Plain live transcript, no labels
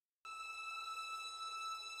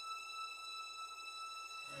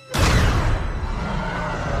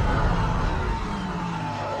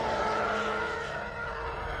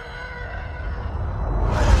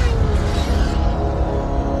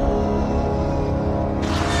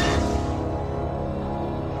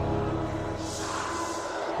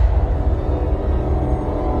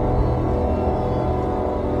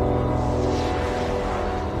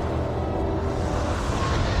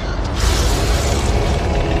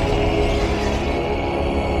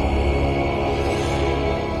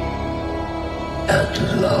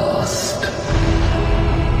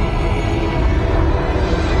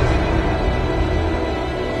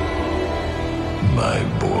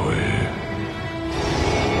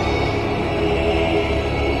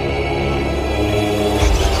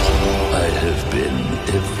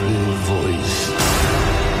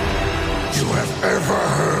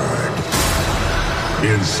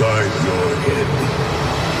inside your head.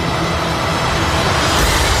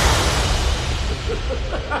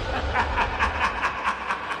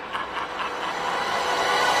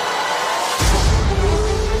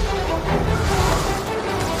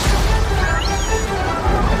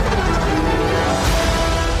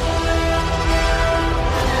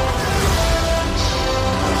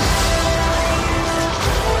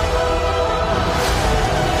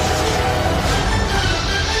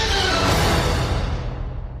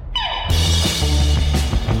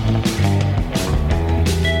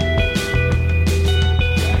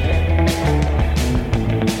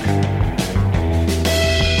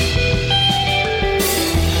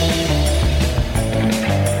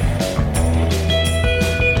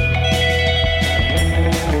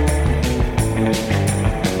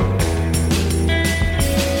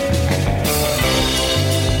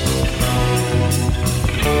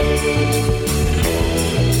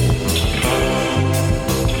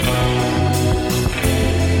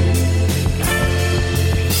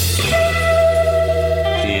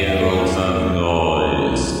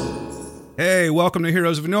 Welcome to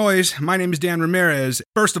Heroes of Noise. My name is Dan Ramirez.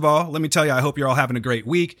 First of all, let me tell you, I hope you're all having a great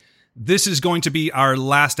week. This is going to be our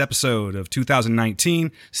last episode of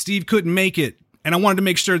 2019. Steve couldn't make it, and I wanted to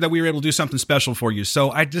make sure that we were able to do something special for you,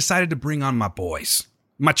 so I decided to bring on my boys,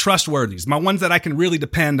 my trustworthies, my ones that I can really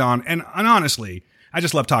depend on, and honestly, I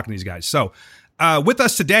just love talking to these guys. So, with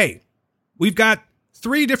us today, we've got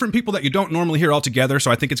 3 different people that you don't normally hear all together,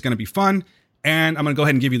 so I think it's going to be fun, and I'm going to go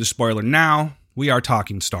ahead and give you the spoiler now. We are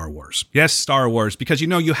talking Star Wars. Yes, Star Wars, because you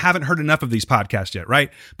know you haven't heard enough of these podcasts yet, right?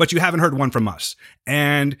 But you haven't heard one from us.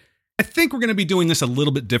 And I think we're going to be doing this a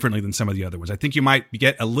little bit differently than some of the other ones. I think you might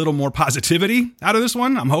get a little more positivity out of this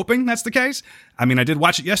one. I'm hoping that's the case. I mean, I did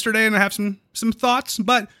watch it yesterday and I have some thoughts,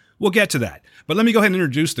 but we'll get to that. But let me go ahead and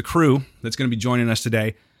introduce the crew that's going to be joining us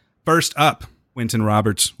today. First up, Quentin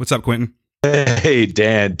Roberts. What's up, Quentin? Hey,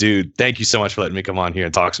 Dan, dude. Thank you so much for letting me come on here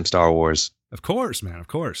and talk some Star Wars. Of course, man. Of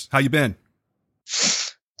course. How you been?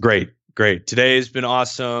 Great. Today has been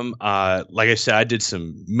awesome. Like I said, I did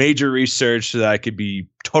some major research so that I could be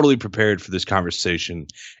totally prepared for this conversation.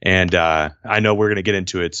 And I know we're going to get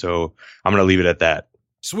into it, so I'm going to leave it at that.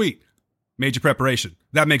 Sweet. Major preparation.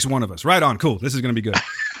 That makes one of us. Right on. Cool. This is going to be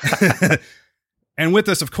good. And with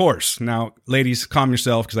us, of course. Now, ladies, calm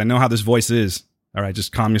yourself because I know how this voice is. All right,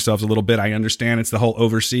 just calm yourselves a little bit. I understand it's the whole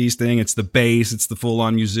overseas thing. It's the bass. It's the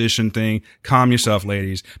full-on musician thing. Calm yourself,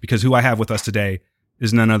 ladies, because who I have with us today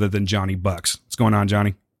is none other than Johnny Bucks. What's going on,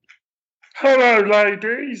 Johnny? Hello,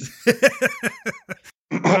 ladies.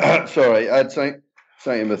 Sorry, I had something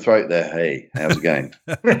in my throat there. Hey, how's it going?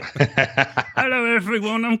 Hello,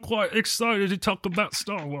 everyone. I'm quite excited to talk about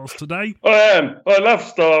Star Wars today. I am. I love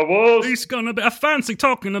Star Wars. It's going to be a fancy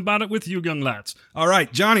talking about it with you young lads. All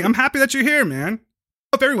right, Johnny, I'm happy that you're here, man. I don't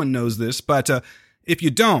know if everyone knows this, but if you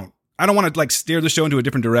don't, I don't want to steer the show into a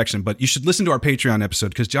different direction, but you should listen to our Patreon episode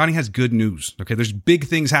because Johnny has good news. Okay, there's big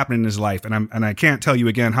things happening in his life, and I can't tell you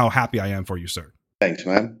again how happy I am for you, sir. Thanks,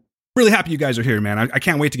 man. Really happy you guys are here, man. I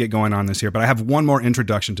can't wait to get going on this here, but I have one more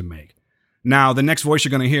introduction to make. Now, the next voice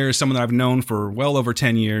you're going to hear is someone that I've known for well over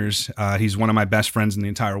 10 years. He's one of my best friends in the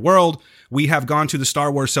entire world. We have gone to the Star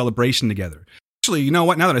Wars celebration together. Actually, you know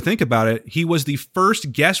what? Now that I think about it, he was the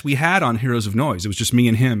first guest we had on Heroes of Noise. It was just me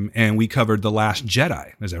and him, and we covered The Last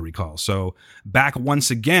Jedi, as I recall. So back once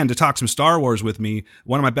again to talk some Star Wars with me,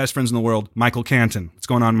 one of my best friends in the world, Michael Canton. What's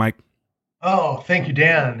going on, Mike? Oh, thank you,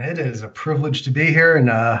 Dan. It is a privilege to be here and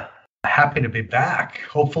happy to be back.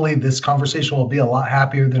 Hopefully this conversation will be a lot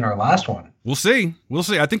happier than our last one. We'll see.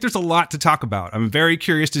 I think there's a lot to talk about. I'm very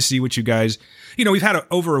curious to see what you guys, we've had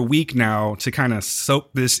over a week now to kind of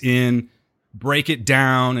soak this in, break it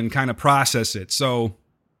down, and kind of process it. So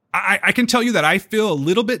I can tell you that I feel a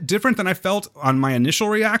little bit different than I felt on my initial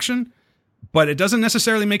reaction, but it doesn't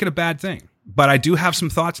necessarily make it a bad thing. But I do have some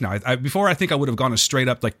thoughts now. Before, I think I would have gone straight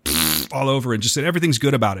up all over and just said everything's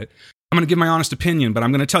good about it. I'm going to give my honest opinion, but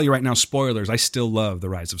I'm going to tell you right now, spoilers, I still love The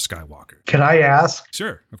Rise of Skywalker. Can I ask?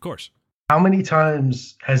 Sure, of course. How many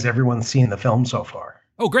times has everyone seen the film so far?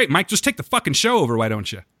 Oh, great, Mike, just take the fucking show over, why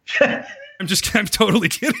don't you? I'm totally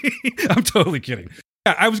kidding. I'm totally kidding.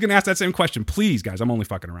 Yeah, I was going to ask that same question. Please, guys, I'm only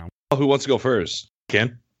fucking around. Who wants to go first?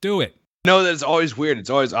 Ken? Do it. No, that's always weird. It's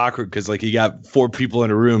always awkward because you got 4 people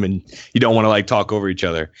in a room and you don't want to talk over each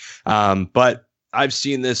other. But I've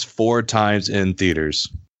seen this 4 times in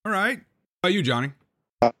theaters. All right. How about you, Johnny?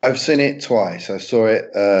 I've seen it twice. I saw it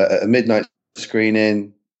at a midnight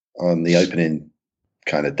screening on the opening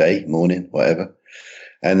kind of day, morning, whatever.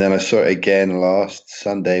 And then I saw it again last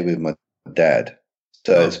Sunday with my dad.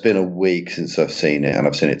 So It's been a week since I've seen it, and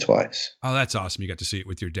I've seen it twice. Oh, that's awesome. You got to see it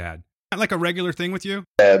with your dad. Like a regular thing with you?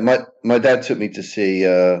 Yeah, my dad took me to see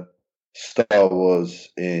Star Wars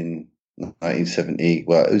in 1970.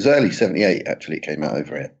 Well, it was early 78, actually. It came out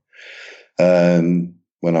over here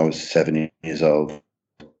when I was 7 years old.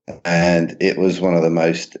 And it was one of the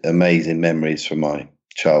most amazing memories from my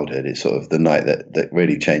childhood. It's sort of the night that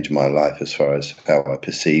really changed my life as far as how I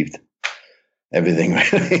perceived everything,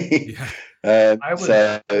 really. Yeah. I was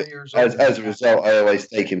so 4 years old. as a result, I always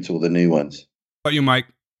take him to all the new ones. How about you, Mike?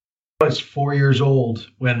 I was 4 years old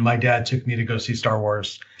when my dad took me to go see Star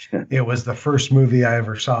Wars. It was the first movie I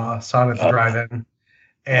ever saw it at the drive-in.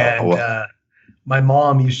 And my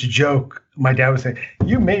mom used to joke, my dad would say,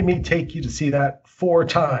 "You made me take you to see that 4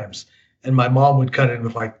 times." And my mom would cut in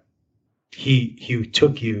with like, he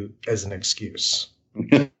took you as an excuse.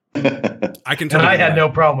 I can tell And you I had that. no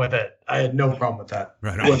problem with it. I had no problem with that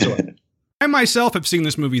Right on. whatsoever. I myself have seen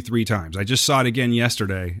this movie 3 times. I just saw it again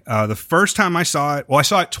yesterday. The first time I saw it, I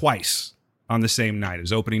saw it twice on the same night. It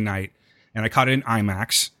was opening night, and I caught it in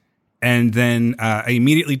IMAX. And then I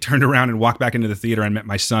immediately turned around and walked back into the theater and met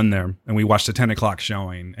my son there, and we watched the 10 o'clock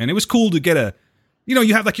showing. And it was cool to get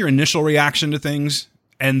you have like your initial reaction to things,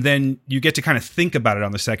 and then you get to kind of think about it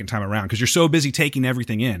on the second time around because you're so busy taking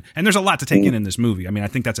everything in. And there's a lot to take in this movie. I mean, I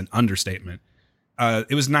think that's an understatement.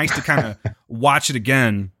 It was nice to kind of watch it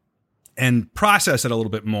again and process it a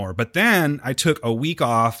little bit more. But then I took a week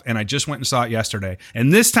off and I just went and saw it yesterday.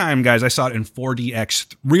 And this time, guys, I saw it in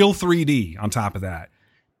 4DX, real 3D on top of that.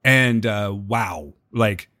 And wow,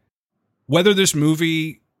 like whether this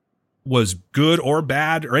movie was good or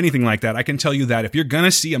bad or anything like that, I can tell you that if you're going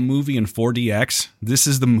to see a movie in 4DX, this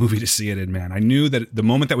is the movie to see it in, man. I knew that the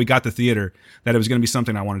moment that we got the theater, that it was going to be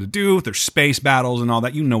something I wanted to do. There's space battles and all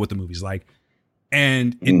that. You know what the movie's like.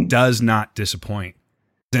 And it does not disappoint.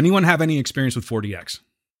 Does anyone have any experience with 4DX?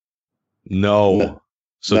 No.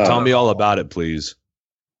 So No. tell me all about it, please.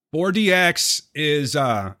 4DX is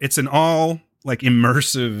it's an all like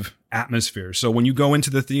immersive atmosphere. So when you go into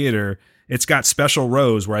the theater, it's got special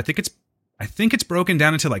rows where I think it's broken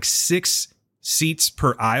down into like 6 seats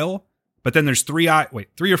per aisle, but then there's 3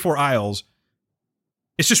 or 4 aisles.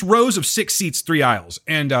 It's just rows of 6 seats, 3 aisles.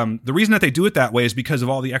 And the reason that they do it that way is because of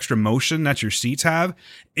all the extra motion that your seats have.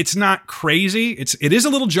 It's not crazy. It is a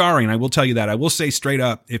little jarring. I will tell you that. I will say straight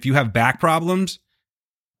up, if you have back problems,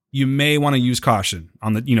 you may want to use caution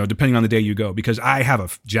on the, depending on the day you go, because I have a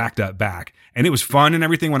jacked up back and it was fun and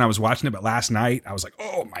everything when I was watching it. But last night I was like,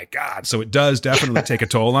 oh my God. So it does definitely take a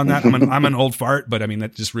toll on that. I'm an old fart, but I mean,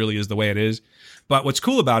 that just really is the way it is. But what's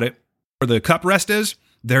cool about it, where the cup rest is,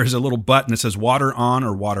 there's a little button that says water on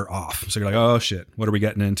or water off. So you're like, oh shit, what are we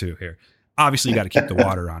getting into here? Obviously you got to keep the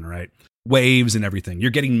water on, right? Waves and everything.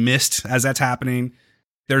 You're getting missed as that's happening.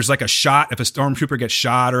 There's like a shot. If a stormtrooper gets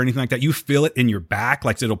shot or anything like that, you feel it in your back.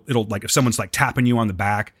 Like it'll like if someone's like tapping you on the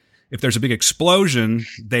back. If there's a big explosion,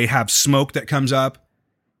 they have smoke that comes up.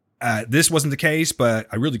 This wasn't the case, but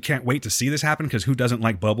I really can't wait to see this happen because who doesn't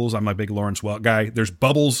like bubbles? I'm a big Lawrence Welk guy. There's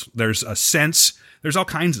bubbles. There's a sense. There's all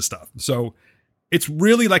kinds of stuff. So it's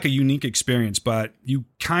really like a unique experience, but you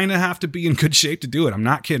kind of have to be in good shape to do it. I'm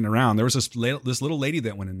not kidding around. There was this little lady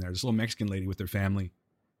that went in there, this little Mexican lady with her family.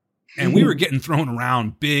 And we were getting thrown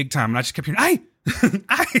around big time. And I just kept hearing, "Ay,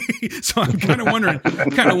 ay." So I'm kind of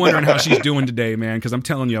wondering how she's doing today, man. Because I'm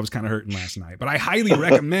telling you, I was kind of hurting last night. But I highly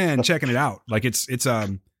recommend checking it out. Like it's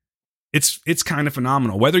kind of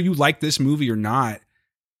phenomenal. Whether you like this movie or not,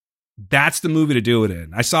 that's the movie to do it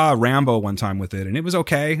in. I saw Rambo one time with it, and it was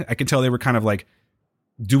okay. I can tell they were kind of like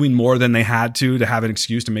doing more than they had to have an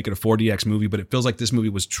excuse to make it a 4DX movie. But it feels like this movie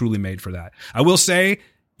was truly made for that. I will say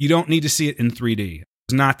you don't need to see it in 3D.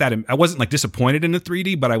 Not that I wasn't like disappointed in the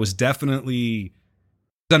 3D, but I was definitely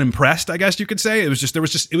unimpressed, I guess you could say. It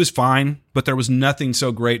was fine, but there was nothing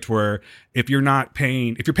so great to where if you're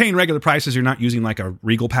paying regular prices, you're not using like a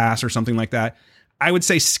Regal Pass or something like that, I would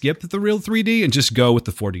say skip the real 3D and just go with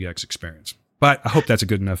the 4DX experience. But I hope that's a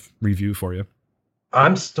good enough review for you.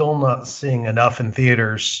 I'm still not seeing enough in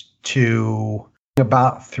theaters to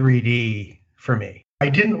about 3D for me. I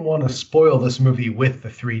didn't want to spoil this movie with the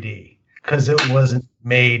 3D because it wasn't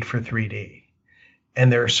made for 3D.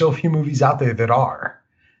 And there are so few movies out there that are.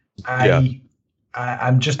 I'm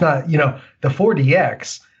just not, the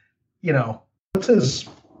 4DX, what does,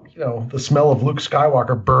 the smell of Luke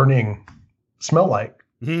Skywalker burning smell like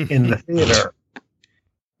in the theater?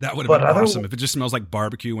 That would have been awesome. If it just smells like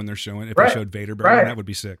barbecue when they're showing, if they showed Vader burning, that would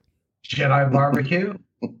be sick. Jedi barbecue.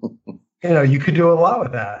 You could do a lot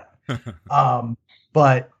with that.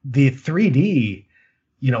 But the 3D,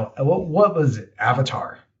 what was it?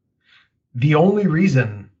 Avatar. The only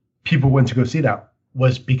reason people went to go see that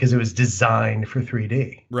was because it was designed for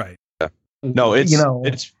 3D. Right. No, it's you know,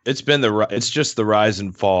 it's been it's just the rise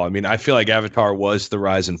and fall. I mean, I feel like Avatar was the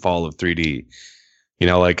rise and fall of 3D. You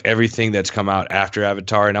know, like everything that's come out after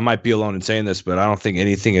Avatar, and I might be alone in saying this, but I don't think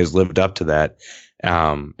anything has lived up to that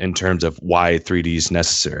in terms of why 3D is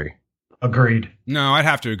necessary. agreed. No, I'd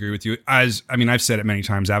have to agree with you. I've said it many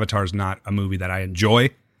times. Avatar is not a movie that I enjoy,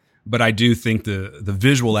 but I do think the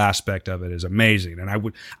visual aspect of it is amazing,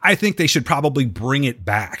 and I think they should probably bring it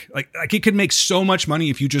back. Like it could make so much money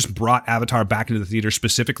if you just brought Avatar back into the theater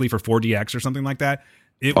specifically for 4DX or something like that.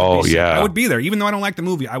 I would be there, even though I don't like the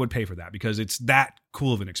movie. I would pay for that because it's that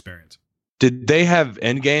cool of an experience. Did they have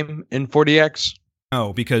Endgame in 4DX?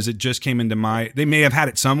 No, because it just came into they may have had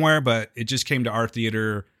it somewhere, but it just came to our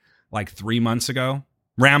theater like 3 months ago.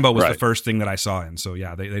 Rambo was the first thing that I saw in. So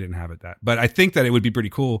yeah, they didn't have it but I think that it would be pretty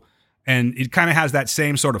cool. And it kind of has that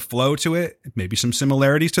same sort of flow to it. Maybe some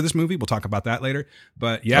similarities to this movie. We'll talk about that later.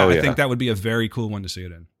 But I think that would be a very cool one to see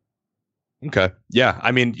it in. Okay. Yeah.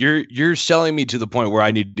 I mean, you're selling me to the point where I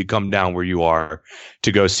need to come down where you are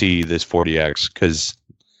to go see this 4DX because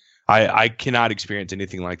I cannot experience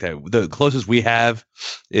anything like that. The closest we have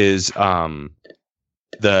is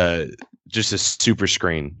just a super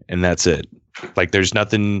screen, and that's it. Like there's no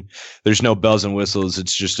bells and whistles.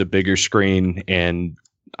 It's just a bigger screen and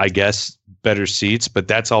I guess better seats, but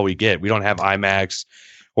that's all we get. We don't have IMAX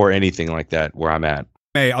or anything like that where I'm at.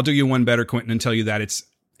 Hey, I'll do you one better, Quentin, and tell you that it's,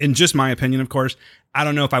 in just my opinion, of course, I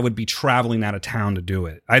don't know if I would be traveling out of town to do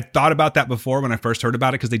it. I thought about that before when I first heard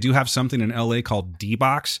about it because they do have something in LA called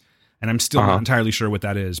D-Box, and I'm still not entirely sure what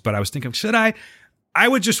that is, but I was thinking, should I? I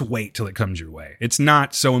would just wait till it comes your way. It's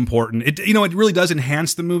not so important. It really does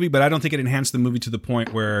enhance the movie, but I don't think it enhanced the movie to the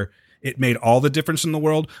point where it made all the difference in the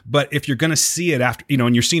world. But if you're going to see it after,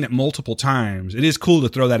 and you're seeing it multiple times, it is cool to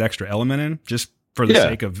throw that extra element in just for the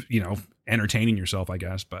sake of, entertaining yourself, I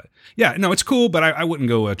guess. But yeah, no, it's cool, but I wouldn't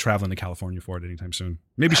go traveling to California for it anytime soon.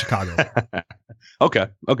 Maybe Chicago. Okay.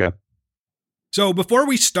 So before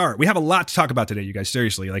we start, we have a lot to talk about today, you guys.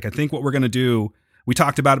 Seriously, I think what we're going to do, we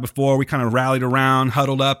talked about it before. We kind of rallied around,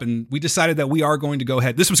 huddled up, and we decided that we are going to go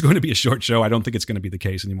ahead. This was going to be a short show. I don't think it's going to be the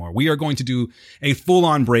case anymore. We are going to do a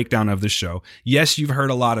full-on breakdown of this show. Yes, you've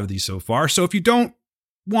heard a lot of these so far. So if you don't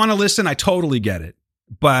want to listen, I totally get it.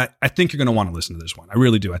 But I think you're going to want to listen to this one. I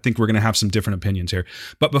really do. I think we're going to have some different opinions here.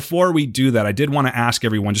 But before we do that, I did want to ask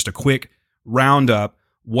everyone just a quick roundup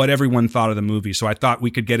what everyone thought of the movie. So I thought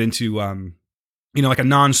we could get into, like a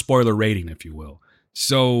non-spoiler rating, if you will.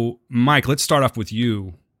 So, Mike, let's start off with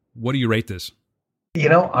you. What do you rate this?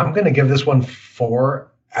 I'm going to give this one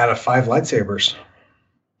 4 out of 5 lightsabers.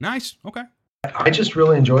 Nice. Okay. I just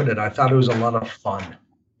really enjoyed it. I thought it was a lot of fun.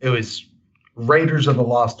 It was Raiders of the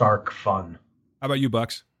Lost Ark fun. How about you,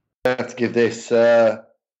 Bucks? I have to give this 4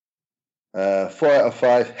 out of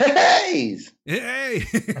 5. Hey!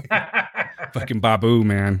 Fucking Babu,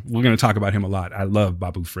 man. We're going to talk about him a lot. I love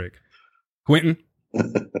Babu Frick. Quentin?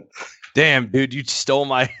 Damn, dude, you stole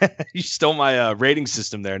my rating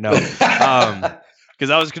system there. No, because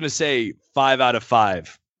I was gonna say 5 out of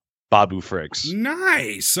 5 Babu Fricks.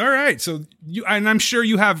 Nice. All right. So and I'm sure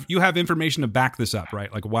you have information to back this up,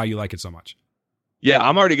 right? Like why you like it so much. Yeah,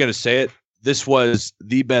 I'm already gonna say it. This was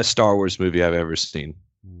the best Star Wars movie I've ever seen.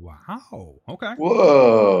 Wow. Okay.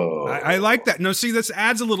 Whoa. I like that. No, see, this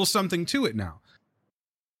adds a little something to it now.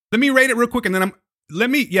 Let me rate it real quick, and then let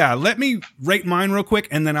me rate mine real quick,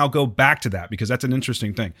 and then I'll go back to that because that's an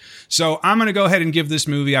interesting thing. So I'm going to go ahead and give this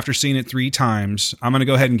movie, after seeing it 3 times, I'm going to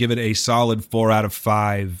go ahead and give it a solid 4 out of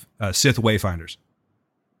 5 Sith Wayfinders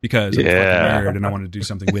because I'm a fucking nerd and I want to do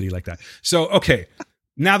something witty like that. So, okay,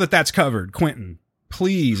 now that that's covered, Quentin,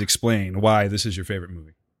 please explain why this is your favorite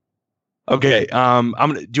movie. Okay, do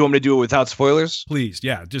you want me to do it without spoilers? Please,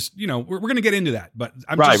 yeah. Just we're going to get into that, but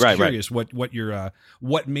I'm just curious what your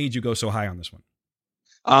what made you go so high on this one.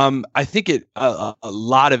 I think a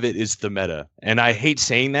lot of it is the meta, and I hate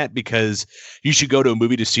saying that because you should go to a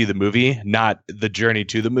movie to see the movie, not the journey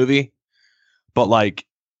to the movie. But like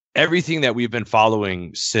everything that we've been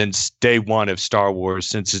following since day one of Star Wars,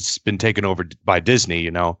 since it's been taken over by Disney,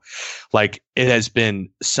 like it has been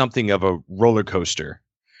something of a roller coaster.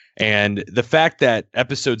 And the fact that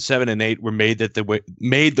episode 7 and 8 were made the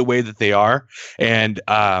way that they are, and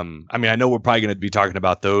I know we're probably going to be talking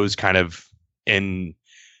about those kind of in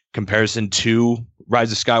comparison to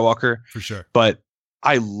Rise of Skywalker, for sure. But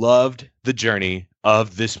I loved the journey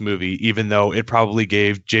of this movie, even though it probably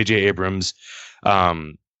gave J.J. Abrams,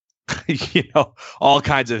 all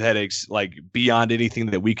kinds of headaches, like beyond anything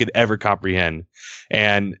that we could ever comprehend.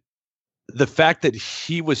 And the fact that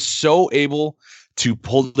he was so able to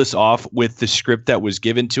pull this off with the script that was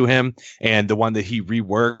given to him and the one that he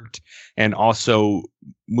reworked, and also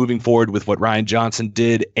moving forward with what Rian Johnson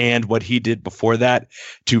did and what he did before that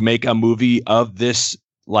to make a movie of this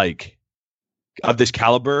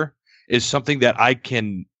caliber is something that I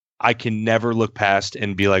can never look past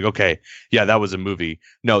and be like, okay, yeah, that was a movie.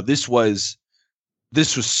 No, this was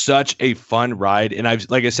such a fun ride. And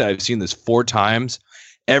like I said, I've seen this 4 times.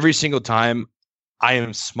 Every single time I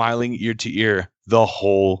am smiling ear to ear the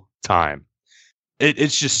whole time.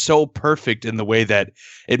 It's just so perfect in the way that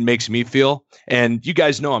it makes me feel. And you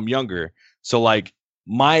guys know I'm younger. So like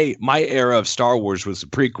my era of Star Wars was the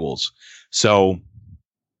prequels. So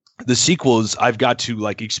the sequels I've got to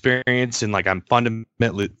like experience, and like I'm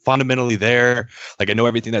fundamentally there. Like I know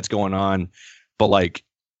everything that's going on, but like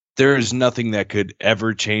there is nothing that could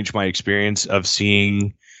ever change my experience of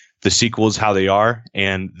seeing the sequels how they are.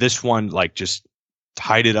 And this one like just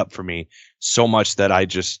tied it up for me so much that I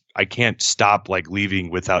can't stop like leaving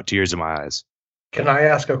without tears in my eyes. Can I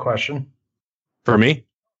ask a question? For me?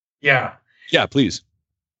 Yeah. Yeah, please.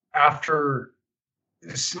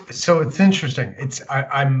 So it's interesting.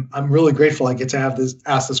 I'm really grateful I get to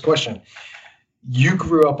ask this question. You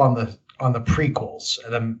grew up on the prequels,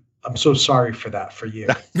 and I'm so sorry for that for you.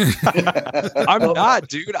 I'm not,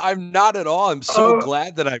 dude. I'm not at all. I'm so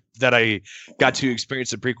glad that I got to experience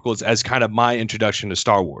the prequels as kind of my introduction to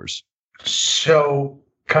Star Wars. So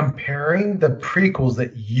comparing the prequels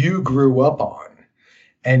that you grew up on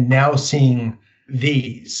and now seeing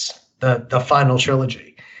these, the final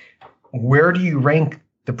trilogy, where do you rank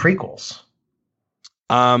the prequels?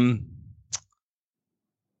 I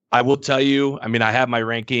will tell you, I mean, I have my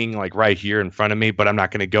ranking like right here in front of me, but I'm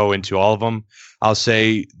not going to go into all of them. I'll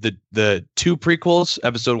say the 2 prequels,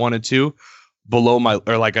 episode 1 and 2, below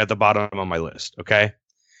like at the bottom of my list. Okay.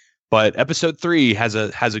 But episode 3 has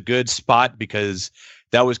a good spot because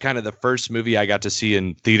that was kind of the first movie I got to see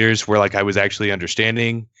in theaters where like I was actually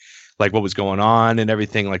understanding like what was going on and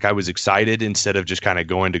everything. Like I was excited instead of just kind of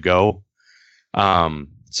going to go.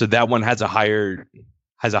 So that one has a higher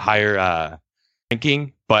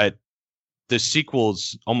ranking, but the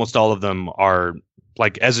sequels, almost all of them are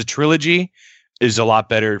like as a trilogy is a lot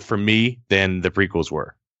better for me than the prequels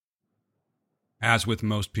were. As with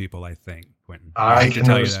most people, I think, Quentin. I can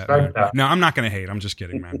tell you respect that. No, I'm not going to hate. I'm just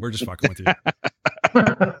kidding, man. We're just fucking with you.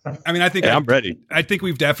 I mean, I'm ready. I think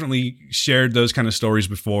we've definitely shared those kind of stories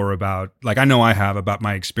before about, like, I know I have, about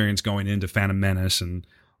my experience going into Phantom Menace and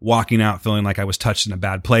walking out feeling like I was touched in a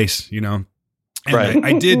bad place, you know? And right.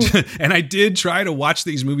 I did, and I did try to watch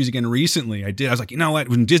these movies again recently. I was like, you know what?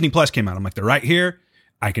 When Disney Plus came out, I'm like, they're right here.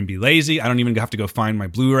 I can be lazy. I don't even have to go find my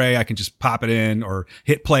Blu-ray. I can just pop it in, or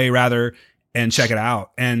hit play rather, and check it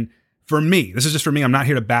out. And for me, this is just for me. I'm not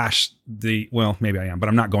here to bash well, maybe I am, but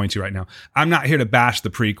I'm not going to right now. I'm not here to bash the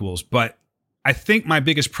prequels, but I think my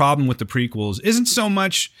biggest problem with the prequels isn't so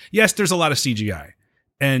much, yes, there's a lot of CGI,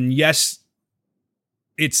 and yes,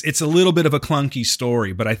 it's a little bit of a clunky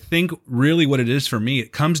story, but I think really what it is for me,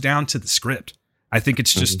 it comes down to the script. I think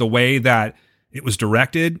it's just the way that it was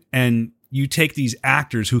directed, and you take these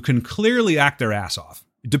actors who can clearly act their ass off,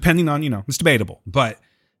 depending on, it's debatable, but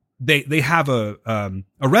they have a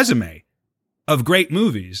resume of great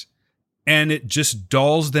movies, and it just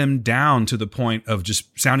dulls them down to the point of just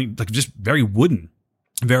sounding like just very wooden,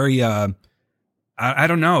 very I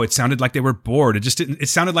don't know. It sounded like they were bored. It just didn't. It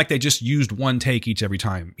sounded like they just used one take each and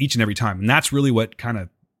every time, and that's really what kind of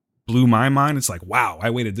blew my mind. It's like, wow,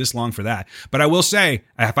 I waited this long for that. But I will say,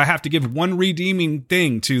 if I have to give one redeeming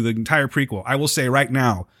thing to the entire prequel, I will say right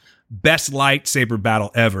now, best lightsaber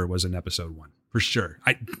battle ever was in episode 1 for sure.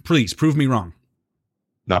 Please prove me wrong.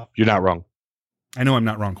 No, you're not wrong. I know I'm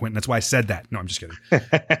not wrong, Quentin. That's why I said that. No, I'm just kidding.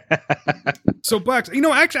 So, Bucks,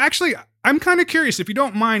 actually, I'm kind of curious, if you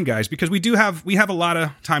don't mind, guys, because we have a lot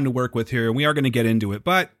of time to work with here, and we are going to get into it.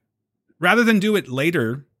 But rather than do it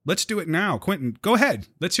later, let's do it now. Quentin, go ahead.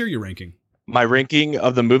 Let's hear your ranking. My ranking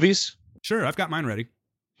of the movies? Sure, I've got mine ready.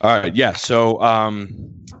 All right, yeah. So,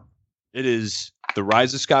 it is The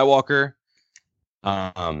Rise of Skywalker,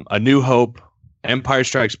 A New Hope, Empire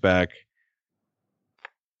Strikes Back,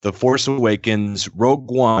 The Force Awakens,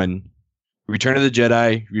 Rogue One, Return of the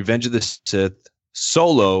Jedi, Revenge of the Sith,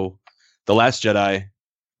 Solo, The Last Jedi,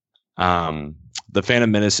 The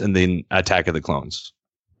Phantom Menace, and then Attack of the Clones.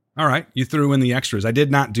 All right, you threw in the extras. I did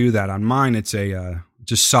not do that. On mine, it's a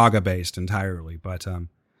just saga-based entirely. But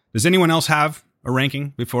does anyone else have a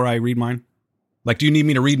ranking before I read mine? Like, do you need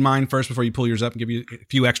me to read mine first before you pull yours up and give you a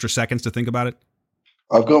few extra seconds to think about it?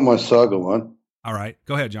 I've got my saga one. All right,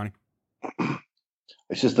 go ahead, Johnny.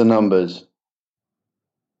 It's just the numbers.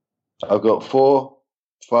 I've got 4,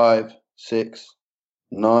 5, 6,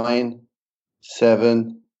 9,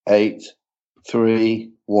 7, 8,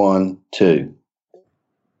 3, 1, 2.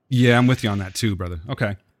 Yeah, I'm with you on that too, brother.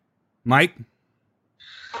 Okay. Mike?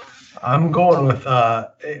 I'm going with,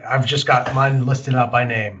 I've just got mine listed out by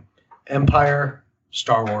name. Empire,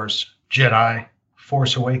 Star Wars, Jedi,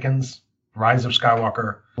 Force Awakens, Rise of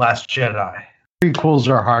Skywalker, Last Jedi. Prequels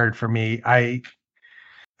are hard for me. I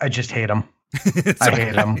just hate them. I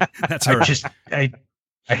hate them. That's all right.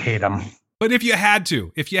 I hate them. But if you had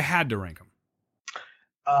to rank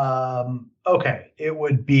them. Okay. It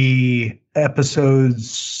would be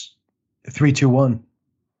episodes 3, 2, 1.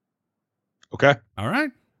 Okay. All right.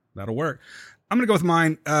 That'll work. I'm going to go with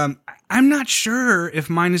mine. I'm not sure if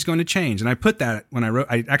mine is going to change. And I put that when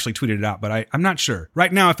I actually tweeted it out, but I'm not sure.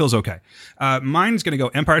 Right now it feels okay. Mine's going to go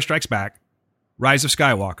Empire Strikes Back, Rise of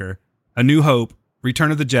Skywalker, A New Hope,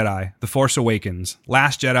 Return of the Jedi, The Force Awakens,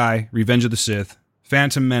 Last Jedi, Revenge of the Sith,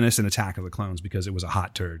 Phantom Menace, and Attack of the Clones because it was a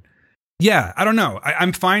hot turd. Yeah, I don't know.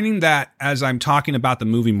 I'm finding that as I'm talking about the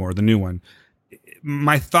movie more, the new one,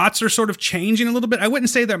 my thoughts are sort of changing a little bit. I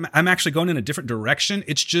wouldn't say that I'm actually going in a different direction.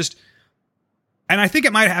 It's just, and I think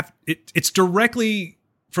it might have, it's directly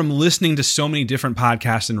from listening to so many different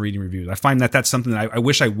podcasts and reading reviews. I find that that's something that I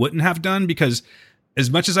wish I wouldn't have done because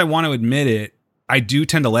as much as I want to admit it, I do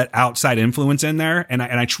tend to let outside influence in there. And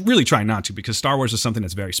I really try not to because Star Wars is something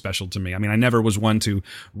that's very special to me. I mean, I never was one to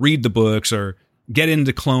read the books or get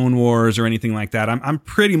into Clone Wars or anything like that. I'm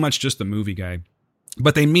pretty much just the movie guy.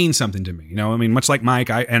 But they mean something to me, you know. I mean, much like Mike,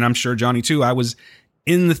 and I'm sure Johnny too. I was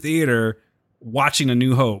in the theater watching A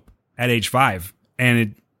New Hope at age 5,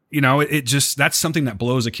 and it just that's something that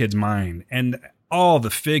blows a kid's mind. And all the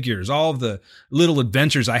figures, all the little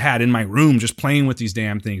adventures I had in my room, just playing with these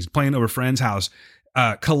damn things, playing over a friend's house,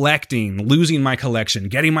 collecting, losing my collection,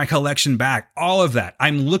 getting my collection back, all of that.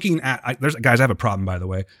 I'm looking at. Guys, I have a problem, by the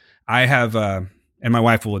way. I have, and my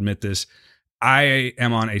wife will admit this. I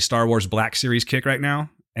am on a Star Wars Black Series kick right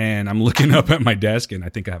now, and I'm looking up at my desk, and I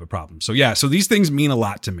think I have a problem. So yeah, so these things mean a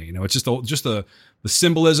lot to me. You know, it's just the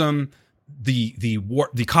symbolism,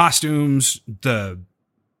 the costumes,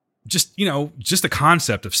 just the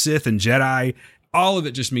concept of Sith and Jedi. All of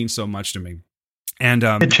it just means so much to me. And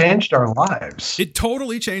it changed our lives. It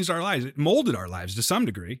totally changed our lives. It molded our lives to some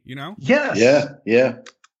degree. You know. Yes. Yeah.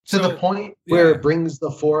 To the point where it brings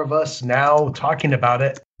the four of us now talking about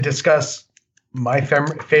it, discuss my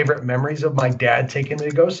favorite memories of my dad taking me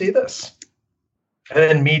to go see this. And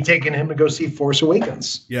then me taking him to go see Force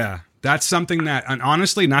Awakens. Yeah, that's something that, and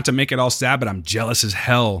honestly, not to make it all sad, but I'm jealous as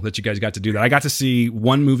hell that you guys got to do that. I got to see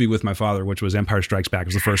one movie with my father, which was Empire Strikes Back. It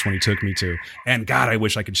was the first one he took me to. And God, I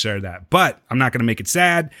wish I could share that. But I'm not going to make it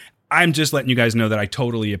sad. I'm just letting you guys know that I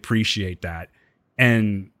totally appreciate that.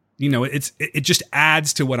 And it just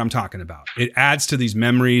adds to what I'm talking about. It adds to these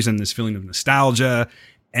memories and this feeling of nostalgia,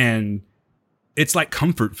 and it's like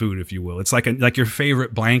comfort food, if you will. It's like your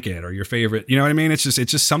favorite blanket or your favorite, you know what I mean? It's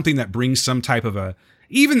just something that brings some type of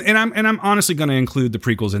and I'm honestly going to include the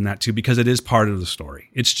prequels in that too, because it is part of the story.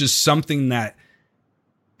 It's just something that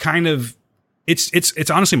kind of,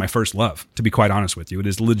 it's honestly my first love, to be quite honest with you. It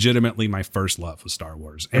is legitimately my first love with Star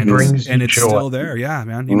Wars. And it's still there. Yeah,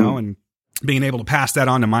 man, and being able to pass that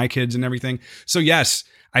on to my kids and everything. So yes,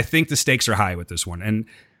 I think the stakes are high with this one. And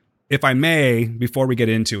if I may, before we get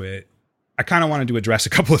into it, I kind of wanted to address a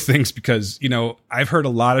couple of things because, I've heard a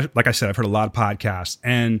lot of podcasts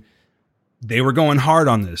and they were going hard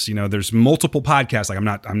on this. There's multiple podcasts. Like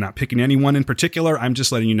I'm not picking anyone in particular. I'm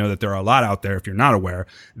just letting you know that there are a lot out there, if you're not aware,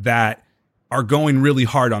 that are going really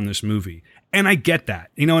hard on this movie. And I get that,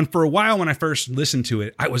 and for a while when I first listened to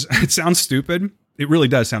it, it sounds stupid. It really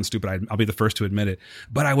does sound stupid. I'll be the first to admit it,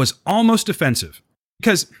 but I was almost defensive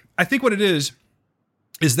because I think what it is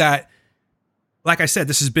that, like I said,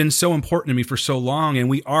 this has been so important to me for so long, and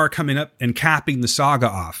we are coming up and capping the saga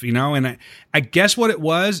off, and I guess what it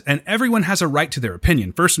was, and everyone has a right to their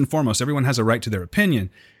opinion. First and foremost, everyone has a right to their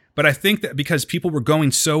opinion. But I think that because people were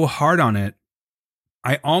going so hard on it,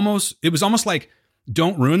 it was almost like,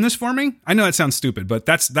 don't ruin this for me. I know that sounds stupid, but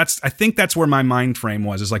I think that's where my mind frame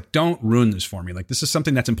was, is like, don't ruin this for me. Like, this is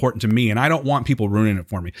something that's important to me and I don't want people ruining it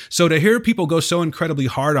for me. So to hear people go so incredibly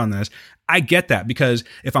hard on this, I get that, because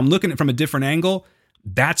if I'm looking at it from a different angle,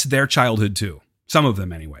 that's their childhood too. Some of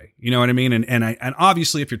them anyway. You know what I mean? And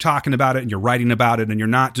obviously if you're talking about it and you're writing about it and you're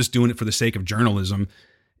not just doing it for the sake of journalism,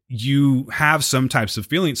 you have some type of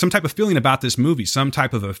feeling about this movie, some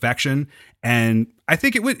type of affection. And I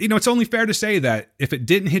think it would, it's only fair to say that if it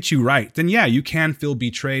didn't hit you right, then yeah, you can feel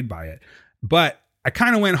betrayed by it. But I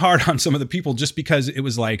kind of went hard on some of the people just because it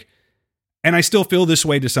was like, and I still feel this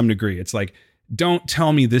way to some degree. It's like, don't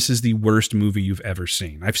tell me this is the worst movie you've ever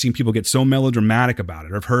seen. I've seen people get so melodramatic about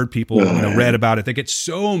it. I've heard people, read about it. They get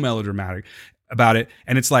so melodramatic about it.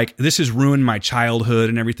 And it's like, this has ruined my childhood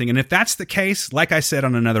and everything. And if that's the case, like I said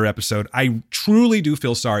on another episode, I truly do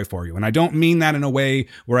feel sorry for you. And I don't mean that in a way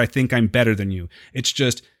where I think I'm better than you. It's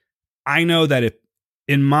just, I know that if,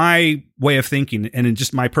 in my way of thinking and in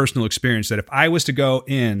just my personal experience, that if I was to go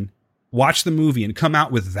in, watch the movie and come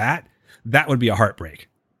out with that would be a heartbreak.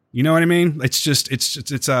 You know what I mean? It's just, it's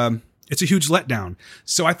a huge letdown.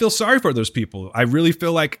 So I feel sorry for those people. I really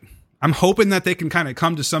feel like I'm hoping that they can kind of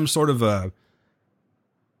come to some sort of a,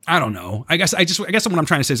 I don't know. I guess what I'm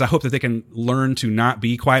trying to say is I hope that they can learn to not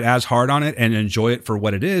be quite as hard on it and enjoy it for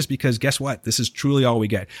what it is, because guess what? This is truly all we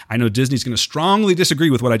get. I know Disney's going to strongly disagree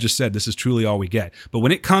with what I just said. This is truly all we get. But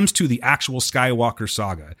when it comes to the actual Skywalker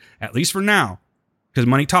saga, at least for now, because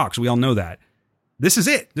money talks, we all know that, this is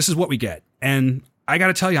it. This is what we get. And I got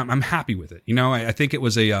to tell you, I'm happy with it. You know, I think it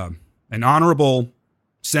was an honorable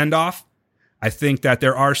send-off. I think that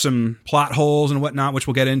there are some plot holes and whatnot, which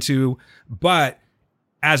we'll get into, but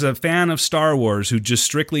as a fan of Star Wars who just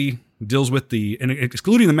strictly deals with and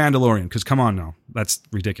excluding the Mandalorian, because come on now, that's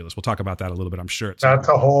ridiculous. We'll talk about that a little bit, I'm sure. That's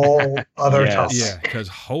a whole other topic. Yeah, because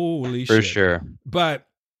holy For shit. sure. But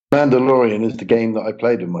Mandalorian is the game that I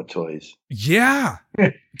played with my toys. yeah,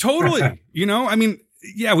 totally. You know, I mean,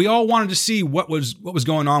 yeah, we all wanted to see what was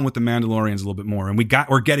going on with the Mandalorians a little bit more, and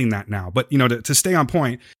we're getting that now. But you know, to stay on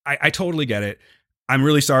point, I totally get it. I'm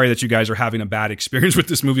really sorry that you guys are having a bad experience with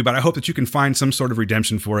this movie, but I hope that you can find some sort of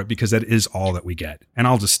redemption for it, because that is all that we get. And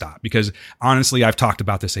I'll just stop, because honestly, I've talked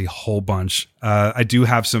about this a whole bunch. I do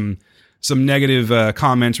have some negative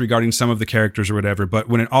comments regarding some of the characters or whatever, but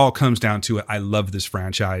when it all comes down to it, I love this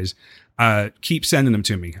franchise. Keep sending them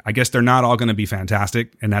to me. I guess they're not all going to be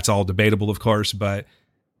fantastic, and that's all debatable, of course, but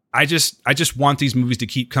I just want these movies to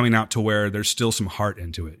keep coming out to where there's still some heart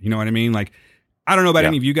into it. You know what I mean? Like, I don't know about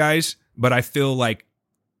any of you guys, but I feel like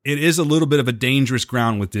it is a little bit of a dangerous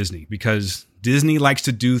ground with Disney, because Disney likes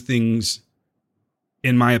to do things,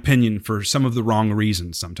 in my opinion, for some of the wrong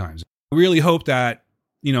reasons sometimes. I really hope that,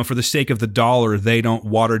 you know, for the sake of the dollar, they don't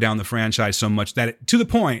water down the franchise so much that to the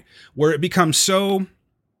point where it becomes so,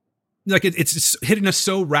 like it's hitting us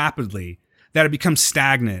so rapidly that it becomes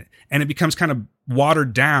stagnant and it becomes kind of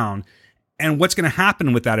watered down. And what's going to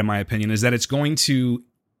happen with that, in my opinion, is that it's going to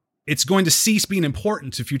cease being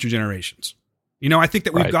important to future generations. You know, I think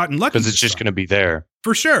that we've gotten lucky because it's just going to be there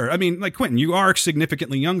for sure. I mean, like Quentin, you are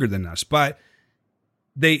significantly younger than us, but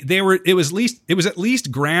it was at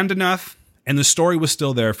least grand enough, and the story was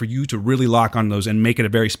still there for you to really lock on those and make it a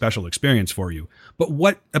very special experience for you. But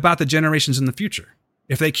what about the generations in the future?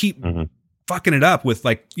 If they keep fucking it up with,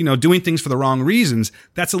 like, you know, doing things for the wrong reasons,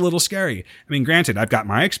 that's a little scary. I mean, granted, I've got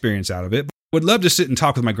my experience out of it, but would love to sit and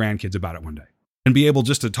talk with my grandkids about it one day and be able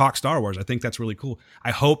just to talk Star Wars. I think that's really cool.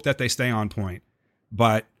 I hope that they stay on point,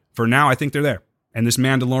 but for now, I think they're there. And this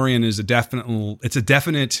Mandalorian is it's a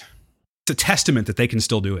testament that they can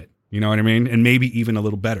still do it. You know what I mean? And maybe even a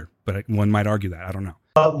little better, but one might argue that. I don't know.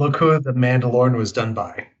 Look who the Mandalorian was done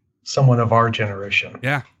by. Someone of our generation.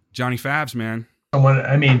 Yeah. Johnny Favs, man.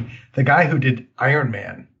 The guy who did Iron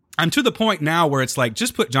Man. I'm to the point now where it's like,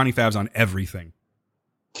 just put Johnny Favs on everything.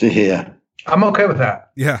 Yeah. I'm okay with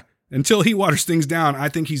that. Yeah. Until he waters things down, I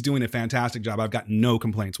think he's doing a fantastic job. I've got no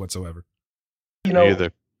complaints whatsoever. You know,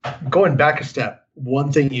 going back a step,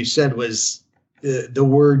 one thing you said was the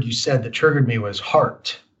word you said that triggered me was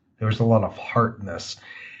heart. There was a lot of heart in this.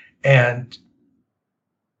 And,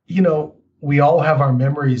 you know, we all have our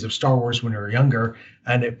memories of Star Wars when we were younger,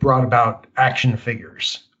 and it brought about action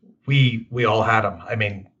figures. We all had them. I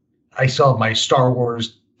mean, I still have my Star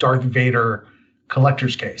Wars Darth Vader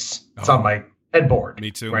collector's case. It's on my headboard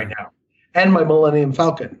right now. And my Millennium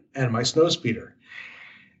Falcon and my Snowspeeder.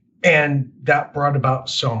 And that brought about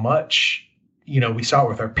so much. You know, we saw it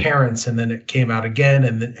with our parents, and then it came out again,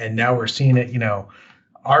 and now we're seeing it, you know,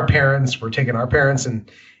 our parents, we're taking our parents, and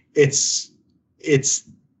it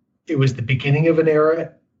was the beginning of an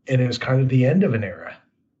era, and it was kind of the end of an era.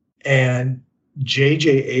 And J.J.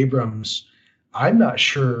 Abrams, I'm not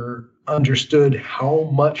sure, understood how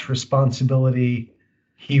much responsibility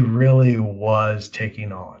he really was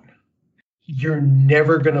taking on. You're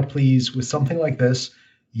never going to please with something like this.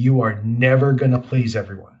 You are never going to please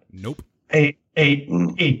everyone. Nope.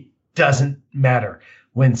 It doesn't matter.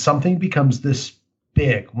 When something becomes this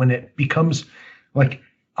big, when it becomes like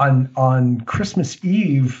on Christmas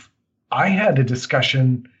Eve, I had a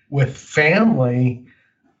discussion with family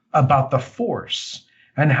about the Force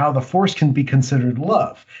and how the Force can be considered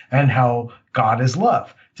love and how God is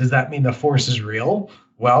love. Does that mean the Force is real?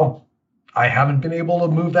 Well, I haven't been able to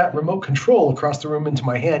move that remote control across the room into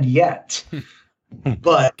my hand yet.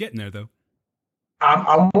 But Getting there though.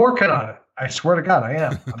 I'm working on it. I swear to God, I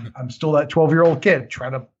am. I'm still that 12-year-old kid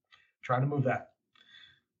trying to move that.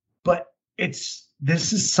 But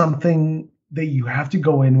this is something that you have to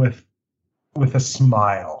go in with a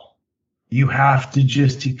smile. You have to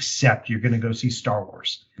just accept you're going to go see Star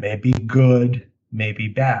Wars. Maybe good, maybe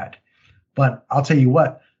bad. But I'll tell you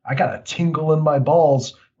what, I got a tingle in my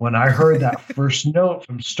balls when I heard that first note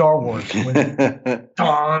from Star Wars. When,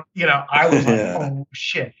 I was like, oh,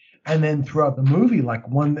 shit. And then throughout the movie, like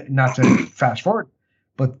not to fast forward,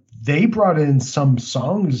 but they brought in some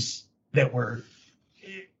songs that were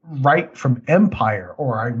right from Empire,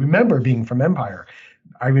 or I remember being from Empire.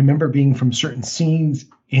 I remember being from certain scenes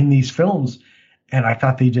in these films, and I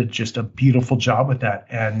thought they did just a beautiful job with that.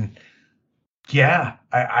 And yeah,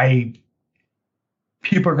 I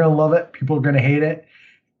people are going to love it. People are going to hate it.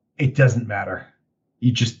 It doesn't matter.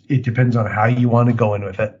 It depends on how you want to go in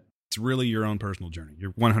with it. It's really your own personal journey.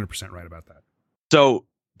 You're 100% right about that. So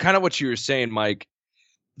kind of what you were saying, Mike,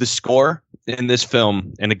 the score in this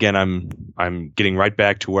film, and again, I'm getting right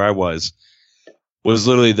back to where I was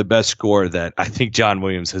literally the best score that I think John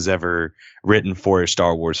Williams has ever written for a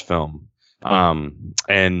Star Wars film.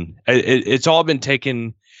 And it's all been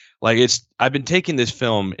taken, I've been taking this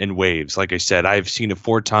film in waves. Like I said, I've seen it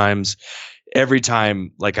 4 times. Every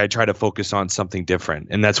time, I try to focus on something different.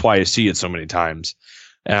 And that's why I see it so many times.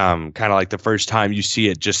 Kind of like the first time you see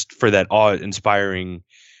it just for that awe-inspiring,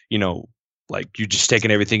 you're just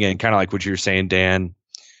taking everything in, kind of like what you were saying, Dan.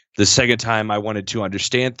 The second time I wanted to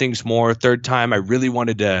understand things more. Third time I really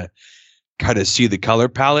wanted to kind of see the color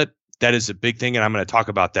palette. That is a big thing, and I'm going to talk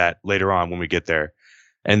about that later on when we get there.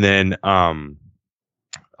 And then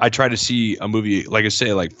I try to see a movie, like I say,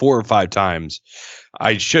 4 or 5 times.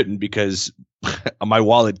 I shouldn't, because my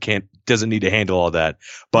wallet doesn't need to handle all that.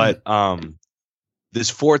 But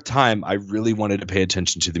this 4th time, I really wanted to pay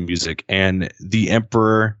attention to the music and the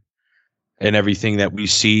Emperor and everything that we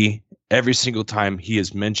see. Every single time he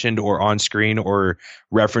is mentioned or on screen or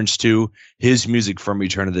referenced to, his music from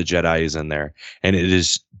Return of the Jedi is in there. And it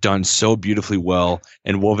is done so beautifully well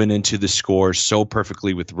and woven into the score so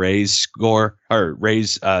perfectly with Rey's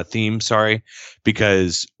theme,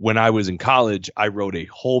 because when I was in college, I wrote a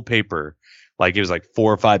whole paper, it was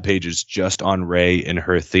 4 or 5 pages just on Rey and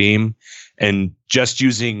her theme, and just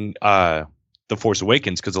using The Force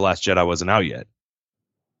Awakens, because The Last Jedi wasn't out yet.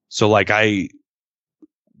 So I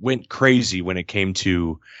went crazy when it came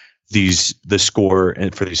to the score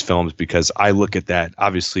and for these films, because I look at that,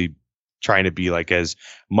 obviously trying to be as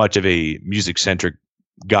much of a music centric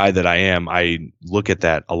guy that I am. I look at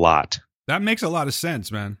that a lot. That makes a lot of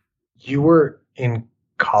sense, man. You were in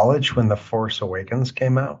college when The Force Awakens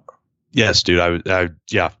came out? Yes, dude.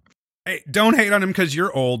 Yeah. Hey, don't hate on him because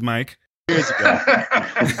you're old, Mike. Years ago.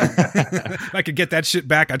 If I could get that shit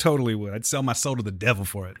back, I totally would. I'd sell my soul to the devil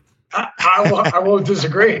for it. I won't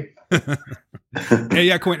disagree.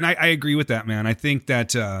 Yeah, Quentin, I agree with that, man. I think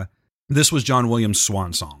that this was John Williams'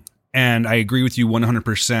 swan song. And I agree with you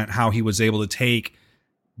 100% how he was able to take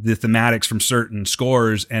the thematics from certain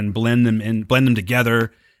scores and blend them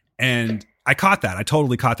together. And I caught that. I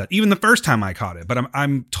totally caught that. Even the first time I caught it. But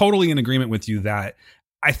I'm totally in agreement with you that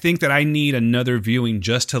I think that I need another viewing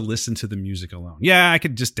just to listen to the music alone. Yeah, I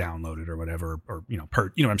could just download it or whatever, or what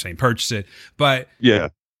I'm saying, purchase it. But yeah.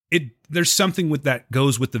 There's something with that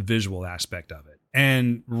goes with the visual aspect of it.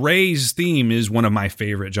 And Rey's theme is one of my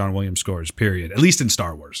favorite John Williams scores, period, at least in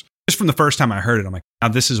Star Wars. Just from the first time I heard it, I'm like, now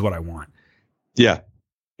this is what I want. Yeah,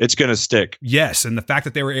 it's going to stick. Yes, and the fact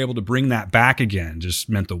that they were able to bring that back again just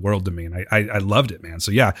meant the world to me, and I loved it, man.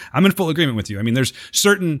 So yeah, I'm in full agreement with you. I mean, there's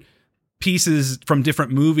certain pieces from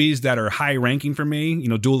different movies that are high ranking for me.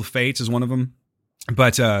 Duel of Fates is one of them.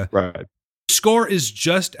 But right. Score is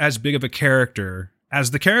just as big of a character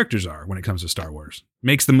as the characters are when it comes to Star Wars.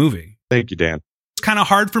 Makes the movie. Thank you, Dan. It's kind of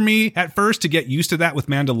hard for me at first to get used to that with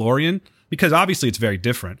Mandalorian, because obviously it's very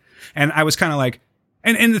different. And I was kind of like,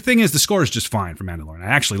 and the thing is, the score is just fine for Mandalorian. I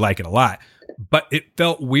actually like it a lot, but it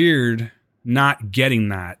felt weird not getting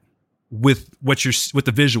that with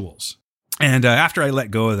the visuals. And after I let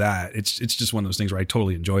go of that, it's just one of those things where I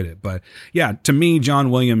totally enjoyed it. But yeah, to me, John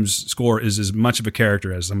Williams' score is as much of a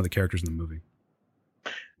character as some of the characters in the movie.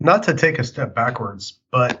 Not to take a step backwards,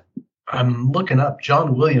 but I'm looking up.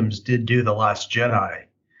 John Williams did do The Last Jedi,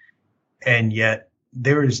 and yet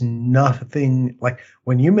there is nothing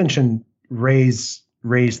when you mentioned Rey's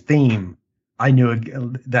theme. I knew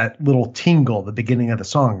that little tingle, the beginning of the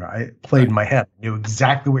song. I played in my head. I knew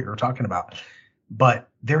exactly what you were talking about, but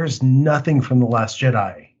there is nothing from The Last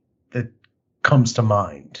Jedi that comes to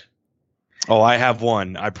mind. Oh, I have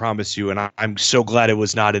one. I promise you, and I'm so glad it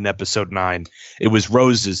was not in episode 9. It was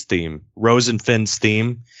Rose's theme, Rose and Finn's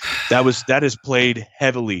theme. That is played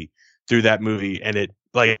heavily through that movie, and it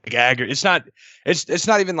it's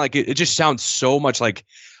not even like it just sounds so much like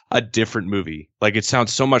a different movie. Like it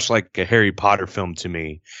sounds so much like a Harry Potter film to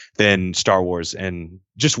me than Star Wars, and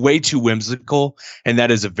just way too whimsical. And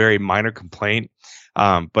that is a very minor complaint.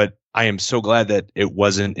 But I am so glad that it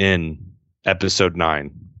wasn't in episode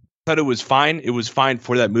 9. I thought it was fine. It was fine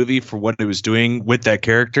for that movie, for what it was doing with that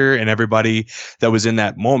character and everybody that was in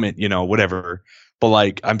that moment, whatever. But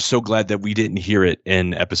like, I'm so glad that we didn't hear it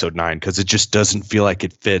in episode 9, because it just doesn't feel like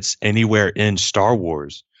it fits anywhere in Star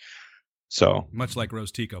Wars. So much like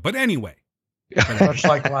Rose Tico. But anyway. Much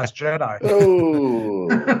like Last Jedi.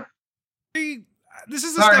 Oh. This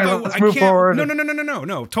is the Sorry, stuff let's I move can't. forward.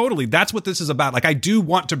 No. Totally. That's what this is about. Like, I do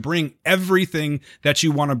want to bring everything that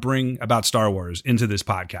you want to bring about Star Wars into this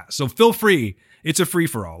podcast. So feel free. It's a free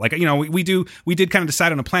for all. Like, we did kind of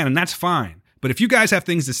decide on a plan, and that's fine. But if you guys have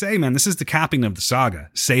things to say, man, this is the capping of the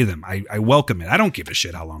saga. Say them. I welcome it. I don't give a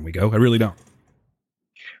shit how long we go. I really don't.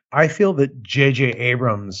 I feel that J.J.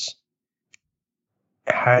 Abrams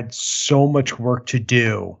had so much work to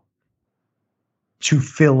do to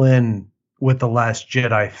fill in what The Last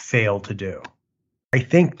Jedi failed to do. I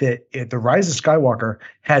think that The Rise of Skywalker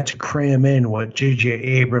had to cram in what J.J.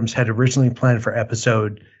 Abrams had originally planned for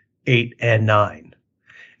episode 8 and 9,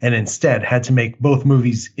 and instead had to make both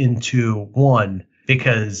movies into one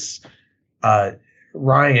because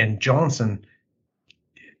Rian Johnson,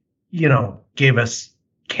 gave us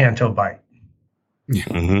Canto Bight. Yeah.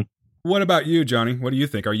 Mm-hmm. What about you, Johnny? What do you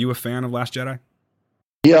think? Are you a fan of Last Jedi?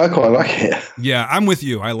 Yeah, I quite like it. Yeah, I'm with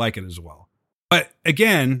you. I like it as well. But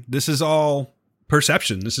again, this is all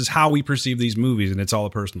perception. This is how we perceive these movies, and it's all a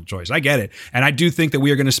personal choice. I get it. And I do think that we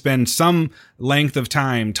are going to spend some length of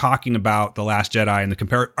time talking about The Last Jedi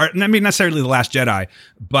and not necessarily The Last Jedi,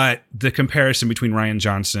 but the comparison between Rian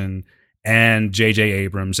Johnson and J.J.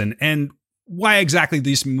 Abrams and why exactly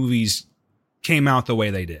these movies came out the way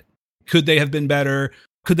they did. Could they have been better?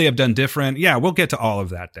 Could they have done different? Yeah, we'll get to all of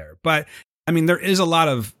that there. But I mean, there is a lot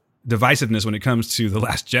of divisiveness when it comes to The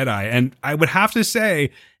Last Jedi. And I would have to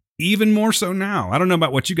say, even more so now. I don't know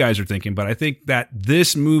about what you guys are thinking, but I think that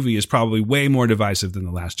this movie is probably way more divisive than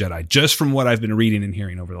The Last Jedi, just from what I've been reading and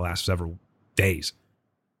hearing over the last several days.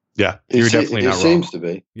 Yeah, you're definitely not wrong. It seems to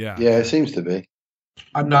be. Yeah, it seems to be.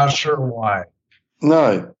 I'm not sure why.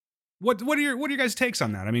 No. What are your guys' takes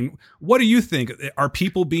on that? I mean, what do you think? Are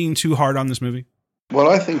people being too hard on this movie? Well,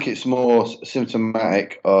 I think it's more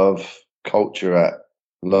symptomatic of culture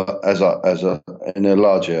in a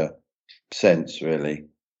larger sense, really.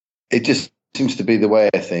 It just seems to be the way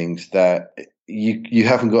of things that you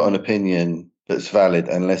haven't got an opinion that's valid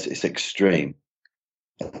unless it's extreme,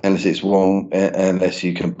 unless it's wrong, unless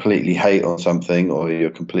you completely hate on something or you're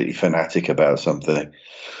completely fanatic about something.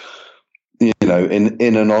 In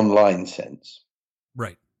an online sense.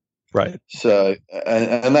 Right. So,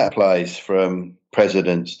 and that applies from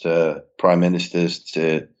presidents to prime ministers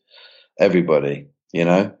to everybody.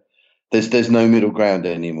 There's no middle ground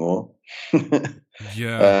anymore.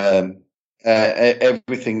 Yeah.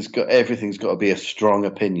 Everything's got to be a strong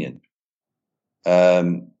opinion.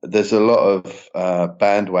 There's a lot of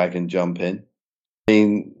bandwagon jumping. I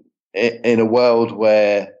mean, in a world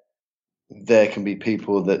where there can be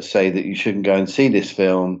people that say that you shouldn't go and see this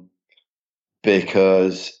film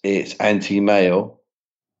because it's anti-male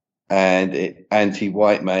and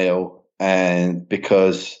anti-white male, and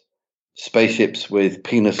because spaceships with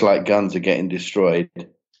penis-like guns are getting destroyed.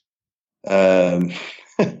 That's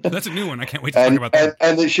a new one. I can't wait to talk about that.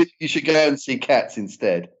 And you should go and see Cats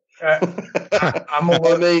instead. I'm a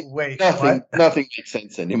little. I mean, wait, nothing makes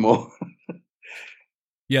sense anymore.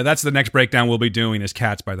 Yeah, that's the next breakdown we'll be doing is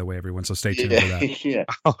Cats, by the way, everyone. So stay tuned for that. Yeah.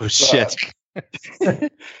 Oh, shit.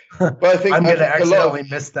 But I think I'm going to accidentally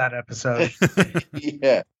miss that episode.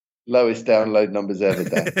 Yeah, lowest download numbers ever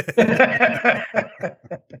done.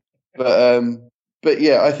 But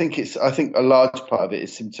yeah, I think a large part of it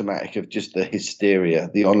is symptomatic of just the hysteria,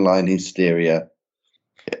 the online hysteria,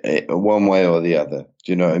 one way or the other.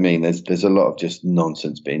 Do you know what I mean? There's a lot of just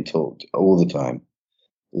nonsense being talked all the time.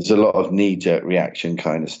 There's a lot of knee-jerk reaction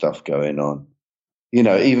kind of stuff going on.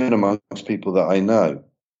 Even amongst people that I know,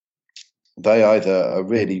 they either are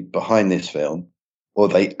really behind this film or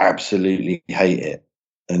they absolutely hate it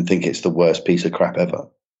and think it's the worst piece of crap ever.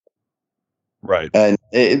 Right. And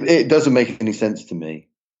it doesn't make any sense to me.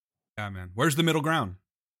 Yeah, man. Where's the middle ground?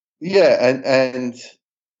 Yeah, and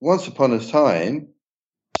once upon a time,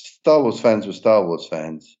 Star Wars fans were Star Wars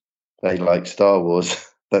fans. They liked Star Wars.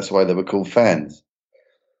 That's why they were called fans.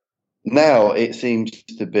 Now it seems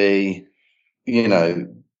to be,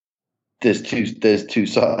 there's two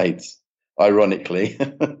sides. Ironically,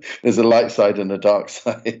 there's a light side and a dark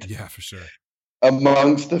side. Yeah, for sure.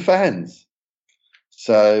 Amongst the fans.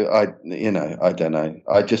 So I don't know.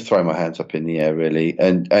 I just throw my hands up in the air really,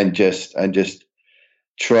 and just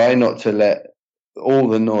try not to let all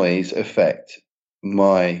the noise affect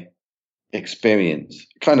my experience.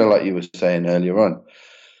 Kind of like you were saying earlier on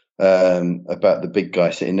about the big guy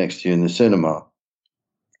sitting next to you in the cinema.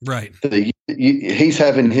 Right. He's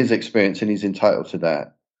having his experience and he's entitled to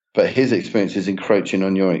that, but his experience is encroaching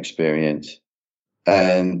on your experience,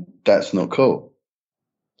 and that's not cool.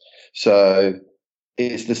 So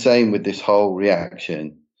it's the same with this whole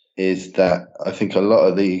reaction, is that I think a lot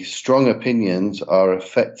of the strong opinions are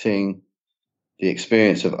affecting the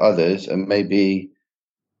experience of others and maybe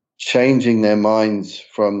changing their minds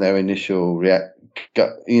from their initial their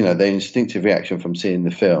instinctive reaction from seeing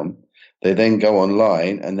the film. They then go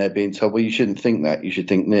online and they're being told, well, you shouldn't think that, you should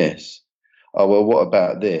think this. Oh, well, what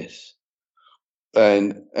about this?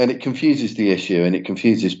 And it confuses the issue and it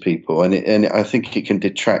confuses people, and I think it can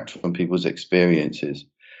detract from people's experiences.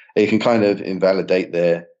 It can kind of invalidate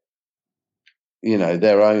their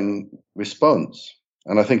own response.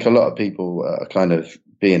 And I think a lot of people are kind of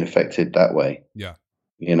being affected that way. Yeah.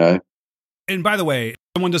 And by the way,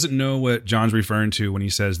 someone doesn't know what John's referring to when he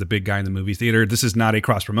says the big guy in the movie theater. This is not a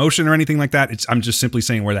cross promotion or anything like that. I'm just simply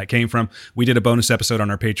saying where that came from. We did a bonus episode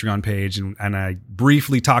on our Patreon page, and I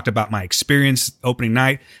briefly talked about my experience opening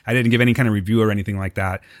night. I didn't give any kind of review or anything like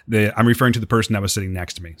that. I'm referring to the person that was sitting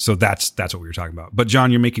next to me. So that's what we were talking about. But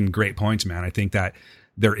John, you're making great points, man. I think that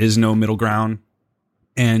there is no middle ground.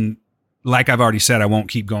 And like I've already said, I won't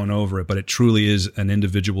keep going over it, but it truly is an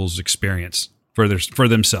individual's experience for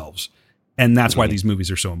themselves. And that's why these movies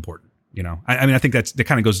are so important. I mean, I think that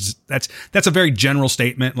kind of goes, that's a very general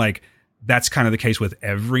statement. Like that's kind of the case with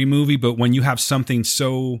every movie, but when you have something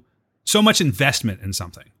so much investment in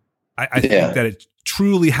something, I think that it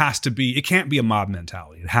truly has to be, it can't be a mob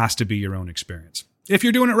mentality. It has to be your own experience if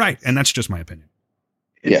you're doing it right. And that's just my opinion.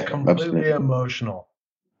 It's completely emotional.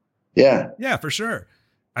 Yeah. Yeah, for sure.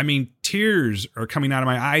 I mean, tears are coming out of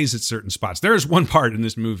my eyes at certain spots. There's one part in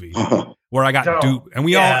this movie where I got duped, and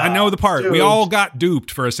I know the part. Dude. We all got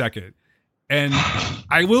duped for a second. And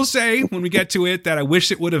I will say when we get to it that I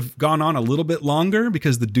wish it would have gone on a little bit longer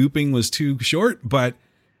because the duping was too short, but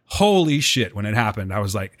holy shit, when it happened, I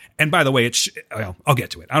was like, and by the way, I'll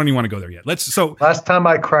get to it. I don't even want to go there yet. Last time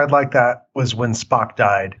I cried like that was when Spock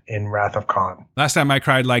died in Wrath of Khan. Last time I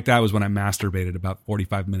cried like that was when I masturbated about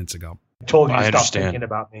 45 minutes ago. I told you to stop thinking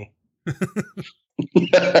about me.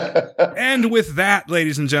 And with that,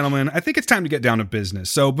 ladies and gentlemen, I think it's time to get down to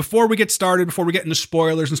business. So before we get started, before we get into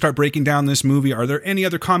spoilers and start breaking down this movie, are there any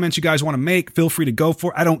other comments you guys want to make? Feel free to go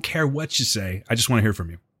for it. I don't care what you say. I just want to hear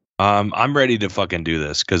from you. I'm ready to fucking do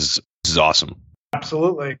this because this is awesome.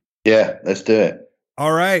 Absolutely. Yeah, let's do it.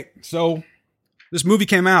 All right. So this movie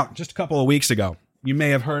came out just a couple of weeks ago. You may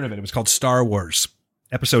have heard of it. It was called Star Wars,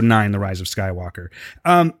 Episode 9, The Rise of Skywalker.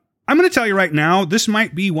 I'm going to tell you right now, this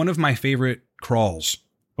might be one of my favorite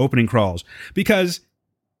opening crawls, because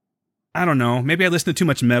I don't know, maybe I listen to too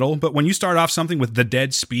much metal, but when you start off something with The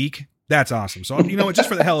Dead Speak, that's awesome. So, just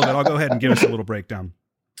for the hell of it, I'll go ahead and give us a little breakdown.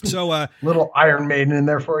 So, little Iron Maiden in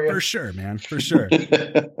there for you. For sure, man. For sure.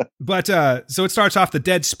 But, so it starts off, The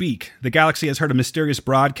Dead Speak. The galaxy has heard a mysterious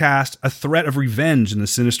broadcast, a threat of revenge in the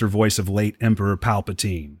sinister voice of late Emperor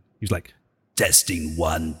Palpatine. He's like, testing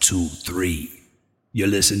 1, 2, 3. You're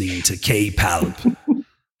listening to K-Palp.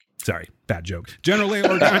 Sorry, bad joke. General Leia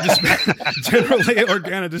Organa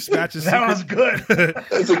dispatches. That was good.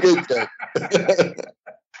 That's a good joke.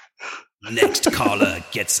 Next caller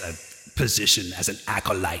gets a position as an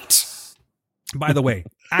acolyte. By the way,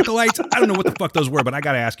 acolytes, I don't know what the fuck those were, but I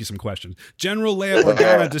got to ask you some questions. General Leia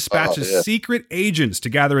Organa dispatches secret agents to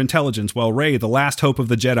gather intelligence while Rey, the last hope of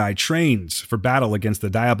the Jedi, trains for battle against the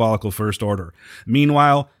diabolical First Order.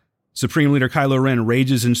 Meanwhile, Supreme Leader Kylo Ren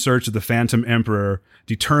rages in search of the Phantom Emperor,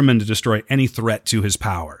 determined to destroy any threat to his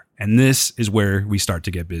power. And this is where we start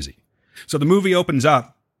to get busy. So the movie opens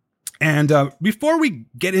up, and before we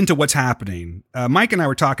get into what's happening, Mike and I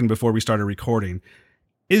were talking before we started recording.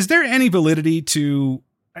 Is there any validity to,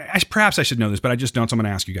 perhaps I should know this, but I just don't, so I'm going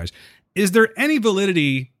to ask you guys. Is there any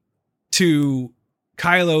validity to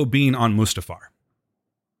Kylo being on Mustafar?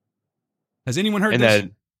 Has anyone heard this? In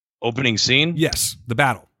that opening scene? Yes, the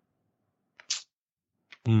battle.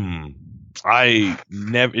 It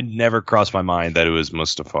never crossed my mind that it was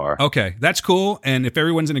Mustafar. Okay, that's cool. And if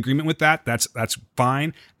everyone's in agreement with that, that's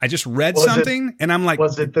fine. I just read something and I'm like,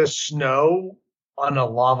 was it the snow on a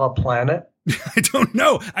lava planet? I don't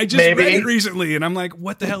know. I just Maybe. read it recently, and I'm like,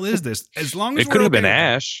 what the hell is this? As long as It could have been okay with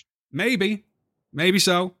it. Ash. Maybe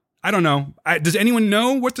so. I don't know. Does anyone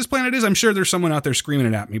know what this planet is? I'm sure there's someone out there screaming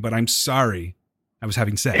it at me, but I'm sorry. I was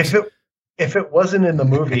having sex. If it wasn't in the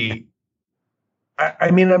movie,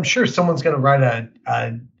 I mean, I'm sure someone's going to write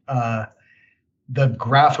the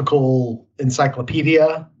graphical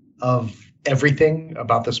encyclopedia of everything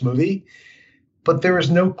about this movie, but there is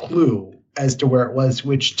no clue as to where it was,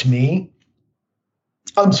 which to me,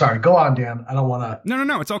 I'm sorry, go on, Dan. I don't want to.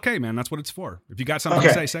 No. It's okay, man. That's what it's for. If you got something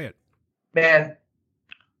to say it. Man,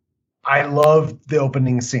 I love the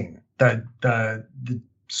opening scene, the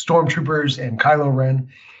stormtroopers and Kylo Ren,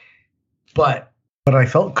 but what I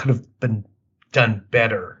felt could have been done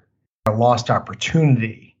better, a lost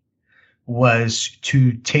opportunity, was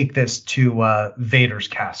to take this to Vader's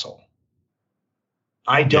castle.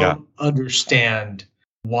 I don't understand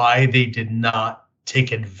why they did not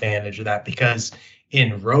take advantage of that, because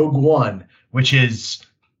in Rogue One, which is,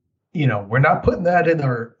 we're not putting that in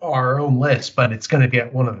our own list, but it's going to be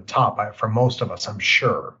at one of the top for most of us, I'm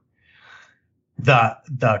sure.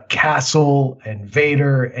 The castle and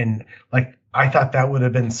Vader, and like, I thought that would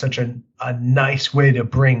have been such a nice way to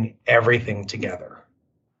bring everything together.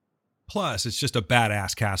 Plus, it's just a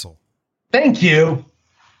badass castle. Thank you.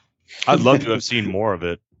 I'd love to have seen more of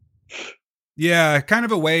it. Yeah, kind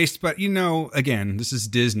of a waste, but again, this is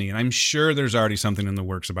Disney, and I'm sure there's already something in the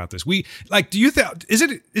works about this. Do you think, is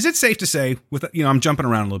it safe to say, I'm jumping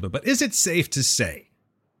around a little bit, but is it safe to say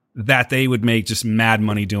that they would make just mad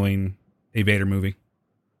money doing a Vader movie?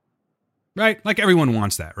 Right? Like, everyone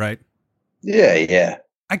wants that, right? Yeah.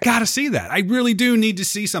 I gotta see that. I really do need to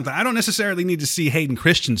see something. I don't necessarily need to see Hayden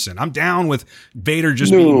Christensen. I'm down with Vader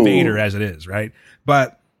just being Vader as it is, right?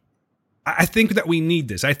 But I think that we need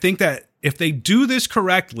this. I think that if they do this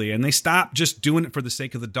correctly and they stop just doing it for the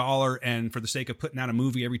sake of the dollar and for the sake of putting out a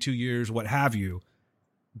movie every 2 years, what have you,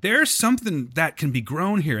 there's something that can be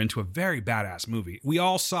grown here into a very badass movie. We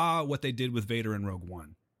all saw what they did with Vader in Rogue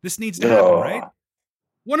One. This needs to happen, right?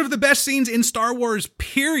 One of the best scenes in Star Wars,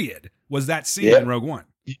 period, was that scene in Rogue One.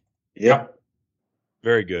 Yep.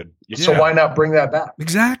 Very good. So why not bring that back?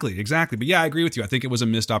 Exactly. But yeah, I agree with you. I think it was a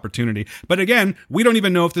missed opportunity. But again, we don't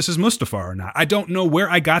even know if this is Mustafar or not. I don't know where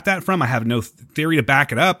I got that from. I have no theory to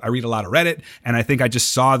back it up. I read a lot of Reddit, and I think I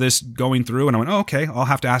just saw this going through, and I went, okay, I'll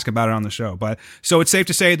have to ask about it on the show. But so it's safe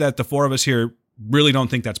to say that the four of us here really don't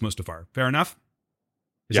think that's Mustafar. Fair enough?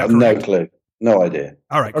 No clue. No idea.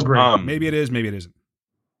 All right. Agreed. Maybe it is, maybe it isn't.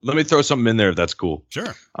 Let me throw something in there if that's cool.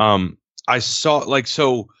 Sure. I saw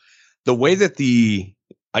so the way that the,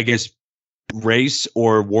 I guess, race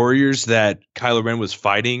or warriors that Kylo Ren was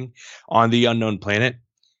fighting on the unknown planet,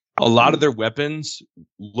 a lot of their weapons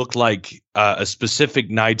looked like a specific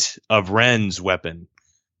Knight of Ren's weapon.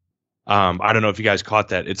 I don't know if you guys caught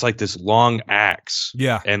that. It's like this long axe.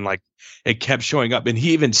 Yeah. And like it kept showing up, and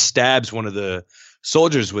he even stabs one of the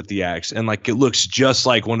soldiers with the axe, and like it looks just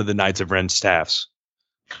like one of the Knights of Ren's staffs.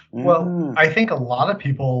 Well, I think a lot of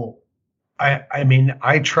people, I mean,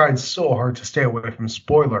 I tried so hard to stay away from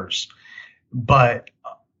spoilers, but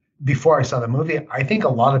before I saw the movie, I think a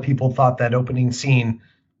lot of people thought that opening scene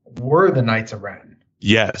were the Knights of Ren.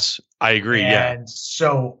 Yes, I agree. And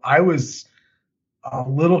so I was a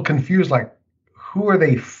little confused, like, who are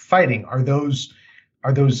they fighting? Are those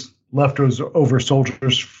leftover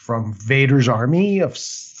soldiers from Vader's army of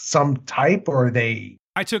some type, or are they?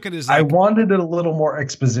 I took it as I wanted a little more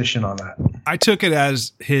exposition on that. I took it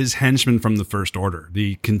as his henchmen from the First Order,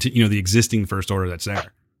 the existing First Order that's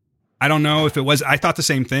there. I don't know if it was. I thought the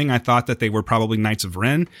same thing. I thought that they were probably Knights of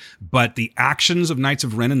Ren, but the actions of Knights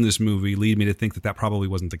of Ren in this movie lead me to think that probably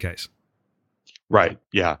wasn't the case. Right.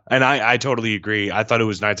 Yeah. And I totally agree. I thought it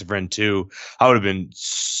was Knights of Ren too. I would have been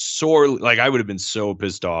I would have been so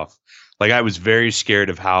pissed off. Like, I was very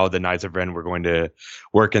scared of how the Knights of Ren were going to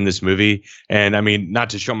work in this movie. And I mean,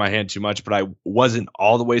 not to show my hand too much, but I wasn't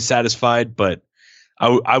all the way satisfied, but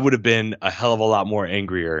I would have been a hell of a lot more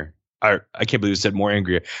angrier. I can't believe I said more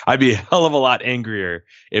angrier. I'd be a hell of a lot angrier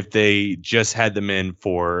if they just had them in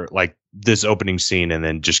for like this opening scene and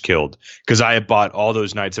then just killed. Because I had bought all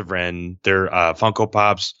those Knights of Ren, their Funko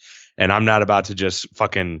Pops, and I'm not about to just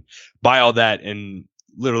fucking buy all that and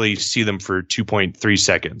literally see them for 2.3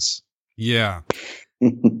 seconds. Yeah.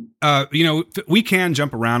 We can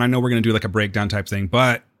jump around. I know we're going to do like a breakdown type thing,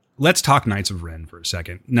 but let's talk Knights of Ren for a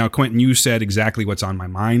second. Now, Quentin, you said exactly what's on my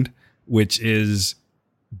mind, which is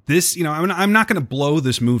this, I'm not going to blow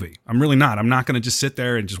this movie. I'm really not. I'm not going to just sit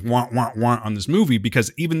there and just want on this movie,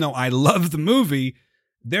 because even though I love the movie,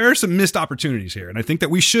 there are some missed opportunities here. And I think that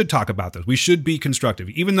we should talk about those. We should be constructive.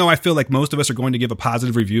 Even though I feel like most of us are going to give a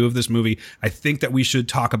positive review of this movie, I think that we should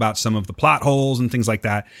talk about some of the plot holes and things like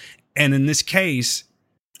that. And in this case,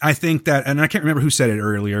 I think that, and I can't remember who said it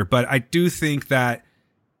earlier, but I do think that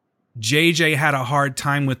JJ had a hard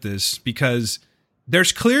time with this because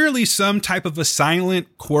there's clearly some type of a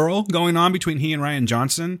silent quarrel going on between he and Rian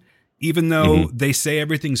Johnson, even though they say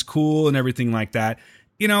everything's cool and everything like that,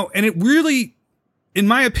 you know, and it really, in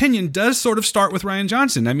my opinion, does sort of start with Rian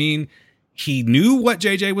Johnson. I mean, he knew what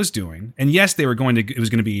JJ was doing, and yes, it was going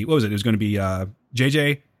to be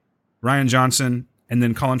JJ, Rian Johnson, and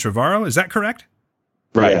then Colin Trevorrow. Is that correct?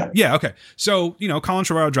 Right. Yeah. Okay. So, you know, Colin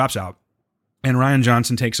Trevorrow drops out and Rian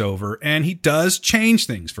Johnson takes over, and he does change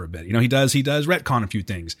things for a bit. You know, he does retcon a few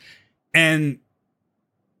things. And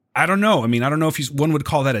I don't know. I mean, I don't know if one would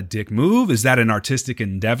call that a dick move. Is that an artistic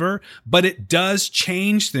endeavor? But it does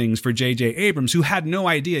change things for J.J. Abrams, who had no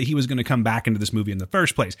idea he was going to come back into this movie in the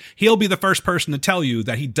first place. He'll be the first person to tell you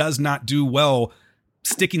that he does not do well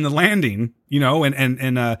sticking the landing, you know,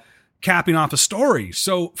 and capping off a story.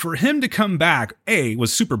 So for him to come back,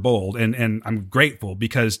 was super bold, and I'm grateful,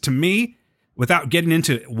 because to me, without getting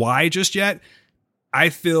into why just yet, I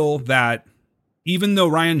feel that even though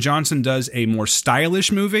Rian Johnson does a more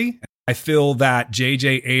stylish movie, I feel that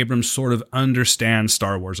J.J. Abrams sort of understands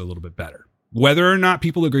Star Wars a little bit better. Whether or not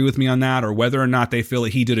people agree with me on that, or whether or not they feel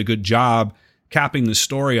that he did a good job capping the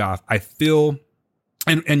story off, I feel,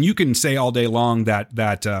 and you can say all day long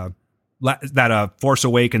that Force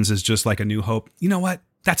Awakens is just like A New Hope. You know what?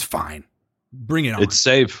 That's fine. Bring it on. It's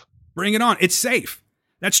safe. Bring it on. It's safe.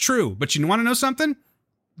 That's true. But you want to know something?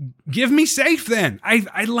 Give me safe then.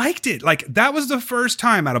 I liked it. Like, that was the first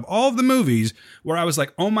time out of all of the movies where I was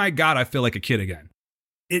like, oh my God, I feel like a kid again.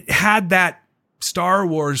 It had that Star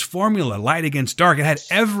Wars formula, light against dark. It had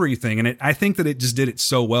everything. And I think that it just did it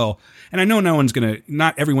so well. And I know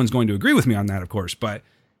not everyone's going to agree with me on that, of course, but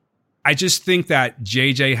I just think that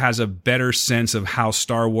JJ has a better sense of how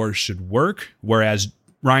Star Wars should work, whereas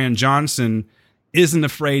Rian Johnson isn't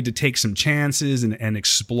afraid to take some chances and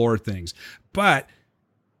explore things. But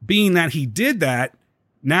being that he did that,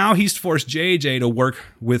 now he's forced JJ to work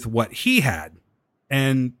with what he had.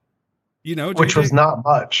 And, you know, which was not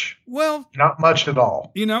much. Well, not much at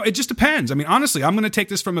all. You know, it just depends. I mean, honestly, I'm going to take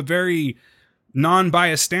this from a very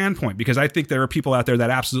non-biased standpoint, because I think there are people out there that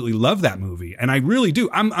absolutely love that movie. And I really do.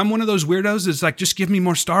 I'm one of those weirdos that's like, just give me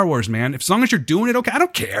more Star Wars, man. As long as you're doing it, okay, I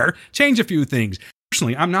don't care. Change a few things.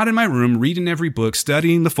 Personally, I'm not in my room reading every book,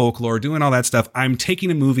 studying the folklore, doing all that stuff. I'm taking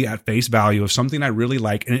a movie at face value of something I really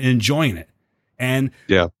like and enjoying it. And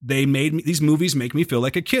these movies make me feel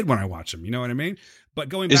like a kid when I watch them. You know what I mean?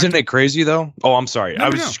 But isn't it crazy though? Oh, I'm sorry. I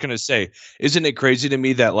was just going to say, isn't it crazy to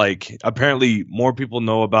me that, like, apparently more people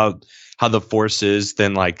know about how the Force is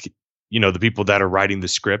than, like, you know, the people that are writing the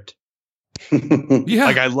script? Yeah.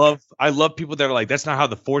 Like, I love people that are like, that's not how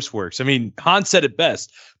the Force works. I mean, Han said it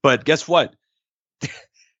best, but guess what?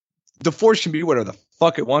 The Force can be whatever the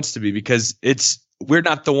fuck it wants to be, because we're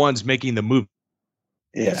not the ones making the movie.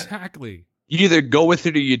 Yeah. Exactly. You either go with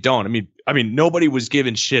it or you don't. I mean, nobody was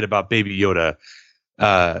giving shit about Baby Yoda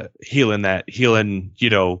healing, you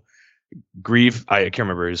know, grief. I can't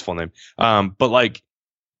remember his full name. But like,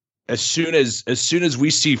 as soon as we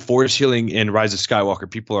see Force healing in Rise of Skywalker,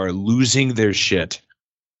 people are losing their shit.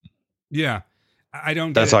 Yeah. I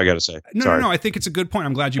don't. That's all I got to say. No. I think it's a good point.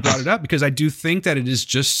 I'm glad you brought it up, because I do think that it is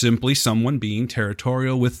just simply someone being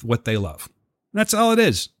territorial with what they love. That's all it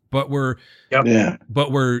is. But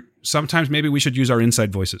sometimes maybe we should use our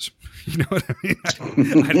inside voices. You know what I mean?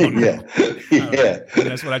 I don't know. Yeah.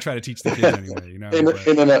 That's what I try to teach the kids anyway. You know.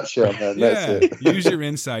 In a nutshell, man. That's it. Use your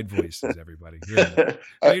inside voices, everybody. Yeah.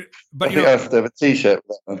 But I have to have a T-shirt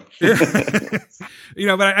for that one. You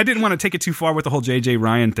know, but I didn't want to take it too far with the whole J.J.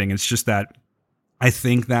 Ryan thing. It's just that I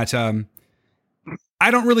think that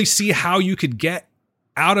I don't really see how you could get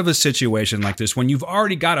out of a situation like this when you've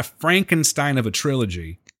already got a Frankenstein of a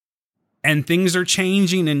trilogy and things are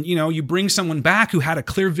changing, and, you know, you bring someone back who had a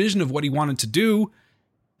clear vision of what he wanted to do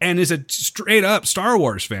and is a straight up Star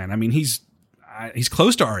Wars fan. I mean, he's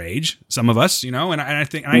close to our age, some of us, you know, and I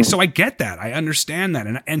think, so I get that. I understand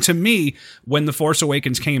that. And to me, when The Force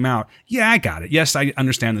Awakens came out, yeah, I got it. Yes, I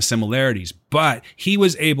understand the similarities, but he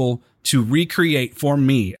was able to recreate for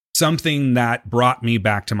me something that brought me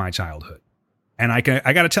back to my childhood. And I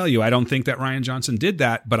got to tell you, I don't think that Rian Johnson did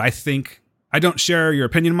that, but I don't share your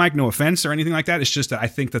opinion, Mike, no offense or anything like that. It's just that I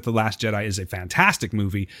think that The Last Jedi is a fantastic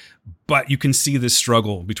movie, but you can see this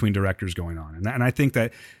struggle between directors going on. And I think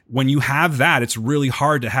that when you have that, it's really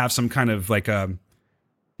hard to have some kind of like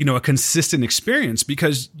a consistent experience,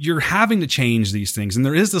 because you're having to change these things. And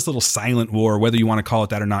there is this little silent war, whether you want to call it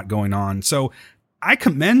that or not, going on. So I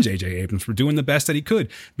commend J.J. Abrams for doing the best that he could,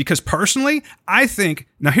 because personally, I think,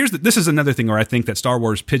 now this is another thing where I think that Star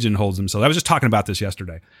Wars pigeonholes themselves. I was just talking about this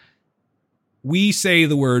yesterday. We say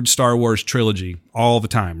the word Star Wars trilogy all the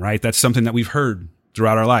time, right? That's something that we've heard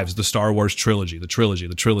throughout our lives, the Star Wars trilogy, the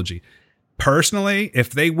trilogy. Personally,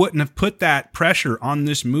 if they wouldn't have put that pressure on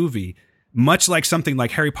this movie, much like something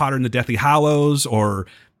like Harry Potter and the Deathly Hallows, or,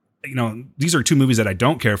 these are two movies that I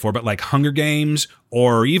don't care for, but like Hunger Games,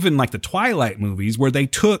 or even like the Twilight movies, where they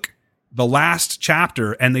took the last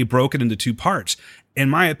chapter and they broke it into two parts. In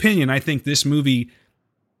my opinion, I think this movie,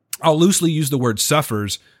 I'll loosely use the word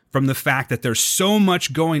suffers from the fact that there's so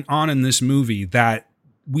much going on in this movie that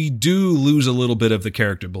we do lose a little bit of the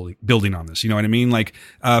character building on this. You know what I mean? Like,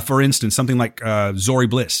 for instance, something like Zori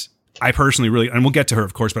Bliss. I personally really, and we'll get to her,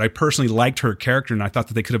 of course, but I personally liked her character, and I thought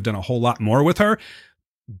that they could have done a whole lot more with her.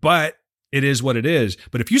 But it is what it is.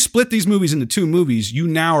 But if you split these movies into two movies, you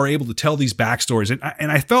now are able to tell these backstories.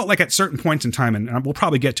 And I felt like at certain points in time, and we'll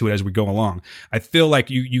probably get to it as we go along, I feel like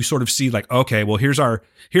you sort of see like, okay, well, here's our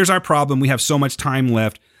problem. We have so much time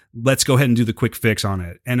left. Let's go ahead and do the quick fix on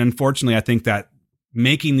it. And unfortunately, I think that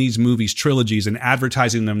making these movies trilogies and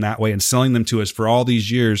advertising them that way and selling them to us for all these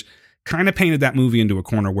years kind of painted that movie into a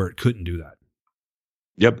corner where it couldn't do that.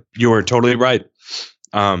 Yep, you are totally right.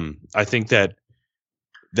 I think that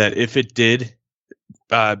if it did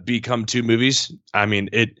become two movies, I mean,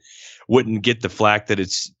 it wouldn't get the flack that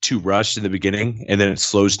it's too rushed in the beginning, and then it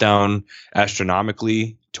slows down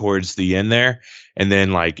astronomically towards the end there, and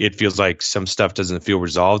then like it feels like some stuff doesn't feel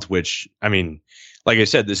resolved. Which, I mean, like I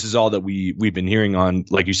said, this is all that we've been hearing on,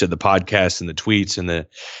 like you said, the podcasts and the tweets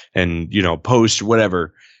and posts or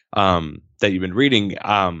whatever that you've been reading.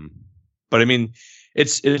 But I mean,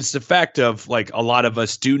 it's the fact of like a lot of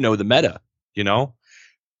us do know the meta,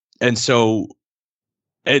 and so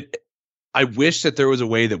I wish that there was a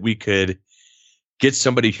way that we could get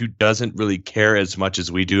somebody who doesn't really care as much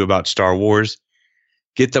as we do about Star Wars,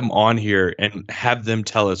 get them on here and have them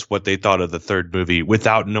tell us what they thought of the third movie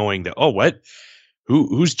without knowing that,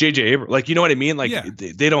 who's J.J. Abrams? Like, you know what I mean? Like, yeah.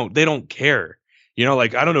 They don't care.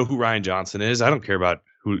 Like, I don't know who Rian Johnson is. I don't care about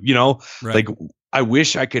who, right. Like, I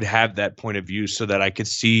wish I could have that point of view so that I could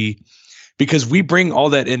see, because we bring all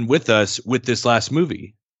that in with us with this last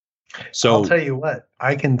movie. So I'll tell you what,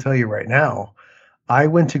 I can tell you right now, I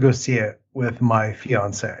went to go see it with my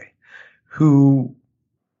fiance, who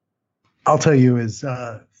I'll tell you is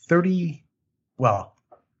 30, well,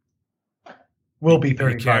 will be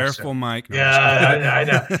 35. Be careful, Mike. No, yeah, I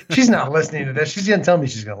know. She's not listening to this. She's going to tell me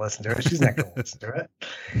she's going to listen to it. She's not going to listen to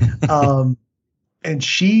it. And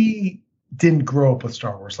she didn't grow up with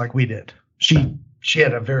Star Wars like we did. She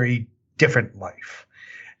had a very different life.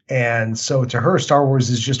 And so to her, Star Wars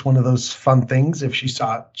is just one of those fun things. If she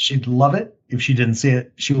saw it, she'd love it. If she didn't see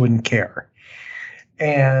it, she wouldn't care.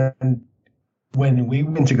 And when we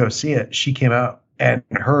went to go see it, she came out and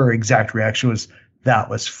her exact reaction was, that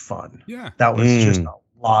was fun. Yeah. That was just a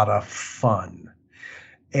lot of fun.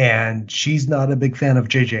 And she's not a big fan of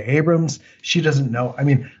J.J. Abrams. She doesn't know. I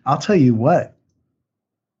mean, I'll tell you what,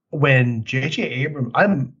 when J.J. Abrams,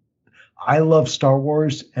 I love Star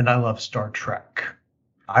Wars and I love Star Trek.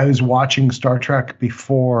 I was watching Star Trek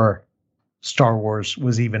before Star Wars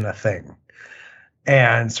was even a thing.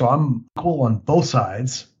 And so I'm cool on both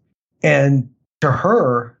sides. And to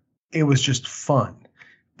her, it was just fun.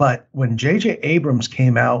 But when J.J. Abrams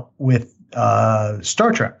came out with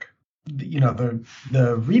Star Trek, the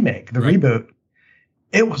remake, the reboot,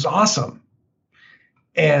 it was awesome.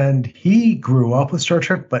 And he grew up with Star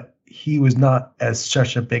Trek, but he was not as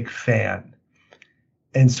such a big fan.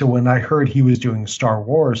 And so when I heard he was doing Star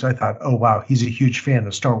Wars, I thought, oh, wow, he's a huge fan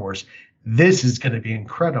of Star Wars. This is going to be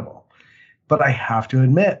incredible. But I have to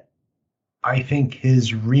admit, I think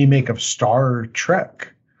his remake of Star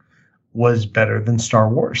Trek was better than Star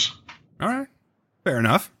Wars. All right. Fair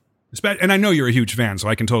enough. And I know you're a huge fan, so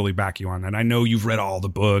I can totally back you on that. I know you've read all the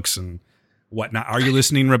books and whatnot. Are you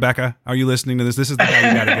listening, Rebecca? Are you listening to this? This is the guy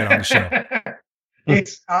you got to get on the show.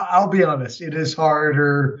 I'll be honest. It is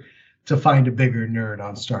harder to find a bigger nerd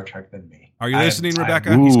on Star Trek than me. Are you listening,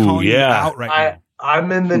 Rebecca? He's calling you out right now.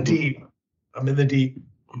 I'm in the deep.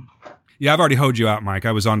 Yeah, I've already hoed you out, Mike.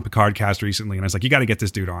 I was on Picardcast recently, and I was like, you got to get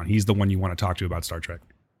this dude on. He's the one you want to talk to about Star Trek.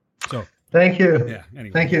 So, thank you. Yeah.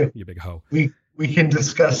 Anyway, thank you. You big hoe. We can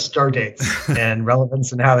discuss star dates and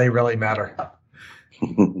relevance and how they really matter.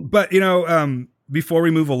 But before we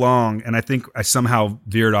move along, and I think I somehow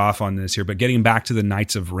veered off on this here, but getting back to the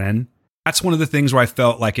Knights of Ren, that's one of the things where I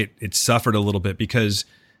felt like it suffered a little bit because,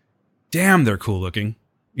 damn, they're cool looking.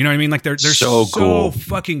 You know what I mean? Like they're So so cool.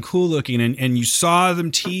 fucking cool looking, and you saw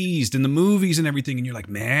them teased in the movies and everything, and you're like,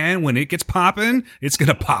 man, when it gets popping, it's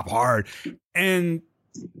gonna pop hard. And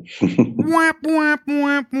whap, whap,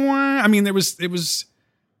 whap, whap. I mean, it was.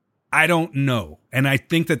 I don't know, and I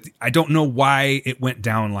think that I don't know why it went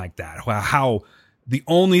down like that. How the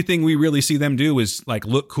only thing we really see them do is like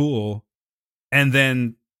look cool, and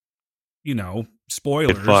then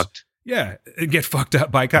spoilers. Get fucked. Yeah, get fucked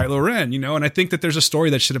up by Kylo Ren, and I think that there's a story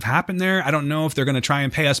that should have happened there. I don't know if they're going to try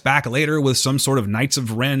and pay us back later with some sort of Knights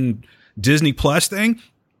of Ren Disney Plus thing.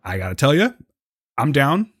 I got to tell you, I'm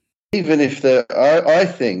down. Even if I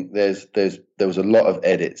think there was a lot of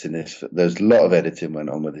edits in this. There's a lot of editing went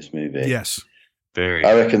on with this movie. Yes. Very.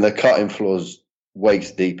 I reckon the cutting floor's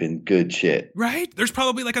waist deep in good shit. Right? There's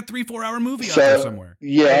probably like a 3-4 hour movie out there somewhere.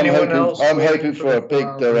 Yeah, Anyone else I'm waiting hoping for for a the big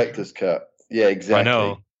hour director's cut. Yeah, exactly. I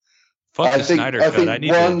know. Fuck the Snyder cut. I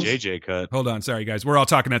need the JJ cut. Hold on. Sorry, guys. We're all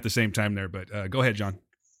talking at the same time there, but go ahead, John.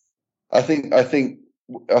 I think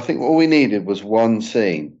what we needed was one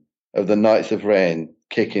scene of the Knights of Ren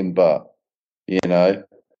kicking butt.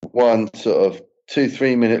 One sort of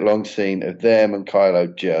 2-3 minute long scene of them and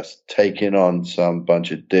Kylo just taking on some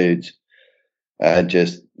bunch of dudes and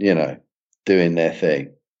just doing their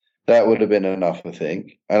thing. That would have been enough, I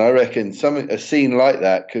think. And I reckon a scene like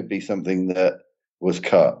that could be something that was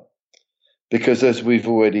cut. Because as we've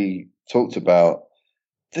already talked about,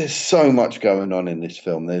 there's so much going on in this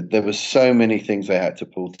film. There were so many things they had to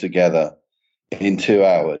pull together in 2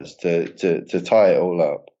 hours to tie it all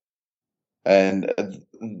up. And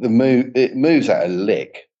it moves at a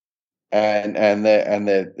lick. And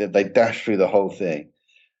they dash through the whole thing.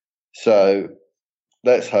 So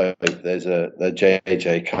let's hope there's a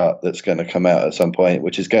JJ cut that's going to come out at some point,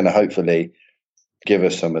 which is going to hopefully give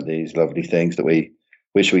us some of these lovely things that we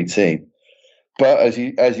wish we'd seen. But as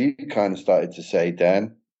you kind of started to say,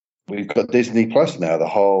 Dan, we've got Disney Plus now. The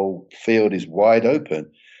whole field is wide open.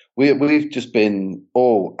 We've just been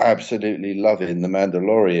all absolutely loving The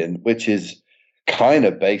Mandalorian, which is kind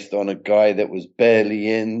of based on a guy that was barely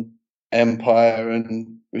in Empire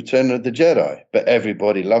and Return of the Jedi, but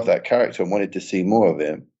everybody loved that character and wanted to see more of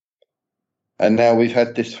him. And now we've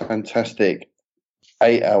had this fantastic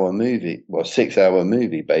 8-hour movie, 6-hour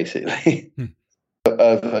movie, basically,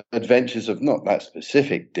 of adventures of not that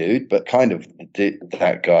specific dude, but kind of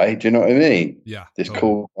that guy. Do you know what I mean? Yeah. This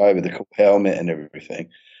cool guy with the cool helmet and everything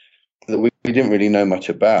that we didn't really know much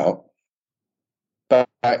about. But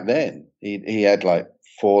back then, he had like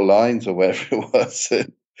 4 lines or whatever it was,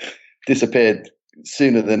 and disappeared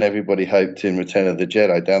sooner than everybody hoped in Return of the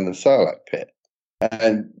Jedi down the Sarlacc pit.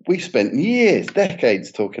 And we spent years,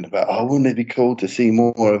 decades talking about, wouldn't it be cool to see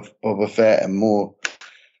more of Boba Fett and more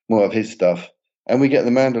of his stuff? And we get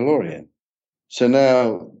The Mandalorian. So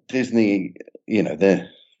now Disney, they're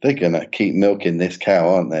going to keep milking this cow,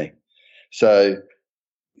 aren't they? So,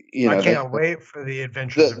 I can't wait for the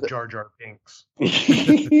adventures of Jar Jar Binks.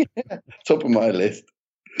 Top of my list.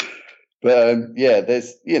 But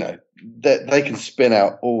there's, that they can spin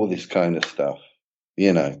out all this kind of stuff,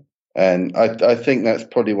 and I think that's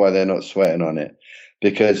probably why they're not sweating on it,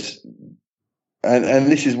 because,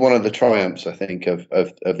 and this is one of the triumphs, I think, of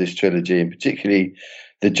this trilogy, and particularly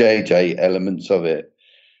the JJ elements of it,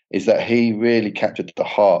 is that he really captured the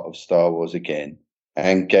heart of Star Wars again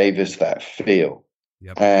and gave us that feel.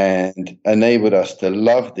 Yep. And enabled us to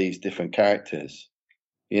love these different characters.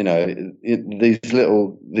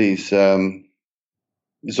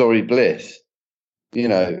 Zori Bliss,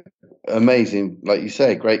 amazing, like you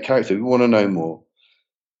say, great character. We want to know more.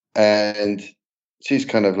 And she's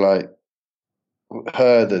kind of like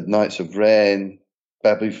her, the Knights of Ren,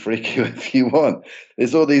 Babu Friku, if you want.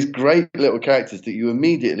 There's all these great little characters that you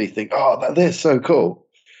immediately think, they're so cool.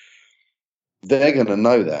 They're going to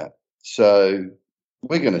know that. So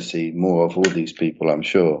we're going to see more of all these people, I'm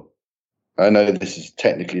sure. I know this is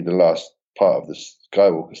technically the last part of the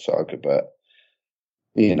Skywalker saga, but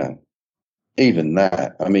even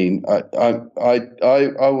that. I mean,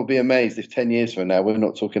 I will be amazed if 10 years from now we're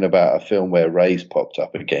not talking about a film where Rey's popped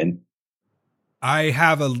up again. I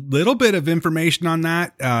have a little bit of information on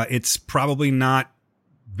that. It's probably not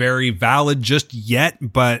very valid just yet,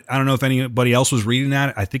 but I don't know if anybody else was reading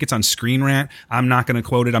that. I think it's on Screen Rant. I'm not going to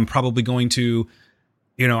quote it. I'm probably going to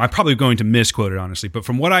misquote it, honestly. But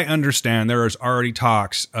from what I understand, there is already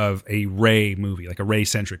talks of a Rey movie, like a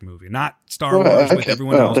Rey-centric movie. Not Star Wars with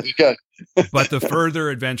everyone else, but the further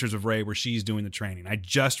adventures of Rey where she's doing the training. I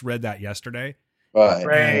just read that yesterday. Right.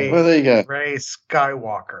 Rey, well, there you go. Rey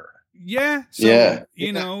Skywalker. Yeah. So, Yeah.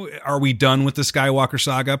 you know, are we done with the Skywalker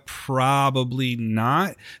saga? Probably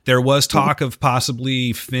not. There was talk of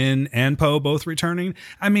possibly Finn and Poe both returning.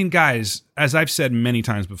 I mean, guys, as I've said many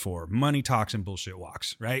times before, money talks and bullshit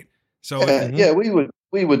walks, right? So, Yeah, we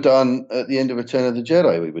were done at the end of Return of the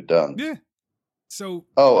Jedi. We were done. yeah. So,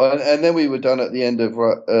 and then we were done at the end of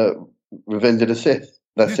Revenge of the Sith.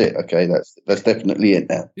 That's it. Okay, that's definitely it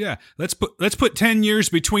now. yeah, let's put 10 years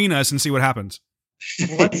between us and see what happens.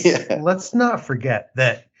 Let's not forget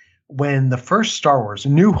that when the first Star Wars, A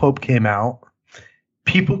New Hope, came out,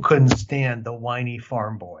 people couldn't stand the whiny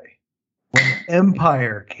farm boy. When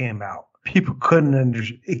Empire came out, people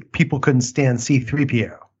couldn't stand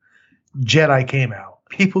C-3PO. Jedi came out,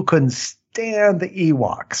 people couldn't stand the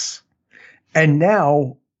Ewoks, and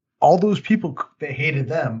now all those people that hated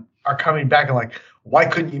them are coming back and like, why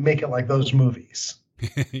couldn't you make it like those movies?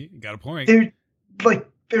 You got a point. It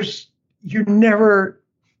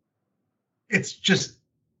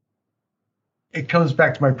comes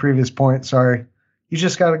back to my previous point. Sorry. You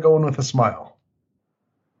just got to go in with a smile.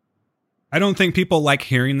 I don't think people like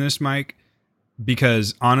hearing this, Mike,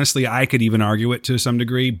 because honestly, I could even argue it to some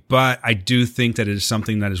degree, but I do think that it is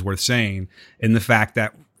something that is worth saying in the fact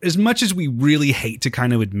that as much as we really hate to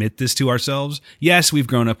kind of admit this to ourselves, yes, we've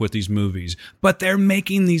grown up with these movies, but they're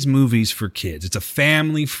making these movies for kids. It's a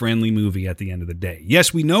family-friendly movie at the end of the day.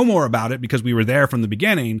 Yes, we know more about it because we were there from the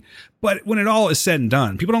beginning, but when it all is said and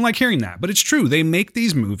done, people don't like hearing that. But it's true. They make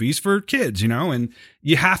these movies for kids, you know, and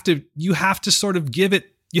you have to sort of give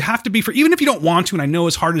it, you have to be even if you don't want to, and I know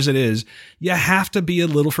as hard as it is, you have to be a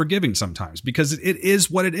little forgiving sometimes because it is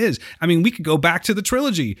what it is. I mean, we could go back to the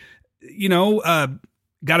trilogy, you know,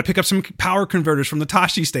 got to pick up some power converters from the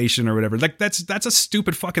Tashi station or whatever. Like that's a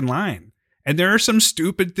stupid fucking line. And there are some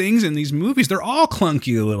stupid things in these movies. They're all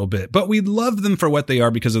clunky a little bit, but we love them for what they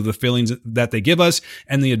are because of the feelings that they give us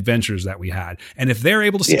and the adventures that we had. And if they're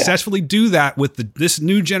able to successfully do that with this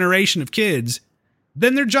new generation of kids,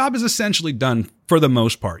 then their job is essentially done for the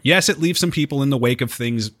most part. Yes, it leaves some people in the wake of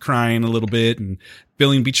things crying a little bit and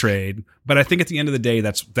feeling betrayed. But I think at the end of the day,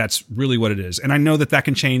 that's really what it is. And I know that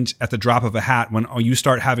can change at the drop of a hat when you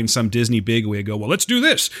start having some Disney bigwig go, well, let's do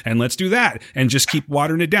this and let's do that and just keep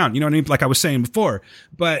watering it down. You know what I mean? Like I was saying before.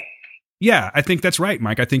 But yeah, I think that's right,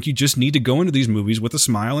 Mike. I think you just need to go into these movies with a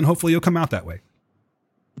smile and hopefully you'll come out that way.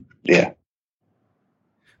 Yeah.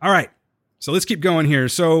 All right. So let's keep going here.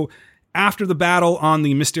 So after the battle on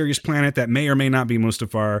the mysterious planet that may or may not be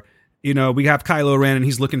Mustafar, you know, we have Kylo Ren and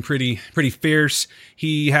he's looking pretty fierce.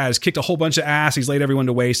 He has kicked a whole bunch of ass. He's laid everyone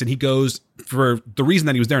to waste and he goes for the reason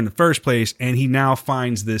that he was there in the first place. And he now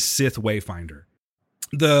finds this Sith Wayfinder.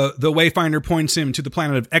 The Wayfinder points him to the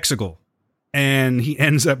planet of Exegol and he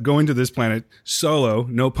ends up going to this planet solo,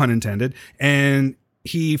 no pun intended. And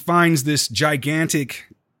he finds this gigantic,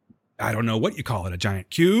 I don't know what you call it, a giant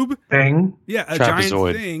cube thing. Yeah, a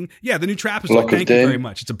trapezoid. Giant thing. Yeah, the new trapezoid. Thank you very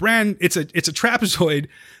much. It's a trapezoid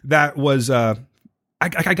that was I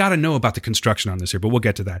got to know about the construction on this here, but we'll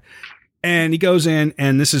get to that. And he goes in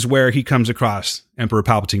and this is where he comes across Emperor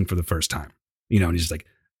Palpatine for the first time. You know, and he's just like,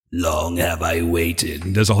 "Long have I waited."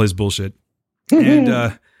 He does all his bullshit.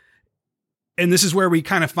 And this is where we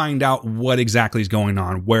kind of find out what exactly is going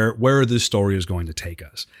on, where this story is going to take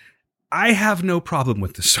us. I have no problem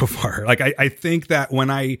with this so far. Like, I think that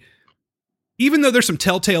even though there's some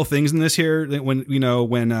telltale things in this here,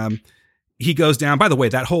 when he goes down, by the way,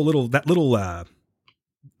 that little,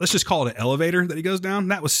 let's just call it an elevator that he goes down.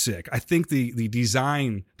 That was sick. I think the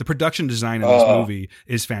design, the production design in this movie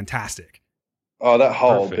is fantastic. Oh, that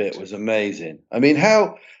whole bit was amazing. I mean,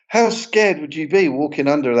 how scared would you be walking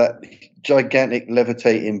under that gigantic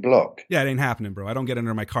levitating block? Yeah, it ain't happening, bro. I don't get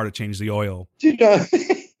under my car to change the oil. Do you know?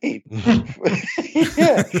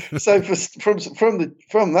 Yeah. So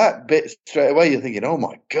from that bit straight away, you're thinking, "Oh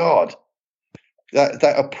my God,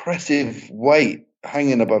 that oppressive weight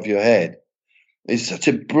hanging above your head is such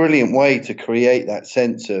a brilliant way to create that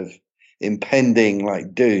sense of impending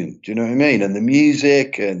like doom." Do you know what I mean? And the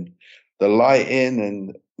music and the lighting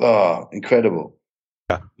and incredible.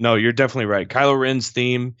 Yeah, no, you're definitely right. Kylo Ren's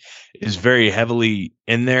theme is very heavily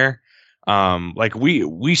in there. Like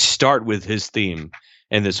we start with his theme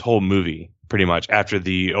in this whole movie pretty much after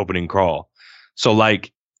the opening crawl. So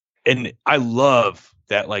like, and I love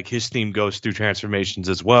that like his theme goes through transformations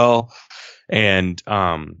as well. And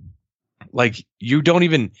like you don't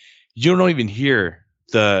even hear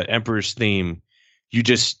the Emperor's theme. You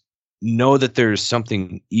just know that there's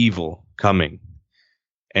something evil coming.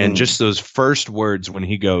 And just those first words when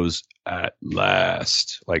he goes, "At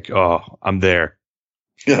last," like, oh, I'm there.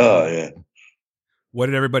 Oh, yeah. What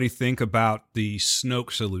did everybody think about the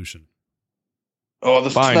Snoke solution? Oh, the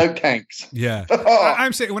Fine. smoke tanks. Yeah. Oh,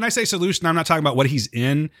 I'm saying, when I say solution, I'm not talking about what he's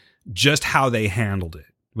in, just how they handled it.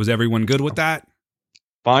 Was everyone good with that?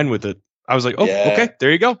 Fine with it. I was like, oh, Yeah. okay,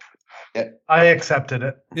 there you go. I accepted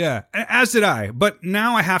it. Yeah, as did I. But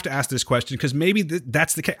now I have to ask this question because maybe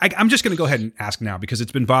that's the case. I'm just going to go ahead and ask now because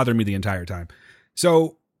it's been bothering me the entire time.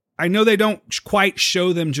 So I know they don't quite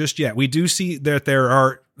show them just yet. We do see that there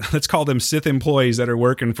are, let's call them Sith employees that are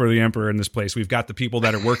working for the Emperor in this place. We've got the people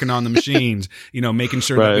that are working on the machines, making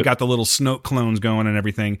sure that we Right. got the little Snoke clones going and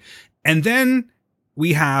everything. And then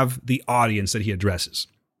we have the audience that he addresses.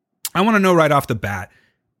 I want to know right off the bat,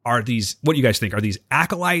 what do you guys think? Are these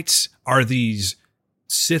acolytes? Are these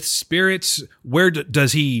Sith spirits? Where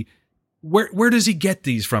does he get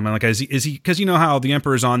these from? And like, is he, because you know how the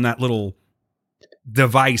Emperor's on that little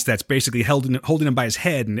device that's basically holding him by his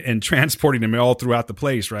head and transporting him all throughout the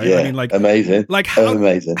place, right? yeah, I mean, like amazing. like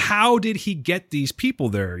Amazing. how did he get these people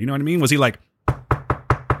there? You know what I mean? Was he like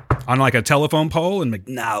on like a telephone pole and like,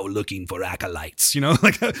 now looking for acolytes?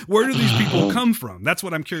 Like where do these people come from? That's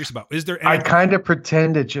what I'm curious about. Is there I any, kind of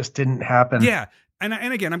pretend it just didn't happen. yeah. And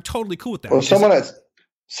again, I'm totally cool with that. Well, Is-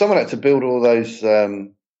 someone had to build all those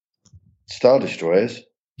Star Destroyers.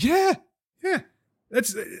 yeah.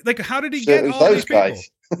 That's like, how did he So get it was all these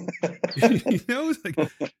those people?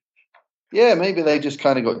 guys. Like, Yeah, maybe they just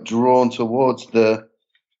kind of got drawn towards the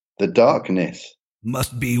darkness.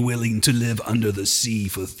 Must be willing to live under the sea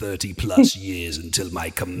for 30 plus years until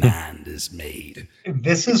my command is made.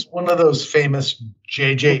 This is one of those famous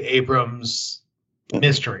J.J. Abrams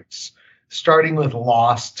mysteries, starting with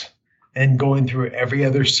Lost and going through every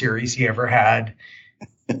other series he ever had.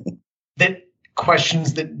 That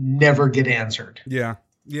questions that never get answered. yeah.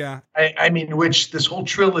 I mean, which this whole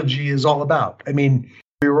trilogy is all about. I mean,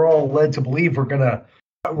 we were all led to believe we're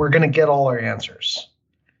gonna get all our answers,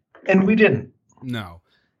 and we didn't. No.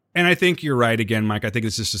 And I think you're right again, Mike. I think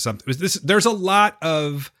it's just something. There's a lot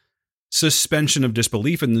of suspension of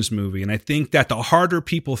disbelief in this movie, and I think that the harder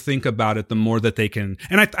people think about it, the more that they can.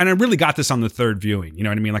 And I really got this on the third viewing. You know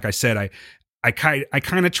what I mean? Like I said, I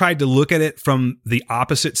kind of tried to look at it from the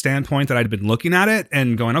opposite standpoint that I'd been looking at it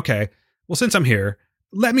and going, okay, well, since I'm here,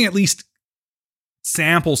 let me at least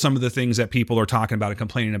sample some of the things that people are talking about and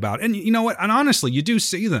complaining about. And you know what? And honestly, you do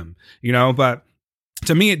see them, but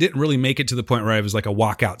to me, it didn't really make it to the point where it was like a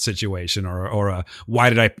walkout situation or a why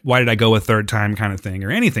did I go a third time kind of thing or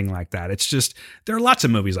anything like that. It's just, there are lots of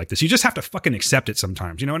movies like this. You just have to fucking accept it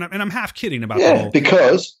sometimes, and I'm half kidding about the Yeah, whole.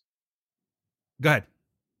 because Go ahead.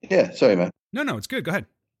 yeah, sorry, man. No, it's good. Go ahead.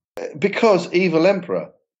 Because evil emperor,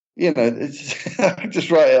 it's, I can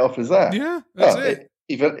just write it off as that. Yeah, that's Oh, it.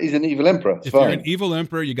 He's an evil emperor. It's If you're fine. an evil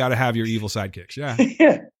emperor, you got to have your evil sidekicks. Yeah,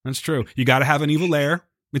 yeah, that's true. You got to have an evil lair.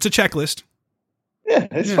 It's a checklist. yeah,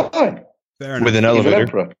 it's Yeah. fine. Fair enough. With an Evil elevator.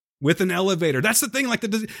 emperor. With an elevator. That's the thing. Like,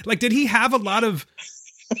 did he have a lot of,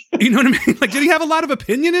 you know what I mean? Like, did he have a lot of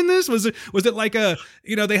opinion in this? Was it like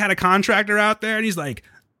they had a contractor out there and he's like,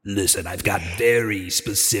 Listen, I've got very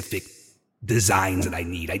specific designs that I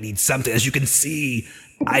need. I need something. As you can see,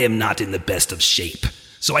 I am not in the best of shape.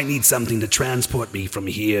 So I need something to transport me from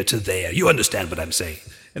here to there. You understand what I'm saying?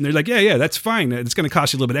 and they're like, yeah, that's fine. It's going to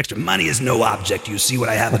cost you a little bit extra. Money is no object. You see what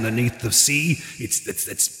I have underneath the sea?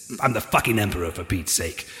 It's I'm the fucking emperor, for Pete's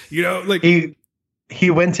sake. Like, He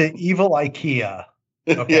went to evil IKEA,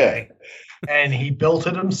 okay, and he built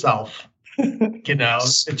it himself.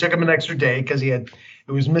 It took him an extra day because it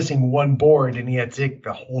was missing one board, and he had to take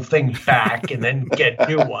the whole thing back and then get a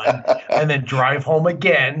new one, and then drive home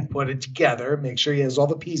again, put it together, make sure he has all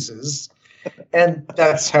the pieces, and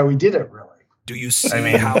that's how he did it. Really, Do you see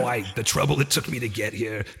the trouble it took me to get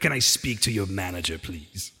here? Can I speak to your manager,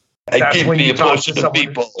 please? that's give when me you a talk portion to of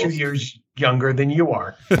someone who's meatballs. 2 years younger than you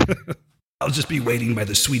are. I'll just be waiting by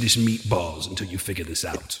the Swedish meatballs until you figure this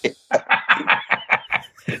out.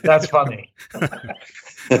 That's funny.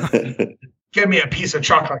 Give me a piece of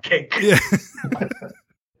chocolate cake. yeah.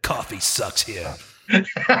 Coffee sucks here.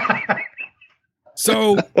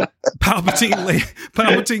 So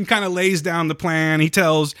Palpatine kind of lays down the plan.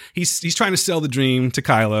 He's trying to sell the dream to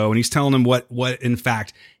Kylo, and he's telling him what in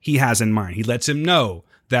fact he has in mind. He lets him know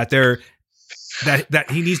that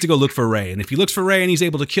that he needs to go look for Rey. And if he looks for Rey and he's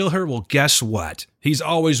able to kill her, well, guess what? He's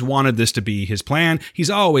always wanted this to be his plan. He's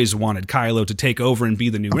always wanted Kylo to take over and be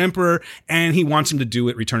the new emperor, and he wants him to do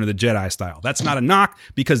it Return of the Jedi style. That's not a knock,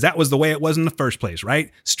 because that was the way it was in the first place, right?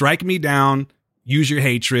 Strike me down, use your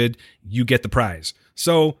hatred, you get the prize.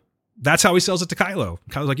 So that's how he sells it to Kylo.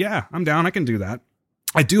 Kylo's like, yeah, I'm down. I can do that.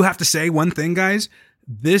 I do have to say one thing, guys.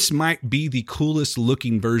 This might be the coolest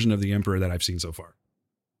looking version of the Emperor that I've seen so far.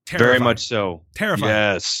 Very much so. Terrifying.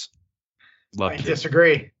 Yes. I Loved it.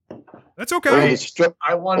 disagree. That's All okay.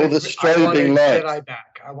 I wanted, all the strobing lights. Jedi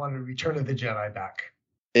back. I wanted Return of the Jedi back.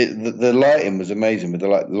 The lighting was amazing with the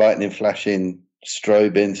lightning flashing,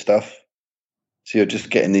 strobing stuff. So you're just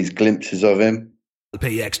getting these glimpses of him. I'll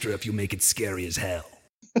pay extra if you make it scary as hell.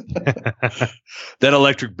 That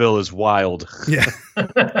electric bill is wild. Yeah.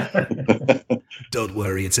 Don't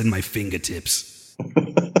worry, it's in my fingertips.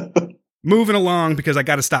 Moving along because I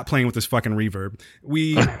got to stop playing with this fucking reverb.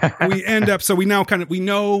 We end up, so we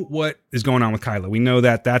know what is going on with Kylo. We know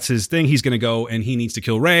that that's his thing. He's going to go and he needs to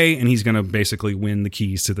kill Rey, and he's going to basically win the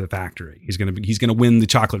keys to the factory. He's going to win the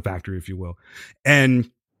chocolate factory, if you will.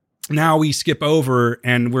 And now we skip over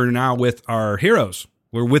and we're now with our heroes.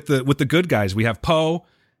 We're with the good guys. We have Poe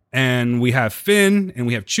and we have Finn and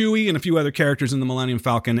we have Chewie and a few other characters in the Millennium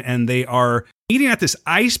Falcon, and they are meeting at this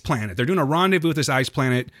ice planet. They're doing a rendezvous with this ice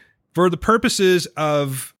planet for the purposes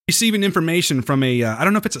of receiving information from I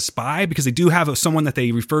don't know if it's a spy, because they do have someone that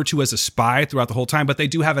they refer to as a spy throughout the whole time, but they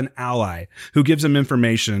do have an ally who gives them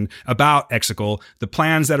information about Exegol, the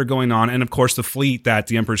plans that are going on, and of course the fleet that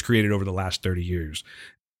the Emperor's created over the last 30 years.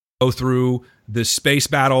 Go through this space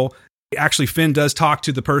battle. Actually, Finn does talk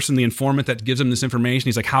to the person, the informant that gives him this information.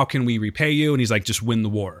 He's like, how can we repay you? And he's like, just win the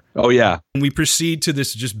war. Oh, yeah. And we proceed to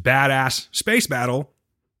this just badass space battle.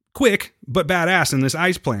 Quick, but badass in this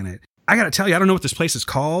ice planet. I got to tell you, I don't know what this place is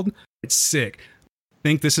called. It's sick. I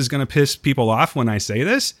think this is going to piss people off when I say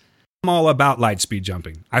this. I'm all about light speed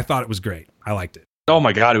jumping. I thought it was great. I liked it. Oh,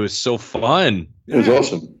 my God. It was so fun. It was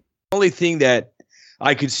awesome. The only thing that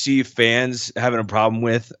I could see fans having a problem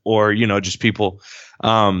with, or, just people,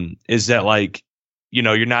 is that, like,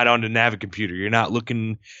 you're not on the Navicomputer. You're not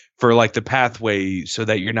looking for, like, the pathway so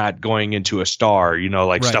that you're not going into a star,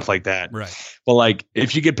 Right. stuff like that. Right. But, like,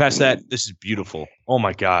 if you get past that, this is beautiful. Oh,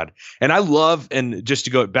 my God. And I love, and just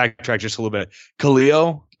to go backtrack just a little bit,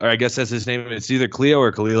 Khalil, or I guess that's his name. It's either Cleo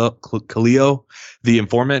or Khalil, the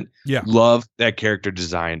informant. Yeah. Love that character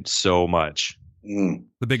design so much. Mm.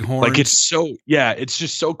 The big horn. Like, it's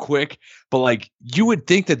just so quick. But, like, you would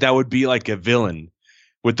think that would be like a villain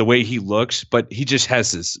with the way he looks, but he just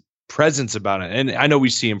has this presence about it. And I know we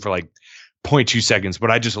see him for like 0.2 seconds, but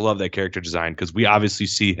I just love that character design because we obviously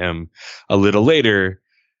see him a little later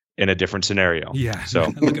in a different scenario. Yeah.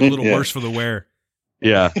 So looking a little worse for the wear.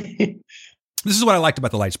 yeah. This is what I liked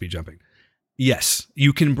about the light speed jumping. Yes,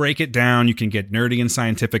 you can break it down. You can get nerdy and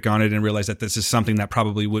scientific on it and realize that this is something that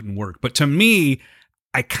probably wouldn't work. But to me,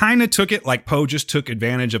 I kind of took it like Poe just took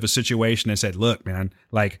advantage of a situation and said, look, man,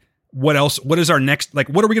 like, what else? What is our next? Like,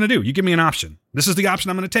 what are we going to do? You give me an option. This is the option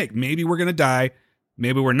I'm going to take. Maybe we're going to die.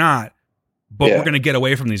 Maybe we're not. But we're going to get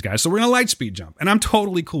away from these guys. So we're going to light speed jump. And I'm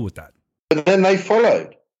totally cool with that. But then they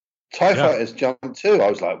followed. TIE fighters jumped too. I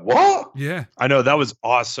was like, what? Yeah. I know. That was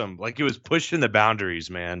awesome. Like, it was pushing the boundaries,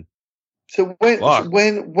 man. So when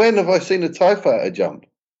have I seen a TIE fighter jump?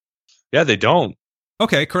 Yeah, they don't.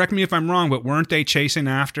 Okay, correct me if I'm wrong, but weren't they chasing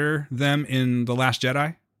after them in The Last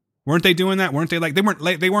Jedi? Weren't they doing that? Weren't they like they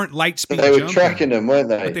weren't light speed They were jumping. tracking them, weren't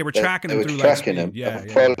they? But they were tracking them were through tracking light them. speed. Yeah,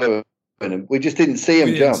 Following them. We just didn't see We them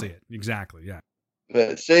didn't jump. see it. Exactly, yeah.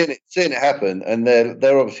 But seeing it happen, and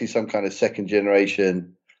they're obviously some kind of second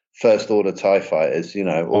generation first order TIE fighters,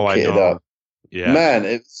 all kitted up. Yeah. Man,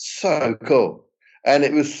 it's so cool. And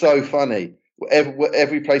it was so funny.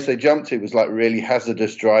 Every place they jumped to was like really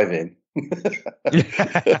hazardous driving.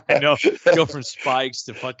 I know. Go from spikes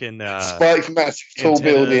to fucking spikes, massive tall antennas.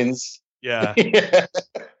 buildings. Yeah. Yeah.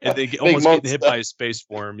 And they Big almost monster. getting hit by a space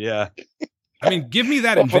form. Yeah. I mean, give me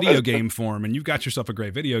that in video game form, and you've got yourself a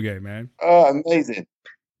great video game, man. Oh, amazing.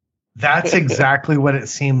 That's exactly what it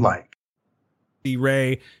seemed like. See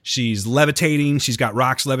Rey, she's levitating. She's got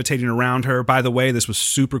rocks levitating around her. By the way, this was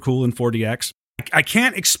super cool in 4DX. I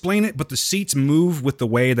can't explain it, but the seats move with the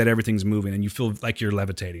way that everything's moving, and you feel like you're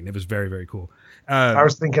levitating. It was very, very cool. I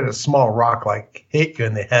was thinking a small rock like hit you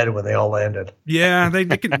in the head when they all landed. Yeah, they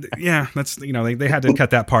could. Yeah, that's they had to cut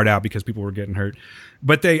that part out because people were getting hurt.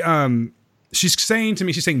 But she's saying to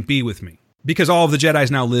me, be with me, because all of the Jedis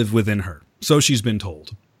now live within her. So she's been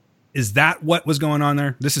told. Is that what was going on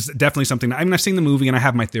there? This is definitely something. I mean, I've seen the movie and I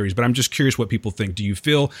have my theories, but I'm just curious what people think. Do you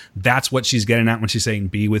feel that's what she's getting at when she's saying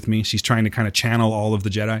be with me? She's trying to kind of channel all of the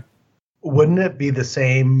Jedi? Wouldn't it be the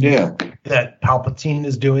same Yeah. that Palpatine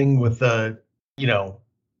is doing with the,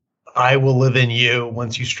 I will live in you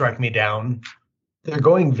once you strike me down? They're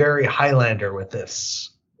going very Highlander with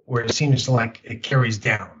this, where it seems like it carries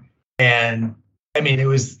down. And I mean, it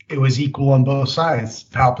was equal on both sides.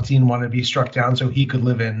 Palpatine wanted to be struck down so he could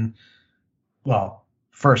live in, well,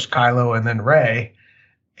 first Kylo and then Rey,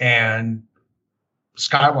 and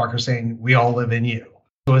Skywalker saying, we all live in you.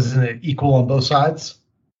 So isn't it equal on both sides?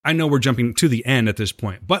 I know we're jumping to the end at this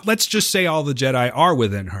point, but let's just say all the Jedi are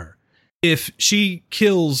within her. If she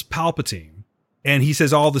kills Palpatine and he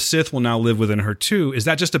says all the Sith will now live within her too, is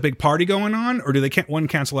that just a big party going on, or do they one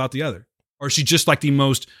cancel out the other? Or is she just like the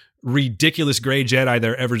most ridiculous gray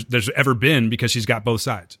Jedi there's ever been because she's got both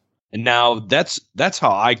sides? And now that's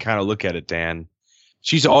how I kind of look at it, Dan.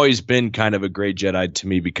 She's always been kind of a gray Jedi to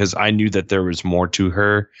me because I knew that there was more to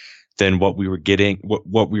her than what we were getting,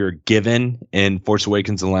 what we were given in Force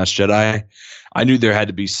Awakens and Last Jedi. I knew there had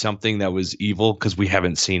to be something that was evil because we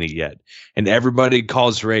haven't seen it yet. And everybody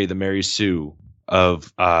calls Rey the Mary Sue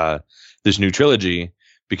of this new trilogy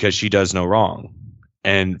because she does no wrong.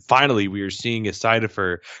 And finally, we are seeing a side of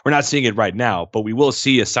her. We're not seeing it right now, but we will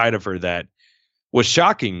see a side of her that was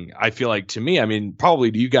shocking, I feel like, to me. I mean,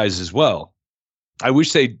 probably to you guys as well. I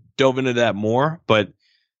wish they dove into that more, but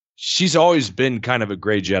she's always been kind of a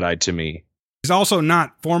gray Jedi to me. She's also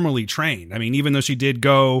not formally trained. I mean, even though she did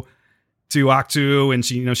go to Ahch-To and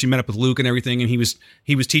she met up with Luke and everything, and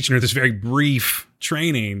he was teaching her this very brief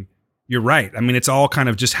training. You're right. I mean, it's all kind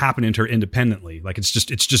of just happening to her independently. Like it's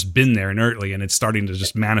just been there inertly, and it's starting to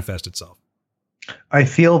just manifest itself. I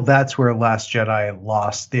feel that's where Last Jedi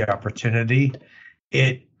lost the opportunity.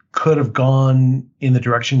 It could have gone in the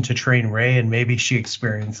direction to train Rey, and maybe she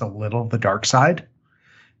experienced a little of the dark side.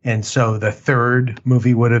 And so the third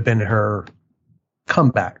movie would have been her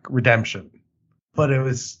comeback, redemption. But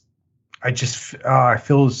I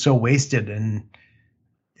feel so wasted. And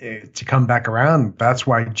to come back around, that's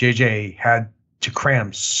why JJ had to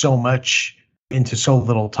cram so much into so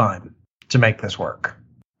little time to make this work.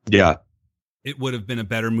 Yeah. It would have been a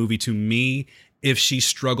better movie to me if she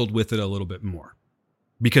struggled with it a little bit more.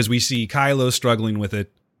 Because we see Kylo struggling with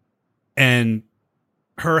it and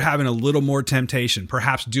her having a little more temptation,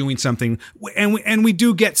 perhaps doing something. And we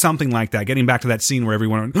do get something like that, getting back to that scene where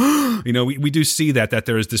everyone, we do see that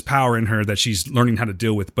there is this power in her that she's learning how to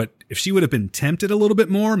deal with. But if she would have been tempted a little bit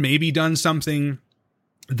more, maybe done something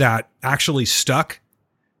that actually stuck,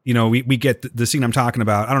 we get the scene I'm talking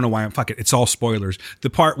about. I don't know why it's all spoilers.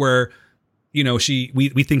 The part where,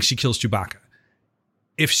 we think she kills Chewbacca.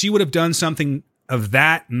 If she would have done something of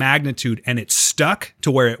that magnitude and it stuck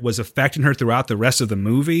to where it was affecting her throughout the rest of the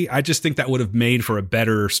movie, I just think that would have made for a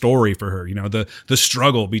better story for her. The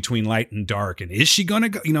struggle between light and dark, and is she gonna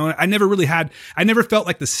go? I never felt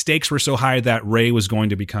like the stakes were so high that Rey was going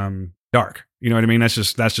to become dark. You know what I mean? That's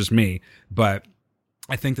just me. But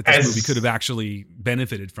I think that this movie could have actually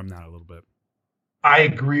benefited from that a little bit. I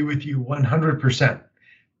agree with you 100%.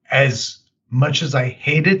 As much as I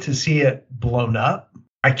hated to see it blown up,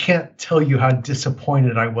 I can't tell you how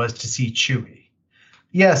disappointed I was to see Chewie.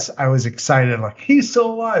 Yes, I was excited, like he's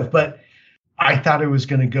still alive, but I thought it was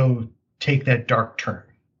going to go take that dark turn.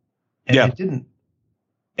 And it didn't.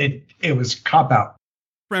 It was cop out.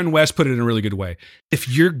 Friend Wes put it in a really good way. If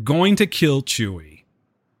you're going to kill Chewie,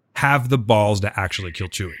 have the balls to actually kill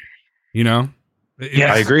Chewie. Yeah,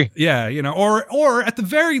 I agree. Yeah, or at the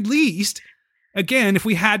very least, again, if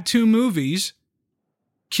we had two movies,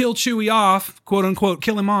 kill Chewie off, quote unquote,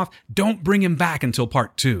 kill him off. Don't bring him back until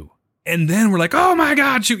part 2. And then we're like, oh my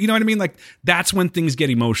God, Chewie. You know what I mean? Like that's when things get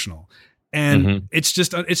emotional. And it's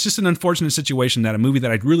just an unfortunate situation that a movie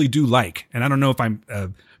that I really do like, and I don't know if I'm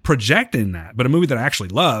projecting that, but a movie that I actually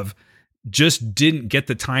love just didn't get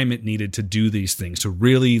the time it needed to do these things, to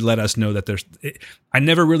really let us know that I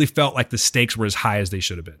never really felt like the stakes were as high as they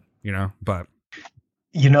should have been, but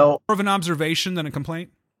more of an observation than a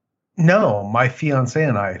complaint. No, my fiance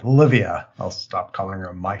and I, Olivia, I'll stop calling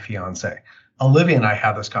her my fiance. Olivia and I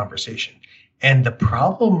had this conversation. And the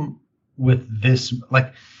problem with this,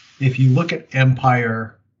 like, if you look at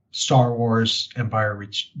Empire, Star Wars, Empire,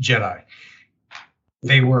 Jedi,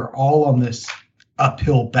 they were all on this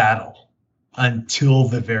uphill battle until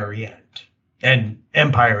the very end. And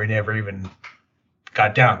Empire never even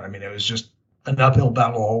got down. I mean, it was just an uphill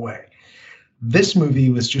battle all the way. This movie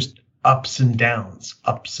was just ups and downs.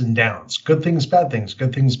 Good things, bad things,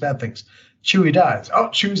 good things, bad things. Chewie dies. Oh,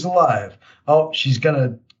 Chewie's alive. Oh, she's going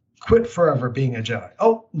to quit forever being a Jedi.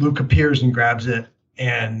 Oh, Luke appears and grabs it,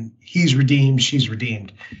 and he's redeemed, she's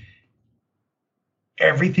redeemed.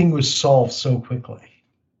 Everything was solved so quickly.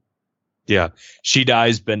 Yeah. She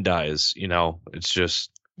dies, Ben dies. It's just.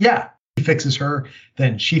 Yeah. He fixes her,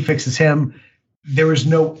 then she fixes him. There was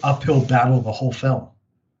no uphill battle the whole film.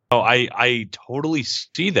 Oh, I totally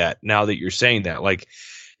see that now that you're saying that. Like,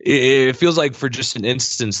 it feels like for just an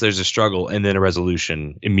instance, there's a struggle and then a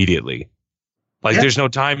resolution immediately. Like, there's no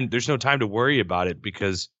time to worry about it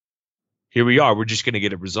because here we are. We're just going to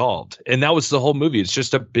get it resolved. And that was the whole movie. It's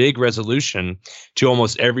just a big resolution to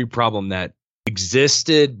almost every problem that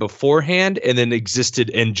existed beforehand and then existed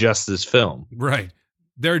in just this film. Right.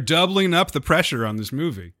 They're doubling up the pressure on this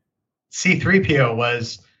movie. C-3PO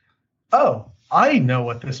was, oh, I know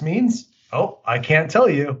what this means. Oh, I can't tell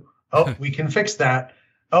you. Oh, we can fix that.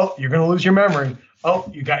 Oh, you're going to lose your memory. Oh,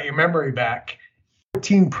 you got your memory back.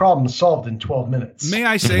 14 problems solved in 12 minutes. May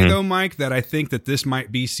I say, though, Mike, that I think that this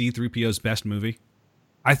might be C-3PO's best movie?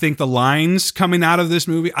 I think the lines coming out of this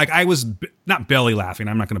movie, like I was not belly laughing.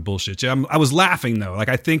 I'm not going to bullshit you. I was laughing, though. Like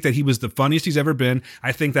I think that he was the funniest he's ever been.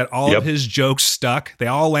 I think that all of his jokes stuck. They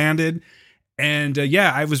all landed. And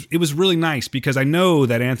it was really nice because I know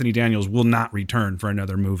that Anthony Daniels will not return for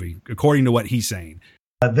another movie, according to what he's saying.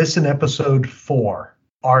 This and episode 4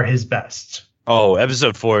 are his best. Oh,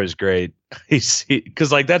 episode 4 is great.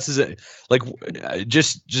 Because like that's his, like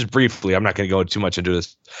just briefly. I'm not going to go too much into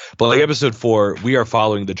this, but like episode 4, we are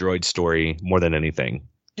following the droid story more than anything.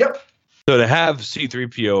 Yep. So to have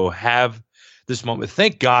C-3PO have this moment,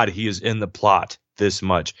 thank God he is in the plot this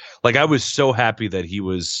much. Like I was so happy that he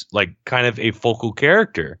was like kind of a focal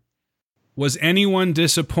character. Was anyone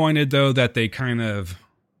disappointed though that they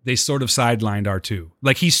sort of sidelined R2?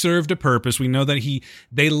 Like he served a purpose. We know that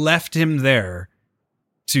they left him there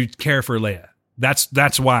to care for Leia.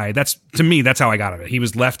 That's why. To me, that's how I got of it. He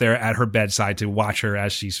was left there at her bedside to watch her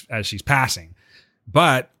as she's passing.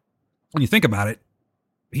 But when you think about it,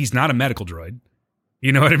 he's not a medical droid.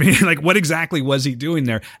 You know what I mean? Like, what exactly was he doing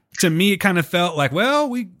there? To me, it kind of felt like, well,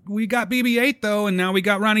 we got BB-8 though, and now we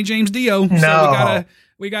got Ronnie James Dio. No. So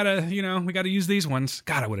we gotta use these ones.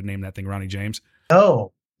 God, I would have named that thing Ronnie James.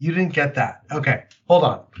 No, you didn't get that. Okay, hold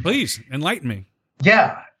on. Please enlighten me.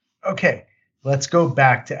 Yeah. Okay. Let's go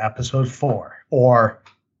back to episode 4, or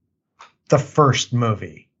the first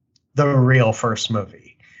movie, the real first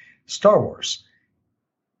movie, Star Wars.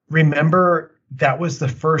 Remember, that was the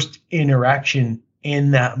first interaction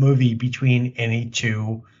in that movie between any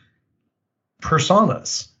two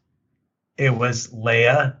personas. It was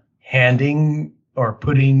Leia handing or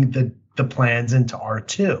putting the plans into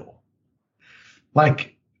R2.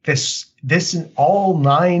 Like this in all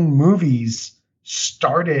 9 movies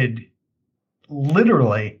started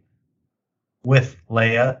literally with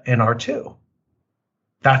Leia and R2.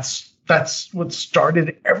 That's what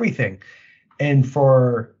started everything. And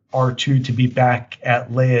for R2 to be back at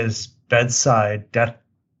Leia's bedside,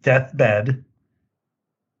 deathbed,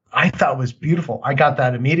 I thought was beautiful. I got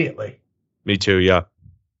that immediately. Me too, yeah.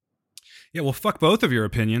 Yeah, well, fuck both of your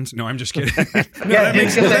opinions. No, I'm just kidding. That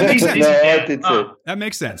makes sense. That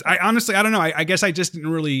makes sense. I honestly, I don't know. I guess I just didn't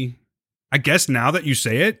really... I guess now that you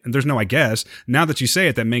say it, and there's no I guess, now that you say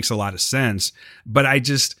it, that makes a lot of sense. But I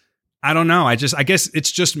don't know. I guess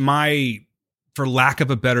it's just my, for lack of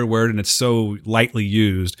a better word, and it's so lightly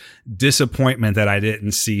used, disappointment that I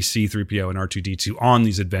didn't see C-3PO and R2-D2 on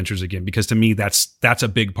these adventures again, because to me, that's a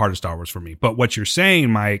big part of Star Wars for me. But what you're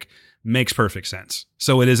saying, Mike, makes perfect sense.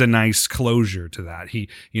 So it is a nice closure to that. He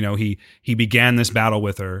began this battle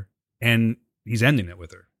with her, and he's ending it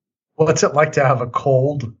with her. What's it like to have a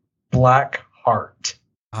cold black heart?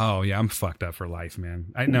 Oh yeah, I'm fucked up for life, man.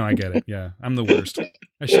 I know, I get it. Yeah, I'm the worst.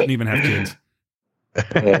 I shouldn't even have kids.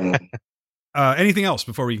 Anything else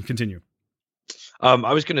before we continue?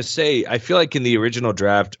 I was gonna say, I feel like in the original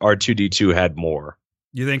draft, R2-D2 had more.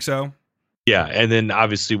 You think so? Yeah, and then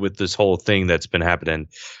obviously with this whole thing that's been happening,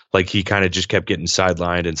 like he kind of just kept getting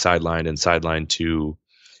sidelined to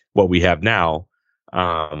what we have now,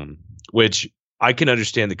 which I can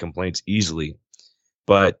understand the complaints easily,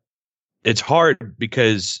 but it's hard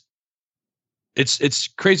because it's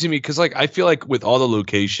crazy to me because like I feel like with all the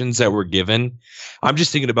locations that we're given, I'm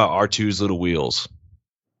just thinking about R2's little wheels,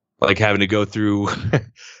 like having to go through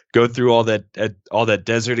all that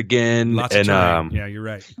desert again. Lots of terrain. Yeah, you're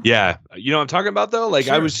right. Yeah, you know what I'm talking about though. Like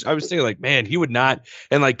sure. I was thinking like, man, he would not,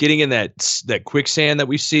 and like getting in that quicksand that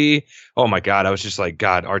we see. Oh my God, I was just like,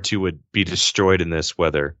 God, R2 would be destroyed in this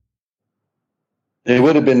weather. It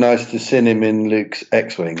would have been nice to see him in Luke's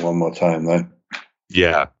X-Wing one more time, though.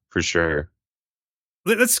 Yeah, for sure.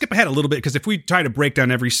 Let's skip ahead a little bit, because if we try to break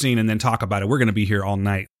down every scene and then talk about it, we're going to be here all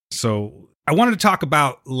night. So I wanted to talk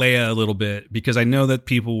about Leia a little bit, because I know that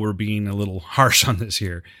people were being a little harsh on this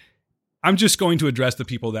here. I'm just going to address the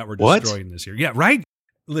people that were destroying this here. Yeah, right?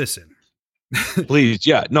 Listen. Please,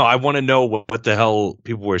 yeah. No, I want to know what the hell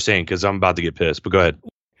people were saying, because I'm about to get pissed, but go ahead.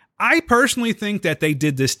 I personally think that they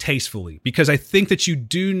did this tastefully, because I think that you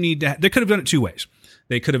do need to... They could have done it 2 ways.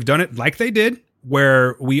 They could have done it like they did,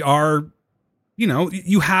 where we are... You know,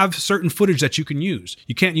 you have certain footage that you can use.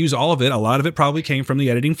 You can't use all of it. A lot of it probably came from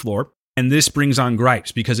the editing floor. And this brings on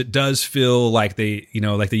gripes, because it does feel like they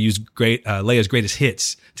use Leia's greatest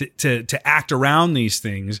hits to act around these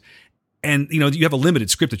things. And, you know, you have a limited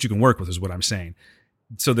script that you can work with is what I'm saying.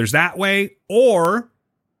 So there's that way, or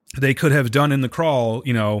they could have done in the crawl,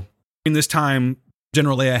 you know, in this time,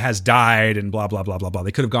 General Leia has died and blah, blah, blah, blah, blah.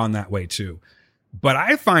 They could have gone that way too. But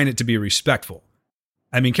I find it to be respectful.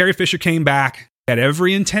 I mean, Carrie Fisher came back, had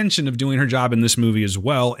every intention of doing her job in this movie as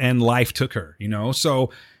well, and life took her, you know? So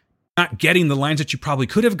not getting the lines that you probably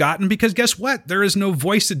could have gotten, because guess what? There is no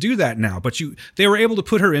voice to do that now. But they were able to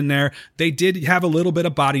put her in there. They did have a little bit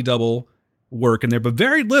of body double work in there, but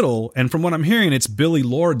very little. And from what I'm hearing, it's Billie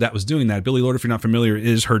Lourd that was doing that. Billie Lourd, if you're not familiar,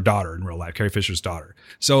 is her daughter in real life, Carrie Fisher's daughter.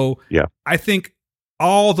 So yeah, I think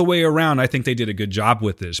all the way around, I think they did a good job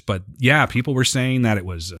with this. But yeah, people were saying that it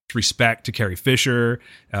was respect to Carrie Fisher,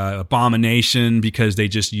 abomination, because they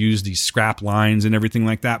just used these scrap lines and everything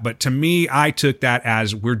like that. But to me, I took that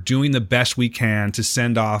as we're doing the best we can to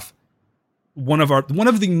send off one of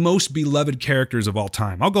the most beloved characters of all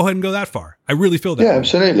time. I'll go ahead and go that far. I really feel that. Yeah,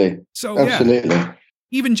 absolutely. So absolutely. Yeah,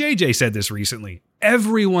 even JJ said this recently.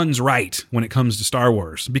 Everyone's right when it comes to Star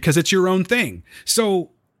Wars because it's your own thing. So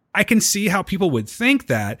I can see how people would think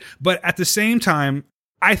that, but at the same time,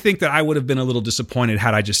 I think that I would have been a little disappointed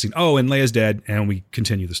had I just seen, oh, and Leia's dead, and we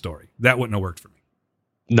continue the story. That wouldn't have worked for me.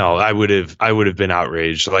 No, I would have been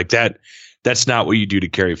outraged. Like that. That's not what you do to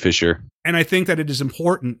Carrie Fisher. And I think that it is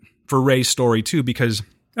important for Rey's story too, because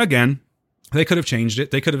again, they could have changed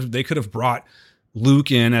it. They could have brought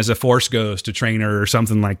Luke in as a Force ghost to train her or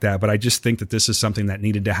something like that. But I just think that this is something that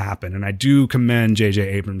needed to happen. And I do commend J.J.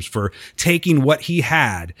 Abrams for taking what he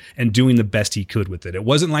had and doing the best he could with it. It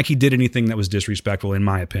wasn't like he did anything that was disrespectful, in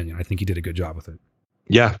my opinion. I think he did a good job with it.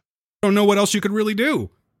 Yeah. I don't know what else you could really do.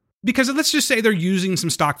 Because let's just say they're using some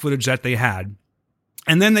stock footage that they had,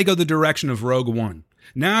 and then they go the direction of Rogue One.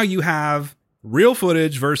 Now you have real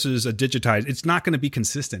footage versus a digitized. It's not going to be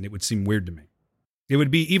consistent. It would seem weird to me. It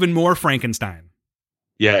would be even more Frankenstein.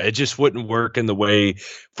 Yeah, it just wouldn't work in the way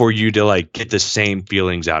for you to like get the same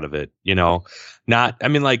feelings out of it, you know?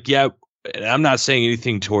 I'm not saying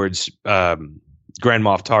anything towards Grand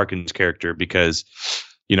Moff Tarkin's character because,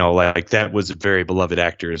 you know, like that was a very beloved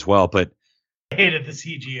actor as well, but I hated the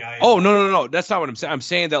CGI. Oh, no. That's not what I'm saying. I'm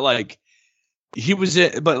saying that like he was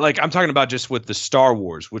it, but like I'm talking about just with the Star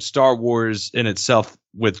Wars in itself,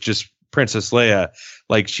 with just Princess Leia,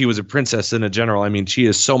 like she was a princess in a general. I mean, she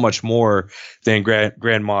is so much more than Grand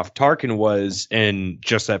Moff Tarkin was in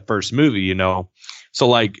just that first movie, you know? So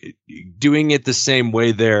like doing it the same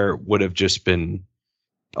way there would have just been,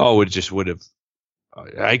 it just would have,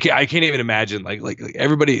 I can't even imagine like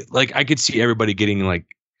everybody, like I could see everybody getting like,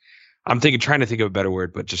 trying to think of a better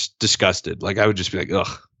word, but just disgusted. Like I would just be like,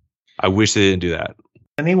 ugh, I wish they didn't do that.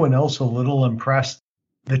 Anyone else a little impressed?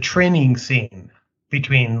 The training scene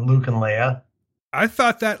between Luke and Leia. I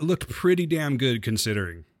thought that looked pretty damn good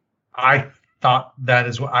considering. I thought that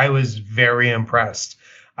is what I was very impressed.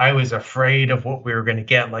 I was afraid of what we were going to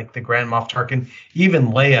get, like the Grand Moff Tarkin, even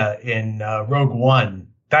Leia in Rogue One.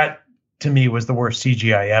 That to me was the worst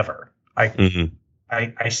CGI ever.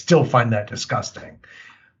 I still find that disgusting.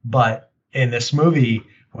 But in this movie,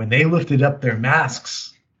 when they lifted up their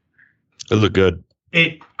masks, it looked good.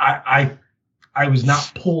 I was not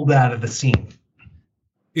pulled out of the scene.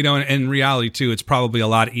 You know, and in reality, too, it's probably a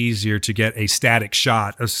lot easier to get a static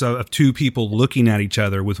shot of two people looking at each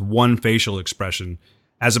other with one facial expression,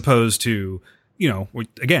 as opposed to, you know,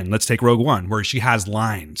 again, let's take Rogue One, where she has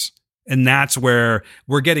lines. And that's where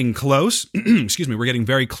we're getting close. Excuse me. We're getting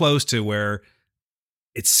very close to where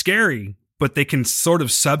it's scary, but they can sort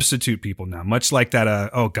of substitute people now, much like that.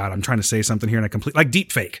 Oh, God, I'm trying to say something here and I like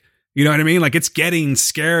deep fake. You know what I mean? Like it's getting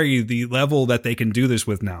scary, the level that they can do this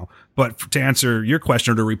with now. But to answer your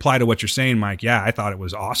question or to reply to what you're saying, Mike, yeah, I thought it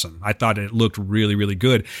was awesome. I thought it looked really, really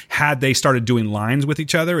good. Had they started doing lines with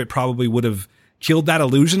each other, it probably would have killed that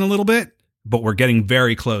illusion a little bit. But we're getting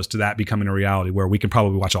very close to that becoming a reality where we can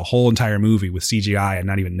probably watch a whole entire movie with CGI and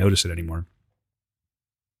not even notice it anymore.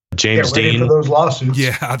 James Dean. For those lawsuits.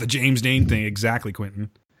 Yeah, the James Dean thing. Exactly,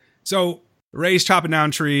 Quentin. So Rey's chopping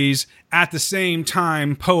down trees. At the same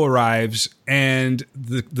time, Poe arrives and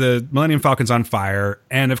the Millennium Falcon's on fire.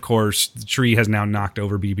 And of course, the tree has now knocked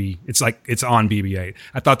over BB. It's like it's on BB-8.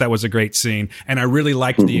 I thought that was a great scene. And I really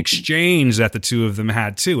liked the exchange that the two of them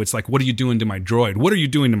had too. It's like, what are you doing to my droid? What are you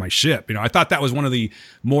doing to my ship? You know, I thought that was one of the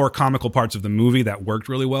more comical parts of the movie that worked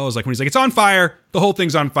really well. Is like when he's like, it's on fire. The whole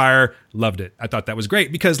thing's on fire. Loved it. I thought that was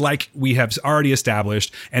great because like we have already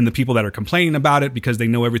established, and the people that are complaining about it because they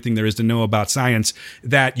know everything there is to know about science,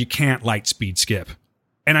 that you can't light speed skip.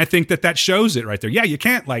 And I think that shows it right there. Yeah, you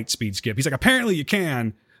can't light speed skip. He's like, apparently you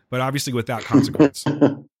can, but obviously without consequence.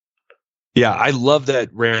 Yeah, I love that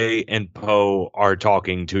Rey and Poe are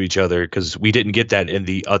talking to each other because we didn't get that in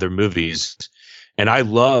the other movies, and I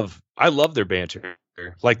love their banter.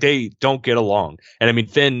 Like they don't get along, and I mean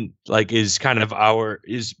Finn like is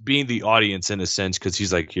being the audience in a sense because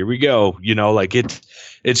he's like, here we go, like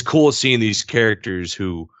it's cool seeing these characters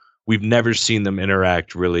who we've never seen them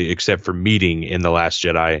interact really except for meeting in The Last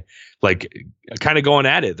Jedi, like kind of going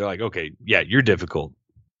at it. They're like, okay, yeah, you're difficult.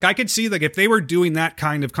 I could see like if they were doing that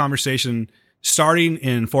kind of conversation starting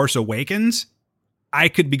in Force Awakens, I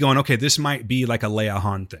could be going, okay, this might be like a Leia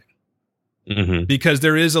Han thing. Mm-hmm. Because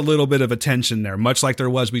there is a little bit of a tension there, much like there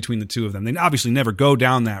was between the two of them. They obviously never go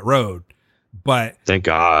down that road, but thank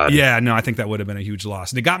God. Yeah, no, I think that would have been a huge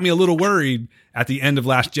loss. And it got me a little worried at the end of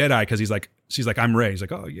Last Jedi because she's like, I'm Rey. He's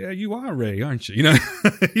like, oh yeah, you are Rey, aren't you?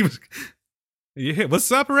 He was, yeah,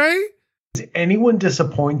 what's up, Rey? Is anyone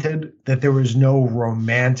disappointed that there was no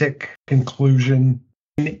romantic conclusion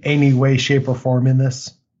in any way, shape, or form in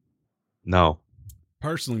this? No.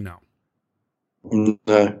 Personally, no.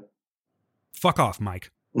 No. Fuck off,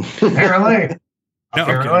 Mike. Apparently.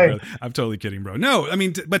 No, I'm totally kidding, bro. No, I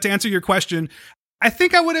mean, but to answer your question, I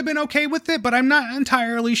think I would have been okay with it, but I'm not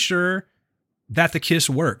entirely sure that the kiss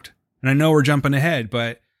worked. And I know we're jumping ahead,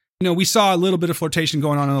 but we saw a little bit of flirtation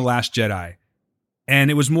going on in The Last Jedi,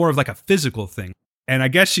 and it was more of like a physical thing. And I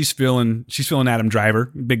guess she's feeling Adam Driver,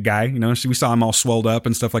 big guy. We saw him all swelled up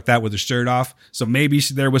and stuff like that with his shirt off. So maybe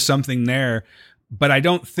there was something there, but I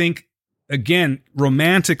don't think, again,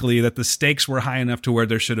 romantically, that the stakes were high enough to where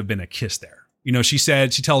there should have been a kiss there. She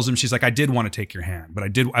tells him, she's like, I did want to take your hand,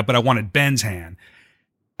 but I wanted Ben's hand.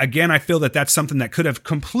 Again, I feel that that's something that could have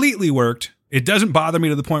completely worked. It doesn't bother me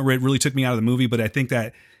to the point where it really took me out of the movie, but I think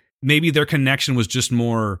that maybe their connection was just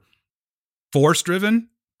more force driven,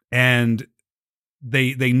 and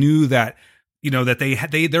they knew that,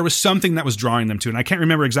 that there was something that was drawing them to. And I can't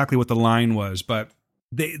remember exactly what the line was, but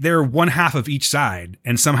they're one half of each side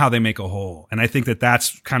and somehow they make a whole. And I think that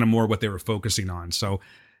that's kind of more what they were focusing on. So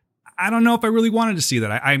I don't know if I really wanted to see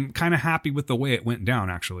that. I'm kind of happy with the way it went down,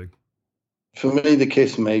 actually. For me, the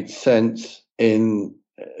kiss made sense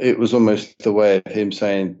it was almost the way of him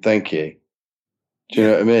saying, thank you. Do you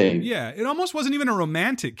know what I mean? Yeah. It almost wasn't even a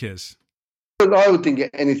romantic kiss. But I didn't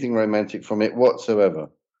get anything romantic from it whatsoever.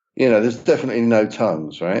 There's definitely no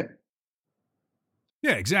tongues, right?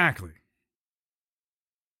 Yeah, exactly.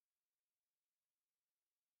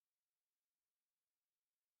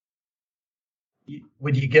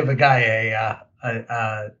 Would you give a guy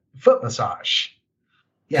a foot massage?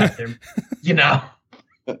 Yeah,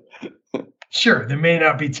 sure, there may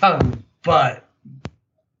not be tongue, but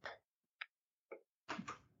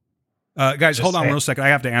guys, hold on real second. I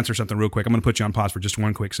have to answer something real quick. I'm going to put you on pause for just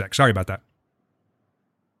one quick sec. Sorry about that.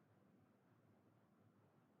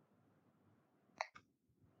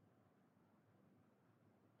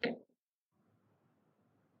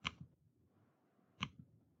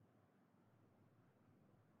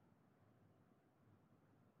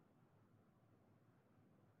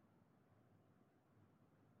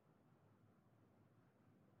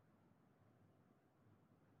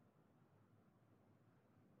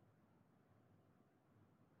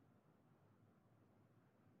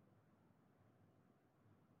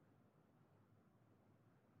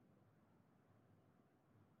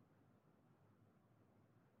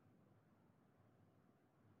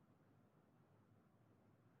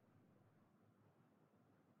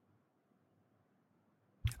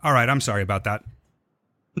 All right, I'm sorry about that.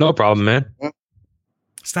 No problem, man.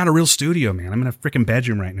 It's not a real studio, man. I'm in a freaking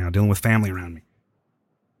bedroom right now dealing with family around me.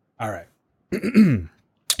 All right.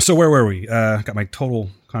 So where were we? Got my total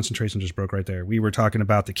concentration just broke right there. We were talking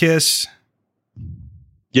about the kiss.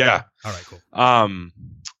 Yeah. All right, cool.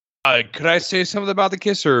 Could I say something about the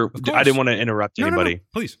kiss, or I didn't want to interrupt anybody? No,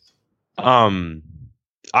 please.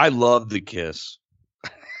 I love the kiss.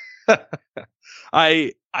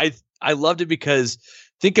 I loved it because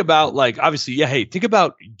think about, like, obviously, yeah, hey, think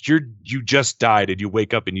about you just died and you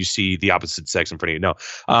wake up and you see the opposite sex in front of you. No.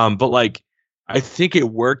 But like, I think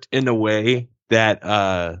it worked in a way that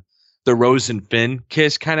the Rose and Finn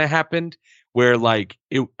kiss kind of happened, where like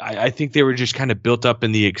I think they were just kind of built up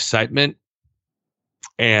in the excitement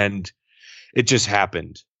and it just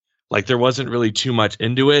happened. Like there wasn't really too much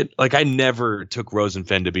into it. Like I never took Rose and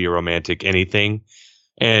Finn to be a romantic anything.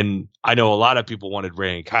 And I know a lot of people wanted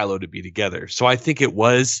Rey and Kylo to be together. So I think it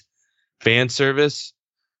was fan service,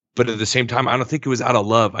 but at the same time, I don't think it was out of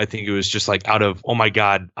love. I think it was just like out of, oh my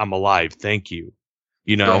God, I'm alive. Thank you.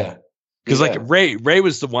 You know, because like Rey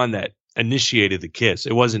was the one that initiated the kiss.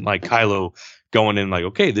 It wasn't like Kylo going in like,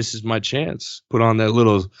 okay, this is my chance. Put on that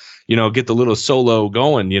little, get the little solo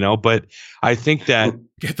going, But I think that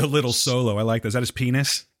get the little solo. I like that. Is that his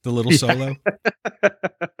penis? The little solo.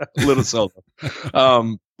 Little solo.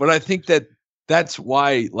 But I think that's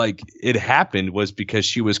why like it happened was because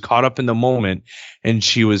she was caught up in the moment and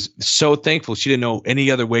she was so thankful. She didn't know any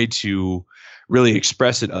other way to really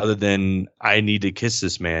express it other than I need to kiss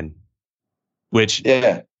this man, which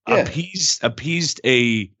appeased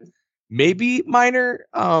a maybe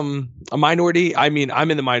a minority. I mean, I'm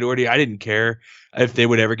in the minority. I didn't care if they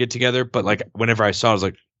would ever get together, but like whenever I saw it, I was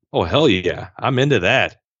like, oh hell yeah, I'm into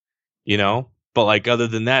that, but like other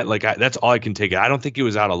than that, like that's all I can take it. I don't think it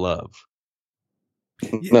was out of love.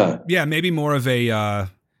 No. Yeah, maybe more of a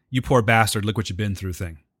you poor bastard, look what you've been through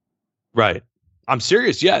thing. Right. I'm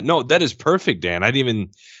serious. Yeah, no, that is perfect, Dan. I didn't even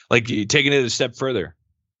like taking it a step further.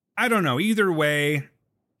 I don't know. Either way,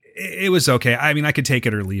 it was okay. I mean, I could take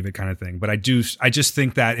it or leave it kind of thing. But I just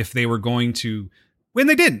think that if they were going to, when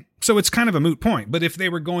they didn't, so it's kind of a moot point. But if they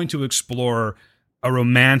were going to explore a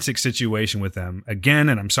romantic situation with them again,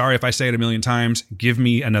 and I'm sorry if I say it a million times, give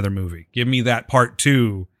me another movie. Give me that part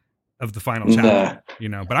 2 of the final chapter,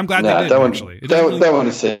 but I'm glad they did actually. Don't want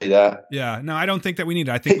to see that. Yeah, no, I don't think that we need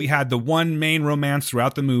it. I think we had the one main romance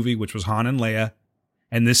throughout the movie, which was Han and Leia.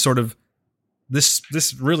 And this sort of,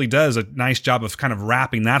 this really does a nice job of kind of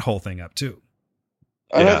wrapping that whole thing up too.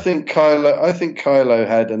 And I think Kylo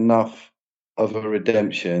had enough of a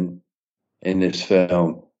redemption in this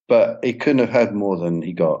film, but he couldn't have had more than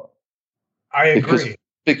he got. I agree.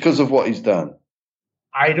 Because of what he's done.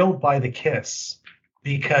 I don't buy the kiss.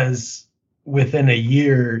 Because within a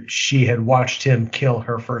year, she had watched him kill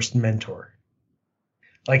her first mentor.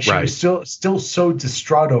 Like she was still so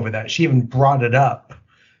distraught over that. She even brought it up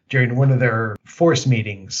during one of their Force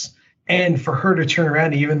meetings. And for her to turn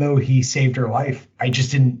around, even though he saved her life, I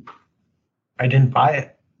didn't buy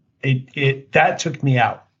it. It that took me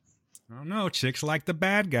out. I don't know. Chicks like the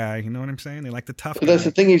bad guy. You know what I'm saying? They like the tough guy. But that's the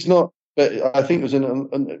thing. He's not. But I think it was an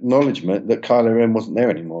acknowledgement that Kylo Ren wasn't there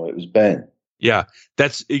anymore. It was Ben. Yeah,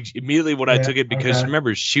 that's immediately what I took it because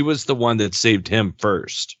remember, she was the one that saved him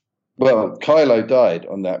first. Well, Kylo died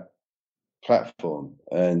on that platform,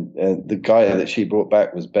 and the guy that she brought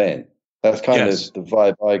back was Ben. That's kind of the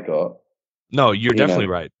vibe I got. No, you're definitely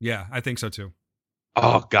right. Yeah, I think so too.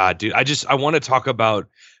 Oh God, dude, I want to talk about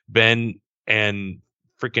Ben and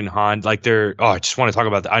freaking Han. Like I just want to talk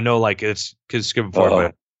about that. I know, like it's skipping forward,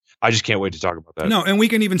 but I just can't wait to talk about that. No, and we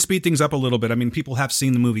can even speed things up a little bit. I mean, people have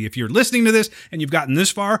seen the movie. If you're listening to this and you've gotten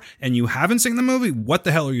this far and you haven't seen the movie, what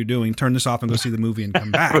the hell are you doing? Turn this off and go see the movie and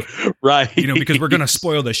come back. Right. Because we're going to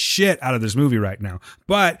spoil the shit out of this movie right now.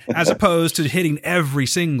 But as opposed to hitting every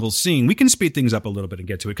single scene, we can speed things up a little bit and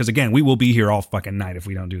get to it. Because again, we will be here all fucking night if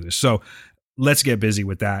we don't do this. So let's get busy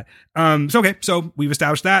with that. So we've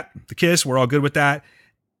established that. The kiss, we're all good with that.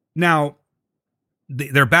 Now,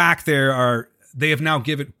 they're back. They have now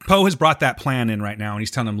Poe has brought that plan in right now, and he's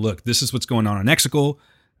telling them, look, this is what's going on Exegol.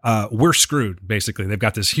 We're screwed, basically. They've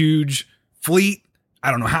got this huge fleet.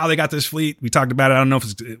 I don't know how they got this fleet. We talked about it.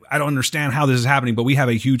 I don't understand how this is happening, but we have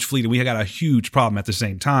a huge fleet, and we got a huge problem at the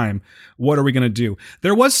same time. What are we going to do?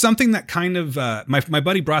 There was something that kind of, my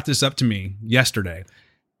buddy brought this up to me yesterday,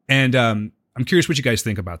 and I'm curious what you guys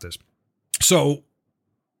think about this. So,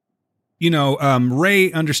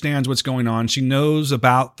 Rey understands what's going on. She knows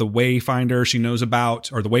about the Wayfinder. She knows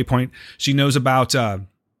about, or the Waypoint. She knows about,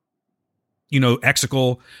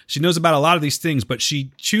 Exegol. She knows about a lot of these things, but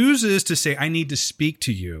she chooses to say, I need to speak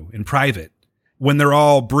to you in private when they're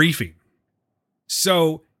all briefing.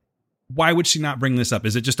 So why would she not bring this up?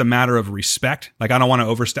 Is it just a matter of respect? Like, I don't want to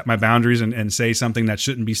overstep my boundaries and say something that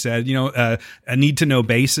shouldn't be said, a need to know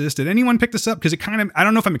basis. Did anyone pick this up? Because it kind of, I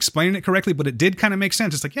don't know if I'm explaining it correctly, but it did kind of make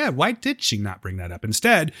sense. It's like, yeah, why did she not bring that up?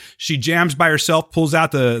 Instead, she jams by herself, pulls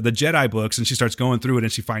out the Jedi books, and she starts going through it,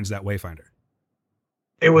 and she finds that Wayfinder.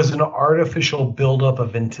 It was an artificial buildup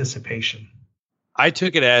of anticipation. I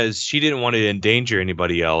took it as she didn't want to endanger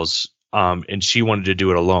anybody else, and she wanted to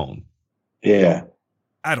do it alone. Yeah.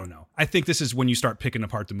 I don't know. I think this is when you start picking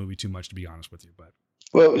apart the movie too much, to be honest with you.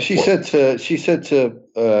 But she said to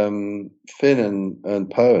Finn and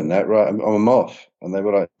Poe and that, right? I'm off, and they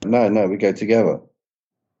were like, no, we go together.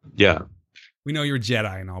 Yeah, we know you're a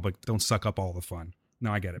Jedi and all, but don't suck up all the fun.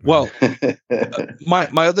 No, I get it. Man. Well,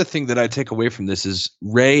 my other thing that I take away from this is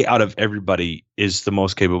Rey, out of everybody, is the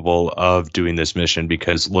most capable of doing this mission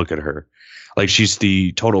because look at her. Like, she's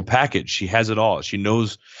the total package. She has it all. She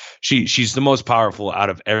knows she's the most powerful out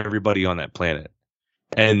of everybody on that planet.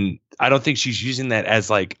 And I don't think she's using that as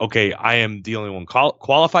like, okay, I am the only one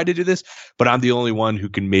qualified to do this, but I'm the only one who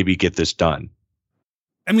can maybe get this done.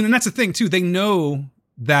 I mean, and that's the thing too. They know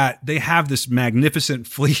that they have this magnificent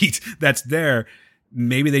fleet that's there.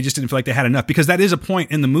 Maybe they just didn't feel like they had enough, because that is a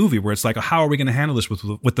point in the movie where it's like, how are we going to handle this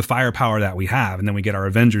with the firepower that we have? And then we get our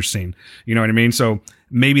Avengers scene. You know what I mean? So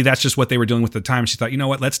maybe that's just what they were dealing with at the time. She thought, you know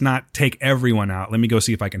what, let's not take everyone out. Let me go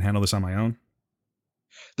see if I can handle this on my own.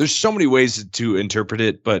 There's so many ways to interpret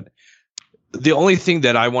it, but the only thing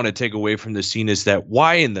that I want to take away from this scene is that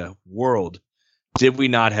why in the world did we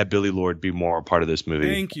not have Billie Lourd be more a part of this movie?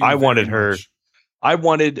 Thank you. I wanted very her. much. I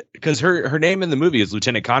wanted, because her name in the movie is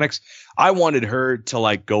Lieutenant Connix. I wanted her to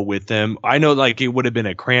like go with them. I know like it would have been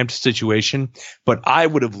a cramped situation, but I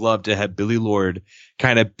would have loved to have Billie Lourd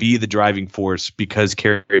kind of be the driving force because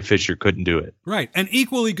Carrie Fisher couldn't do it. Right. An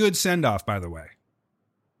equally good send off, by the way.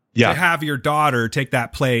 Yeah. To have your daughter take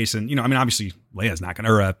that place. And, you know, I mean, obviously Leia's not going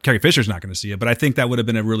to, or Carrie Fisher's not going to see it, but I think that would have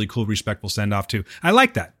been a really cool, respectful send off too. I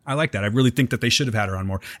like that. I really think that they should have had her on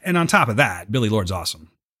more. And on top of that, Billie Lourd's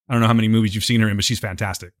awesome. I don't know how many movies you've seen her in, but she's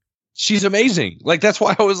fantastic. She's amazing. Like, that's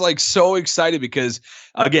why I was like so excited, because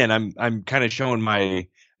again, I'm kind of showing my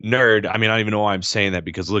nerd. I mean, I don't even know why I'm saying that,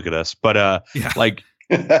 because look at us, but like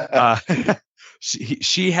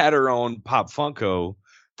she had her own Pop Funko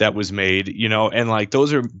that was made, you know, and like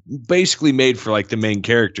those are basically made for like the main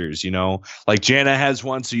characters, you know, like Jana has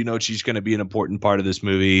one, so you know she's going to be an important part of this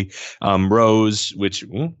movie. Rose, which,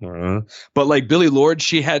 but like Billie Lourd,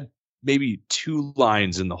 she had maybe 2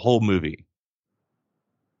 lines in the whole movie,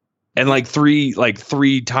 and like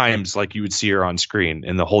three times like you would see her on screen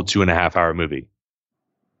in the whole 2.5 hour movie.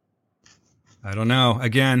 I don't know.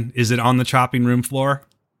 Again, is it on the chopping room floor?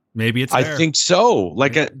 Maybe it's there. I think so.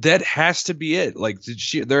 Like that has to be it. Like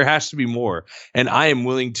there has to be more. And I am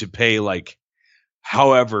willing to pay like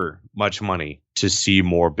however much money to see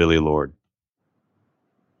more Billie Lourd.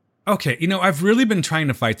 Okay, you know, I've really been trying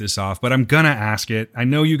to fight this off, but I'm going to ask it. I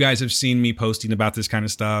know you guys have seen me posting about this kind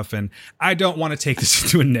of stuff, and I don't want to take this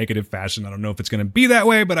into a negative fashion. I don't know if it's going to be that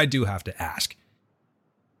way, but I do have to ask.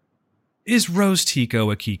 Is Rose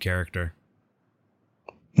Tico a key character?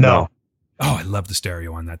 No. Oh, I love the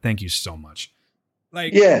stereo on that. Thank you so much.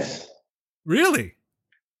 Like, Yes. really?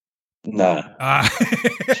 No.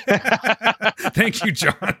 Thank you,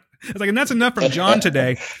 John. I was like, and that's enough from John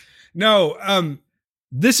today. No,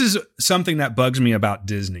 this is something that bugs me about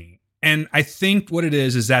Disney. And I think what it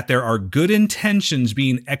is that there are good intentions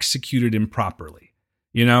being executed improperly.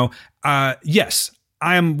 You know, yes,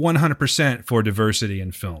 I am 100% for diversity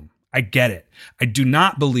in film. I get it. I do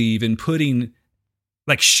not believe in putting,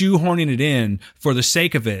 like, shoehorning it in for the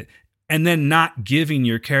sake of it and then not giving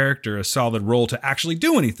your character a solid role to actually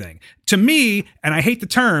do anything. To me, and I hate the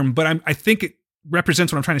term, but I think it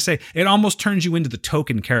represents what I'm trying to say. It almost turns you into the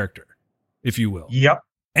token character, if you will. Yep.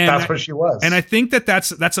 And that's what she was. And I think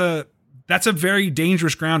that's a very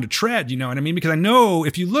dangerous ground to tread, you know what I mean? Because I know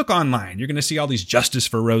if you look online, you're going to see all these justice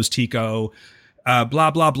for Rose Tico,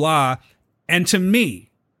 blah, blah, blah. And to me,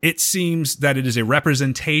 it seems that it is a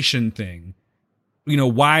representation thing. You know,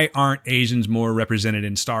 why aren't Asians more represented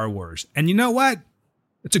in Star Wars? And you know what?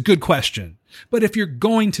 It's a good question. But if you're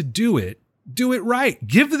going to do it right.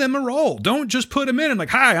 Give them a role. Don't just put them in and like,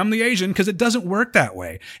 hi, I'm the Asian, because it doesn't work that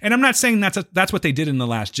way. And I'm not saying that's what they did in The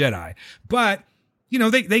Last Jedi. But, you know,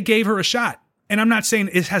 they gave her a shot. And I'm not saying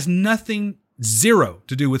it has zero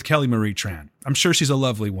to do with Kelly Marie Tran. I'm sure she's a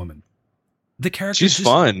lovely woman. She's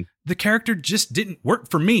fun. The character just didn't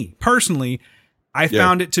work for me. Personally, I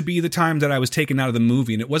found it to be the time that I was taken out of the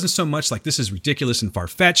movie. And it wasn't so much like this is ridiculous and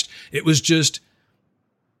far-fetched. It was just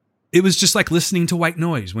like listening to white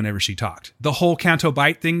noise whenever she talked. The whole Canto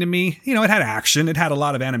Bight thing to me, you know, it had action, it had a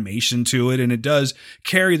lot of animation to it, and it does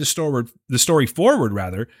carry the story forward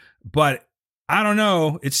rather. But I don't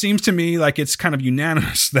know. It seems to me like it's kind of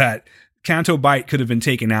unanimous that Canto Bight could have been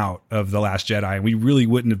taken out of The Last Jedi, and we really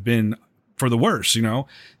wouldn't have been for the worse, you know?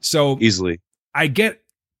 So easily. I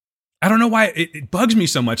don't know why it bugs me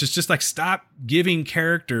so much. It's just like, stop giving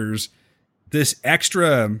characters this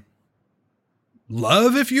extra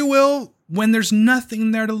love, if you will, when there's nothing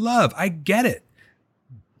there to love. I get it.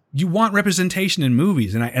 You want representation in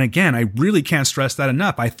movies. And again, I really can't stress that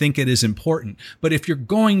enough. I think it is important. But if you're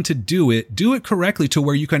going to do it correctly to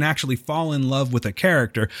where you can actually fall in love with a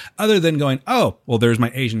character other than going, oh, well, there's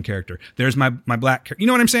my Asian character. There's my black character. You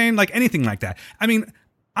know what I'm saying? Like anything like that. I mean,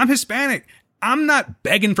 I'm Hispanic. I'm not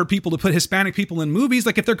begging for people to put Hispanic people in movies.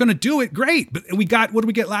 Like if they're going to do it, great. But what did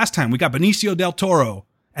we get last time? We got Benicio del Toro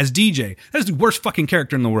as DJ. That is the worst fucking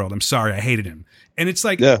character in the world. I'm sorry. I hated him. And it's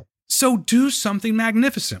like, so do something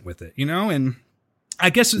magnificent with it, you know? And I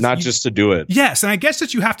guess not just to do it. Yes, and I guess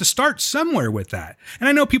that you have to start somewhere with that. And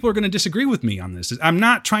I know people are going to disagree with me on this. I'm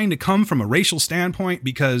not trying to come from a racial standpoint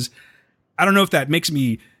because I don't know if that makes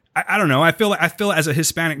me. I don't know. I feel as a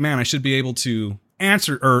Hispanic man, I should be able to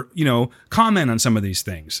answer or comment on some of these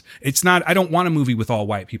things. It's not. I don't want a movie with all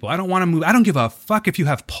white people. I don't want a movie. I don't give a fuck if you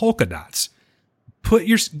have polka dots.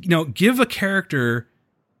 Give a character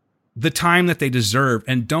the time that they deserve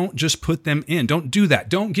and don't just put them in. Don't do that.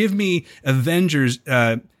 Don't give me Avengers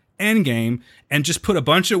Endgame and just put a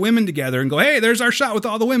bunch of women together and go, hey, there's our shot with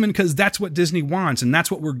all the women, because that's what Disney wants. And that's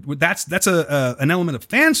what that's an element of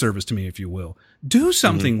fan service to me, if you will. Do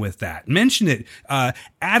something with that. Mention it.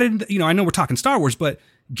 Added, I know we're talking Star Wars, but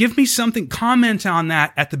give me something, comment on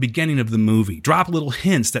that at the beginning of the movie. Drop little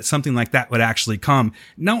hints that something like that would actually come.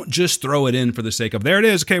 Don't just throw it in for the sake of, there it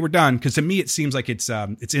is, okay, we're done. Because to me, it seems like it's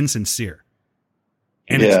insincere.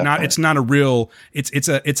 And it's not a real, it's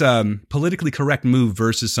a politically correct move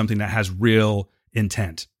versus something that has real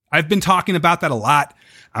intent. I've been talking about that a lot.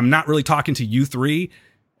 I'm not really talking to you three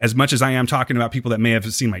as much as I am talking about people that may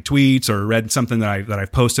have seen my tweets or read something that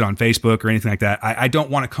I've posted on Facebook or anything like that. I don't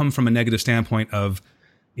want to come from a negative standpoint of,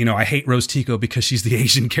 I hate Rose Tico because she's the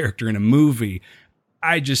Asian character in a movie.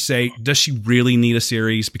 I just say, does she really need a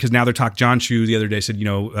series? Because now they're talking. John Chu the other day said,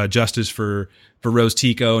 justice for Rose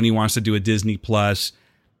Tico, and he wants to do a Disney Plus.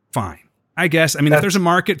 Fine, I guess. I mean, if there's a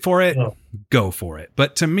market for it, go for it.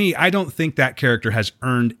 But to me, I don't think that character has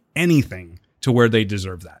earned anything to where they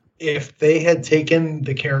deserve that. If they had taken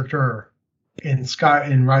the character in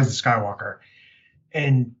Rise of Skywalker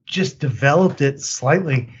and just developed it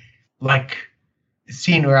slightly, like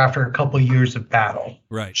seen her after a couple of years of battle,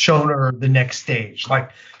 right? Shown her the next stage,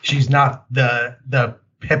 like she's not the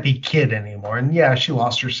peppy kid anymore. And yeah, she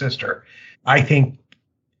lost her sister. I think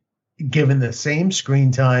given the same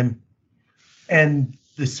screen time and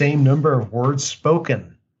the same number of words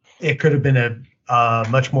spoken, it could have been a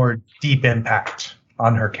much more deep impact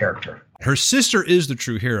on her character. Her sister is the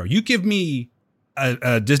true hero. You give me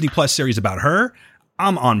a Disney Plus series about her,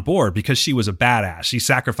 I'm on board because she was a badass. She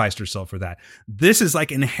sacrificed herself for that. This is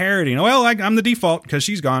like inheriting. Well, I'm the default because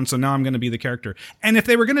she's gone, so now I'm going to be the character. And if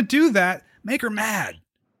they were going to do that, make her mad.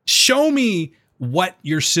 Show me what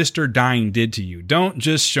your sister dying did to you. Don't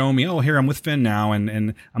just show me, oh, here, I'm with Finn now, and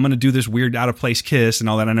I'm going to do this weird out-of-place kiss and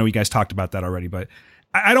all that. I know you guys talked about that already, but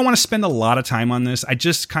I don't want to spend a lot of time on this. I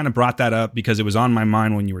just kind of brought that up because it was on my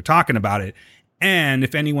mind when you were talking about it. And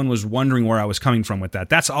if anyone was wondering where I was coming from with that,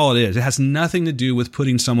 that's all it is. It has nothing to do with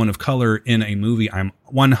putting someone of color in a movie. I'm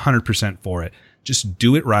 100% for it. Just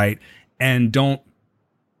do it right. And don't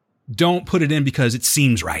put it in because it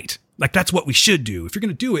seems right. Like, that's what we should do. If you're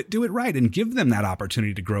going to do it right and give them that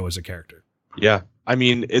opportunity to grow as a character. Yeah. I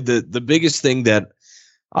mean, the biggest thing that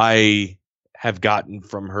I have gotten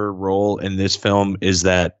from her role in this film is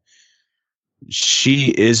that she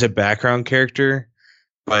is a background character,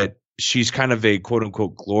 but she's kind of a quote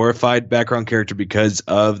unquote glorified background character because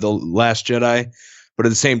of The Last Jedi. But at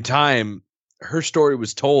the same time, her story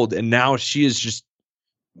was told, and now she's just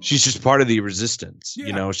part of the resistance.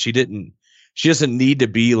 Yeah. She doesn't need to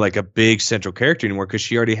be like a big central character anymore because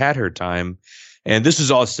she already had her time. And this is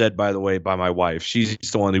all said, by the way, by my wife. She's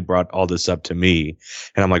the one who brought all this up to me.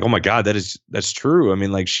 And I'm like, oh my God, that's true. I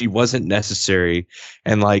mean, like, she wasn't necessary.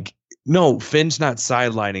 And like, no, Finn's not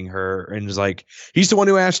sidelining her. And was like, he's the one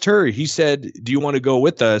who asked her. He said, do you want to go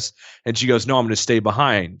with us? And she goes, no, I'm going to stay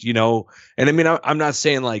behind, And I mean, I'm not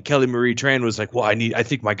saying like Kelly Marie Tran was like, well, I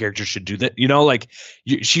think my character should do that.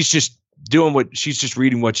 She's just she's just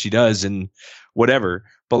reading what she does and whatever.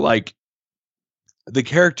 But like, the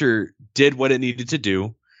character did what it needed to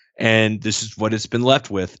do, and this is what it's been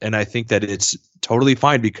left with. And I think that it's totally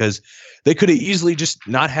fine because they could have easily just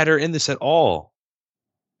not had her in this at all.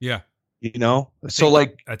 Yeah.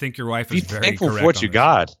 I think your wife be is very thankful correct for what on you this.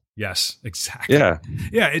 got. Yes, exactly. Yeah.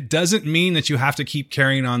 Yeah. It doesn't mean that you have to keep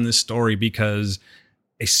carrying on this story because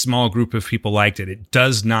a small group of people liked it. It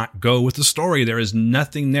does not go with the story. There is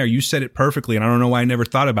nothing there. You said it perfectly, and I don't know why I never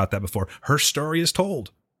thought about that before. Her story is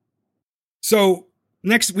told. So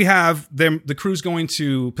next we have the crew's going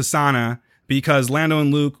to Pisana because Lando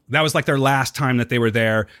and Luke, that was like their last time that they were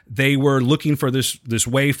there. They were looking for this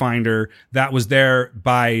wayfinder that was there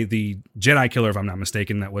by the Jedi killer, if I'm not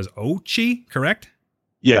mistaken. That was Ochi, correct?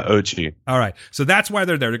 Yeah, Ochi. All right. So that's why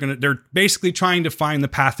they're there. They're basically trying to find the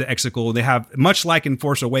path to Exegol. They have, much like in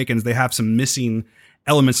Force Awakens, they have some missing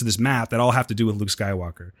elements of this map that all have to do with Luke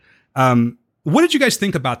Skywalker. What did you guys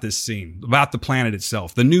think about this scene, about the planet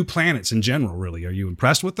itself, the new planets in general, really? Are you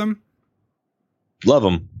impressed with them? Love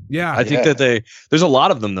them. Yeah. I think that there's a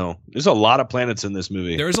lot of them, though. There's a lot of planets in this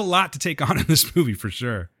movie. There is a lot to take on in this movie, for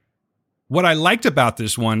sure. what I liked about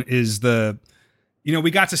this one is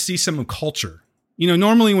we got to see some culture.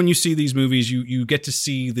 Normally when you see these movies, you get to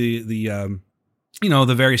see the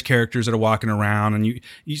various characters that are walking around, and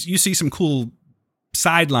you see some cool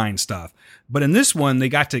sideline stuff. But in this one, they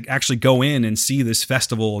got to actually go in and see this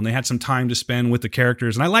festival, and they had some time to spend with the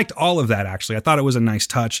characters. And I liked all of that, actually. I thought it was a nice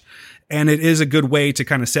touch. And it is a good way to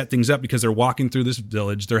kind of set things up, because they're walking through this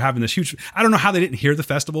village. They're having this huge, I don't know how they didn't hear the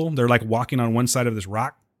festival. They're like walking on one side of this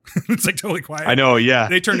rock. It's like totally quiet. I know. Yeah.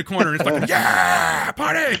 They turn the corner and it's like, yeah,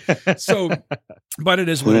 party. So, but it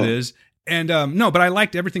is what it is. And but I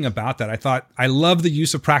liked everything about that. I love the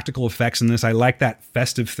use of practical effects in this. I like that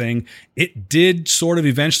festive thing. It did sort of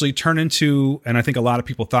eventually turn into, and I think a lot of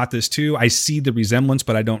people thought this too, I see the resemblance,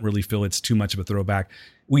 but I don't really feel it's too much of a throwback.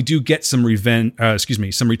 We do get some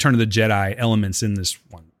some Return of the Jedi elements in this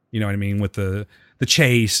one. You know what I mean? With the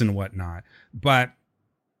chase and whatnot. But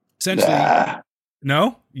essentially,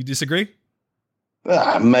 no? You disagree?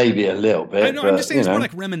 Maybe a little bit. I know. I'm just saying it's more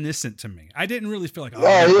like reminiscent to me. I didn't really feel like,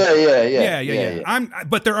 yeah.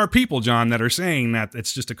 But there are people, John, that are saying that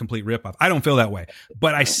it's just a complete ripoff. I don't feel that way,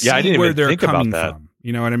 but I see where they're coming from.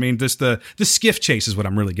 You know what I mean? Just the skiff chase is what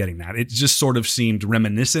I'm really getting at. It just sort of seemed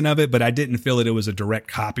reminiscent of it, but I didn't feel it was a direct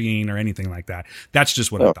copying or anything like that. That's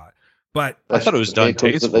just what I thought. But I thought it was done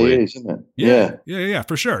tastefully. Yeah,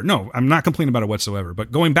 for sure. No, I'm not complaining about it whatsoever.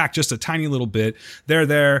 But going back just a tiny little bit,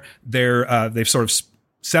 they've sort of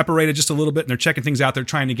separated just a little bit, and they're checking things out. They're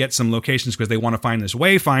trying to get some locations because they want to find this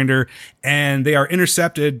wayfinder, and they are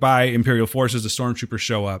intercepted by Imperial forces. The stormtroopers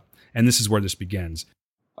show up, and this is where this begins.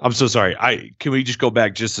 I'm so sorry. Can we just go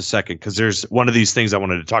back just a second, because there's one of these things I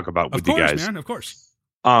wanted to talk about with you guys. Of course, man. Of course.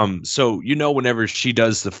 So whenever she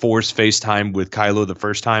does the Force FaceTime with Kylo the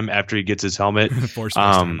first time after he gets his helmet, Force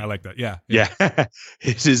FaceTime, I like that. Yeah.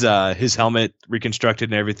 his helmet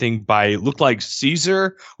reconstructed and everything looked like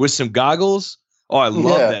Caesar with some goggles. Oh, I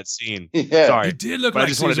love that scene. Yeah. Sorry, it did look like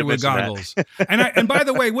Caesar with goggles. And by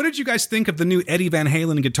the way, what did you guys think of the new Eddie Van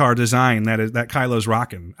Halen guitar design that Kylo's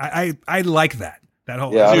rocking? I like that. That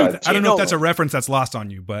whole. Yeah, I don't know if that's a reference that's lost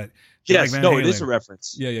on you, but yes, no, it is a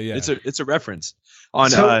reference. Yeah. It's a reference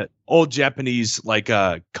on old Japanese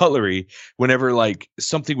cutlery. Whenever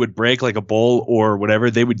something would break, like a bowl or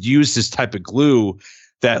whatever, they would use this type of glue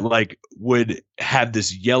that would have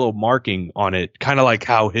this yellow marking on it, kind of like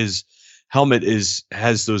how his helmet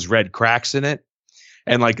has those red cracks in it,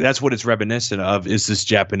 and that's what it's reminiscent of, is this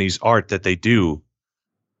Japanese art that they do.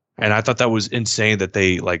 And I thought that was insane that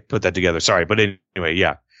they put that together. Sorry, but anyway,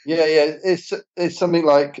 yeah. Yeah. It's something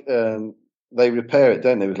like they repair it,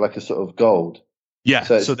 don't they, with a sort of gold. Yeah.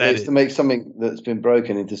 So it's to make something that's been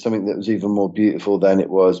broken into something that was even more beautiful than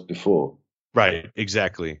it was before. Right.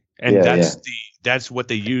 Exactly. And that's what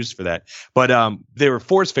they used for that. But they were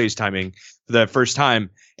Force FaceTiming for the first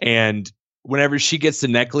time, and whenever she gets the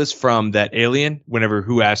necklace from that alien,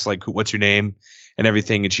 who asks what's your name and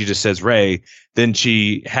everything, and she just says Rey, then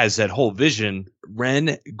she has that whole vision.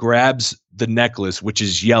 Ren grabs the necklace, which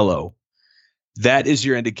is yellow. That is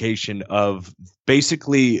your indication of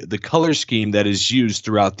basically the color scheme that is used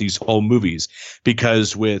throughout these whole movies.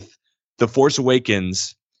 Because with The Force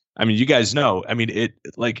Awakens, I mean, you guys know,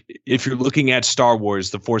 if you're looking at Star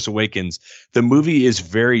Wars, The Force Awakens, the movie is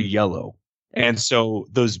very yellow. And so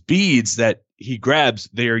those beads that he grabs,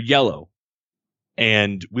 they are yellow.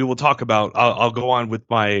 And we will talk about, I'll go on with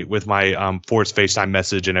my Force FaceTime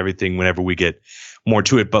message and everything whenever we get more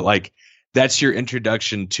to it. But that's your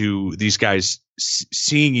introduction to these guys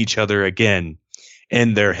seeing each other again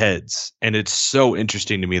in their heads. And it's so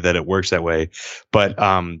interesting to me that it works that way. But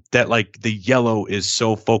that the yellow is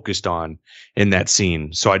so focused on in that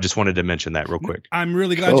scene. So I just wanted to mention that real quick. I'm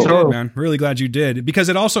really glad you did, man. Really glad you did, because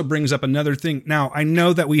it also brings up another thing. Now, I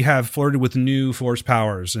know that we have flirted with new Force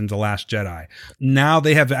powers in The Last Jedi. Now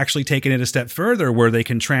they have actually taken it a step further, where they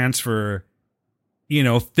can transfer,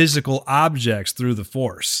 physical objects through the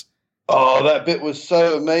Force. Oh, that bit was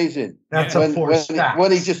so amazing. That's a Force fact.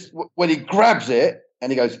 When he grabs it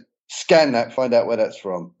and he goes, scan that, find out where that's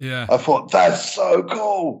from. Yeah. I thought, that's so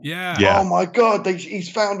cool. Yeah. Oh my God, he's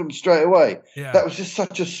found them straight away. Yeah. That was just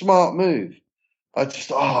such a smart move.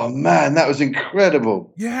 Oh man, that was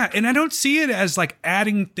incredible. Yeah. And I don't see it as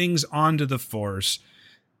adding things onto the Force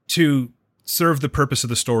to serve the purpose of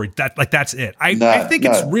the story. That's it. I think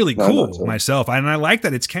it's really cool myself. And I like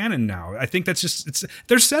that it's canon now. I think that's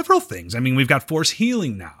there's several things. I mean, we've got Force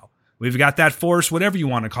healing now. We've got that Force, whatever you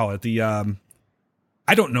want to call it. The,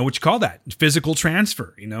 I don't know what you call that. Physical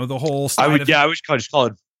transfer, the whole side I would just call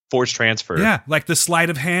it force transfer. Yeah, like the sleight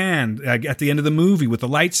of hand at the end of the movie with the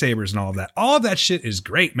lightsabers and all of that. All of that shit is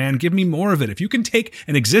great, man. Give me more of it. If you can take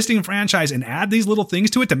an existing franchise and add these little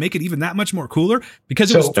things to it to make it even that much more cooler,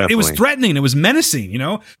 because it was threatening, it was menacing, you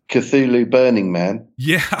know? Cthulhu Burning Man.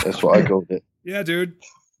 Yeah. That's what I called it. Yeah, dude.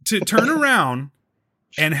 To turn around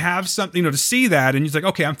and have something, you know, to see that, and he's like,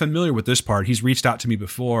 okay, I'm familiar with this part. He's reached out to me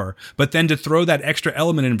before. But then to throw that extra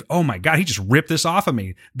element in, oh my God, he just ripped this off of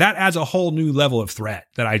me. That adds a whole new level of threat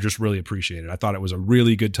that I just really appreciated. I thought it was a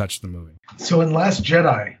really good touch to the movie. So in Last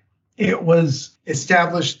Jedi, it was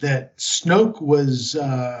established that Snoke was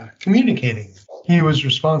communicating. He was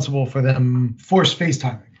responsible for them force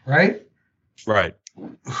FaceTiming, right? Right.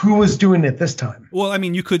 Who was doing it this time? Well, I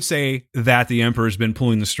mean, you could say that the Emperor's been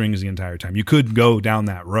pulling the strings the entire time. You could go down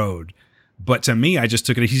that road. But to me, I just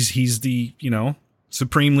took it. He's the, you know,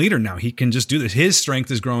 supreme leader now. He can just do this. His strength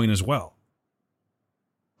is growing as well.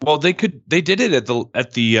 Well, they did it at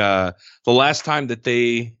the last time that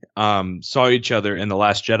they saw each other in The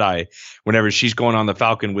Last Jedi, whenever she's going on the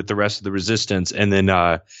Falcon with the rest of the Resistance, and then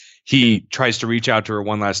he tries to reach out to her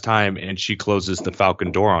one last time, and she closes the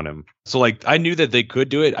Falcon door on him. So, like, I knew that they could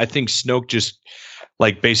do it. I think Snoke just,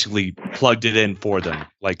 like, basically plugged it in for them.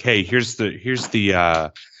 Like, hey, here's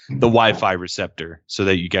the Wi-Fi receptor so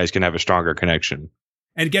that you guys can have a stronger connection.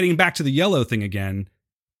 And getting back to the yellow thing again,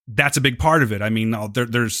 that's a big part of it. I mean,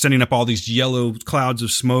 they're sending up all these yellow clouds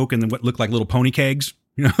of smoke and then what look like little pony kegs.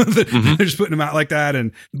 You know, they're just putting them out like that.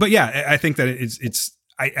 But yeah, I think that it's.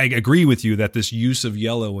 I agree with you that this use of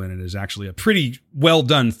yellow in it is actually a pretty well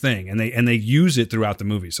done thing, and they use it throughout the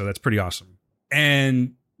movie, so that's pretty awesome.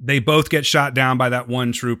 And they both get shot down by that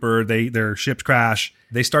one trooper. Their ships crash.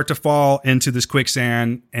 They start to fall into this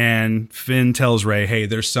quicksand, and Finn tells Rey, "Hey,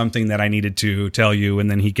 there's something that I needed to tell you,"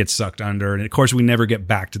 and then he gets sucked under. And of course, we never get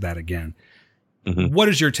back to that again. Mm-hmm. What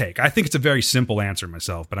is your take? I think it's a very simple answer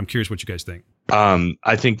myself, but I'm curious what you guys think.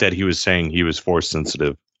 I think that he was saying he was force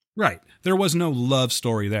sensitive. Right. There was no love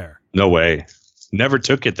story there. No way. Never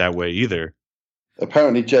took it that way either.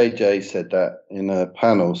 Apparently, JJ said that in a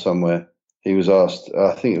panel somewhere. He was asked,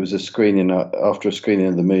 I think it was a screening, after a screening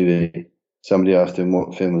of the movie, somebody asked him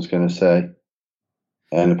what Finn was going to say.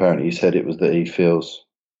 And apparently he said it was that he feels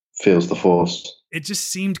the force. It just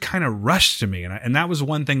seemed kind of rushed to me. And that was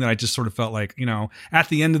one thing that I just sort of felt like, you know, at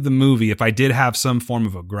the end of the movie, if I did have some form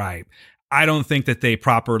of a gripe, I don't think that they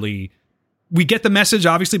properly... We get the message,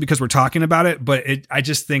 obviously, because we're talking about it, but I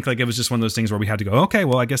just think like it was just one of those things where we had to go, okay,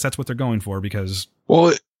 well, I guess that's what they're going for because...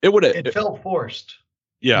 Well, it felt forced.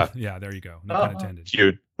 Yeah. Yeah, there you go. No pun intended.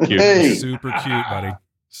 Cute. Hey. Super cute, buddy.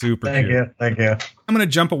 Super Thank cute. Thank you. I'm going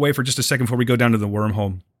to jump away for just a second before we go down to the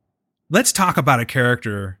wormhole. Let's talk about a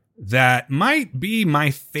character that might be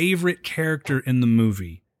my favorite character in the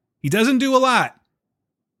movie. He doesn't do a lot,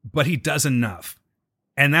 but he does enough.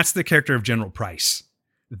 And that's the character of General Price.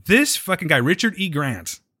 This fucking guy, Richard E.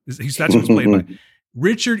 Grant, that's what he's played by.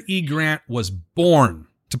 Richard E. Grant was born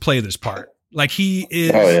to play this part. Like he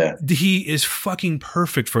is fucking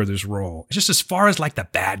perfect for this role. Just as far as like the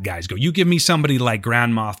bad guys go, you give me somebody like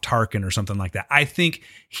Grand Moff Tarkin or something like that. I think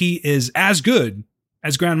he is as good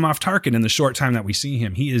as Grand Moff Tarkin in the short time that we see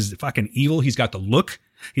him. He is fucking evil. He's got the look.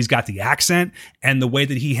 He's got the accent, and the way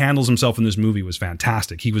that he handles himself in this movie was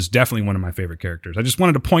fantastic. He was definitely one of my favorite characters. I just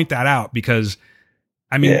wanted to point that out because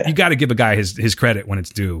I mean, you got to give a guy his credit when it's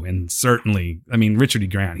due. And certainly, I mean, Richard E.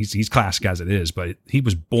 Grant, he's classic as it is, but he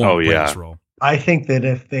was born to play this role. I think that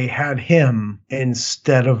if they had him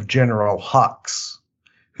instead of General Hux,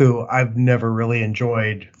 who I've never really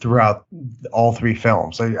enjoyed throughout all three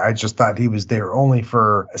films, I just thought he was there only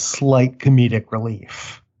for a slight comedic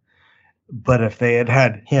relief. But if they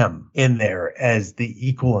had him in there as the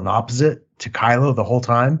equal and opposite to Kylo the whole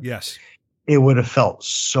time, yes, it would have felt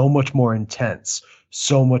so much more intense.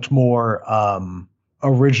 So much more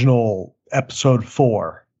original Episode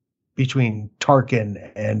 4 between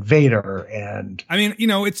Tarkin and Vader. And I mean, you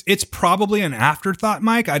know, it's probably an afterthought,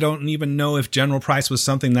 Mike. I don't even know if General Price was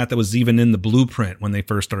something that was even in the blueprint when they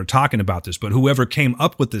first started talking about this. But whoever came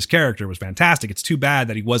up with this character was fantastic. It's too bad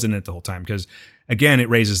that he wasn't in it the whole time because, again, it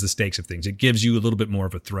raises the stakes of things. It gives you a little bit more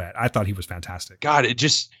of a threat. I thought he was fantastic. God, it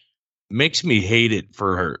just makes me hate it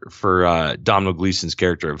for Domhnall Gleeson's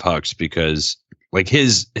character of Hux because like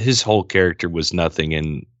his whole character was nothing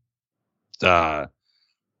in The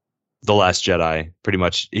Last Jedi. Pretty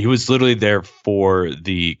much, he was literally there for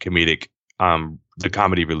the comedic, the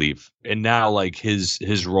comedy relief, and now like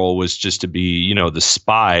his role was just to be, you know, the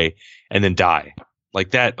spy and then die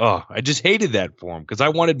like that. Oh, I just hated that for him because I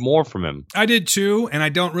wanted more from him. I did too, and I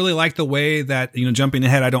don't really like the way that, you know, jumping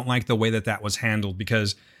ahead, I don't like the way that was handled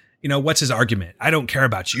because what's his argument? I don't care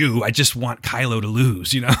about you. I just want Kylo to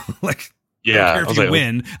lose, like, Yeah. I don't care if you like,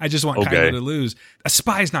 win. I just want okay. Kylo to lose. A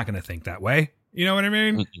spy's not going to think that way. You know what I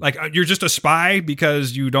mean? Like, you're just a spy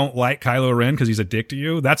because you don't like Kylo Ren because he's a dick to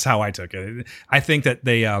you. That's how I took it. I think that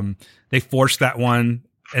they forced that one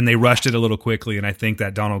and they rushed it a little quickly. And I think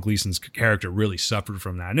that Donald Gleason's character really suffered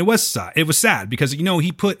from that. And it was sad because,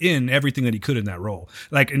 he put in everything that he could in that role.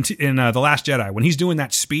 Like in The Last Jedi, when he's doing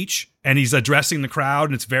that speech and he's addressing the crowd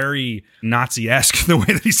and it's very Nazi-esque the way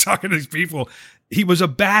that he's talking to these people. He was a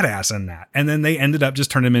badass in that. And then they ended up just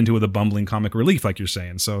turning him into the bumbling comic relief, like you're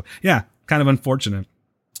saying. So yeah, kind of unfortunate.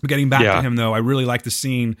 Getting back to him though, I really like the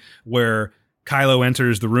scene where Kylo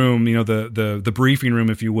enters the room, the briefing room,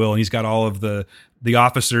 if you will, and he's got all of the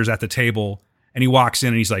officers at the table, and he walks in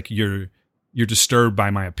and he's like, you're disturbed by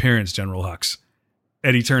my appearance, General Hux.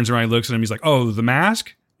 And he turns around and looks at him, he's like, oh, the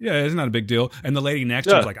mask? Yeah, it's not a big deal. And the lady next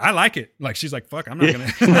to him is like, I like it. Like, she's like, fuck, I'm not going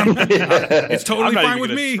to. It's totally fine with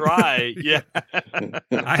me. Try. Yeah.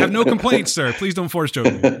 I have no complaints, sir. Please don't force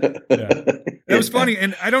choke me. Yeah. It was funny.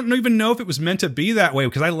 And I don't even know if it was meant to be that way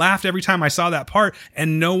because I laughed every time I saw that part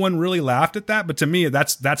and no one really laughed at that. But to me,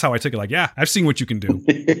 that's how I took it. Like, yeah, I've seen what you can do.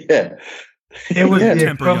 Yeah. It was the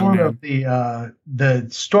Temper, young equivalent man. of the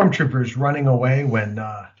stormtroopers running away when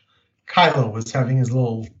Kylo was having his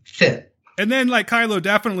little fit. And then, like, Kylo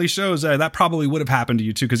definitely shows that probably would have happened to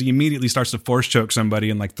you, too, because he immediately starts to force choke somebody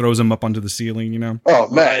and, like, throws them up onto the ceiling, Oh,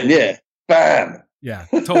 man, yeah. Bam. Yeah,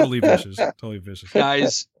 totally vicious. Totally vicious.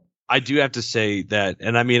 Guys, I do have to say that,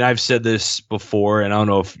 and I mean, I've said this before, and I don't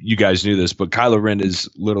know if you guys knew this, but Kylo Ren is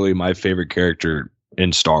literally my favorite character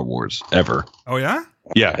in Star Wars ever. Oh, yeah?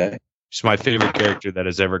 Yeah. Okay. He's my favorite character that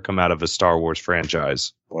has ever come out of a Star Wars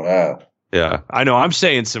franchise. Wow. Yeah. I know. I'm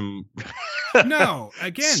saying some. No,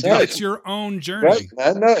 again, dude, Right. it's your own journey. Right,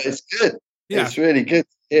 man. No, it's good. Yeah. It's really good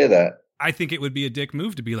to hear that. I think it would be a dick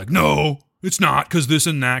move to be like, no, it's not because this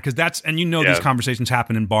and that. Because that's, and these conversations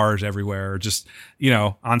happen in bars everywhere, or just,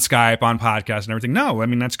 on Skype, on podcasts and everything. No, I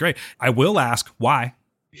mean, that's great. I will ask why.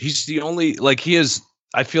 He's the only, like, he is,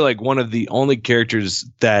 I feel like one of the only characters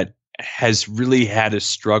that has really had a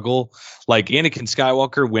struggle. Like, Anakin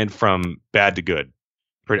Skywalker went from bad to good.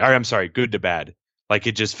 Good to bad. Like,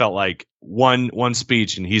 it just felt like one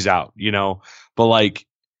speech and he's out, But like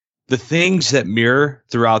the things that mirror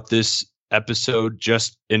throughout this episode,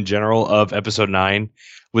 just in general of episode 9,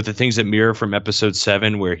 with the things that mirror from episode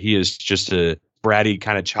 7, where he is just a bratty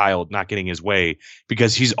kind of child not getting his way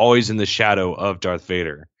because he's always in the shadow of Darth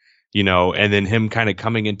Vader, and then him kind of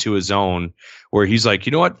coming into his own where he's like,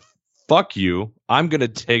 you know what? Fuck you. I'm going to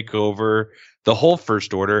take over the whole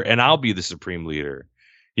First Order and I'll be the supreme leader.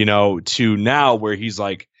 To now where he's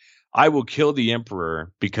like, I will kill the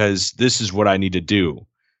Emperor because this is what I need to do.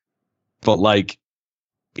 But like,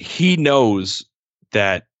 he knows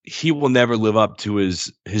that he will never live up to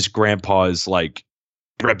his grandpa's like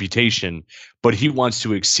reputation, but he wants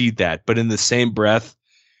to exceed that. But in the same breath,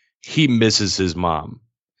 he misses his mom.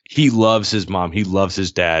 He loves his mom. He loves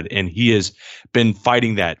his dad. And he has been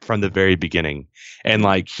fighting that from the very beginning. And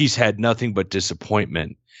like, he's had nothing but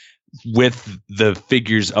disappointment with the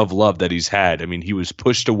figures of love that he's had. I mean, he was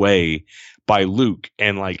pushed away by Luke,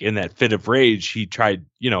 and like in that fit of rage, he tried,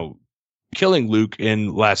 killing Luke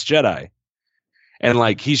in Last Jedi. And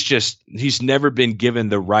like, he's never been given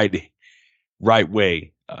the right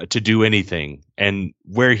way to do anything. And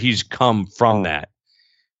where he's come from that,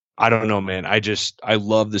 I don't know, man. I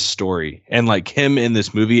love this story. And like him in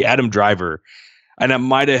this movie, Adam Driver, and it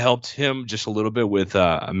might have helped him just a little bit with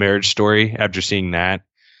A Marriage Story after seeing that.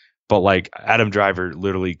 But like, Adam Driver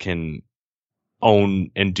literally can own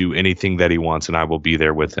and do anything that he wants, and I will be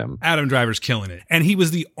there with him. Adam Driver's killing it. And he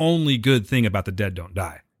was the only good thing about The Dead Don't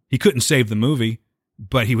Die. He couldn't save the movie,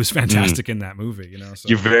 but he was fantastic in that movie, So.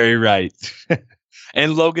 You're very right.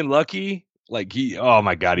 And Logan Lucky, like oh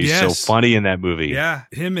my God, he's so funny in that movie. Yeah,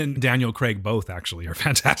 him and Daniel Craig both actually are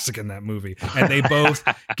fantastic in that movie. And they both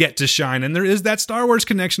get to shine. And there is that Star Wars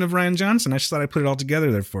connection of Rian Johnson. I just thought I'd put it all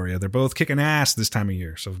together there for you. They're both kicking ass this time of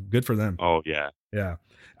year. So good for them. Oh, yeah. Yeah.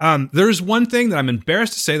 There's one thing that I'm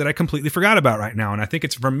embarrassed to say that I completely forgot about right now. And I think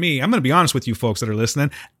it's from me. I'm going to be honest with you folks that are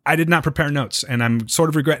listening. I did not prepare notes, and I'm sort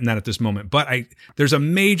of regretting that at this moment. But there's a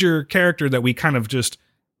major character that we kind of just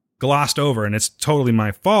glossed over, and it's totally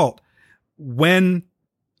my fault. When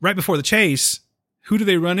right before the chase, who do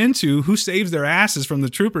they run into? Who saves their asses from the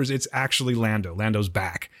troopers? It's actually Lando. Lando's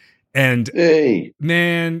back. And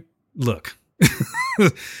man, look,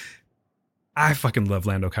 I fucking love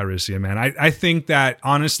Lando Calrissian, man. I think that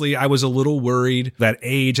honestly, I was a little worried that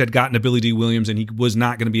age had gotten to Billy D. Williams and he was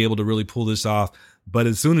not going to be able to really pull this off. but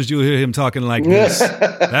as soon as you hear him talking like this,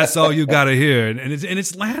 that's all you gotta hear. And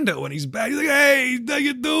it's Lando, and he's back. He's like, "Hey, how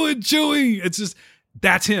you doing, Chewie?" It's just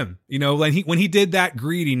that's him, you know. Like when he did that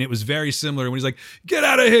greeting, it was very similar. When he's like, "Get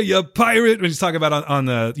out of here, you pirate!" When he's talking about on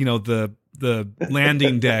the the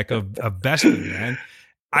landing deck of Bespin, man.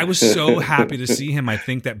 I was so happy to see him. I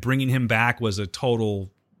think that bringing him back was a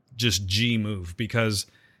total just G move, because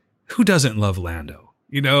who doesn't love Lando?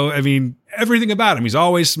 You know, I mean, everything about him. He's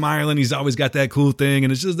always smiling. He's always got that cool thing.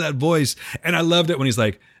 And it's just that voice. And I loved it when he's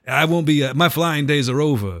like, "I won't be, my flying days are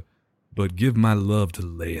over, but give my love to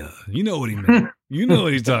Leia." You know what he meant. You know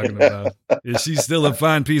what he's talking about. Is she still a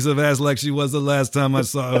fine piece of ass like she was the last time I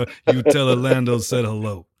saw her? You tell her Lando said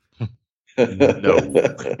hello. No.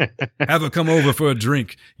 Have her come over for a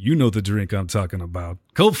drink. You know the drink I'm talking about.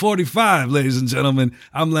 Colt 45, ladies and gentlemen.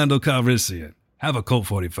 I'm Lando Calrissian. Have a Colt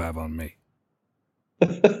 45 on me.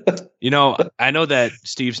 You know, I know that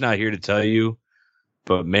Steve's not here to tell you,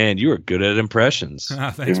 but man, you are good at impressions.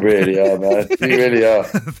 Thanks, You really are, man. You really are.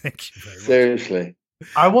 Thank you very much. Seriously.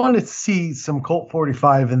 I wanted to see some Colt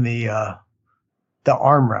 45 in the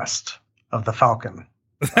armrest of the Falcon.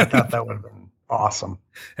 I thought that would have been awesome.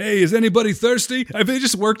 Hey, is anybody thirsty? I they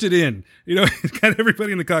just worked it in. You know, got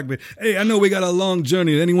everybody in the cockpit. Hey, I know we got a long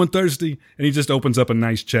journey. Anyone thirsty? And he just opens up a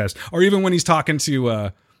nice chest. Or even when he's talking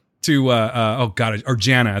to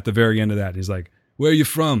Jana at the very end of that, he's like, "Where are you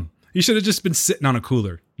from?" He should have just been sitting on a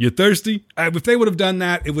cooler. "You thirsty?" If they would have done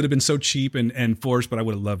that, it would have been so cheap and forced, but I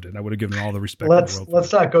would have loved it. I would have given all the respect in the world.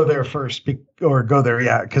 Let's not go there first, or go there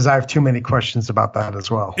yet, because I have too many questions about that as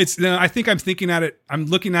well. I think I'm thinking at it. I'm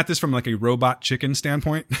looking at this from like a robot chicken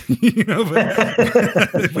standpoint, you know.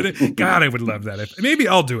 God, I would love that. Maybe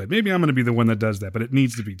I'll do it. Maybe I'm going to be the one that does that, but it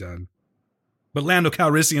needs to be done. But Lando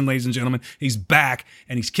Calrissian, ladies and gentlemen, he's back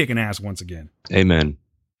and he's kicking ass once again. Amen.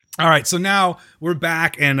 All right, so now we're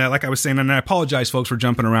back, and like I was saying, and I apologize, folks, for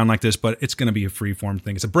jumping around like this, but it's going to be a freeform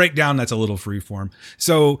thing. It's a breakdown that's a little freeform.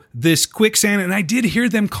 So this quicksand, and I did hear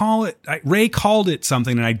them call it, Ray called it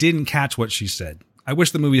something, and I didn't catch what she said. I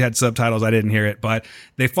wish the movie had subtitles. I didn't hear it, but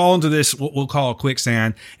they fall into this, what we'll call a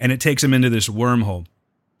quicksand, and it takes them into this wormhole.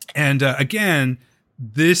 And again,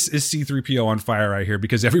 this is C-3PO on fire right here,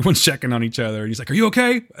 because everyone's checking on each other. And he's like, "Are you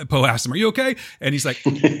okay?" Poe asks him, "Are you okay?" And he's like,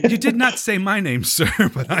 "You did not say my name, sir,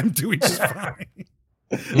 but I'm doing just fine."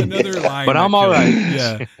 Another line. But I'm all right.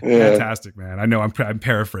 Yeah. Fantastic, man. I know I'm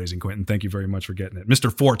paraphrasing, Quentin. Thank you very much for getting it.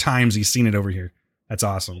 Mr. 4 times he's seen it over here. That's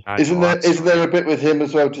awesome. Isn't there a bit with him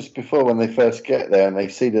as well, just before when they first get there and they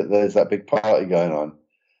see that there's that big party going on,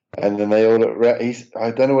 and then they all look I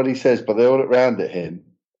don't know what he says, but they all look round at him.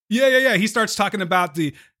 Yeah. He starts talking about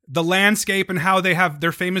the landscape and how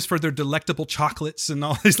they're famous for their delectable chocolates and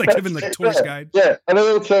all. He's like giving the tourist guide. Yeah, and they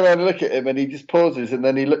all turn around and look at him, and he just pauses, and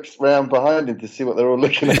then he looks round behind him to see what they're all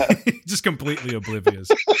looking at. Just completely oblivious.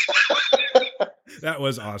 That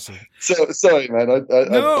was awesome. So sorry, man. I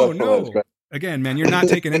no. that was great. Again, man, you're not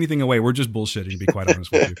taking anything away. We're just bullshitting, to be quite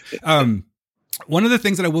honest with you. One of the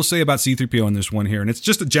things that I will say about C-3PO in this one here, and it's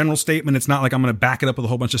just a general statement, it's not like I'm going to back it up with a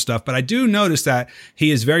whole bunch of stuff, but I do notice that he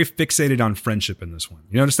is very fixated on friendship in this one.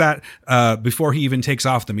 You notice that before he even takes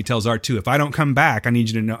off them, he tells R2, "If I don't come back, I need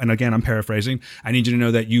you to know," and again, I'm paraphrasing, "I need you to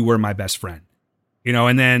know that you were my best friend." You know,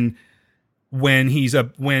 and then when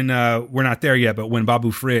we're not there yet, but when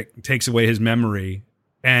Babu Frick takes away his memory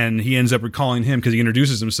and he ends up recalling him because he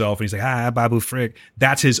introduces himself and he's like, Babu Frick,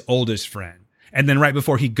 that's his oldest friend. And then right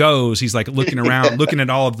before he goes, he's like looking around, looking at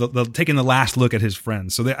all of taking the last look at his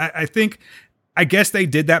friends. So I guess they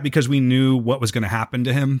did that because we knew what was going to happen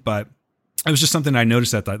to him. But it was just something I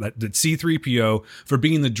noticed that C-3PO, for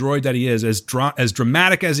being the droid that he is, as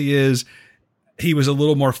dramatic as he is, he was a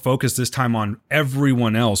little more focused this time on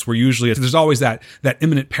everyone else, where usually there's always that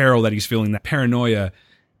imminent peril that he's feeling, that paranoia.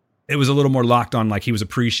 It was a little more locked on, like he was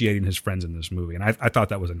appreciating his friends in this movie. And I thought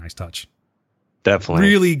that was a nice touch. Definitely.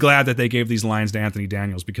 Really glad that they gave these lines to Anthony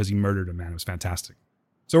Daniels, because he murdered him, man. It was fantastic.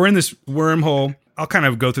 So we're in this wormhole. I'll kind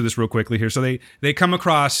of go through this real quickly here. So they come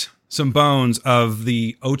across some bones of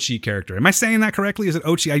the Ochi character. Am I saying that correctly? Is it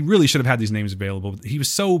Ochi? I really should have had these names available. He was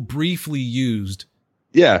so briefly used.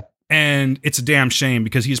 Yeah. And it's a damn shame,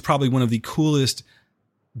 because he's probably one of the coolest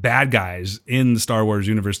bad guys in the Star Wars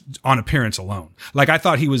universe on appearance alone. Like, I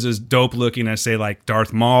thought he was as dope looking as, say, like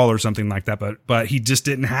Darth Maul or something like that, but he just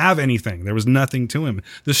didn't have anything. There was nothing to him.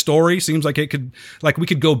 The story seems like we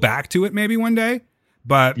could go back to it maybe one day,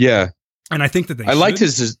 but yeah. And I think that I liked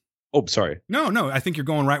his oh, sorry. No, I think you're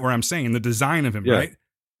going right where I'm saying, the design of him, yeah. Right?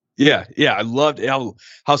 Yeah. I loved how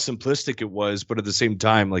simplistic it was, but at the same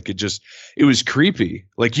time, like it was creepy.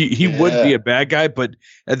 Like he would be a bad guy, but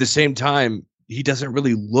at the same time, he doesn't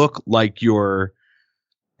really look like your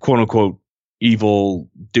quote unquote, evil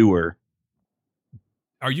doer.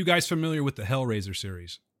 Are you guys familiar with the Hellraiser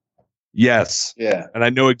series? Yes. Yeah. And I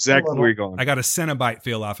know exactly where you're going. I got a Cenobite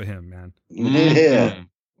feel off of him, man. Yeah.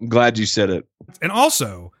 I'm glad you said it. And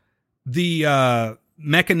also, the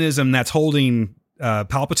mechanism that's holding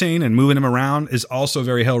Palpatine and moving him around is also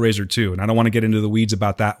very Hellraiser 2. And I don't want to get into the weeds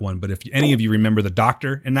about that one, but if any of you remember the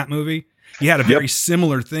Doctor in that movie, he had a very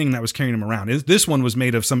similar thing that was carrying him around. This one was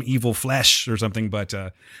made of some evil flesh or something, but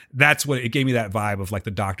that's what it gave me, that vibe of like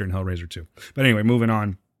the Doctor in Hellraiser 2. But anyway, moving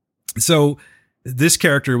on. So this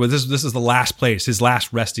character was this is the last place, his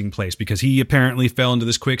last resting place, because he apparently fell into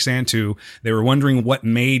this quicksand too. They were wondering what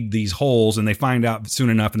made these holes, and they find out soon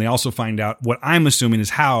enough, and they also find out what I'm assuming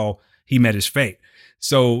is how he met his fate.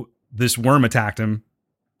 So this worm attacked him,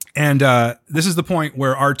 and this is the point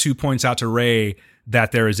where R2 points out to Rey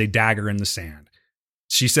that there is a dagger in the sand.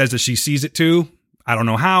 She says that she sees it too. I don't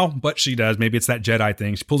know how, but she does. Maybe it's that Jedi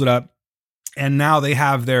thing. She pulls it up, and now they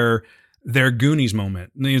have their Goonies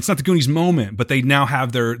moment. It's not the Goonies moment, but they now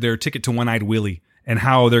have their ticket to One-Eyed Willie and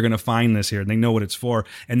how they're going to find this here. And they know what it's for.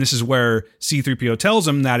 And this is where C-3PO tells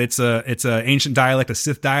them that it's a ancient dialect, a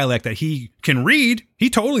Sith dialect that he can read.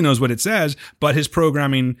 He totally knows what it says, but his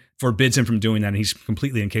programming forbids him from doing that, and he's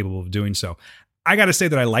completely incapable of doing so. I got to say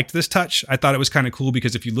that I liked this touch. I thought it was kind of cool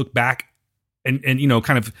because if you look back and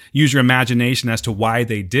kind of use your imagination as to why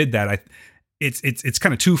they did that, it's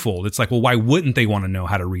kind of twofold. It's like, well, why wouldn't they want to know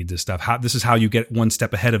how to read this stuff? This is how you get one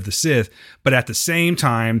step ahead of the Sith. But at the same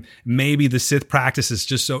time, maybe the Sith practice is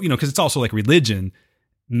just so, because it's also like religion.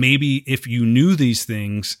 Maybe if you knew these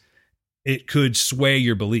things, it could sway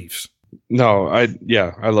your beliefs. No, I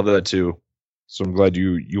love that too. So I'm glad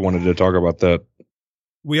you wanted to talk about that.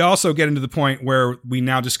 We also get into the point where we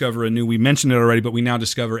now discover we mentioned it already, but we now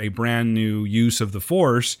discover a brand new use of the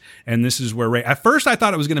Force. And this is where Rey, at first I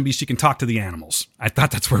thought it was going to be she can talk to the animals. I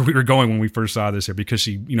thought that's where we were going when we first saw this here, because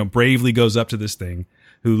she, bravely goes up to this thing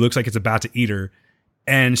who looks like it's about to eat her.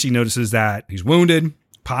 And she notices that he's wounded,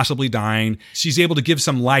 possibly dying. She's able to give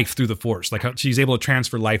some life through the Force. Like she's able to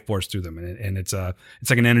transfer life force through them. And it's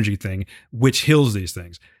like an energy thing, which heals these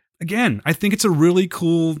things. Again, I think it's a really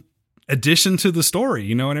cool addition to the story.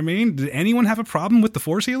 You know what I mean? Did anyone have a problem with the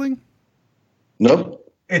Force healing?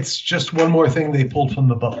 Nope. It's just one more thing they pulled from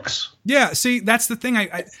the books. Yeah, see, that's the thing.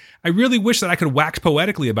 I really wish that I could wax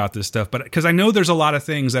poetically about this stuff, but because I know there's a lot of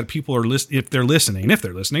things that people are if they're listening,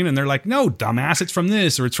 and they're like, no, dumbass, it's from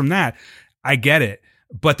this or it's from that. I get it,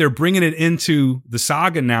 but they're bringing it into the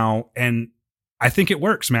saga now, and I think it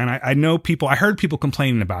works, man. I know people, I heard people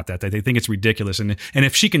complaining about that they think it's ridiculous. And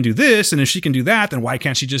if she can do this and if she can do that, then why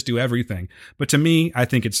can't she just do everything? But to me, I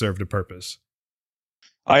think it served a purpose.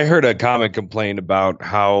 I heard a comment complain about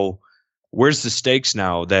how, where's the stakes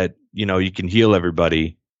now that, you can heal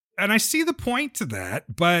everybody? And I see the point to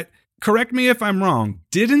that, but correct me if I'm wrong.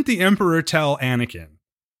 Didn't the Emperor tell Anakin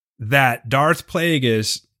that Darth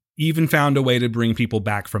Plagueis even found a way to bring people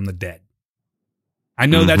back from the dead? I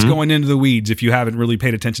know that's going into the weeds if you haven't really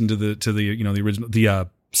paid attention to the the original, the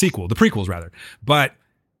sequel, the prequels rather. But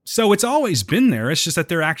so it's always been there. It's just that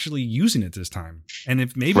they're actually using it this time. And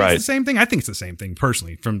if maybe it's the same thing, I think it's the same thing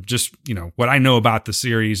personally from just, what I know about the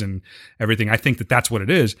series and everything. I think that that's what it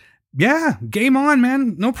is. Yeah. Game on,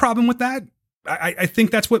 man. No problem with that. I think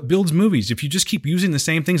that's what builds movies. If you just keep using the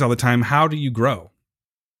same things all the time, how do you grow?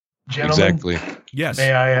 Gentlemen, Exactly. Yes.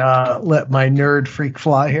 May I let my nerd freak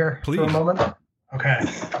fly here Please. for a moment? Okay.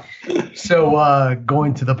 So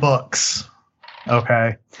going to the books.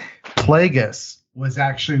 Okay. Plagueis was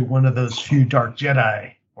actually one of those few Dark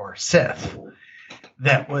Jedi or Sith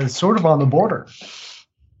that was sort of on the border.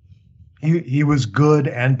 He was good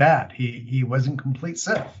and bad. He wasn't complete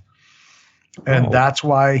Sith. And that's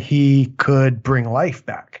why he could bring life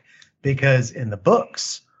back. Because in the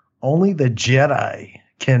books, only the Jedi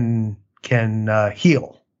can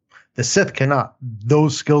heal. The Sith cannot.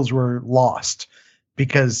 Those skills were lost.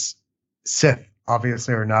 Because Sith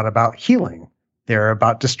obviously are not about healing. They're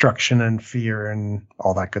about destruction and fear and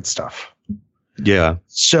all that good stuff. Yeah.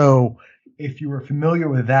 So if you were familiar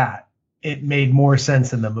with that, it made more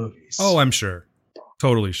sense in the movies. Oh, I'm sure.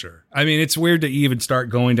 Totally sure. I mean, it's weird to even start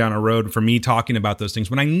going down a road for me talking about those things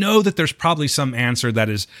when I know that there's probably some answer that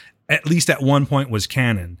is at least at one point was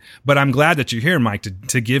canon. But I'm glad that you're here, Mike,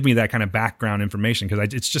 to give me that kind of background information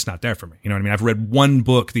because it's just not there for me. You know what I mean? I've read one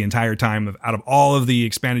book the entire time out of all of the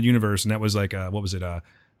expanded universe, and that was like, what was it?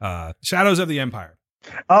 Shadows of the Empire.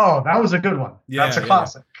 Oh, that was a good one. Yeah, that's a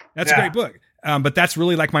classic. That's a great book. But that's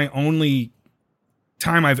really like my only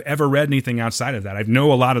time I've ever read anything outside of that. I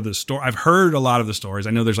know a lot of the story. I've heard a lot of the stories.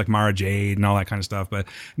 I know there's like Mara Jade and all that kind of stuff, but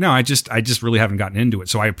no, I just really haven't gotten into it.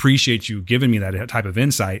 So I appreciate you giving me that type of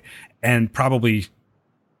insight and probably,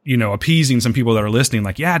 appeasing some people that are listening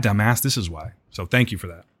like, yeah, dumbass, this is why. So thank you for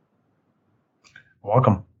that.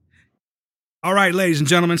 Welcome. All right, ladies and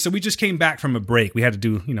gentlemen. So we just came back from a break. We had to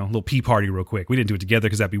do, a little pee party real quick. We didn't do it together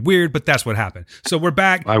because that'd be weird, but that's what happened. So we're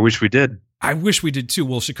back. I wish we did. I wish we did too.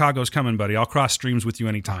 Well, Chicago's coming, buddy. I'll cross streams with you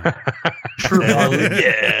anytime. True bonding.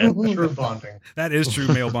 Yeah. True bonding. That is true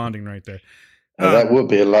male bonding right there. That would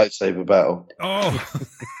be a lightsaber battle. Oh,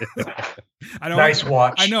 I know. Nice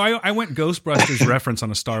watch. I know. I went Ghostbusters reference on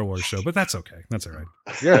a Star Wars show, but that's okay. That's all right.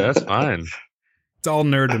 Yeah, that's fine. It's all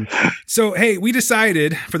nerding. So, hey, we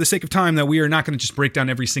decided for the sake of time that we are not going to just break down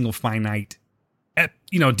every single finite,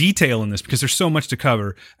 detail in this because there's so much to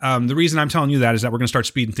cover. The reason I'm telling you that is that we're going to start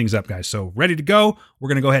speeding things up, guys. So ready to go. We're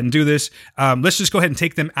going to go ahead and do this. Let's just go ahead and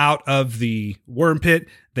take them out of the worm pit.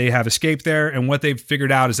 They have escaped there. And what they've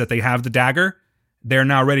figured out is that they have the dagger. They're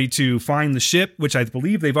now ready to find the ship, which I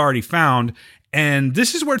believe they've already found. And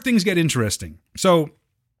this is where things get interesting. So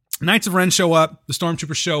Knights of Ren show up. The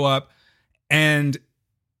Stormtroopers show up. And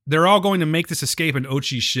they're all going to make this escape in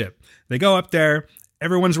Ochi's ship. They go up there.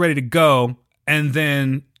 Everyone's ready to go. And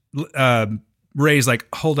then Rey's like,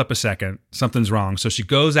 hold up a second. Something's wrong. So she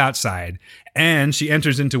goes outside and she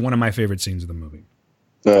enters into one of my favorite scenes of the movie.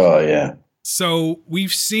 Oh, yeah. So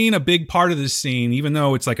we've seen a big part of this scene, even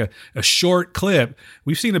though it's like a short clip.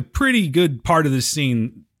 We've seen a pretty good part of this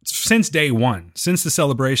scene since day one, since the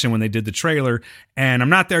celebration when they did the trailer. And I'm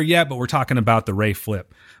not there yet, but we're talking about the Rey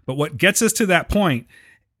flip. But what gets us to that point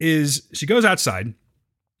is she goes outside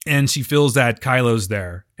and she feels that Kylo's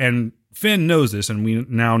there. And Finn knows this, and we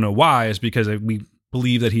now know why, is because we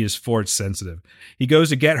believe that he is Force sensitive. He goes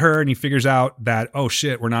to get her and he figures out that, oh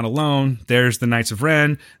shit, we're not alone. There's the Knights of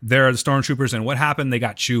Ren. There are the Stormtroopers. And what happened? They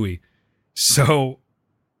got Chewie. So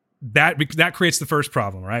that creates the first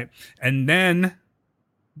problem, right? And then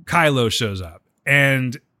Kylo shows up.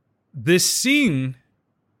 And this scene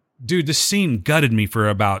gutted me for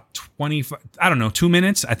about 2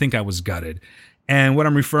 minutes. I think I was gutted. And what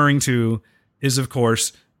I'm referring to is, of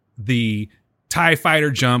course, the TIE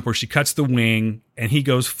fighter jump where she cuts the wing and he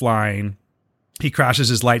goes flying. He crashes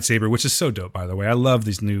his lightsaber, which is so dope, by the way. I love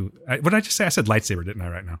these new... what did I just say? I said lightsaber, didn't I,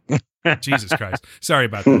 right now? Jesus Christ. Sorry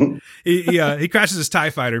about that. He crashes his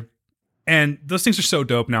TIE fighter. And those things are so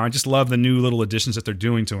dope now. I just love the new little additions that they're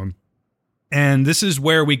doing to him. And this is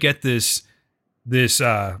where we get this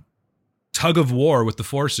tug of war with the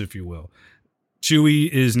Force, if you will. Chewie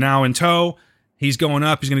is now in tow. He's going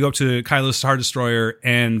up. He's going to go up to Kylo's Star Destroyer.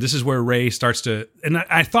 And this is where Rey starts to... And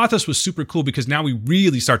I thought this was super cool because now we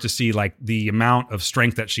really start to see like the amount of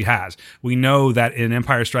strength that she has. We know that in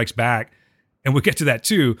Empire Strikes Back, and we'll get to that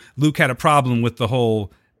too, Luke had a problem with the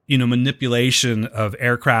whole, manipulation of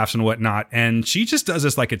aircrafts and whatnot. And she just does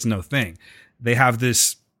this like it's no thing. They have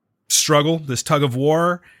this struggle, this tug of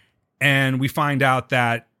war. And we find out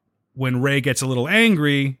that when Rey gets a little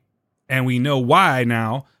angry, and we know why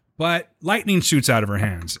now, but lightning shoots out of her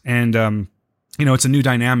hands. And, it's a new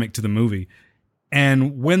dynamic to the movie.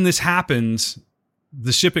 And when this happens,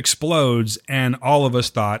 the ship explodes and all of us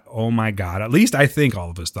thought, oh my God, at least I think all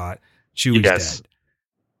of us thought Chewie's dead.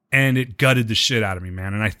 And it gutted the shit out of me,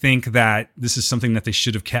 man. And I think that this is something that they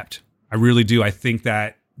should have kept. I really do. I think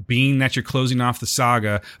that being that you're closing off the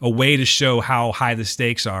saga, a way to show how high the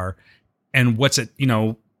stakes are and what's it,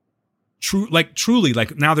 truly,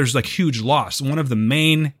 now there's like huge loss. One of the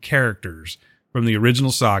main characters from the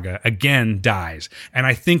original saga again dies. And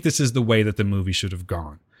I think this is the way that the movie should have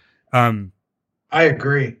gone. I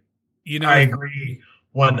agree. I agree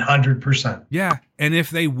 100%. Yeah. And if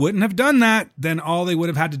they wouldn't have done that, then all they would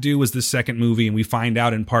have had to do was this second movie. And we find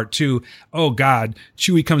out in part 2, oh God,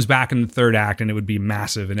 Chewie comes back in the third act and it would be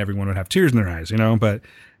massive and everyone would have tears in their eyes, but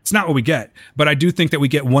it's not what we get. But I do think that we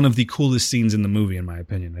get one of the coolest scenes in the movie, in my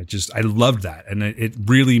opinion. I loved that. And it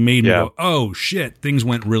really made me go, oh shit, things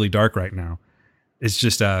went really dark right now. It's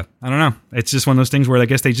just, I don't know. It's just one of those things where I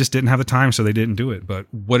guess they just didn't have the time, so they didn't do it. But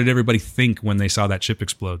what did everybody think when they saw that ship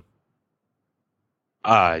explode?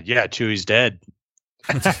 Chewie's dead.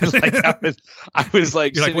 I was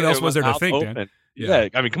like, you're like, what else was there to think, Dan? Yeah.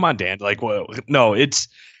 I mean, come on, Dan. Like, well, no, it's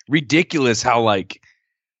ridiculous how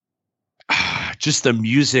just the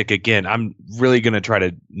music again. I'm really going to try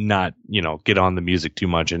to not, get on the music too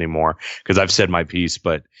much anymore because I've said my piece,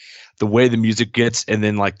 but the way the music gets and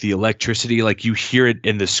then like the electricity, like you hear it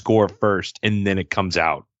in the score first and then it comes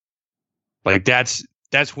out. Like that's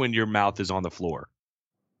when your mouth is on the floor.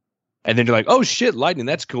 And then you're like, oh shit, lightning,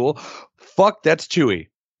 that's cool. Fuck, that's Chewie.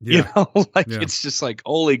 You know, like it's just like,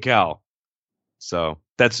 holy cow. So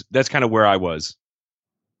that's kind of where I was.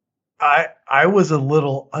 I was a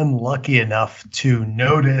little unlucky enough to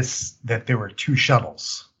notice that there were two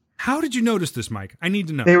shuttles. How did you notice this, Mike? I need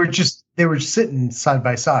to know. They were sitting side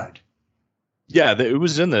by side. Yeah, it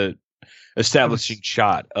was in the establishing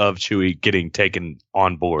shot of Chewie getting taken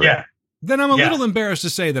on board. Yeah. Then I'm a little embarrassed to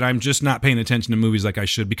say that I'm just not paying attention to movies like I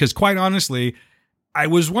should, because quite honestly, I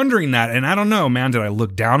was wondering that, and I don't know, man, did I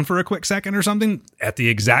look down for a quick second or something at the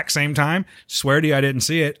exact same time? Swear to you, I didn't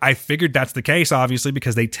see it. I figured that's the case, obviously,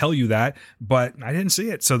 because they tell you that, but I didn't see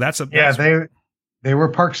it. So that's they were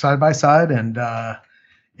parked side by side, and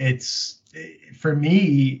it's, for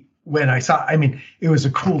me, when I saw, I mean, it was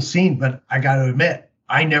a cool scene, but I got to admit,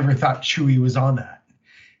 I never thought Chewie was on that.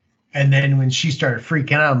 And then when she started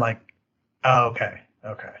freaking out, I'm like, oh, okay.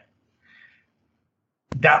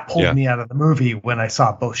 That pulled me out of the movie when I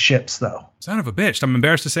saw both ships, though. Son of a bitch. I'm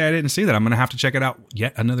embarrassed to say I didn't see that. I'm going to have to check it out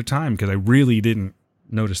yet another time because I really didn't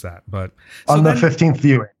notice that. But on the 15th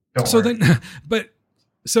viewing.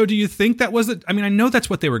 So do you think that was it? I mean, I know that's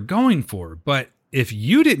what they were going for, but if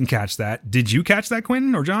you didn't catch that, did you catch that,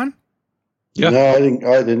 Quentin or John? Yeah. No, I didn't.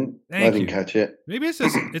 Thank I didn't you. catch it. Maybe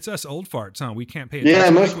it's us old farts, huh? We can't pay attention. Yeah,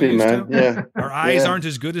 it must like we be, used man. to. Yeah. Our eyes aren't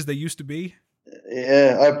as good as they used to be.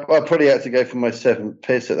 Yeah, I probably had to go for my seventh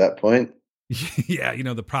piss at that point. Yeah,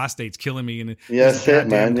 the prostate's killing me. And that's it,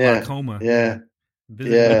 man. Glaucoma. Yeah.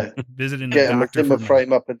 Visiting the doctor. Getting my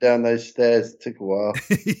frame up and down those stairs took a while.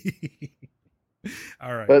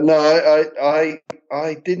 All right. But no,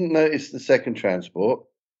 I didn't notice the second transport.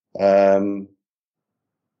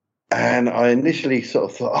 And I initially sort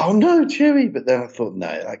of thought, oh no, Chewie, but then I thought, no,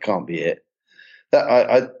 that can't be it.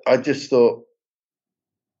 That I just thought,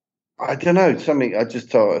 I don't know, something. I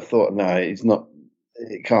thought, no, he's not.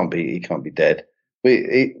 It can't be. He can't be dead.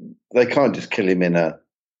 They can't just kill him in a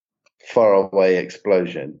faraway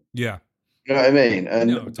explosion. Yeah, you know what I mean. And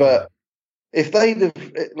totally. But if they'd have,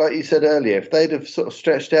 like you said earlier, if they'd have sort of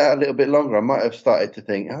stretched it out a little bit longer, I might have started to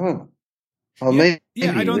think, maybe.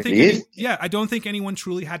 I don't think anyone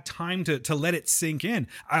truly had time to let it sink in.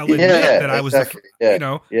 I'll admit that I was, I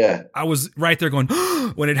was right there going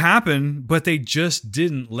when it happened, but they just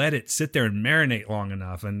didn't let it sit there and marinate long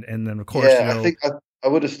enough. And then of course, I think I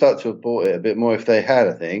would have started to have bought it a bit more if they had.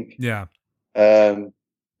 I think, yeah.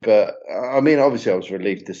 But I mean, obviously, I was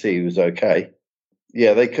relieved to see he was okay.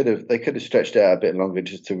 Yeah, they could have stretched it out a bit longer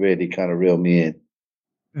just to really kind of reel me in.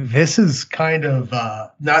 This is kind of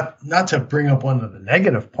not to bring up one of the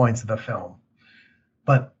negative points of the film,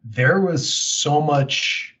 but there was so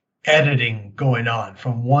much editing going on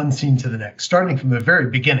from one scene to the next, starting from the very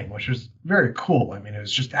beginning, which was very cool. I mean, it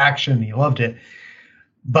was just action. You loved it.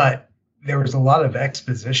 But there was a lot of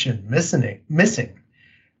exposition missing.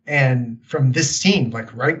 And from this scene,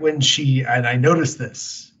 like right when and I noticed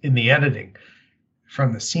this in the editing,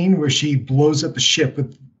 from the scene where she blows up the ship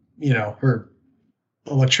with, her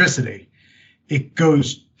electricity, it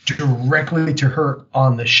goes directly to her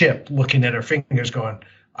on the ship looking at her fingers going,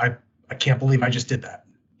 I can't believe I just did that.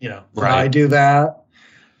 Did I do that?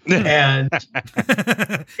 And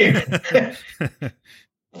it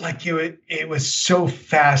was so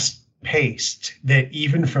fast paced that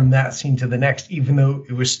even from that scene to the next, even though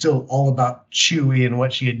it was still all about Chewie and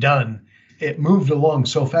what she had done, it moved along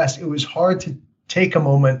so fast. It was hard to take a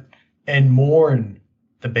moment and mourn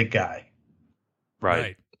the big guy.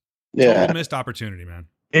 Right. Yeah. Total missed opportunity, man.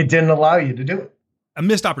 It didn't allow you to do it. A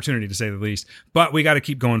missed opportunity, to say the least. But we got to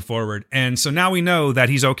keep going forward. And so now we know that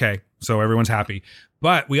he's okay. So everyone's happy.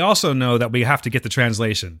 But we also know that we have to get the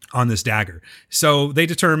translation on this dagger. So they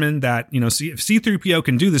determined that, if C-3PO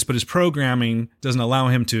can do this, but his programming doesn't allow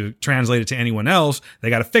him to translate it to anyone else,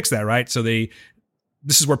 they got to fix that, right? So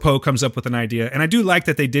this is where Poe comes up with an idea. And I do like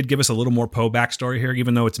that they did give us a little more Poe backstory here,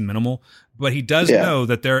 even though it's minimal. But he does know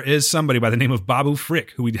that there is somebody by the name of Babu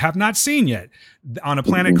Frick, who we have not seen yet, on a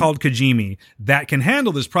planet called Kijimi, that can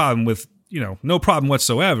handle this problem with, no problem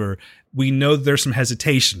whatsoever. We know there's some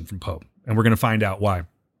hesitation from Poe, and we're going to find out why.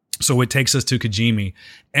 So it takes us to Kijimi.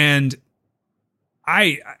 And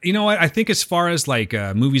I think as far as like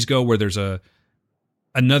movies go where there's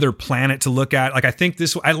another planet to look at. Like, I think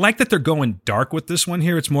I like that they're going dark with this one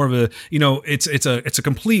here. It's more of a, it's a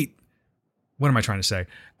complete, what am I trying to say?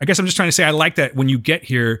 I guess I'm just trying to say, I like that when you get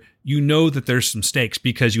here, that there's some stakes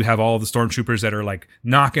because you have all the stormtroopers that are like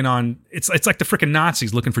knocking on, it's like the freaking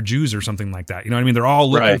Nazis looking for Jews or something like that. You know what I mean? They're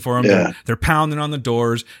all looking for them. Yeah. They're pounding on the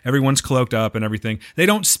doors. Everyone's cloaked up and everything. They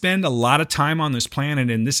don't spend a lot of time on this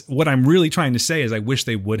planet. And what I'm really trying to say is I wish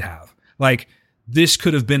they would have. Like, this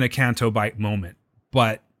could have been a Canto Bight moment.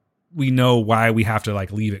 But we know why we have to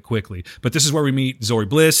like leave it quickly. But this is where we meet Zori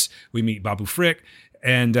Bliss, we meet Babu Frick,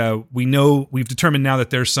 and we've determined now that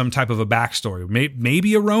there's some type of a backstory,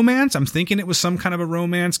 maybe a romance. I'm thinking it was some kind of a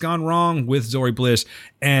romance gone wrong with Zori Bliss,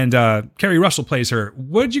 and Kerry Russell plays her.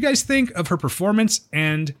 What did you guys think of her performance,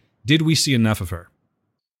 and did we see enough of her?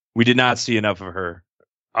 We did not see enough of her.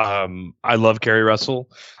 I love Kerry Russell,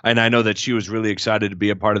 and I know that she was really excited to be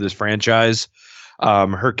a part of this franchise.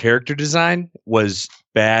 Her character design was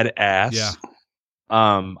badass. Yeah.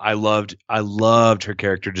 I loved her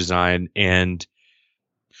character design, and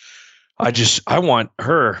I want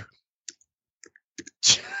her.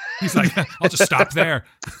 He's like, I'll just stop there.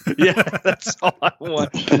 Yeah, that's all I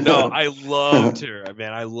want. No, I loved her,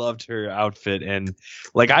 man. I loved her outfit, and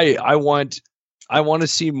like I want to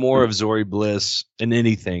see more of Zori Bliss in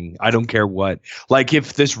anything. I don't care what. Like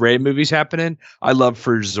if this Rey movie's happening, I love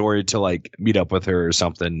for Zori to like meet up with her or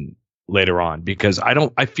something later on, because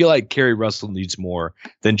I feel like Kerry Russell needs more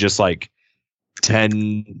than just like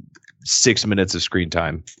 6 minutes of screen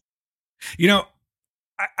time. You know,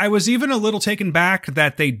 I was even a little taken back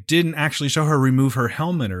that they didn't actually show her remove her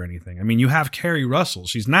helmet or anything. I mean, you have Kerry Russell.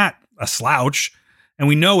 She's not a slouch, and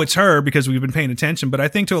we know it's her because we've been paying attention. But I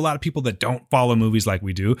think to a lot of people that don't follow movies like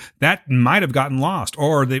we do, that might have gotten lost,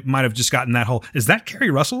 or they might have just gotten that whole, is that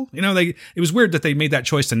Kerry Russell? You know, it was weird that they made that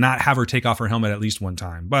choice to not have her take off her helmet at least one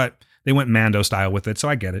time, but they went Mando style with it. So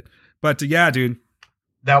I get it. But yeah, dude.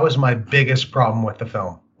 That was my biggest problem with the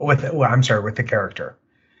film. With the character.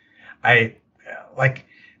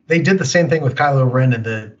 They did the same thing with Kylo Ren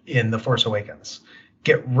in the Force Awakens.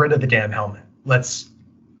 Get rid of the damn helmet.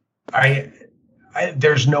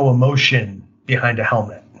 There's no emotion behind a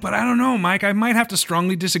helmet. But I don't know, Mike. I might have to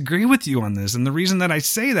strongly disagree with you on this. And the reason that I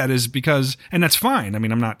say that is because, and that's fine. I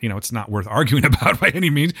mean, I'm not, it's not worth arguing about by any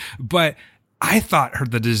means, but I thought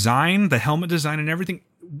the design, the helmet design and everything,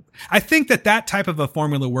 I think that type of a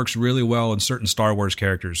formula works really well in certain Star Wars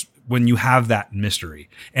characters when you have that mystery.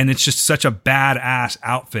 And it's just such a badass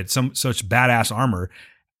outfit, such badass armor.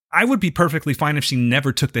 I would be perfectly fine if she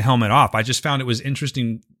never took the helmet off. I just found it was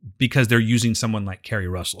interesting because they're using someone like Kerry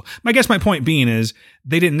Russell. I guess my point being is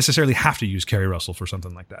they didn't necessarily have to use Kerry Russell for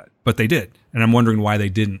something like that, but they did. And I'm wondering why they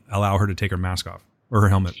didn't allow her to take her mask off or her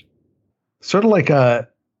helmet. Sort of like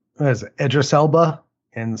Idris Elba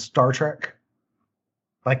in Star Trek.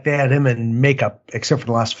 Like they had him in makeup except for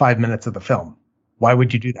the last 5 minutes of the film. Why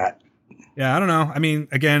would you do that? Yeah, I don't know. I mean,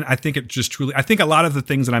 again, I think I think a lot of the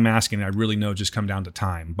things that I'm asking, I really know just come down to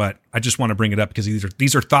time, but I just want to bring it up because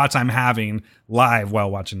these are thoughts I'm having live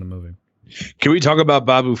while watching the movie. Can we talk about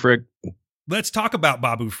Babu Frick? Let's talk about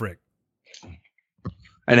Babu Frick.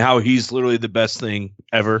 And how he's literally the best thing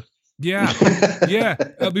ever. Yeah. Yeah.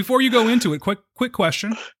 Before you go into it, quick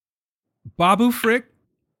question. Babu Frick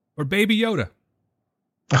or Baby Yoda?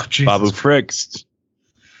 Oh, Jesus. Babu Frick.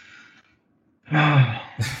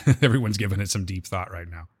 Everyone's giving it some deep thought right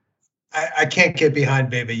now. I can't get behind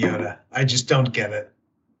Baby Yoda. I just don't get it.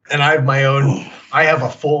 And I have a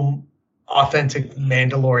full authentic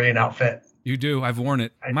Mandalorian outfit. You do. I've worn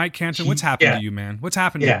it. Mike Canton, what's happened to you, man? What's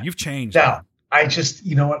happened to you? You've changed. Now, I just,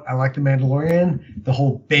 you know what? I like the Mandalorian. The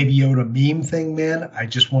whole Baby Yoda meme thing, man. I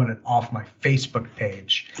just want it off my Facebook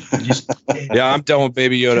page. Yeah, I'm done with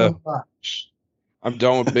Baby Yoda. Too much. I'm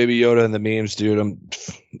done with Baby Yoda and the memes, dude. I'm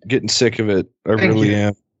getting sick of it. I really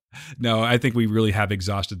am. No, I think we really have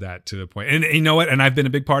exhausted that to the point. And you know what? And I've been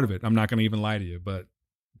a big part of it. I'm not going to even lie to you. But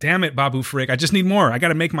damn it, Babu Frick. I just need more. I got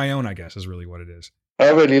to make my own, I guess, is really what it is. I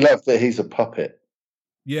really love that he's a puppet.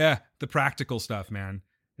 Yeah, the practical stuff, man.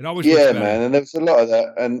 It always man. And there was a lot of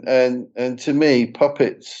that. And to me,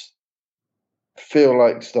 puppets feel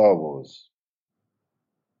like Star Wars.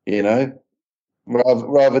 You know?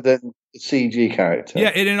 Rather than the CG character. Yeah,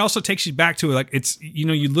 and it also takes you back to like it's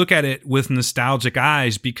you look at it with nostalgic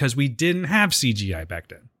eyes because we didn't have CGI back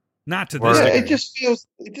then. Not to this degree.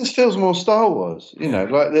 It just feels more Star Wars. You know,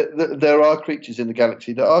 like there are creatures in the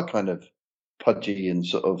galaxy that are kind of pudgy and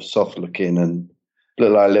sort of soft looking and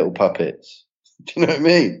look like little puppets. Do you know what I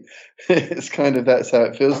mean? It's kind of that's how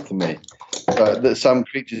it feels to me. Like that some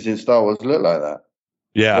creatures in Star Wars look like that.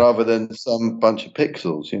 Yeah. Rather than some bunch of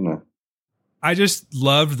pixels, you know. I just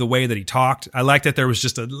loved the way that he talked. I liked that there was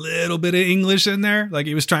just a little bit of English in there. Like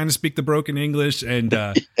he was trying to speak the broken English. And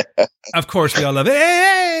of course we all love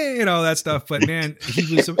hey, and all that stuff. But man,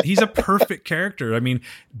 he's a perfect character. I mean,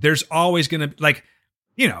 there's always going to like,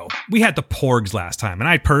 we had the Porgs last time and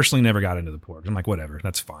I personally never got into the Porgs. I'm like, whatever,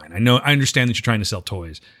 that's fine. I understand that you're trying to sell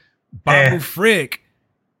toys. Babu Frick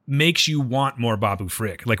makes you want more Babu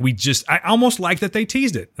Frick. Like I almost like that they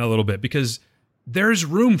teased it a little bit because there's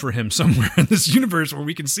room for him somewhere in this universe where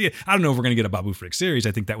we can see it. I don't know if we're going to get a Babu Frick series.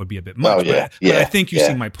 I think that would be a bit much. But I think you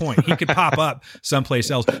see my point. He could pop up someplace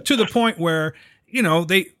else to the point where,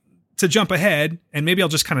 to jump ahead, and maybe I'll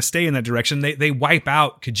just kind of stay in that direction. They wipe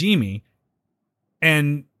out Kijimi,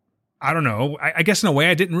 and I don't know. I guess in a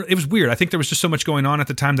way it was weird. I think there was just so much going on at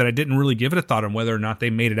the time that I didn't really give it a thought on whether or not they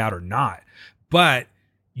made it out or not. But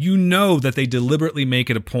that they deliberately make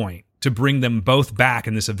it a point to bring them both back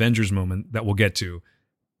in this Avengers moment that we'll get to,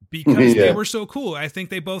 because they were so cool. I think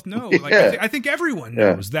they both know. Like, I think everyone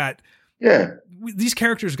knows that these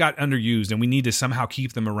characters got underused, and we need to somehow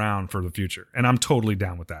keep them around for the future. And I'm totally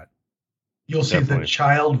down with that. You'll see the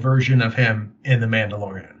child version of him in The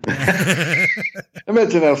Mandalorian.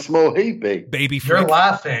 Imagine how small he'd be. Baby Frick. You're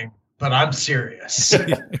laughing, but I'm serious.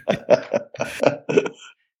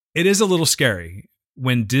 It is a little scary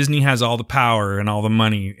when Disney has all the power and all the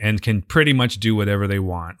money and can pretty much do whatever they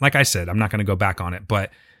want. Like I said, I'm not going to go back on it,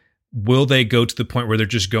 but will they go to the point where they're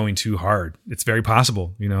just going too hard? It's very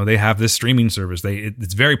possible. They have this streaming service.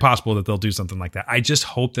 It's very possible that they'll do something like that. I just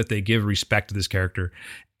hope that they give respect to this character.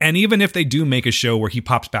 And even if they do make a show where he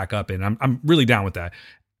pops back up in, I'm really down with that.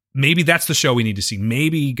 Maybe that's the show we need to see.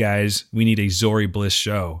 Maybe, guys, we need a Zori Bliss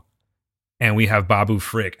show, and we have Babu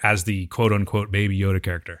Frick as the quote unquote Baby Yoda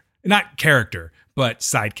character. Not character, but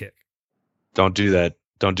sidekick. Don't do that.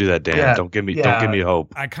 Don't do that, Dan. Yeah, don't give me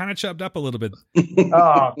hope. I kind of chubbed up a little bit.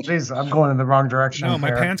 Oh, jeez, I'm going in the wrong direction. No,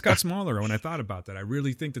 my pants got smaller when I thought about that. I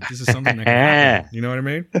really think that this is something that can happen. You know what I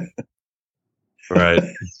mean? Right.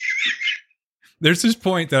 There's this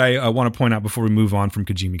point that I want to point out before we move on from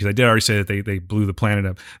Kijimi, because I did already say that they blew the planet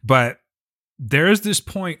up. But there's this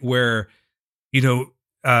point where,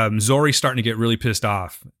 Zori's starting to get really pissed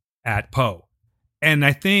off at Poe. And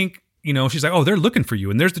I think, she's like, oh, they're looking for you.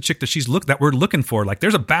 And there's the chick that we're looking for. Like,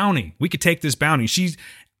 there's a bounty. We could take this bounty.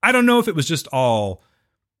 I don't know if it was just all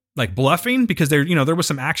like bluffing, because there was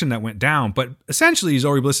some action that went down. But essentially,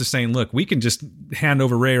 Zori Bliss is saying, look, we can just hand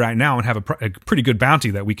over Rey right now and have a pretty good bounty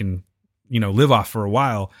that we can, live off for a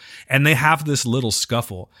while. And they have this little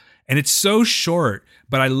scuffle. And it's so short,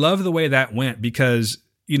 but I love the way that went, because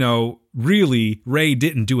really, Rey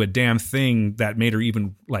didn't do a damn thing that made her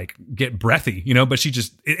even like get breathy, but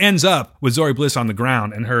it ends up with Zori Bliss on the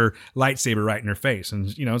ground and her lightsaber right in her face.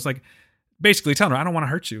 And, it's like basically telling her, I don't want to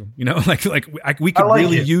hurt you, we could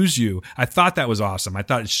really use you. I thought that was awesome. I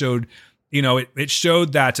thought it showed, it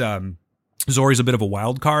showed that, Zori's a bit of a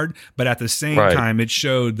wild card, but at the same time, it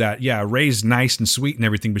showed that, Rey's nice and sweet and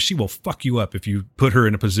everything, but she will fuck you up if you put her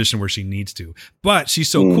in a position where she needs to. But she's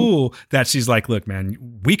so cool that she's like, look,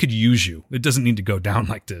 man, we could use you. It doesn't need to go down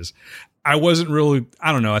like this. I wasn't really,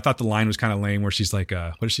 I don't know. I thought the line was kind of lame where she's like,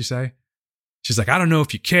 what did she say? She's like, I don't know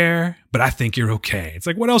if you care, but I think you're okay. It's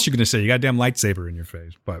like, what else are you going to say? You got a damn lightsaber in your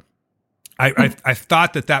face. But I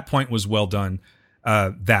thought that point was well done,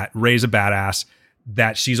 that Rey's a badass,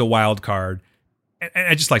 that she's a wild card. And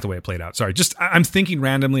I just like the way it played out. Sorry, I'm thinking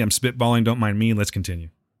randomly. I'm spitballing. Don't mind me. Let's continue.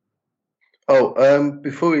 Oh,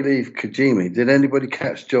 before we leave Kijimi, did anybody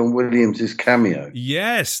catch John Williams' cameo?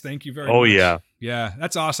 Yes, thank you very much. Oh yeah. Yeah,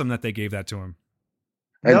 that's awesome that they gave that to him.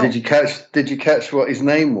 And did you catch what his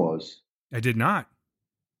name was? I did not.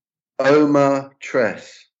 Omar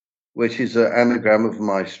Tress, which is an anagram of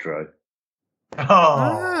Maestro. Oh.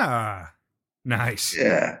 Ah, nice.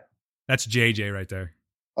 Yeah. That's JJ right there.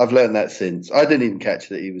 I've learned that since. I didn't even catch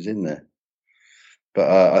that he was in there. But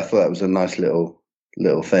I thought that was a nice little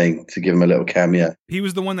thing to give him a little cameo. He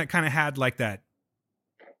was the one that kind of had like that,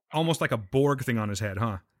 almost like a Borg thing on his head,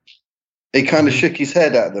 huh? He kind of shook his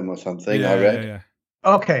head at them or something, I read. Yeah.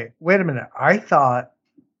 Okay, wait a minute. I thought,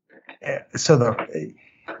 I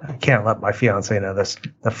can't let my fiance know this.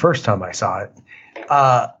 The first time I saw it,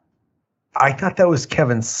 I thought that was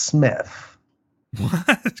Kevin Smith.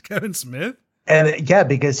 What? Kevin Smith? And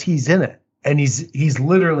because he's in it, and he's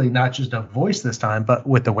literally not just a voice this time, but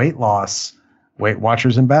with the weight loss, Weight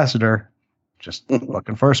Watchers ambassador, just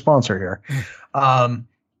looking for a sponsor here.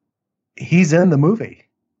 He's in the movie.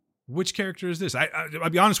 Which character is this? I'll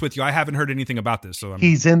be honest with you, I haven't heard anything about this. So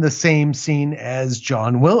he's in the same scene as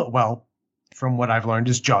John Well, from what I've learned,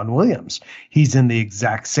 is John Williams. He's in the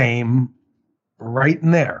exact same, right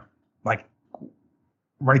in there, like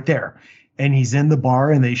right there. And he's in the bar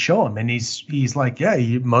and they show him and he's like,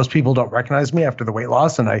 most people don't recognize me after the weight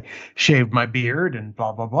loss and I shaved my beard and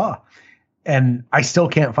blah, blah, blah. And I still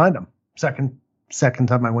can't find him. Second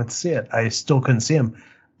time I went to see it, I still couldn't see him,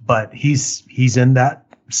 but he's in that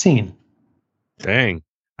scene. Dang.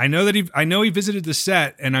 I know he visited the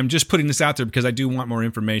set, and I'm just putting this out there because I do want more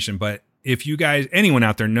information, but if you guys, anyone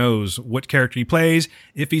out there knows what character he plays,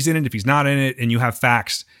 if he's in it, if he's not in it, and you have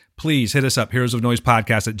facts, please hit us up,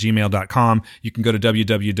 heroesofnoisepodcast@gmail.com. You can go to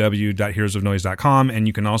www.heroesofnoise.com, and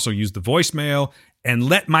you can also use the voicemail and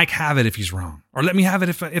let Mike have it if he's wrong, or let me have it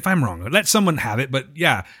if I'm wrong. Let someone have it. But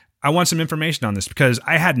yeah, I want some information on this because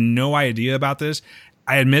I had no idea about this.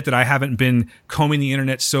 I admit that I haven't been combing the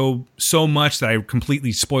internet so much that I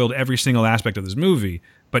completely spoiled every single aspect of this movie.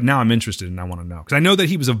 But now I'm interested and I want to know. Because I know that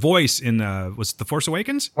he was a voice in, was it The Force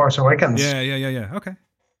Awakens? Force Awakens. Yeah. Okay.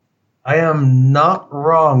 I am not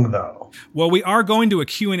wrong, though. Well, we are going to a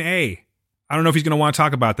Q&A. I don't know if he's going to want to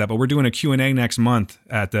talk about that, but we're doing a Q&A next month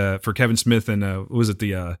for Kevin Smith and, what was it,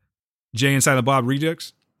 the Jay and Silent Bob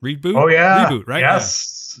Redux? Reboot? Oh, yeah. Reboot, right?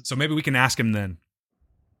 Yes. Yeah. So maybe we can ask him then.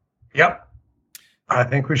 Yep. I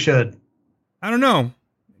think we should. I don't know.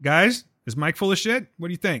 Guys, is Mike full of shit? What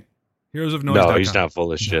do you think? Heroes of Noise. No, he's not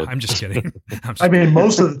full of shit. No, I'm just kidding. I mean,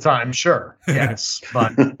 most of the time, sure. Yes.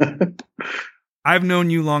 But I've known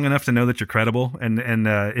you long enough to know that you're credible. And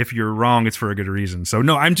if you're wrong, it's for a good reason. So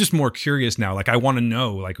no, I'm just more curious now. Like I want to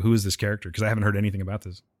know, like, who is this character? Because I haven't heard anything about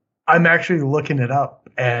this. I'm actually looking it up,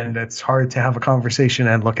 and it's hard to have a conversation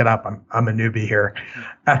and look it up. I'm a newbie here.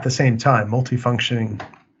 At the same time, multifunctioning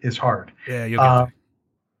is hard. Yeah, you'll get there.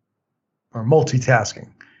 Or multitasking.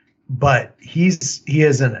 But he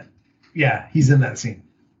is in it. Yeah, he's in that scene.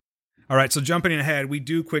 All right, so jumping ahead, we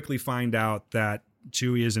do quickly find out that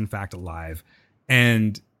Chewie is in fact alive.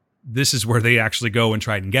 And this is where they actually go and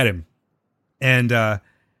try and get him. And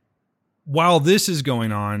while this is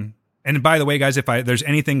going on, and by the way, guys, if there's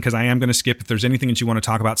anything, because I am going to skip, if there's anything that you want to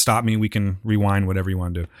talk about, stop me. We can rewind, whatever you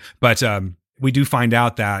want to do. But we do find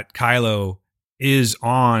out that Kylo is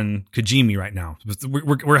on Kijimi right now.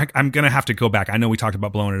 I'm going to have to go back. I know we talked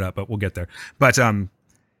about blowing it up, but we'll get there. But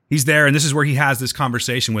he's there, and this is where he has this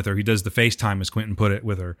conversation with her. He does the FaceTime, as Quentin put it,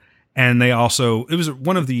 with her. And they also, it was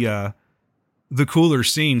one of the cooler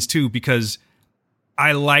scenes too, because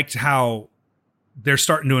I liked how they're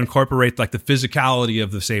starting to incorporate like the physicality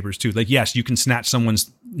of the sabers too. Like, yes, you can snatch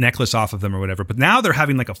someone's necklace off of them or whatever, but now they're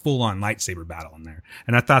having like a full on lightsaber battle in there.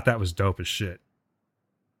 And I thought that was dope as shit.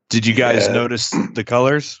 Did you guys notice the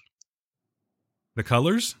colors? The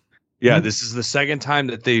colors? Yeah, this is the second time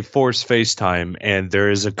that they force FaceTime, and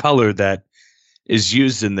there is a color that is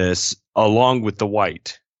used in this along with the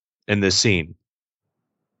white in this scene.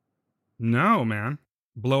 No, man.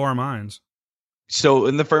 Blow our minds. So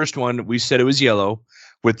in the first one, we said it was yellow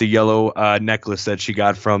with the yellow necklace that she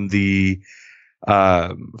got from from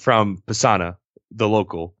Pisana, the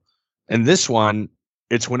local. And this one,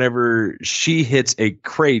 it's whenever she hits a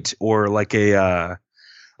crate or like a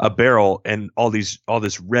barrel, and all this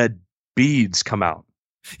red beads come out.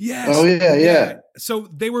 Yes. Oh yeah. So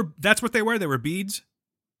that's what they were. They were beads.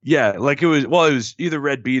 Yeah, like it was either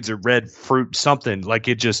red beads or red fruit, something. Like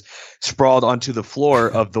it just sprawled onto the floor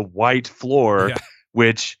of the white floor,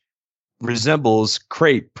 which resembles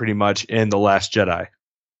crate pretty much in The Last Jedi.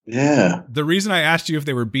 Yeah. The reason I asked you if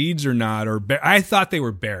they were beads or not, I thought they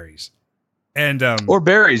were berries. And or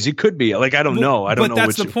berries, it could be. Like I don't know. I don't know. But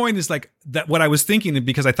that's the point. Is like that. What I was thinking,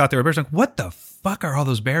 because I thought they were berries. Like, what the fuck are all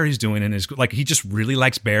those berries doing in his? Like, he just really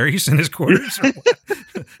likes berries in his quarters.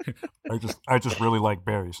 I just really like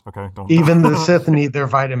berries. Okay, don't. Even the Sith need their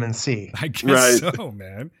vitamin C. I guess so,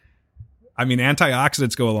 man. I mean,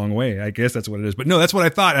 antioxidants go a long way. I guess that's what it is. But no, that's what I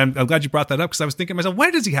thought. I'm glad you brought that up, because I was thinking to myself,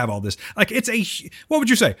 why does he have all this? Like, it's what would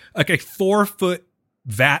you say? Like a 4-foot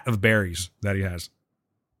vat of berries that he has.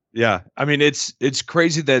 Yeah, I mean it's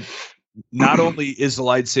crazy that not only is the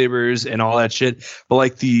lightsabers and all that shit, but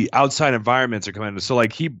like the outside environments are coming. So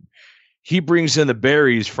like he brings in the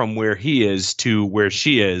berries from where he is to where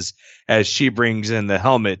she is, as she brings in the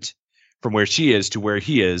helmet from where she is to where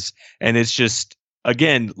he is, and it's just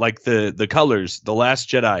again like the colors. The Last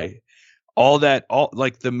Jedi, all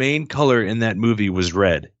like the main color in that movie was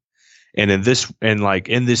red, and in this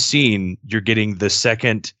scene you're getting the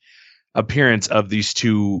second appearance of these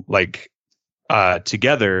two like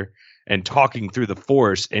together and talking through the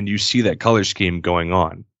Force, and you see that color scheme going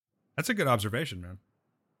on. That's a good observation, man.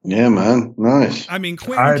 Yeah, man. Nice. I mean,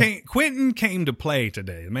 Quentin came to play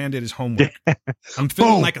today. The man did his homework. I'm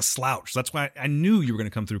feeling like a slouch. That's why I knew you were going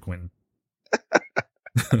to come through, Quentin.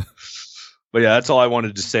 But yeah, that's all I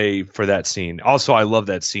wanted to say for that scene. Also, I love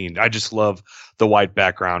that scene. I just love the white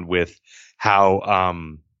background with how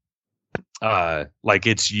like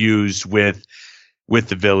it's used with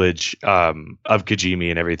the village of Kijimi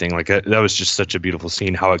and everything. Like that was just such a beautiful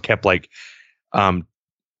scene, how it kept like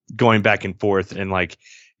going back and forth and like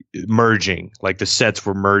merging, like the sets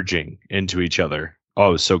were merging into each other. Oh,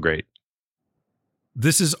 it was so great.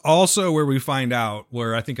 This is also where we find out,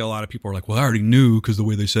 where I think a lot of people are like, well, I already knew because the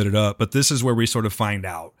way they set it up, but this is where we sort of find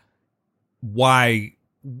out why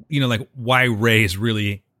like why Rey is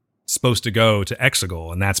really supposed to go to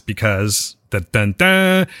Exegol, and that's because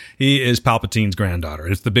he is Palpatine's granddaughter.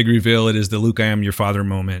 It's the big reveal. It is the Luke, I am your father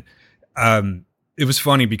moment. It was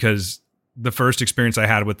funny because the first experience I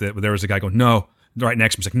had with it, there was a guy going, no, right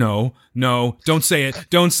next to me. He's like, no, don't say it.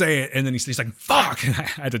 And then he's like, fuck. And I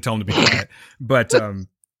had to tell him to be quiet. But,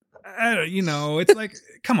 it's like,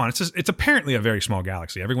 come on. It's apparently a very small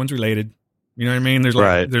galaxy. Everyone's related. You know what I mean? There's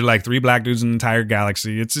like 3 black dudes in the entire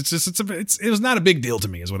galaxy. It was not a big deal to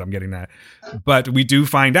me is what I'm getting at. But we do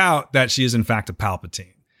find out that she is in fact a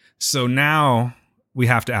Palpatine. So now we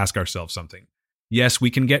have to ask ourselves something. Yes,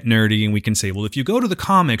 we can get nerdy and we can say, well, if you go to the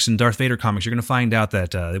comics and Darth Vader comics, you're going to find out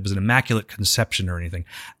that it was an immaculate conception or anything.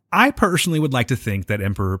 I personally would like to think that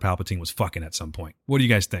Emperor Palpatine was fucking at some point. What do you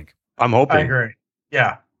guys think? I'm hoping. I agree.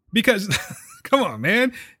 Yeah. Because, come on,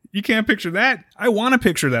 man. You can't picture that. I want to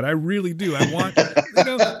picture that. I really do. I want,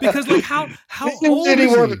 because like how old really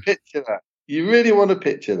is want he? to picture that. You really want to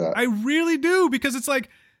picture that. I really do, because it's like,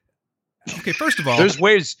 okay, first of all, there's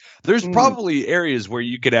probably areas where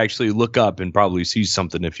you could actually look up and probably see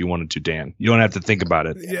something if you wanted to, Dan. You don't have to think about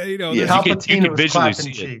it. Yeah, you can visually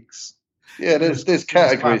see cheeks. it. Yeah, there's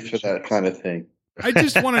categories for that kind of thing. I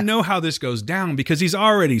just want to know how this goes down, because he's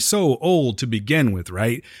already so old to begin with,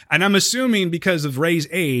 right? And I'm assuming because of Rey's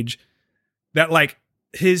age that like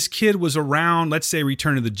his kid was around, let's say,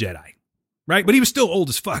 Return of the Jedi, right? But he was still old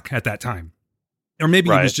as fuck at that time. Or maybe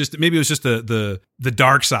it was just the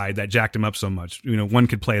dark side that jacked him up so much. One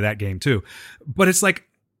could play that game too. But it's like,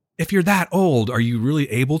 if you're that old, are you really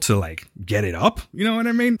able to like get it up? You know what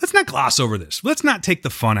I mean? Let's not gloss over this. Let's not take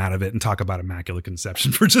the fun out of it and talk about Immaculate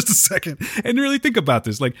Conception for just a second and really think about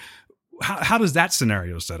this. Like, how does that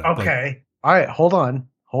scenario set up? Okay. Like, all right. Hold on.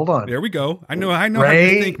 There we go. I know how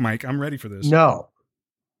you think, Mike. I'm ready for this. No.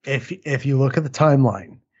 If you look at the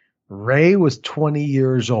timeline, Rey was 20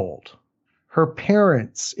 years old. Her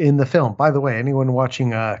parents in the film, by the way, anyone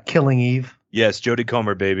watching Killing Eve? Yes, Jodie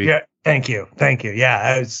Comer, baby. Yeah, thank you.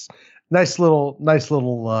 Yeah, it was nice little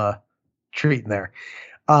treat in there.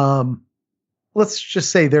 Let's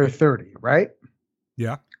just say they're 30, right?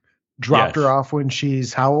 Yeah. Dropped her off when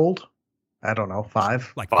she's how old? I don't know,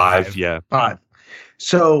 5? Like 5, yeah. 5.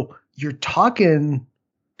 So you're talking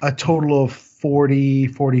a total of 40,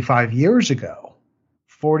 45 years ago.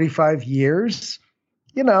 45 years,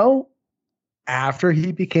 after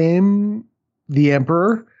he became the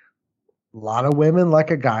emperor, a lot of women like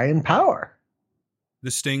a guy in power.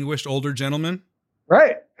 Distinguished older gentleman.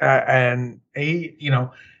 Right. And he,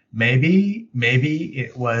 maybe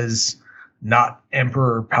it was not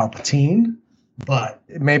Emperor Palpatine, but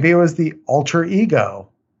maybe it was the alter ego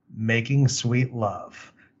making sweet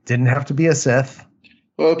love. Didn't have to be a Sith.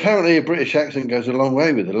 Well, apparently a British accent goes a long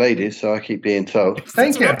way with the ladies, so I keep being told.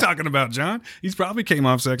 That's what I'm talking about, John. He's probably came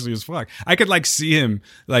off sexy as fuck. I could like see him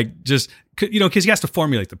like just, because he has to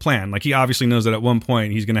formulate the plan. Like he obviously knows that at one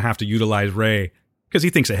point he's going to have to utilize Rey, because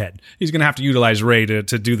he thinks ahead. He's going to have to utilize Rey to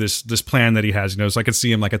do this plan that he has. So I could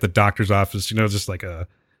see him like at the doctor's office, just like a.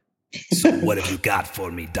 So what have you got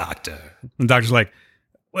for me, doctor? And the doctor's like,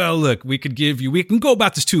 well, look, we can go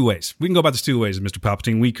about this 2 ways. Mr.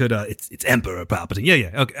 Palpatine. We could, it's Emperor Palpatine.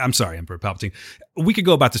 Yeah. Okay. I'm sorry, Emperor Palpatine. We could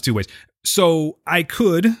go about this 2 ways. So I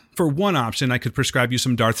could, for one option, I could prescribe you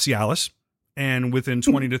some Darth Cialis, and within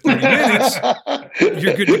 20 to 30 minutes,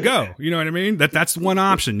 you're good to go. You know what I mean? That's one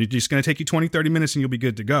option. You're just going to take you 20, 30 minutes and you'll be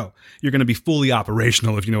good to go. You're going to be fully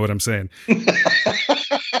operational, if you know what I'm saying.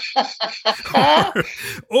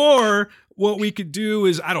 Or what we could do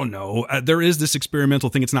is, I don't know, there is this experimental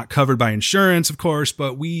thing. It's not covered by insurance, of course,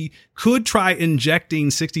 but we could try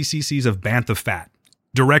injecting 60 cc's of bantha fat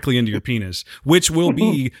directly into your penis, which will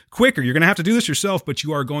be quicker. You're going to have to do this yourself, but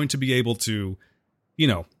you are going to be able to,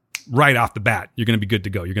 right off the bat, you're going to be good to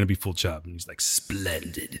go. You're going to be full chub. And he's like,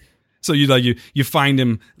 splendid. So you find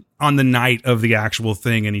him on the night of the actual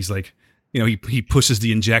thing, and he's like, he pushes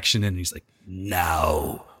the injection in, and he's like,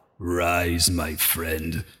 now rise, my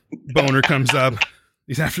friend. Boner comes up.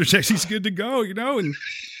 He's after checks. He's good to go, and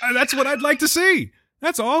that's what I'd like to see.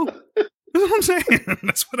 That's all. That's what I'm saying.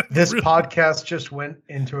 That's what this podcast just went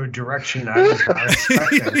into a direction I was not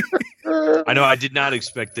expecting. I know. I did not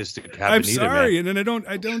expect this to happen. I'm sorry, and then I don't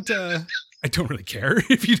really care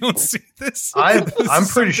if you don't see this. I'm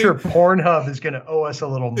pretty sure Pornhub is going to owe us a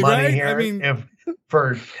little money here. I mean,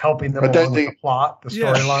 for helping them along with the plot, the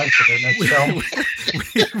storyline for their next film.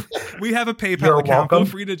 We have a PayPal account. Feel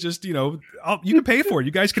free to just, you can pay for it.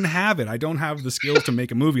 You guys can have it. I don't have the skills to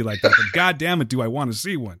make a movie like that, but God damn it, do I want to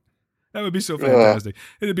see one. That would be so fantastic.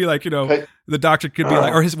 It'd be like, the doctor could be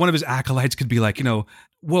like, or one of his acolytes could be like,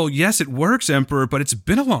 well, yes, it works, Emperor, but it's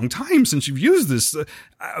been a long time since you've used this.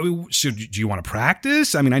 Do you want to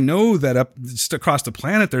practice? I mean, I know that up just across the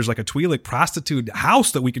planet, there's like a Twi'lek prostitute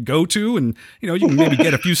house that we could go to, and you can maybe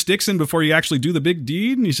get a few sticks in before you actually do the big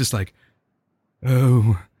deed. And he's just like,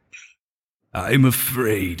 oh, I'm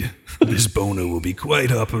afraid this boner will be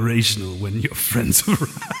quite operational when your friends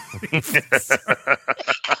arrive.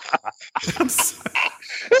 I'm sorry.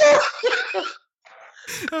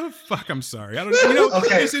 Oh, fuck, I'm sorry. I don't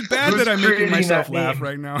okay. Is it bad that I'm making myself laugh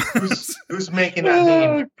right now? Who's making that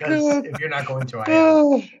meme? Because if you're not going to, I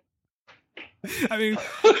am. I mean,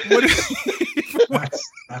 what if,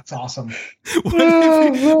 that's awesome.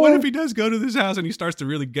 What if he does go to this house and he starts to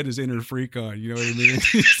really get his inner freak on? You know what I mean?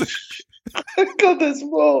 God, that's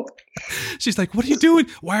wrong. She's like, what are you doing?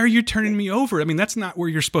 Why are you turning me over? I mean, that's not where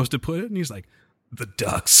you're supposed to put it. And he's like, the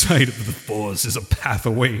dark side of the Force is a path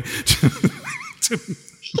away to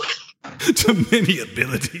many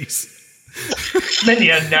abilities. Many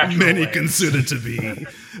unnatural. Many consider to be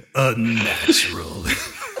unnatural.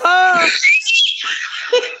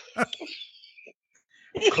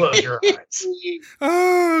 Close your eyes.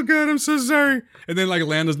 Oh, God, I'm so sorry. And then like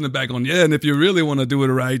Lando's in the back going, yeah, and if you really want to do it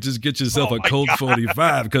right, just get yourself a Colt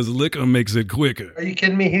 45 because liquor makes it quicker. Are you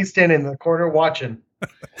kidding me? He's standing in the corner watching.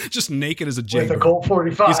 Just naked as a jailbird. With a Colt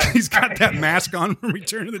 45. He's got that mask on from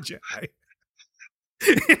Return of the Jedi.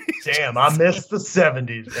 Damn, I missed the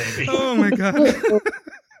 70s, baby. Oh, my God.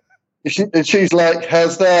 And she's like,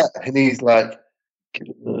 how's that? And he's like,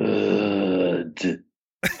 good.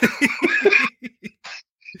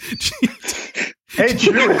 Hey,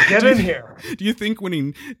 Drew, get in here. Do you think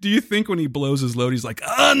when he blows his load, he's like,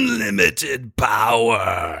 unlimited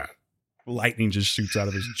power? Lightning just shoots out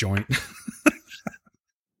of his joint.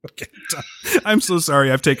 Okay, I'm so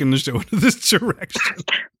sorry I've taken the show into this direction.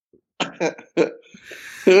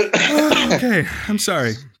 Okay, I'm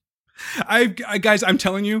sorry. Guys, I'm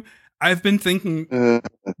telling you, I've been thinking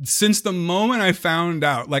since the moment I found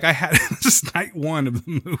out, like I had this night one of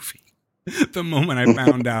the movie, the moment I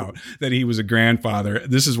found out that he was a grandfather,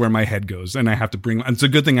 this is where my head goes. And I have to it's a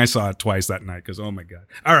good thing I saw it twice that night because, oh my God.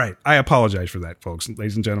 All right. I apologize for that, folks.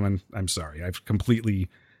 Ladies and gentlemen, I'm sorry. I've completely,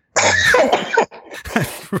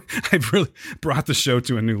 I've really brought the show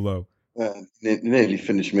to a new low. Nearly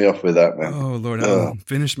finished me off with that, man. Oh, Lord.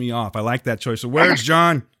 Finish me off. I like that choice of words,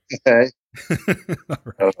 John. Okay. All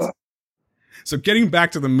right. So getting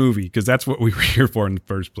back to the movie, because that's what we were here for in the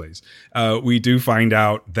first place, we do find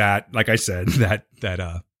out that, like I said, that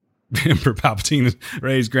Emperor Palpatine is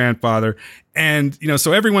Rey's grandfather. And,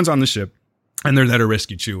 so everyone's on the ship and they're there to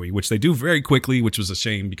rescue Chewie, which they do very quickly, which was a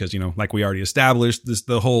shame because, like we already established,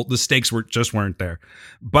 the stakes weren't there.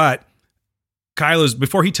 But Kylo's,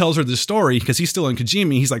 before he tells her this story, because he's still in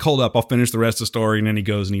Kijimi, he's like, hold up, I'll finish the rest of the story. And then he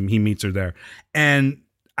goes and he meets her there. And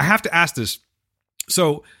I have to ask this.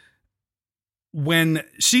 So when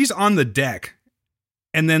she's on the deck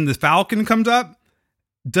and then the Falcon comes up,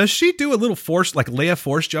 does she do a little force, like Leia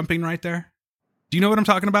force jumping right there? Do you know what I'm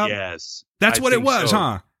talking about? Yes. That's what it was, so.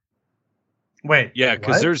 Huh? Wait. Yeah,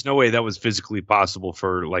 because there's no way that was physically possible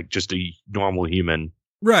for like just a normal human.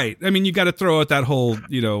 Right. I mean, you got to throw out that whole,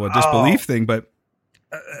 a disbelief thing, but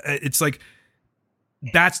it's like,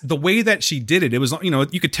 that's the way that she did it. It was,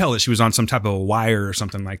 you could tell that she was on some type of a wire or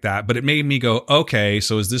something like that, but it made me go, okay,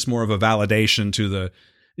 so is this more of a validation to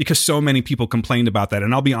because so many people complained about that.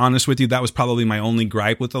 And I'll be honest with you, that was probably my only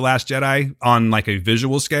gripe with The Last Jedi on like a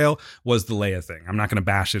visual scale was the Leia thing. I'm not going to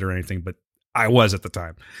bash it or anything, but I was at the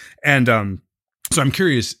time. And, so I'm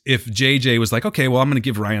curious if JJ was like, okay, well, I'm going to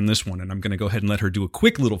give Ryan this one and I'm going to go ahead and let her do a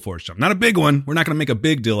quick little force jump. Not a big one. We're not going to make a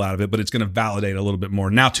big deal out of it, but it's going to validate a little bit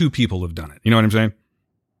more. Now 2 people have done it. You know what I'm saying?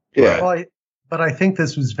 Yeah. Well, but I think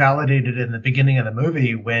this was validated in the beginning of the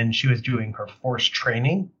movie when she was doing her force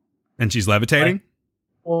training. And she's levitating?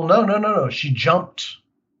 Well, no. She jumped.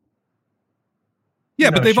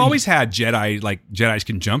 Yeah, but they've always had Jedi, like Jedis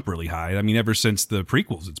can jump really high. I mean, ever since the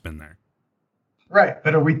prequels, it's been there. Right.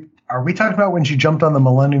 But are we talking about when she jumped on the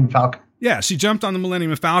Millennium Falcon? Yeah, she jumped on the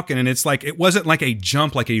Millennium Falcon, and it's like, it wasn't like a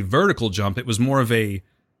jump, like a vertical jump. It was more of a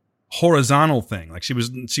horizontal thing. Like she was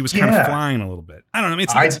kind of flying a little bit. I don't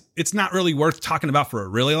know. It's not really worth talking about for a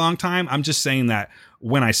really long time. I'm just saying that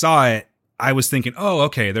when I saw it, I was thinking, oh,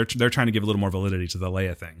 okay, they're trying to give a little more validity to the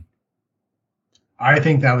Leia thing. I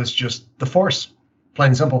think that was just the Force, plain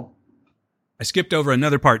and simple. I skipped over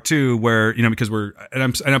another part too, where because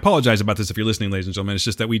and I apologize about this if you're listening, ladies and gentlemen. It's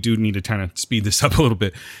just that we do need to kind of speed this up a little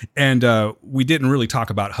bit, and we didn't really talk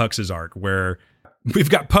about Hux's arc, where we've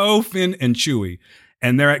got Poe, Finn, and Chewie.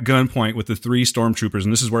 and they're at gunpoint with the 3 stormtroopers.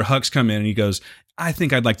 And this is where Hux come in and he goes, I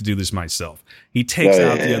think I'd like to do this myself. He takes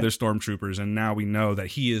out the other stormtroopers, and now we know that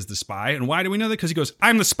he is the spy. And why do we know that? Because he goes,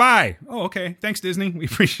 I'm the spy. Oh, okay. Thanks, Disney. We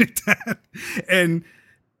appreciate that. And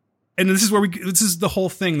this is where this is the whole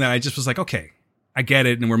thing that I just was like, okay, I get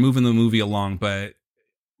it. And we're moving the movie along, but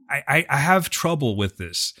I have trouble with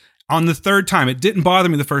this. On the third time, it didn't bother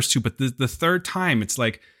me the first 2, but the third time, it's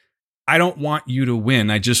like, I don't want you to win.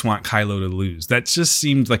 I just want Kylo to lose. That just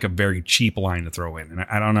seemed like a very cheap line to throw in. And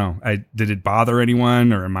I don't know. Did it bother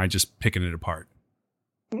anyone, or am I just picking it apart?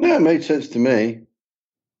 No, it made sense to me.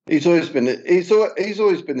 He's always been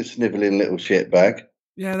a sniveling little shitbag.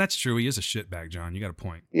 Yeah, that's true. He is a shitbag, John. You got a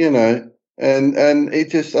point. You know, and it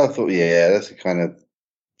just, I thought, yeah, that's the kind of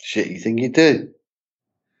shitty thing you do.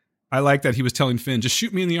 I like that he was telling Finn, just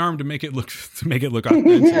shoot me in the arm to make it look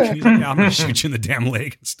authentic. Yeah. He's like, yeah, I'm going to shoot you in the damn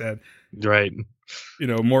leg instead. Right. You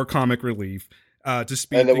know, more comic relief. To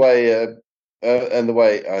speak. And the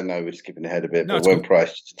way, I know we're skipping ahead a bit, but when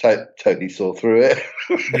Price just totally saw through it.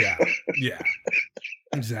 Yeah.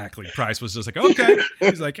 Exactly. Price was just like, okay.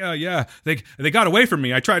 He's like, oh yeah, they got away from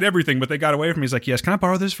me. I tried everything, but they got away from me. He's like, yes, can I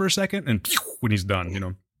borrow this for a second? And when he's done, you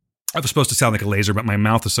know. I was supposed to sound like a laser, but my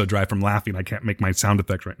mouth is so dry from laughing, I can't make my sound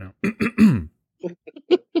effects right now.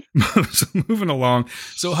 So moving along.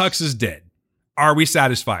 So Hux is dead. Are we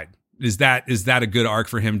satisfied? Is that a good arc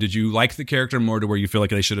for him? Did you like the character more to where you feel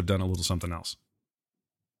like they should have done a little something else?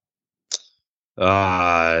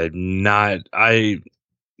 Not. I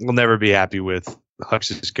will never be happy with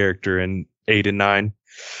Hux's character in 8 and 9.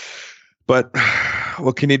 But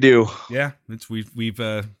what can you do? Yeah,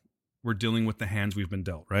 we're dealing with the hands we've been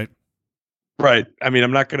dealt, right? Right. I mean,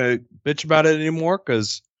 I'm not going to bitch about it anymore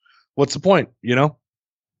because what's the point, you know?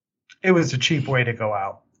 It was a cheap way to go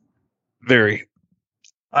out. Very.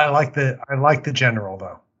 I like the general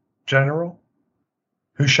though. General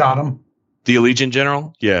who shot him. The Allegiant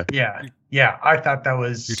general? Yeah. Yeah. I thought that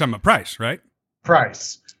was. You're talking about Price, right?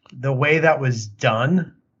 Price. The way that was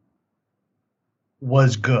done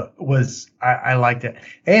was good. I liked it.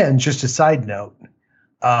 And just a side note,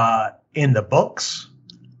 in the books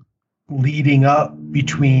leading up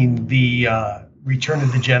between the Return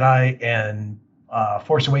of the Jedi and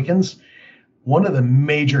Force Awakens, one of the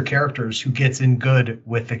major characters who gets in good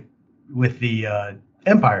with the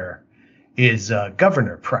Empire is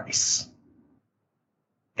Governor Price.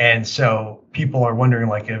 And so people are wondering,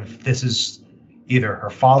 like, if this is either her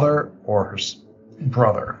father or her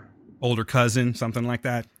brother, older cousin, something like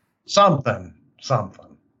that. Something.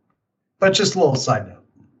 But just a little side note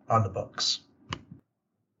on the books.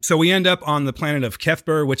 So we end up on the planet of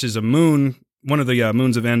Kefber, which is a moon, one of the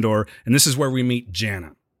moons of Endor, and this is where we meet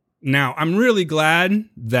Janna. Now, I'm really glad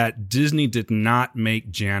that Disney did not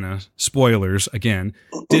make Janna, spoilers again,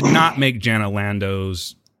 did not make Janna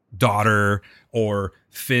Lando's daughter or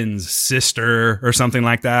Finn's sister or something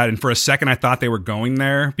like that. And for a second, I thought they were going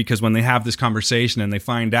there, because when they have this conversation and they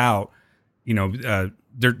find out, you know,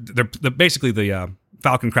 they're basically the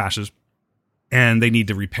Falcon crashes and they need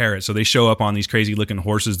to repair it. So they show up on these crazy looking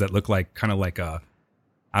horses that look like kind of like I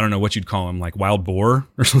don't know what you'd call them, like wild boar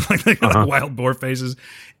or something like that, like wild boar faces.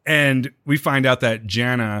 And we find out that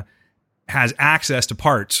Janna has access to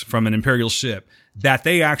parts from an Imperial ship that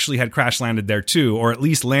they actually had crash landed there too, or at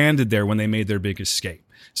least landed there when they made their big escape.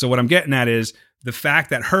 So what I'm getting at is the fact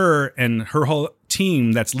that her and her whole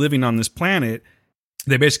team that's living on this planet,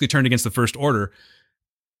 they basically turned against the First Order.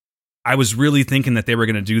 I was really thinking that they were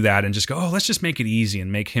going to do that and just go, oh, let's just make it easy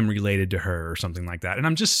and make him related to her or something like that. And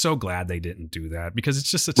I'm just so glad they didn't do that, because it's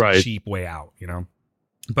just such a cheap way out, you know?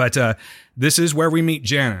 But this is where we meet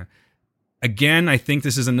Janna. Again, I think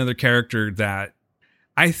this is another character that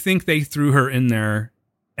I think they threw her in there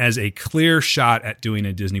as a clear shot at doing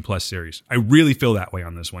a Disney Plus series. I really feel that way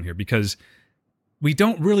on this one here, because we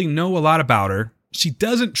don't really know a lot about her. She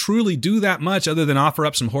doesn't truly do that much other than offer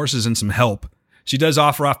up some horses and some help. She does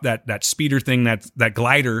offer off that speeder thing, that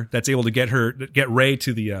glider that's able to get Rey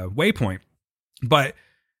to the waypoint. But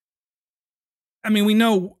I mean, we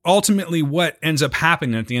know ultimately what ends up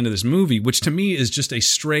happening at the end of this movie, which to me is just a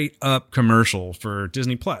straight up commercial for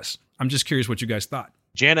Disney Plus. I'm just curious what you guys thought.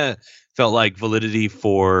 Janna felt like validity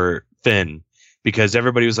for Finn, because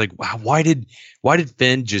everybody was like, wow, why did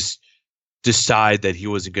Finn just decide that he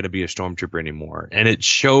wasn't going to be a stormtrooper anymore? And it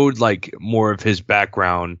showed like more of his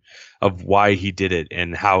background of why he did it,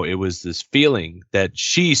 and how it was this feeling that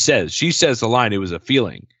she says the line, it was a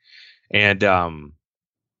feeling. And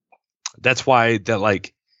that's why that,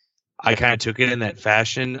 like, I kind of took it in that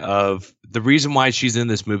fashion of the reason why she's in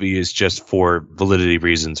this movie is just for validity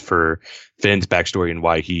reasons for Finn's backstory and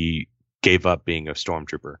why he gave up being a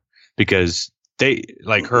stormtrooper, because they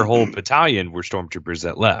like her whole battalion were stormtroopers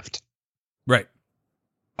that left. Right.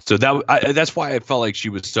 So that's why I felt like she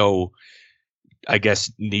was so, I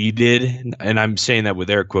guess, needed. And I'm saying that with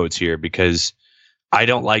air quotes here because I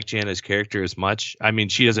don't like Jana's character as much. I mean,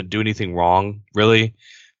 she doesn't do anything wrong, really.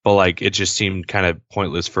 But like, it just seemed kind of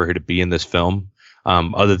pointless for her to be in this film,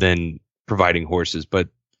 other than providing horses. But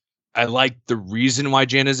I like the reason why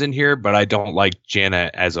Jana's in here, but I don't like Jana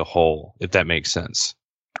as a whole, if that makes sense.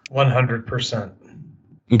 100%.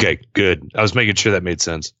 Okay, good. I was making sure that made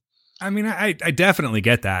sense. I mean, I definitely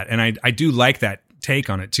get that. And I do like that take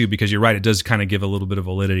on it too, because you're right. It does kind of give a little bit of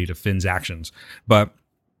validity to Finn's actions. But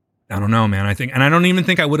I don't know, man. I don't even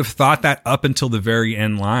think I would have thought that up until the very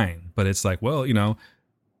end line. But it's like, well,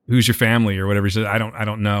 who's your family or whatever. He said, I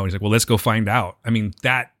don't know. He's like, well, let's go find out. I mean,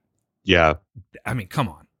 yeah. I mean, come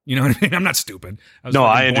on. You know what I mean? I'm not stupid. I was I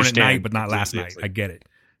born understand. at night, but not last night. I get it.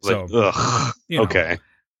 Like, So, ugh. Okay.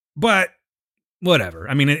 But whatever.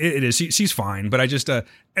 I mean, it is. She's fine, but I just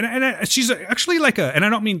and she's actually like and I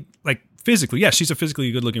don't mean like physically. Yes, she's a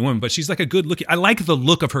physically good looking woman, but she's like a good looking. I like the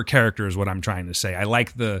look of her character, is what I'm trying to say. I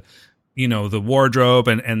like the wardrobe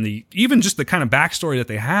and the even just the kind of backstory that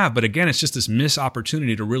they have. But again, it's just this missed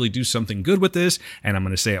opportunity to really do something good with this. And I'm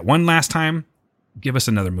going to say it one last time: give us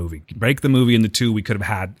another movie. Break the movie into two. We could have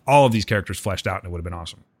had all of these characters fleshed out, and it would have been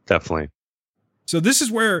awesome. Definitely. So this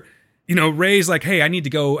is where, Rey's like, hey, I need to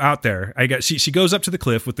go out there. She goes up to the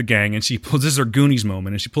cliff with the gang, and this is her Goonies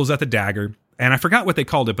moment, and she pulls out the dagger. And I forgot what they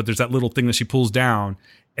called it, but there's that little thing that she pulls down,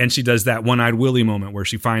 and she does that One-Eyed Willie moment where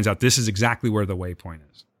she finds out this is exactly where the waypoint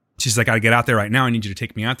is. She's like, I gotta get out there right now. I need you to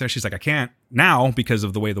take me out there. She's like, I can't now because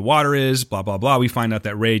of the way the water is, blah, blah, blah. We find out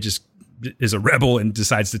that Rey just is a rebel and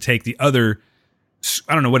decides to take the other,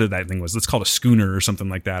 I don't know what that thing was. Let's call it a schooner or something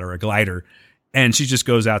like that, or a glider. And she just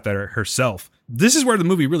goes out there herself. This is where the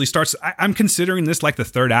movie really starts. I'm considering this like the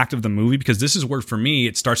third act of the movie, because this is where, for me,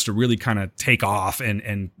 it starts to really kind of take off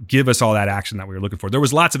and give us all that action that we were looking for. There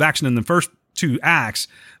was lots of action in the first two acts,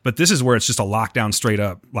 but this is where it's just a lockdown, straight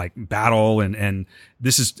up like battle. And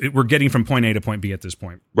this is, we're getting from point A to point B at this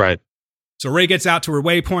point. Right. So Rey gets out to her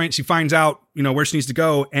waypoint. She finds out, where she needs to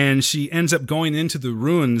go. And she ends up going into the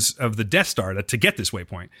ruins of the Death Star to get this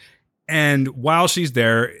waypoint. And while she's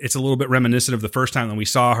there, it's a little bit reminiscent of the first time that we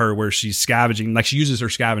saw her, where she's scavenging. Like, she uses her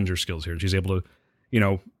scavenger skills here. She's able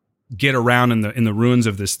to, get around in the ruins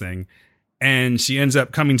of this thing. And she ends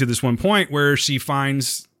up coming to this one point where she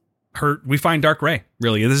finds we find Dark Rey.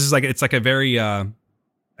 Really, this is like, it's like a very. I'm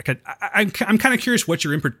kind of curious what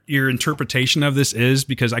your interpretation of this is,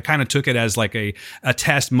 because I kind of took it as like a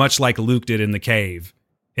test, much like Luke did in the cave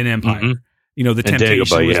in Empire. Mm-hmm. The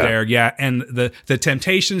temptation was there. Yeah. And the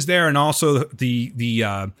temptation's there. And also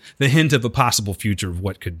the hint of a possible future of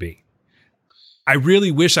what could be. I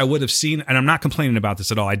really wish I would have seen, and I'm not complaining about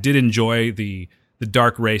this at all. I did enjoy the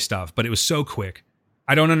Dark Rey stuff, but it was so quick.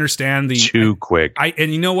 I don't understand too quick.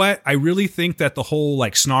 And you know what? I really think that the whole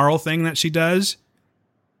like snarl thing that she does,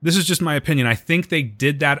 this is just my opinion. I think they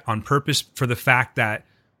did that on purpose for the fact that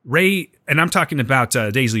Rey, and I'm talking about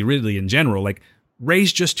Daisy Ridley in general, like,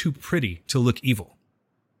 Rey's just too pretty to look evil.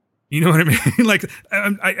 You know what I mean? Like,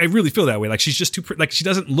 I really feel that way. Like, she's just too pretty. Like, she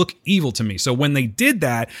doesn't look evil to me. So when they did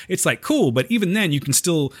that, it's like, cool. But even then, you can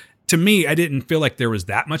still, to me, I didn't feel like there was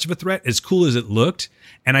that much of a threat, as cool as it looked.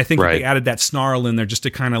 And I think they added that snarl in there just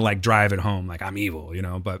to kind of like drive it home. Like, I'm evil,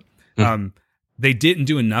 but they didn't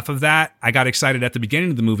do enough of that. I got excited at the beginning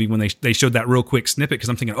of the movie when they showed that real quick snippet, because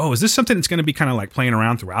I'm thinking, oh, is this something that's going to be kind of like playing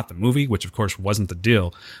around throughout the movie? Which, of course, wasn't the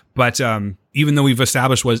deal. But even though we've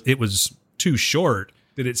established it was too short,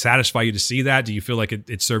 did it satisfy you to see that? Do you feel like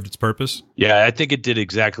it served its purpose? Yeah, I think it did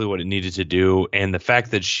exactly what it needed to do. And the fact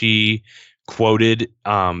that she quoted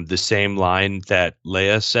the same line that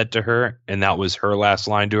Leia said to her, and that was her last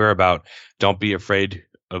line to her about, don't be afraid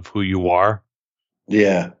of who you are.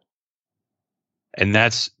 Yeah. And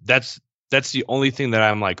that's the only thing that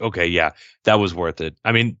I'm like, okay, yeah, that was worth it.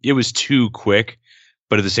 I mean, it was too quick,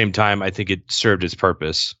 but at the same time, I think it served its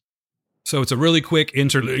purpose. So it's a really quick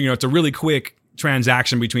it's a really quick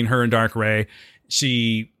transaction between her and Dark Rey.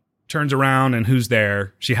 She turns around, and who's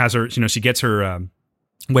there? She has her, she gets her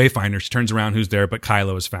wayfinder. She turns around, who's there? But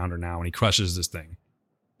Kylo has found her now, and he crushes this thing.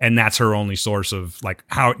 And that's her only source of like,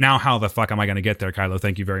 how the fuck am I going to get there, Kylo?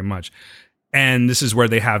 Thank you very much. And this is where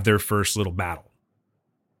they have their first little battle.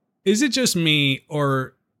 Is it just me,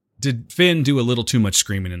 or did Finn do a little too much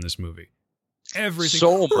screaming in this movie? Everything.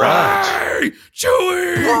 So much.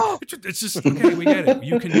 Chewie! It's just, okay, we get it.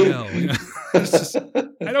 You can yell. It's just,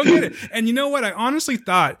 I don't get it. And you know what? I honestly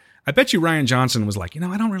thought, I bet you Ryan Johnson was like,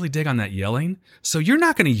 I don't really dig on that yelling. So you're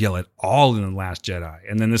not going to yell at all in The Last Jedi.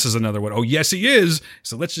 And then this is another one. Oh, yes, he is.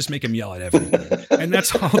 So let's just make him yell at everything. And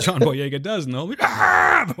that's all John Boyega does. And they'll be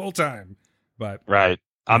the whole time. But right.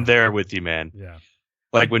 I'm there with you, man. Yeah.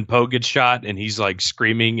 Like when Poe gets shot and he's like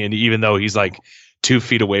screaming, and even though he's like 2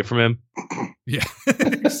 feet away from him. Yeah.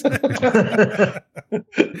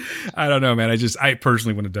 I don't know, man. I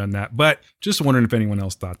personally wouldn't have done that, but just wondering if anyone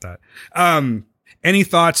else thought that. Any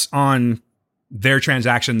thoughts on their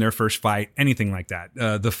transaction, their first fight, anything like that?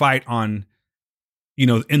 The fight on,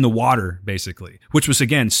 in the water, basically, which was,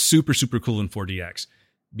 again, super, super cool in 4DX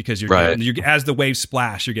because you're as the waves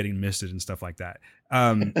splash, you're getting misted and stuff like that.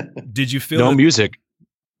 Did you feel music?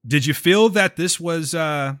 Did you feel that this was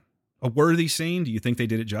a worthy scene? Do you think they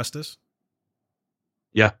did it justice?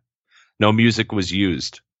 Yeah. No music was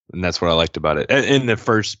used, and that's what I liked about it. In the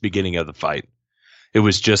first beginning of the fight, it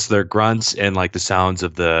was just their grunts and like the sounds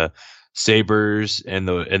of the sabers and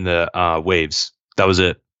the waves. That was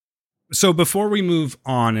it. So before we move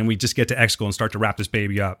on and we just get to Exegol and start to wrap this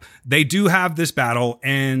baby up, they do have this battle,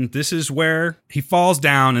 and this is where he falls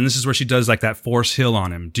down, and this is where she does like that force heal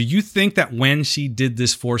on him. Do you think that when she did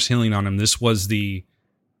this force healing on him, this was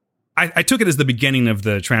I took it as the beginning of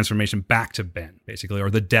the transformation back to Ben, basically, or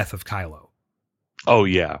the death of Kylo? Oh,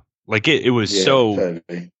 yeah. Like it was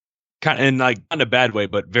totally. Kind of, and like not in a bad way,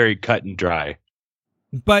 but very cut and dry.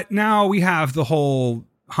 But now we have the whole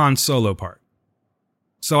Han Solo part.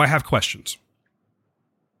 So I have questions.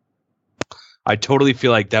 I totally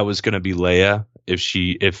feel like that was going to be Leia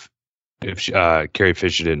if Carrie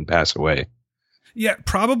Fisher didn't pass away. Yeah,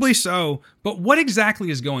 probably so. But what exactly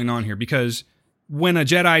is going on here? Because when a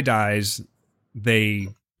Jedi dies, they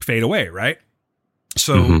fade away, right?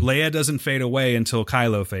 So Leia doesn't fade away until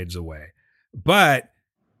Kylo fades away. But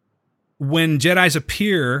when Jedis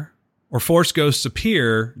appear or Force ghosts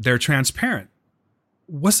appear, they're transparent.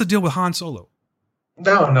 What's the deal with Han Solo?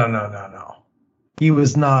 No. He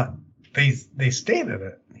was not. They stated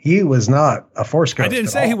it. He was not a Force ghost. I didn't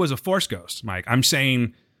say he was a Force ghost, Mike. I'm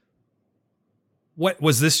saying, what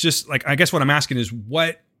was this just like? I guess what I'm asking is,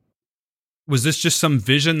 what was this just some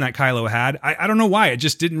vision that Kylo had? I don't know why. It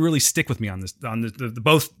just didn't really stick with me on this. On the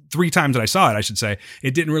both 3 times that I saw it, I should say,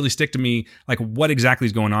 it didn't really stick to me. Like, what exactly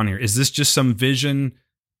is going on here? Is this just some vision?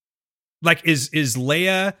 Like, is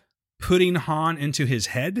Leia putting Han into his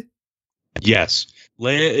head? Yes.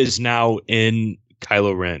 Leia is now in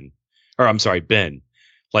Kylo Ren. Or I'm sorry, Ben.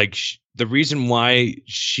 Like, the reason why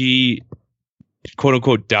she, quote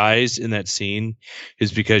unquote, dies in that scene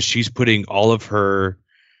is because she's putting all of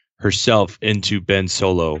herself into Ben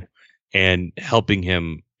Solo and helping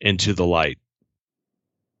him into the light.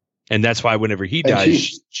 And that's why whenever he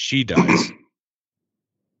dies, she dies.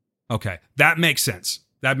 Okay. That makes sense.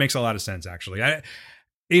 That makes a lot of sense, actually.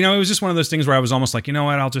 It was just one of those things where I was almost like, you know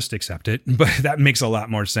what, I'll just accept it. But that makes a lot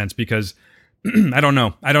more sense because I don't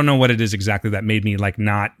know. I don't know what it is exactly that made me like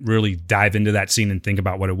not really dive into that scene and think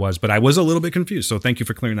about what it was. But I was a little bit confused. So thank you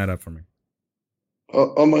for clearing that up for me.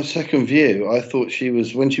 On my second view, I thought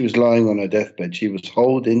when she was lying on her deathbed, she was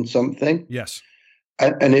holding something. Yes.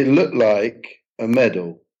 And it looked like a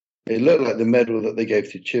medal. It looked like the medal that they gave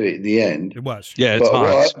to Chewie at the end. It was. Yeah, it's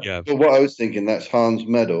Hans. But what I was thinking, that's Han's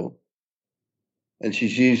medal. And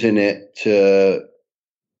she's using it to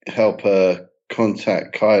help her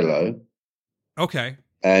contact Kylo. Okay.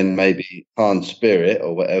 And maybe Han's spirit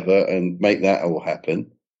or whatever, and make that all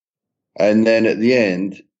happen. And then at the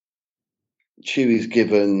end, Chewie's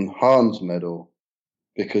given Han's medal,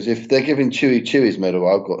 because if they're giving Chewie's medal,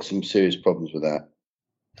 I've got some serious problems with that.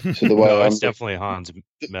 So the way it's definitely Han's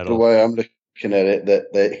medal. The way I'm looking at it,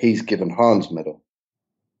 that he's given Han's medal.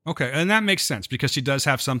 Okay, and that makes sense because she does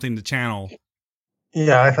have something to channel.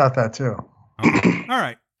 Yeah, I thought that too. Okay. All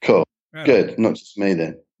right. Cool. Good. Not just me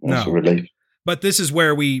then. That's a relief. But this is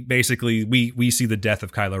where we basically we see the death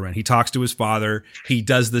of Kylo Ren. He talks to his father. He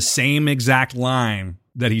does the same exact line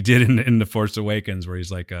that he did in The Force Awakens, where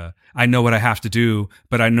he's like, I know what I have to do,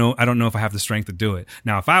 but I don't know if I have the strength to do it.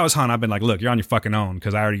 Now, if I was Han, I'd been like, look, you're on your fucking own,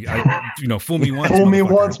 because fool me once. Fool me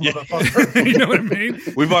once, motherfucker. You know what I mean?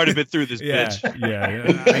 We've already been through this, bitch.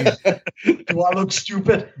 Yeah. Do I look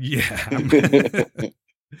stupid? Yeah.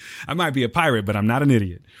 I might be a pirate, but I'm not an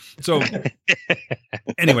idiot. So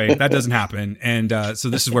anyway, that doesn't happen. And so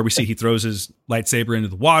this is where we see he throws his lightsaber into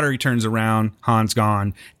the water. He turns around. Han's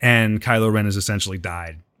gone. And Kylo Ren has essentially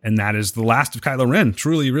died. And that is the last of Kylo Ren.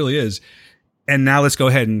 Truly, really is. And now let's go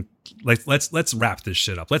ahead and let's wrap this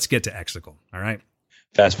shit up. Let's get to Exegol. All right.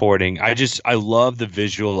 Fast forwarding. I love the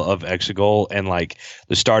visual of Exegol and like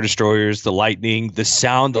the Star Destroyers, the lightning, the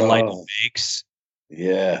sound the lightning makes.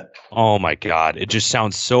 Yeah. Oh my God. It just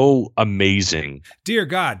sounds so amazing. Dear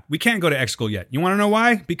God, we can't go to Exegol yet. You want to know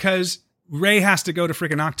why? Because Rey has to go to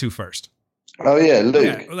freaking Octu first. Oh yeah, Luke.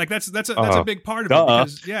 Yeah, like that's a big part of it.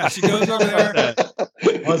 Because, yeah, she goes over there.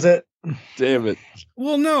 Was it? Damn it.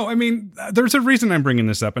 Well, no, I mean, there's a reason I'm bringing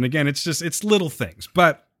this up, and again, it's little things,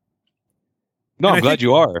 but. No, I'm glad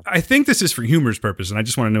you are. I think this is for humor's purpose, and I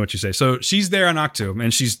just want to know what you say. So she's there on Octu,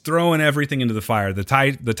 and she's throwing everything into the fire. The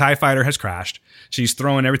TIE fighter has crashed. She's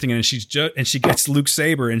throwing everything in, and she gets Luke's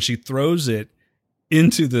saber, and she throws it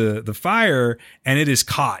into the fire, and it is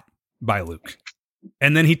caught by Luke.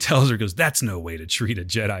 And then he tells her, goes, "That's no way to treat a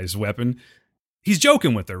Jedi's weapon." He's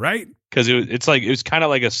joking with her, right? Because it was kind of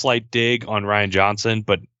like a slight dig on Rian Johnson,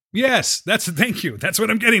 but yes, thank you. That's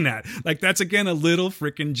what I'm getting at. Like, that's again a little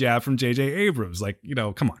freaking jab from J.J. Abrams. Like,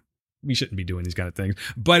 come on. We shouldn't be doing these kind of things.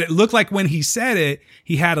 But it looked like when he said it,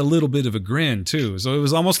 he had a little bit of a grin too. So it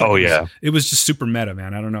was almost like it was just super meta,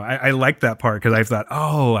 man. I don't know. I like that part because I thought,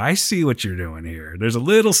 oh, I see what you're doing here. There's a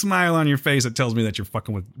little smile on your face that tells me that you're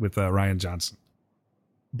fucking with Rian Johnson.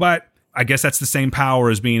 But I guess that's the same power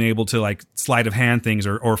as being able to like sleight of hand things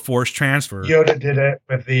or force transfer. Yoda did it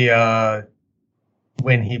with the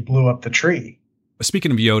when he blew up the tree.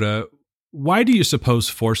 Speaking of Yoda, why do you suppose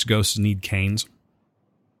Force ghosts need canes?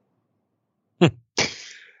 I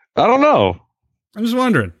don't know. I'm just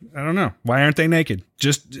wondering. I don't know. Why aren't they naked?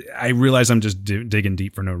 I realize I'm just digging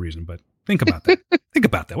deep for no reason, but think about that. Think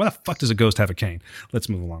about that. Why the fuck does a ghost have a cane? Let's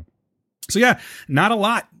move along. So yeah, not a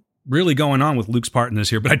lot really going on with Luke's part in this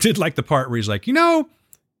here, but I did like the part where he's like,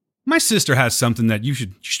 my sister has something that you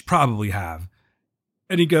should probably have.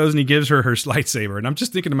 And he goes and he gives her lightsaber. And I'm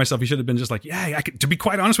just thinking to myself, he should have been just like, yeah, to be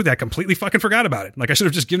quite honest with you, I completely fucking forgot about it. Like, I should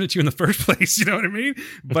have just given it to you in the first place. You know what I mean?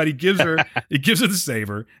 But he gives her the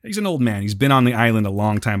saber. He's an old man. He's been on the island a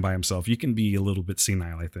long time by himself. You can be a little bit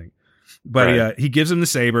senile, I think. But Right. He gives him the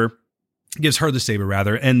saber, gives her the saber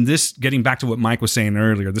rather. And this, getting back to what Mike was saying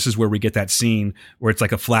earlier, this is where we get that scene where it's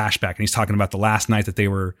like a flashback and he's talking about the last night that they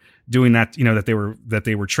were doing that, that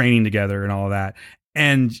they were training together and all of that.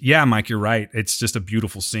 And yeah, Mike, you're right. It's just a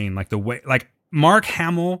beautiful scene. Like the way, like Mark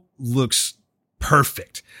Hamill looks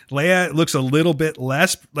perfect. Leia looks a little bit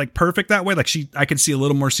less like perfect that way. Like I could see a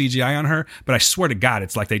little more CGI on her, but I swear to God,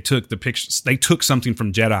 it's like they took the pictures, they took something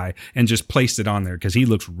from Jedi and just placed it on there because he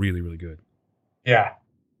looks really, really good. Yeah,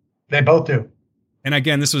 they both do. And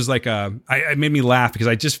again, this was like it made me laugh because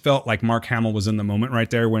I just felt like Mark Hamill was in the moment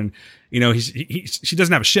right there when, she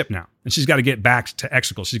doesn't have a ship now and she's got to get back to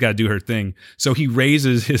Exegol. She's got to do her thing. So he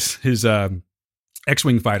raises his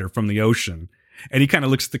X-Wing fighter from the ocean and he kind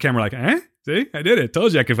of looks at the camera like, see, I did it.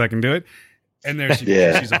 Told you I could fucking do it. And there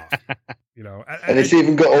she's off, And it's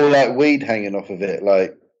even got all that weed hanging off of it,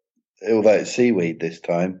 like all that seaweed this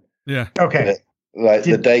time. Yeah. Okay. Like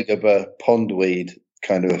the Dagobah pondweed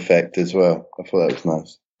kind of effect as well. I thought that was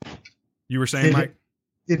nice. You were saying, Mike?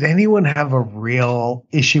 Did anyone have a real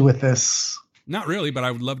issue with this? Not really, but I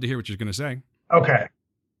would love to hear what you're going to say. Okay.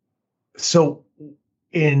 So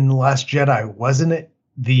in Last Jedi, wasn't it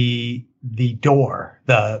the door,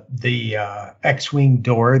 the X-Wing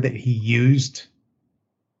door that he used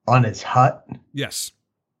on his hut? Yes.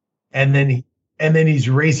 And then he's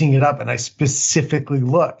raising it up, and I specifically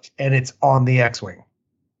looked, and it's on the X-Wing.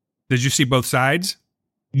 Did you see both sides?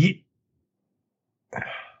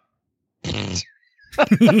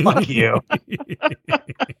 Fuck you.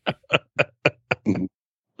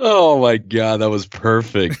 Oh my God, that was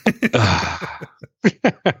perfect.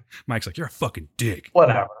 Mike's like, you're a fucking dick.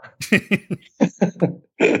 Whatever.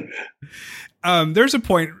 There's a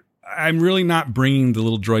point. I'm really not bringing the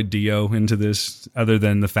little droid Dio into this other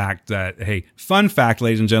than the fact that, hey, fun fact,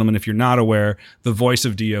 ladies and gentlemen, if you're not aware, the voice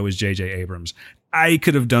of Dio is J.J. Abrams. I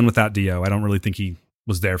could have done without Dio. I don't really think he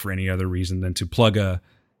was there for any other reason than to plug a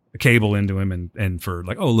cable into him and for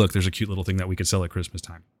like, oh, look, there's a cute little thing that we could sell at Christmas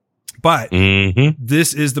time. But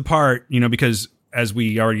this is the part, because as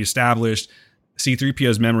we already established,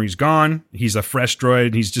 C-3PO's memory's gone. He's a fresh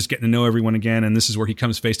droid. He's just getting to know everyone again. And this is where he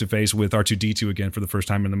comes face to face with R2-D2 again for the first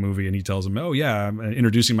time in the movie. And he tells him, oh yeah, I'm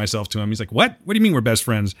introducing myself to him. He's like, what? What do you mean we're best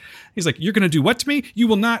friends? He's like, you're going to do what to me? You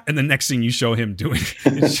will not. And the next thing you show him doing,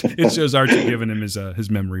 it shows R2 giving him his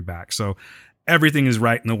memory back. So everything is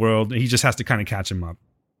right in the world. He just has to kind of catch him up.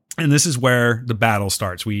 And this is where the battle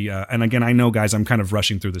starts. And again, I know, guys, I'm kind of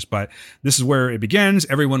rushing through this, but this is where it begins.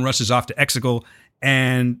 Everyone rushes off to Exegol,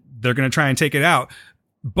 and they're going to try and take it out.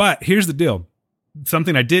 But here's the deal.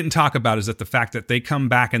 Something I didn't talk about is that the fact that they come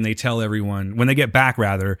back and they tell everyone, when they get back,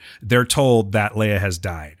 rather, they're told that Leia has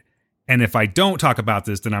died. And if I don't talk about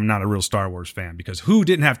this, then I'm not a real Star Wars fan, because who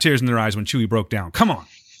didn't have tears in their eyes when Chewie broke down? Come on.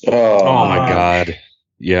 Oh my God.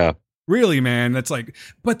 Yeah. Really, man. That's like,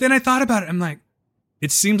 but then I thought about it. I'm like,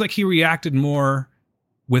 it seems like he reacted more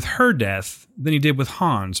with her death than he did with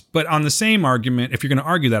Han's. But on the same argument, if you're going to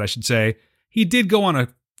argue that, I should say he did go on a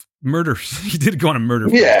murder. He did go on a murder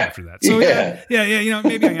after that. So yeah. You know,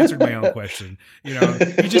 maybe I answered my own question. You know,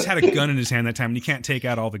 he just had a gun in his hand that time, and you can't take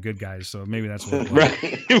out all the good guys. So maybe that's what it was.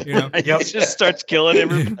 Right. You know, He just starts killing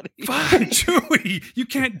everybody. Fine, Chewie, you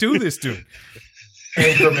can't do this, dude.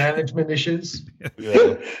 Anger management issues.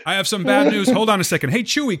 I have some bad news. Hold on a second. Hey,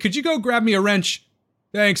 Chewie, could you go grab me a wrench?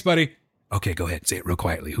 Thanks, buddy. Okay, go ahead. Say it real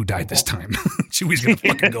quietly. Who died this time? Chewie's gonna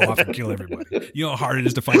fucking go off and kill everybody. You know how hard it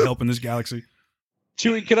is to find help in this galaxy?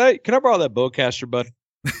 Chewie, can I borrow that bowcaster, bud?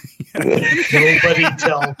 Nobody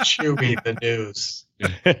tell Chewie the news.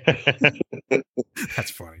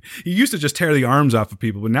 That's funny. He used to just tear the arms off of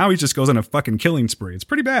people, but now he just goes on a fucking killing spree. It's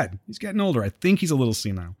pretty bad. He's getting older. I think he's a little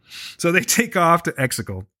senile. So they take off to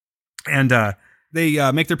Exegol, and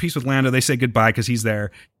they make their peace with Lando. They say goodbye because he's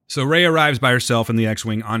there. So Rey arrives by herself in the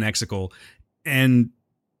X-Wing on Exegol, and,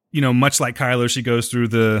 you know, much like Kylo, she goes through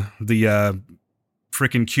the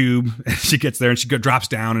freaking cube. She gets there and she drops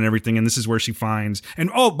down and everything, and this is where she finds. And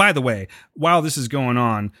oh, by the way, while this is going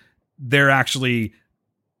on, there's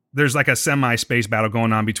like a semi-space battle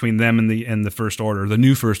going on between them and the First Order, the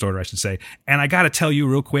new First Order, I should say. And I got to tell you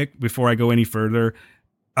real quick before I go any further,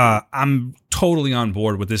 I'm totally on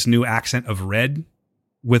board with this new accent of red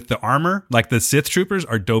with the armor. Like, the Sith troopers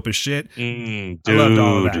are dope as shit. Dude. I loved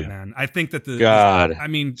all of that, man. I think that I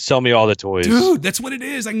mean, sell me all the toys. Dude, that's what it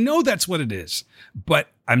is. I know that's what it is. But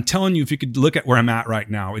I'm telling you, if you could look at where I'm at right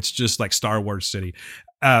now, it's just like Star Wars City.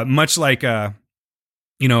 Much like,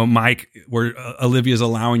 you know, Mike, where Olivia's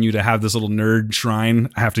allowing you to have this little nerd shrine.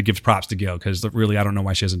 I have to give props to Gail, because really, I don't know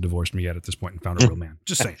why she hasn't divorced me yet at this point and found a real man.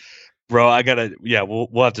 Just saying. Bro,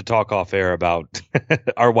 we'll have to talk off air about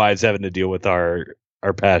our wives having to deal with our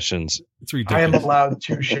passions. It's ridiculous. I am allowed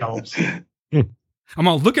 2 shelves. I'm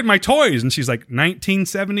all, look at my toys. And she's like,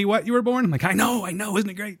 1970, what, you were born? I'm like, I know. Isn't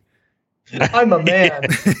it great? I'm a man.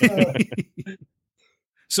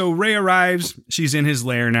 So Rey arrives. She's in his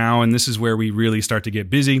lair now, and this is where we really start to get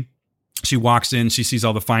busy. She walks in. She sees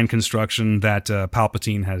all the fine construction that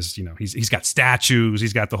Palpatine has. You know, he's got statues.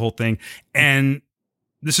 He's got the whole thing. And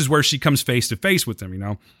this is where she comes face to face with him, you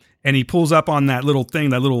know. And he pulls up on that little thing,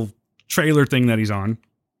 that little trailer thing that he's on,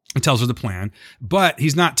 and tells her the plan. But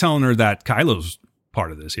he's not telling her that Kylo's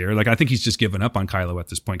part of this here. Like, I think he's just given up on Kylo at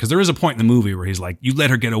this point, because there is a point in the movie where he's like, you let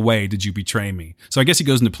her get away. Did you betray me? So I guess he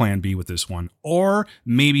goes into plan B with this one. Or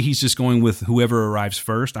maybe he's just going with whoever arrives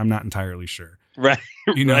first. I'm not entirly sure. Right.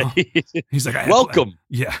 You know, right. He's like, welcome.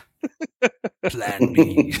 Yeah. Plan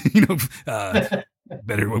B. You know,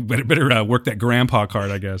 better work that grandpa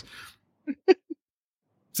card, I guess.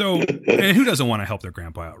 So, and who doesn't want to help their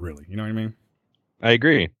grandpa out, really? You know what I mean? I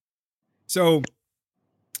agree. So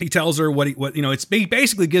he tells her what you know, he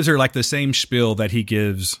basically gives her like the same spiel that he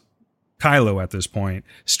gives Kylo at this point.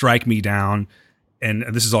 Strike me down, and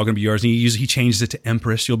this is all going to be yours. And he changes it to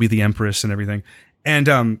Empress. You'll be the Empress and everything.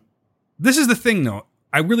 And this is the thing, though.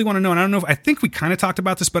 I really want to know, and I don't know if I think we kind of talked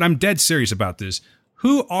about this, but I'm dead serious about this.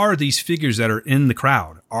 Who are these figures that are in the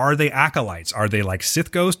crowd? Are they acolytes? Are they like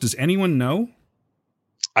Sith ghosts? Does anyone know?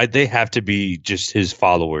 They have to be just his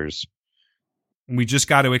followers. We just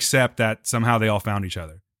got to accept that somehow they all found each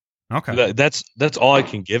other. Okay. That's all I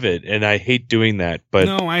can give it, and I hate doing that. But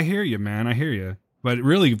no, I hear you, man. I hear you. But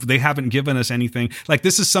really, they haven't given us anything. Like,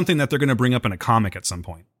 this is something that they're going to bring up in a comic at some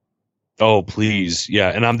point. Oh, please. Yeah,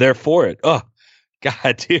 and I'm there for it. Oh,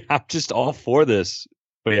 God, dude, I'm just all for this.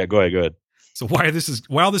 But yeah, go ahead. So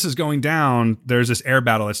while this is going down, there's this air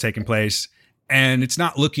battle that's taking place, and it's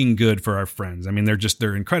not looking good for our friends. I mean,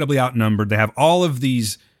 they're incredibly outnumbered. They have all of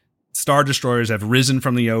these Star Destroyers have risen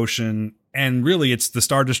from the ocean, and really it's the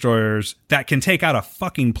Star Destroyers that can take out a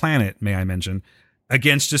fucking planet, may I mention,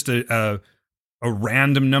 against just a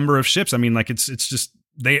random number of ships. I mean, like, it's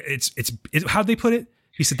how'd they put it?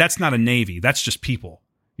 He said, that's not a navy. That's just people,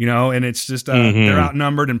 you know, and it's just, they're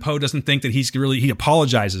outnumbered, and Poe doesn't think that he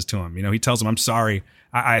apologizes to him. You know, he tells him, I'm sorry.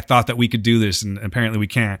 I thought that we could do this, and apparently we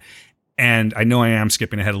can't. And I know I am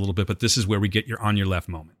skipping ahead a little bit, but this is where we get your on your left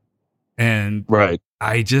moment. And right.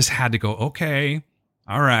 I just had to go, okay,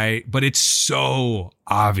 all right. But it's so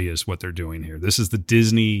obvious what they're doing here. This is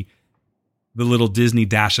the little Disney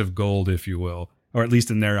dash of gold, if you will, or at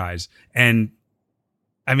least in their eyes. And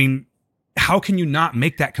I mean, how can you not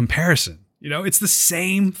make that comparison? You know, it's the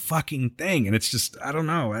same fucking thing. And it's just, I don't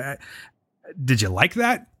know. Did you like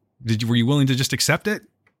that? Were you willing to just accept it?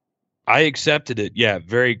 I accepted it,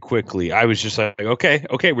 very quickly. I was just like,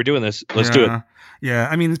 okay, we're doing this. Let's do it. Yeah,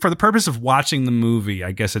 I mean, for the purpose of watching the movie,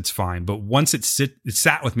 I guess it's fine. But once it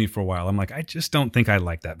sat with me for a while, I'm like, I just don't think I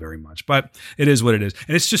like that very much. But it is what it is,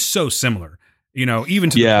 and it's just so similar, even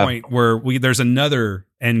to the point where there's another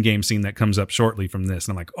Endgame scene that comes up shortly from this,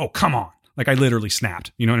 and I'm like, oh, come on! Like I literally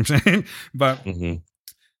snapped. You know what I'm saying? But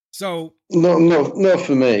so no,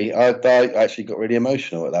 for me. I actually got really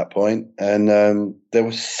emotional at that point, and there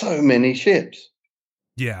were so many ships.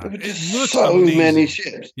 Yeah, there were just so many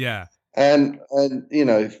ships. Yeah. And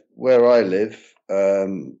where I live,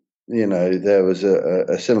 there was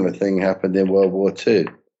a similar thing happened in World War II,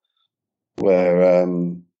 where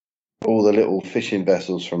all the little fishing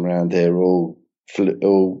vessels from around here all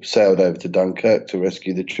sailed over to Dunkirk to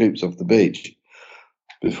rescue the troops off the beach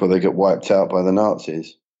before they got wiped out by the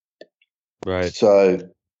Nazis. Right. So,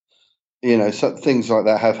 some things like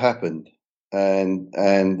that have happened, and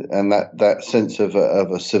that sense of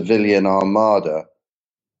a civilian armada,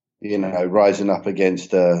 rising up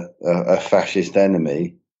against a fascist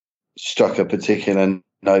enemy, struck a particular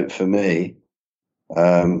note for me,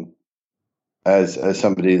 as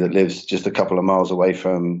somebody that lives just a couple of miles away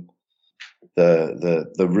from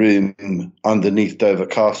the room underneath Dover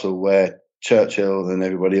Castle where Churchill and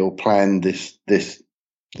everybody all planned this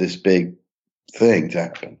big thing to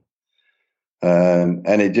happen,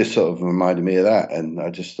 and it just sort of reminded me of that, and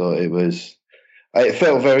I just thought it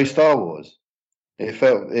felt very Star Wars. It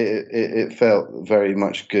felt very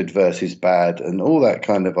much good versus bad and all that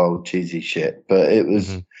kind of old cheesy shit, but it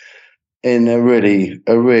was in a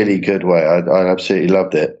really good way. I absolutely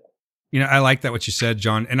loved it. I like that what you said,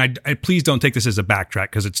 John, and I please don't take this as a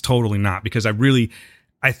backtrack, because it's totally not, because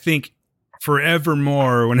I think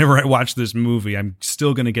forevermore, whenever I watch this movie, I'm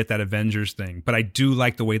still going to get that Avengers thing, but I do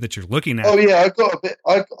like the way that you're looking at it. Oh yeah, I got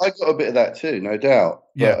a bit of that too, no doubt.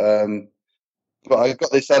 Yeah. But I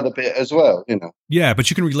got this other bit as well, Yeah, but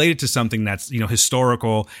you can relate it to something that's,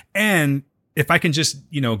 historical. And if I can just,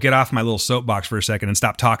 get off my little soapbox for a second and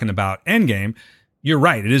stop talking about Endgame, you're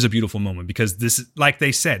right. It is a beautiful moment, because this, like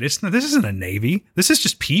they said, this isn't a navy. This is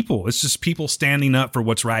just people. It's just people standing up for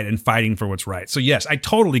what's right and fighting for what's right. So yes, I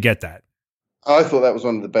totally get that. I thought that was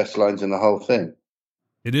one of the best lines in the whole thing.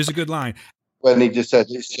 It is a good line. When he just said,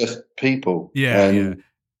 it's just people. Yeah. And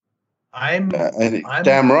I'm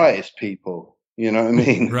damn right it's people. You know what I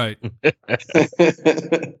mean? Right.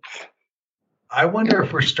 I wonder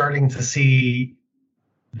if we're starting to see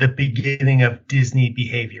the beginning of Disney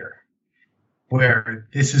behavior, where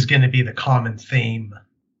this is going to be the common theme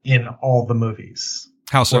in all the movies.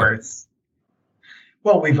 How so?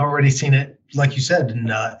 Well, we've already seen it, like you said, in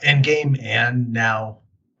Endgame and now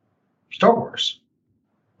Star Wars.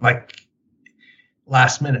 Like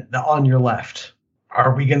last minute, the on your left.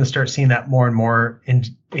 Are we going to start seeing that more and more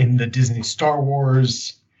in the Disney Star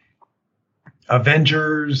Wars,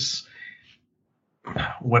 Avengers,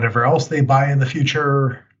 whatever else they buy in the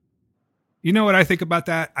future? You know what I think about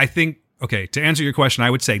that? I think, okay, to answer your question, I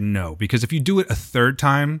would say no, because if you do it a third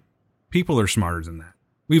time, people are smarter than that.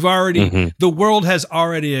 We've already, the world has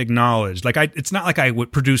already acknowledged, it's not like I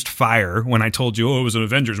produced fire when I told you, it was an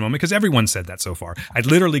Avengers moment, because everyone said that so far. I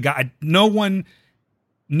literally no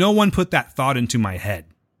one put that thought into my head.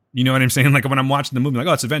 You know what I'm saying? Like when I'm watching the movie, like,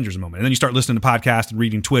 oh, it's Avengers moment. And then you start listening to podcasts and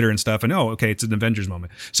reading Twitter and stuff, and okay, it's an Avengers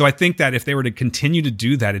moment. So I think that if they were to continue to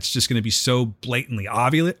do that, it's just going to be so blatantly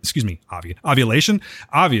obvious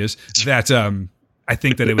that I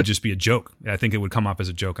think that it would just be a joke. I think it would come off as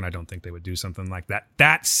a joke, and I don't think they would do something like that.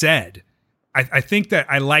 That said, I think that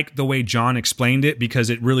I like the way John explained it, because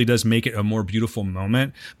it really does make it a more beautiful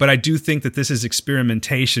moment. But I do think that this is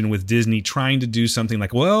experimentation with Disney trying to do something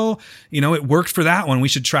like, well, it worked for that one. We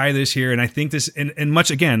should try this here. And I think this, and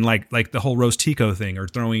much again, like the whole Rose Tico thing, or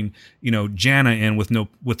throwing, Jana in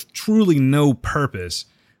with truly no purpose.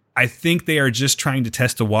 I think they are just trying to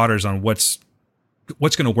test the waters on what's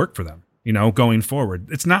going to work for them. Going forward.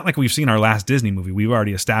 It's not like we've seen our last Disney movie. We've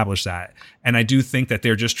already established that. And I do think that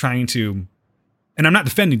they're just trying to, and I'm not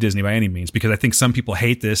defending Disney by any means, because I think some people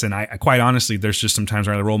hate this. And I quite honestly, there's just some times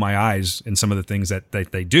where I roll my eyes in some of the things that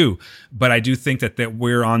they do. But I do think that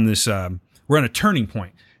we're on this, we're on a turning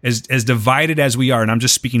point. As divided as we are, and I'm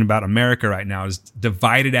just speaking about America right now, as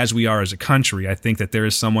divided as we are as a country, I think that there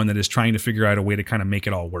is someone that is trying to figure out a way to kind of make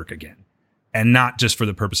it all work again. And not just for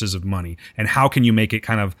the purposes of money. And how can you make it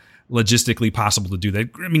kind of logistically possible to do that?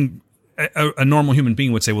 I mean, a normal human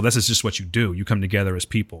being would say, well, this is just what you do. You come together as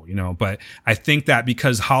people, but I think that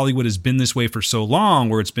because Hollywood has been this way for so long,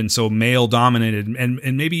 where it's been so male dominated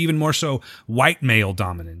and maybe even more so white male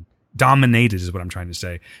dominant, dominated is what I'm trying to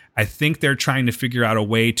say. I think they're trying to figure out a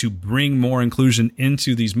way to bring more inclusion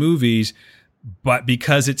into these movies, but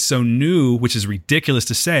because it's so new, which is ridiculous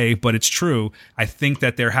to say, but it's true, I think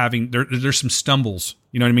that there's some stumbles.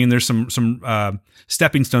 You know what I mean? There's some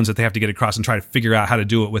stepping stones that they have to get across and try to figure out how to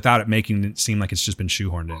do it without it making it seem like it's just been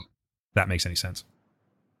shoehorned in. If that makes any sense.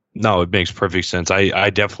 No, it makes perfect sense. I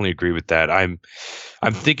definitely agree with that. I'm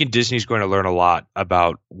thinking Disney's going to learn a lot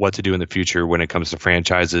about what to do in the future when it comes to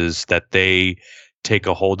franchises that they take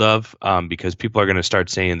a hold of, because people are going to start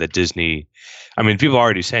saying that Disney, I mean, people are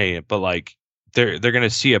already saying it, but like they're going to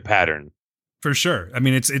see a pattern. For sure. I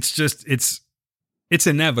mean, it's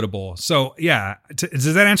inevitable. So yeah,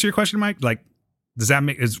 does that answer your question, Mike? Like,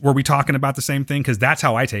 were we talking about the same thing? Because that's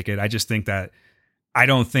how I take it. I just think that I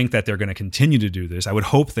don't think that they're going to continue to do this. I would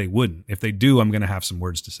hope they wouldn't. If they do, I'm going to have some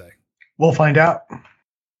words to say. We'll find out.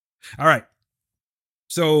 All right.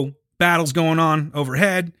 So battle's going on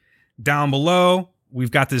overhead. Down below, we've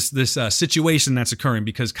got this situation that's occurring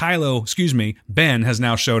because Ben has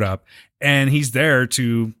now showed up, and he's there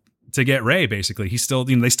to get Rey. Basically, he's still,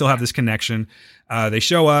 they still have this connection. They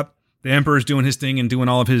show up. The Emperor's doing his thing and doing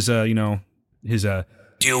all of his, do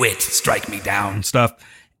it, strike me down stuff.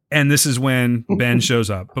 And this is when Ben shows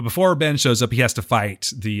up. But before Ben shows up, he has to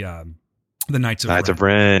fight the Knights of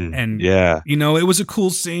Ren. And yeah, it was a cool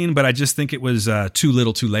scene, but I just think it was too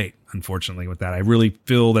little, too late. Unfortunately, with that, I really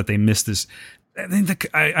feel that they missed this.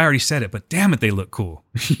 I already said it, but damn it, they look cool.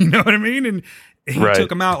 You know what I mean? And he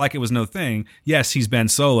took him out like it was no thing. Yes, he's Ben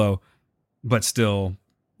Solo, but still,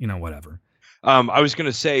 whatever. I was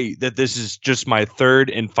going to say that this is just my third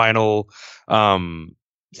and final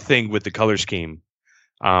thing with the color scheme.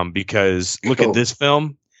 Because look at this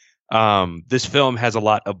film. This film has a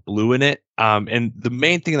lot of blue in it. And the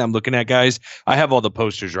main thing that I'm looking at, guys, I have all the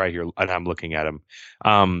posters right here and I'm looking at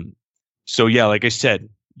them. So yeah, like I said,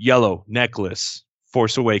 yellow necklace,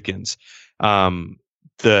 Force Awakens,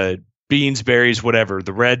 the beans, berries, whatever,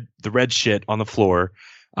 the red shit on the floor,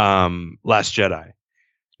 Last Jedi.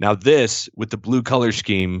 Now this, with the blue color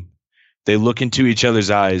scheme, they look into each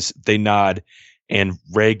other's eyes, they nod, and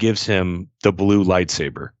Rey gives him the blue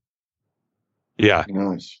lightsaber. Yeah.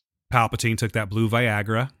 Nice. Palpatine took that blue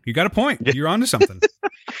Viagra. You got a point. You're onto something.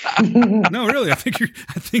 No, really. I think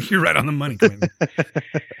you're right on the money, Quentin.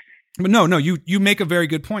 But no, you make a very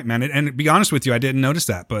good point, man. And to be honest with you, I didn't notice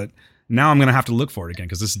that, but now I'm going to have to look for it again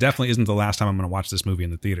because this definitely isn't the last time I'm going to watch this movie in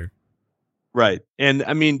the theater. Right. And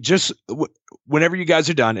I mean, just whenever you guys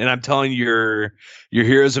are done, and I'm telling your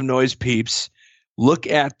Heroes of Noise peeps, look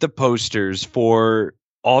at the posters for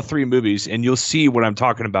all three movies and you'll see what I'm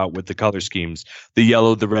talking about with the color schemes, the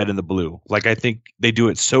yellow, the red, and the blue. Like, I think they do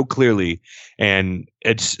it so clearly, and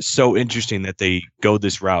it's so interesting that they go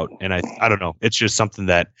this route. And I don't know, it's just something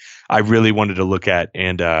that I really wanted to look at.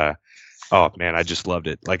 And oh man, I just loved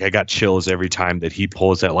it. Like, I got chills every time that he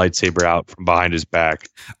pulls that lightsaber out from behind his back.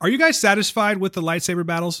 Are you guys satisfied with the lightsaber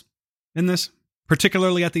battles in this,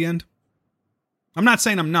 particularly at the end? I'm not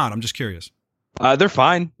saying I'm not. I'm just curious. They're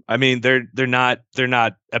fine. I mean, they're not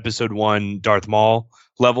Episode 1 Darth Maul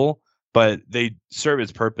level, but they serve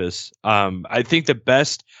its purpose. I think the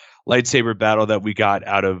best lightsaber battle that we got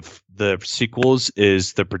out of the sequels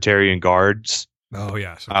is the Praetorian Guards. Oh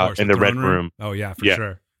yes, of course. In the Red Room. Oh yeah, for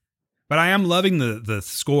sure. But I am loving the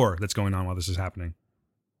score that's going on while this is happening.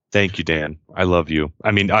 Thank you, Dan. I love you.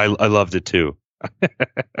 I mean, I loved it too. I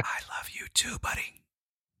love you too, buddy.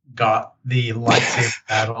 Got the lightsaber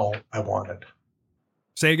battle I wanted.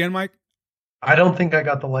 Say again, Mike? I don't think I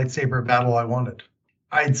got the lightsaber battle I wanted.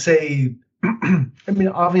 I'd say, I mean,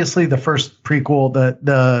 obviously the first prequel,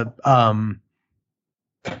 the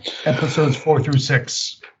episodes 4 through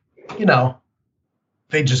 6,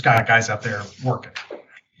 they just got guys out there working.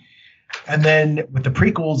 And then with the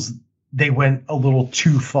prequels, they went a little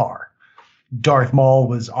too far. Darth Maul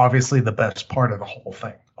was obviously the best part of the whole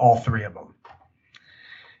thing, all three of them.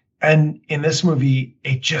 And in this movie,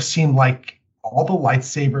 it just seemed like all the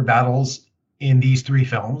lightsaber battles in these three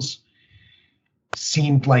films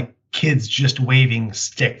seemed like kids just waving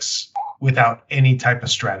sticks without any type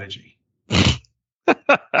of strategy.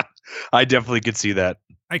 I definitely could see that.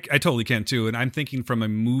 I totally can too. And I'm thinking from a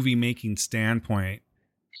movie making standpoint,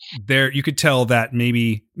 there you could tell that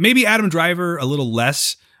maybe Adam Driver a little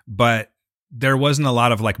less, but there wasn't a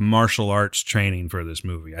lot of like martial arts training for this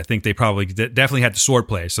movie. I think they probably definitely had the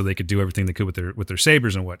swordplay so they could do everything they could with their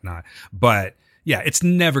sabers and whatnot. But yeah, it's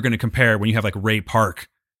never going to compare when you have like Ray Park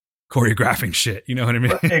choreographing shit. You know what I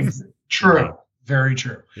mean? True. Very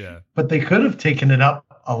true. Yeah. But they could have taken it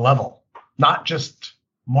up a level, not just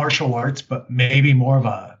martial arts, but maybe more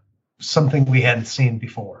of something we hadn't seen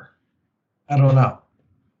before. I don't know.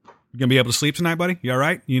 You gonna be able to sleep tonight, buddy? You all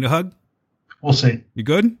right? You need a hug? We'll see. You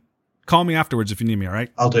good? Call me afterwards if you need me. All right.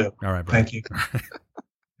 I'll do. All right, bro. Thank you.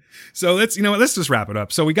 So let's just wrap it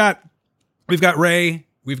up. So we've got Rey,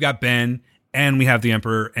 we've got Ben, and we have the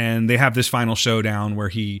Emperor, and they have this final showdown where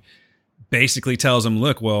he basically tells him,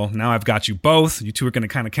 look, well, now I've got you both. You two are going to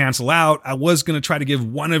kind of cancel out. I was going to try to give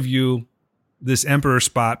one of you this Emperor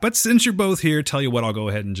spot, but since you're both here, tell you what, I'll go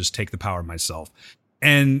ahead and just take the power myself.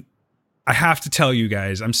 And I have to tell you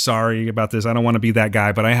guys, I'm sorry about this. I don't want to be that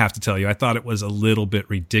guy, but I have to tell you, I thought it was a little bit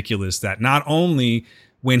ridiculous that not only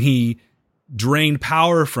when he drained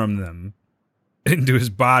power from them into his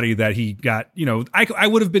body that he got, I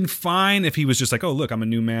would have been fine if he was just like, oh, look, I'm a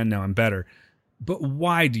new man now, I'm better. But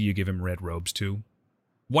why do you give him red robes too?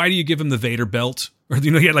 Why do you give him the Vader belt? Or,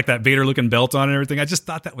 he had like that Vader looking belt on and everything. I just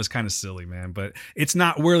thought that was kind of silly, man. But it's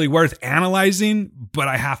not really worth analyzing, but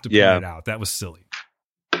I have to point it out. That was silly.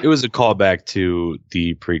 It was a callback to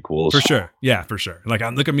the prequels. For sure. Yeah, for sure. Like,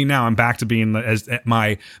 look at me now. I'm back to being at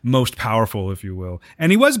my most powerful, if you will.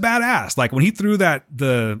 And he was badass. Like, when he threw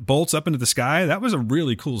the bolts up into the sky, that was a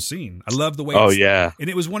really cool scene. I love the way. Yeah. And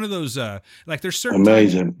it was one of those, like, there's certain.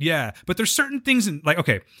 Amazing. Yeah. But there's certain things in, like,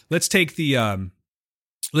 okay, let's take the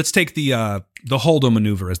Holdo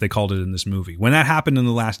maneuver, as they called it in this movie. When that happened in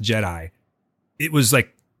The Last Jedi, it was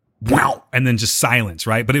like, wow, and then just silence,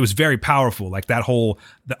 right? But it was very powerful. Like the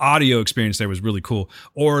audio experience there was really cool.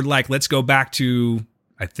 Or like, let's go back to,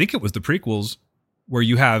 I think it was the prequels, where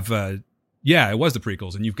you have, it was the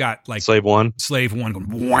prequels, and you've got like Slave One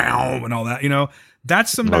going wow and all that.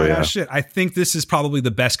 That's some badass shit. I think this is probably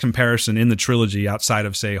the best comparison in the trilogy outside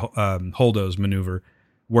of, say, Holdo's maneuver,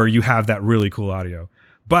 where you have that really cool audio.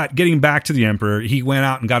 But getting back to the Emperor, he went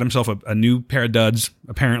out and got himself a new pair of duds.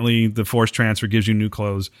 Apparently, the Force transfer gives you new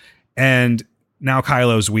clothes. And now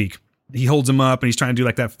Kylo's weak. He holds him up, and he's trying to do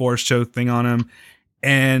like that Force choke thing on him.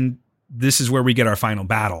 And this is where we get our final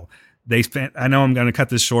battle. I know I'm going to cut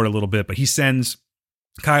this short a little bit, but he sends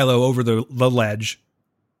Kylo over the ledge,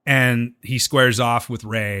 and he squares off with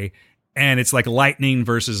Rey. And it's like lightning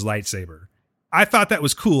versus lightsaber. I thought that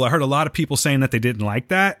was cool. I heard a lot of people saying that they didn't like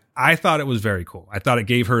that. I thought it was very cool. I thought it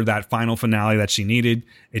gave her that final finale that she needed.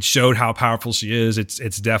 It showed how powerful she is.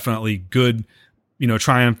 It's definitely good, being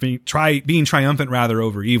triumphant rather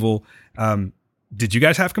over evil. Did you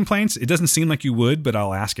guys have complaints? It doesn't seem like you would, but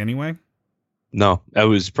I'll ask anyway. No, I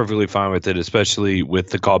was perfectly fine with it, especially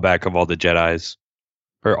with the callback of all the Jedis.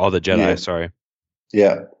 Or all the Jedi, sorry.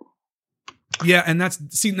 Yeah. Yeah, and that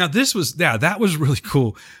was really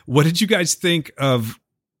cool. What did you guys think of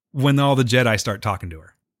when all the Jedi start talking to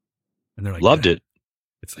her? And they're like, loved it.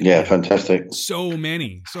 It's like, fantastic. So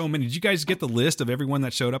many. Did you guys get the list of everyone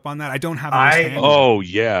that showed up on that? I don't have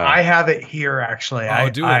I have it here, actually.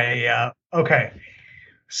 Okay.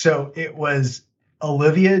 So it was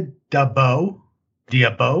Olivia Diabo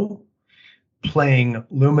playing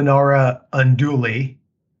Luminara Unduli,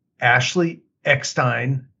 Ashley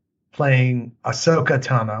Eckstein playing Ahsoka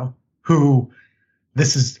Tano, who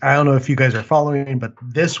I don't know if you guys are following, but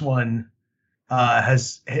this one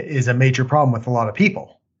is a major problem with a lot of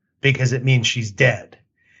people because it means she's dead.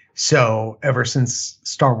 So ever since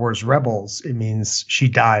Star Wars Rebels, it means she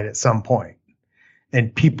died at some point.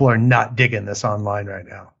 And people are not digging this online right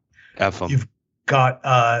now. You've got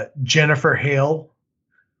Jennifer Hale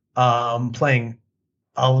playing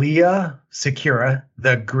Alia Secura,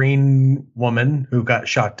 the green woman who got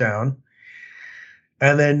shot down.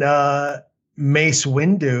 And then Mace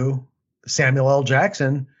Windu, Samuel L.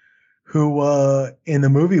 Jackson, who in the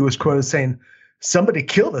movie was quoted saying, "Somebody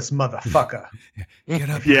kill this motherfucker." Get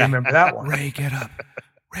up. Yeah. Remember that one? Ray, get up.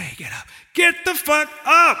 Ray, get up. Get the fuck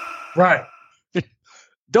up. Right.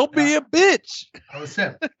 Don't be a bitch. That was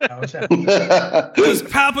him. Does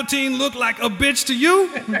Palpatine look like a bitch to you?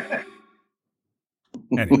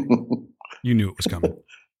 Anyway, you knew it was coming.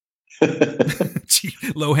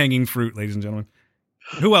 Low-hanging fruit, ladies and gentlemen.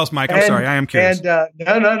 Who else, Mike? I'm sorry. I am curious.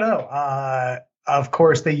 And no. Of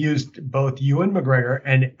course, they used both Ewan McGregor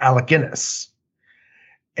and Alec Guinness.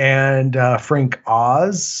 And Frank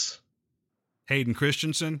Oz. Hayden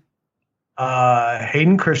Christensen.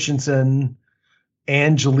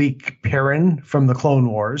 Angelique Perrin from the Clone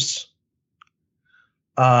Wars.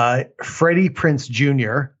 Freddie Prinze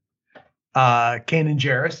Jr., Kanan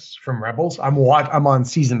Jarrus from Rebels. I'm on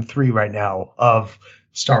season 3 right now of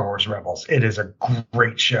Star Wars Rebels. It is a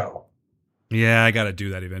great show. Yeah, I got to do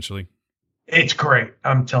that eventually. It's great.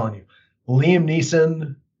 I'm telling you. Liam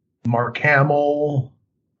Neeson, Mark Hamill.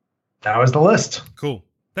 That was the list. Cool.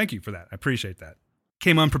 Thank you for that. I appreciate that.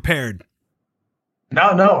 Came unprepared. No,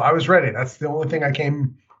 I was ready. That's the only thing I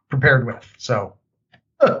came prepared with. So,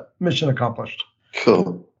 mission accomplished.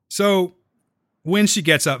 Cool. So when she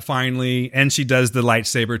gets up finally and she does the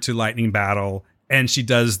lightsaber to lightning battle and she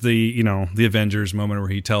does the Avengers moment where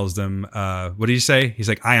he tells them, what did he say? He's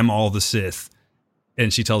like, I am all the Sith.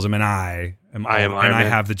 And she tells him, and I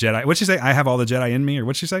have the Jedi. What'd she say? I have all the Jedi in me, or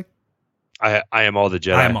what'd she say? I am all the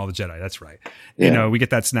Jedi. I am all the Jedi. That's right. Yeah. We get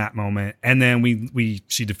that snap moment, and then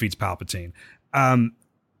she defeats Palpatine.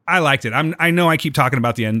 I liked it. I know I keep talking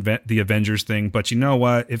about the Avengers thing, but you know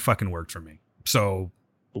what? It fucking worked for me. So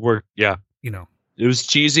yeah. It was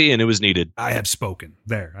cheesy and it was needed. I have spoken.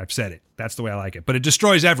 There, I've said it. That's the way I like it. But it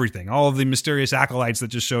destroys everything. All of the mysterious acolytes that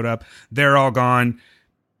just showed up, they're all gone.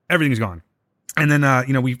 Everything's gone. And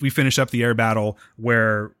then, we finish up the air battle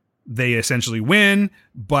where they essentially win,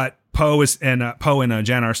 but Poe and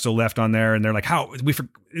Jen are still left on there, and they're like, "How they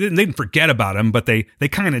didn't forget about him, but they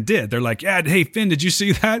kind of did." They're like, "Yeah, hey Finn, did you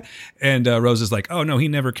see that?" And Rose is like, "Oh no, he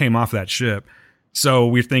never came off that ship." So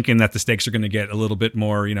we're thinking that the stakes are going to get a little bit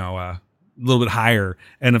more, a little bit higher.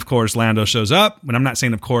 And of course, Lando shows up. And I'm not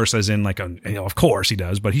saying of course as in like of course he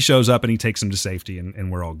does, but he shows up and he takes him to safety, and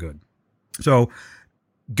we're all good. So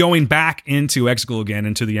going back into Exegol again,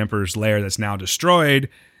 into the Emperor's lair that's now destroyed,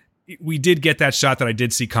 we did get that shot that I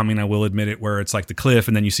did see coming, I will admit it, where it's like the cliff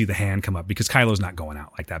and then you see the hand come up, because Kylo's not going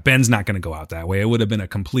out like that. Ben's not going to go out that way. It would have been a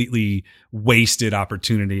completely wasted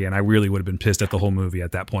opportunity, and I really would have been pissed at the whole movie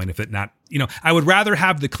at that point if it not, I would rather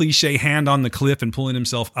have the cliche hand on the cliff and pulling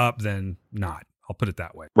himself up than not. I'll put it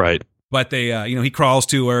that way. Right. But they, he crawls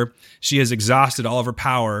to her. She has exhausted all of her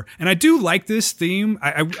power. And I do like this theme.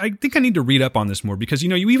 I think I need to read up on this more because,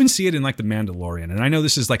 you even see it in like The Mandalorian. And I know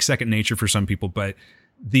this is like second nature for some people, but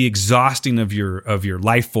the exhausting of your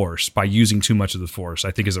life force by using too much of the force,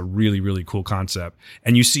 I think is a really, really cool concept.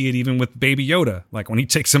 And you see it even with Baby Yoda. Like when he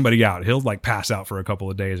takes somebody out, he'll like pass out for a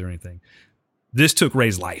couple of days or anything. This took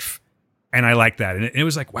Rey's life. And I like that. And it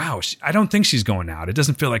was like, wow, I don't think she's going out. It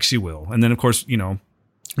doesn't feel like she will. And then of course,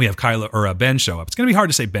 we have Kylo or Ben show up. It's going to be hard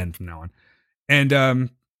to say Ben from now on. And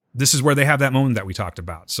this is where they have that moment that we talked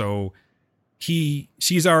about. So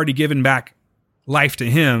she's already given back life to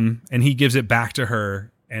him, and he gives it back to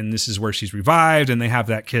her. And this is where she's revived, and they have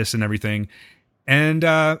that kiss and everything. And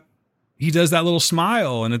he does that little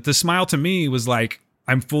smile. And the smile to me was like,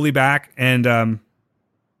 I'm fully back. And,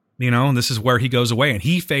 this is where he goes away, and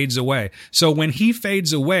he fades away. So when he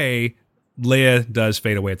fades away, Leia does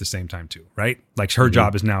fade away at the same time too, right? Like her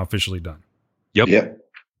job is now officially done. Yep.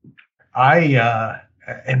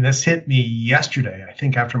 And this hit me yesterday, I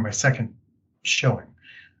think after my second showing.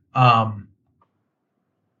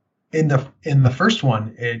 In the first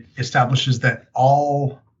one, it establishes that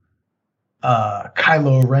all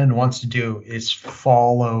Kylo Ren wants to do is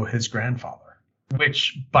follow his grandfather,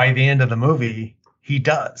 which by the end of the movie, he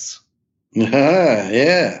does.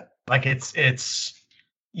 Yeah. Like it's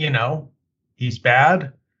he's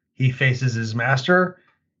bad. He faces his master.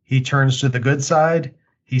 He turns to the good side.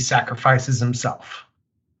 He sacrifices himself.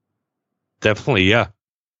 Definitely, yeah.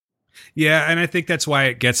 Yeah, and I think that's why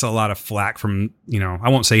it gets a lot of flack from, I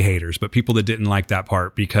won't say haters, but people that didn't like that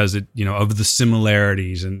part because it, of the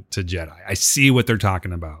similarities to Jedi. I see what they're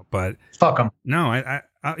talking about, but fuck them. No,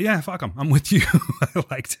 yeah, fuck them. I'm with you. I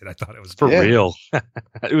liked it. I thought it was for real.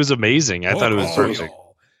 It was amazing. I thought it was perfect.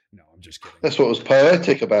 No, I'm just kidding. That's what was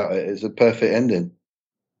poetic about it. It's a perfect ending.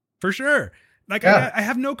 For sure. Like I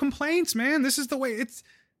have no complaints, man. This is the way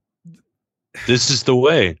This is the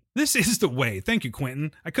way. This is the way. Thank you,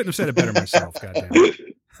 Quentin. I couldn't have said it better myself. Goddamn.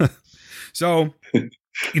 So,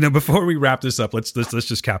 before we wrap this up, let's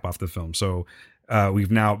just cap off the film. So,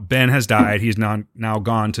 Ben has died. He's now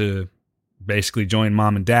gone to basically join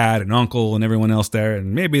mom and dad and uncle and everyone else there,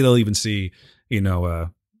 and maybe they'll even see,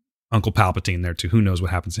 Uncle Palpatine there too. Who knows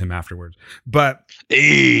what happens to him afterwards? But,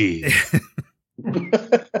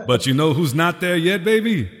 but who's not there yet,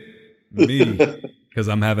 baby? Me. Because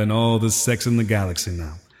I'm having all the sex in the galaxy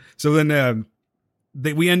now. So then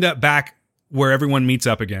we end up back where everyone meets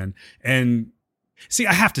up again. And see,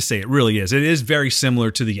 I have to say, it really is. It is very similar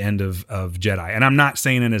to the end of Jedi. And I'm not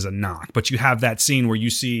saying it as a knock, but you have that scene where you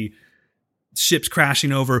see ships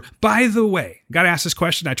crashing over. By the way, got to ask this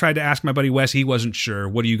question. I tried to ask my buddy Wes. He wasn't sure.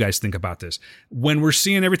 What do you guys think about this? When we're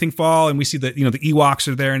seeing everything fall and we see that, the Ewoks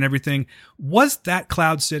are there and everything, was that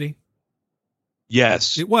Cloud City?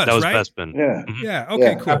 Yes, it was. That was right? Bespin. Yeah. Yeah.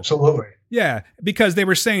 Okay. Cool. Absolutely. Yeah, because they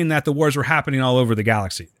were saying that the wars were happening all over the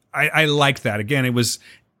galaxy. I liked that. Again, it was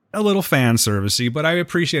a little fan servicey, but I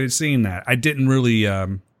appreciated seeing that. I didn't really.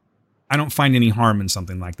 I don't find any harm in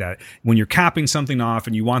something like that when you're capping something off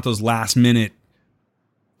and you want those last minute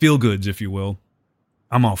feel goods, if you will.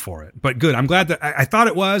 I'm all for it. But good. I'm glad that I thought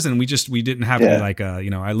it was, and we didn't have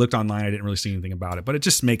any I looked online. I didn't really see anything about it, but it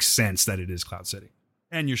just makes sense that it is Cloud City.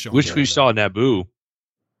 And you're showing. Wish we saw Naboo.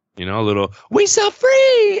 You know, a little. We so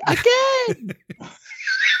free again.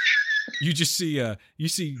 You just see you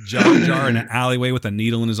see Jar Jar in an alleyway with a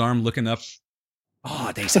needle in his arm, looking up.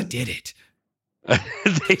 Oh, they said did it.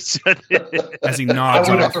 They said it. As he I nods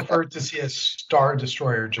would have off. preferred to see a Star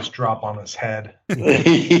Destroyer just drop on his head.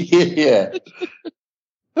 Yeah.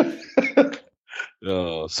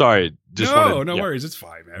 Oh, sorry. No worries. It's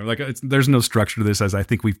fine, man. Like there's no structure to this, as I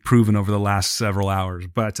think we've proven over the last several hours.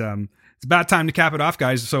 But it's about time to cap it off,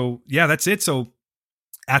 guys. So yeah, that's it. So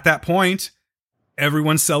at that point,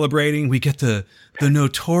 everyone's celebrating. We get the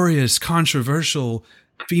notorious, controversial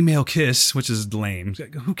female kiss, which is lame.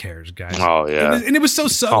 Who cares, guys? Oh yeah, And it was so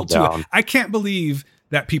subtle Calm too. down. I can't believe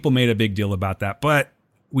that people made a big deal about that, but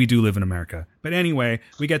we do live in America. But anyway,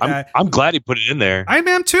 we get that. I'm glad he put it in there. I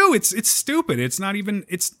am too. It's stupid. It's not even.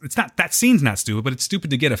 It's not that scene's not stupid, but it's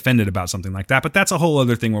stupid to get offended about something like that. But that's a whole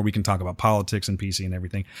other thing where we can talk about politics and PC and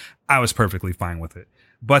everything. I was perfectly fine with it.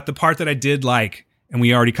 But the part that I did like, and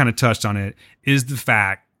we already kind of touched on it, is the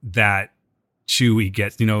fact that Chewie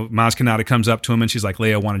gets, Maz Kanata comes up to him and she's like,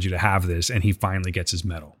 Leia wanted you to have this, and he finally gets his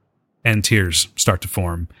medal, and tears start to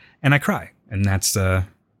form, and I cry, and that's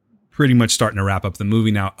pretty much starting to wrap up the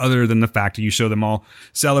movie now, other than the fact that you show them all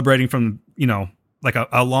celebrating from, like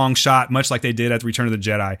a long shot, much like they did at Return of the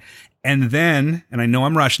Jedi. And then, and I know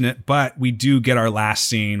I'm rushing it, but we do get our last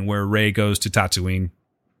scene where Rey goes to Tatooine,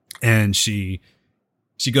 and she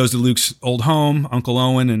goes to Luke's old home, Uncle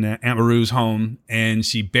Owen and Aunt Beru's home, and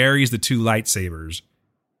she buries the two lightsabers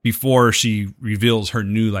before she reveals her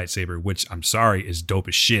new lightsaber, which I'm sorry is dope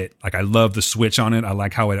as shit. Like, I love the switch on it. I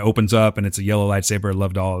like how it opens up and it's a yellow lightsaber. I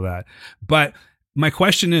loved all of that. But my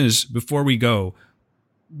question is, before we go,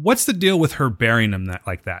 what's the deal with her burying him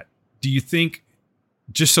like that? Do you think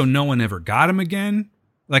just so no one ever got him again?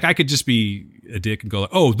 Like, I could just be a dick and go,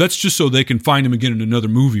 oh, that's just so they can find him again in another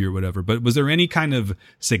movie or whatever. But was there any kind of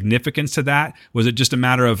significance to that? Was it just a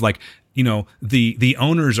matter of like, the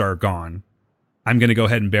owners are gone, I'm going to go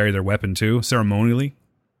ahead and bury their weapon too, ceremonially?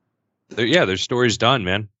 Their story's done,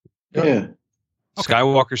 man. Yeah. Okay.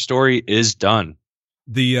 Skywalker story is done.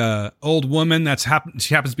 The old woman she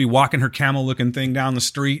happens to be walking her camel looking thing down the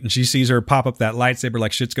street, and she sees her pop up that lightsaber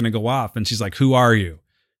like shit's going to go off. And she's like, who are you?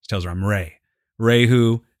 She tells her, I'm Rey. Rey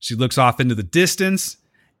who? She looks off into the distance,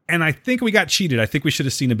 and I think we got cheated. I think we should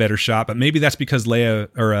have seen a better shot, but maybe that's because Leia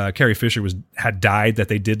or Carrie Fisher had died, that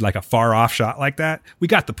they did like a far off shot like that. We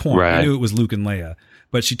got the point. Right. I knew it was Luke and Leia,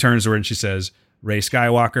 but she turns to her and she says, Rey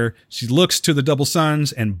Skywalker. She looks to the double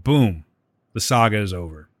suns, and boom, the saga is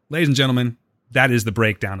over. Ladies and gentlemen, that is the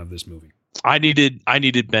breakdown of this movie. I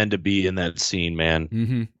needed Ben to be in that scene, man.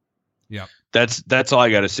 Mm-hmm. Yeah. That's all I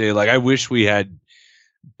got to say. Like, I wish we had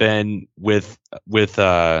Ben with Luke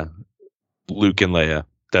and Leia.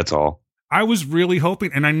 That's all. I was really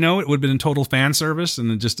hoping, and I know it would have been total fan service,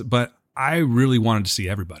 but I really wanted to see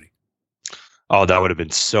everybody. Oh, that would have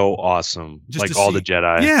been so awesome. Just like to all see- the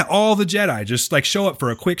Jedi. Yeah, all the Jedi just like show up for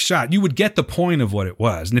a quick shot. You would get the point of what it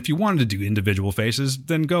was. And if you wanted to do individual faces,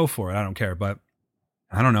 then go for it. I don't care. But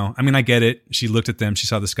I don't know. I mean, I get it. She looked at them. She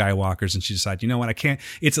saw the Skywalkers, and she decided, you know what? I can't.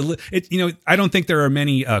 I don't think there are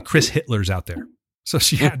many Chris Hitlers out there. So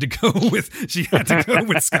she had to go with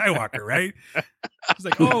Skywalker, right? She's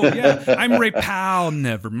like, oh yeah, I'm Ray Powell.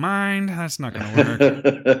 Never mind. That's not going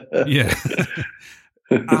to work. Yeah.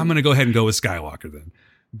 I'm going to go ahead and go with Skywalker then.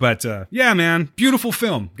 But yeah, man, beautiful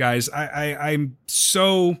film, guys. I'm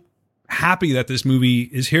so happy that this movie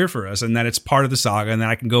is here for us and that it's part of the saga and that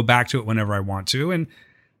I can go back to it whenever I want to. And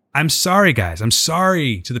I'm sorry, guys. I'm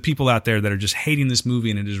sorry to the people out there that are just hating this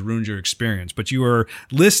movie and it has ruined your experience. But you are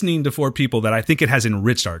listening to 4 people that I think it has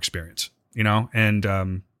enriched our experience,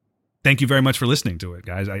 and thank you very much for listening to it,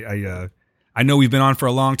 guys. I know we've been on for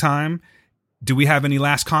a long time. Do we have any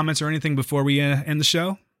last comments or anything before we end the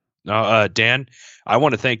show? Dan, I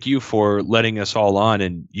want to thank you for letting us all on,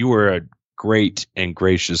 and you were a great and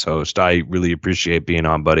gracious host. I really appreciate being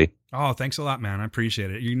on, buddy. Oh, thanks a lot, man. I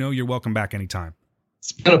appreciate it. You're welcome back anytime.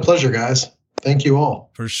 It's been a pleasure, guys. Thank you all.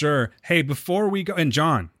 For sure. Hey, before we go, and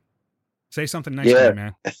John, say something nice Yeah. to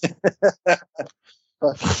me, man.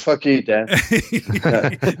 Fuck you, Dan.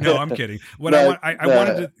 No, I'm kidding. I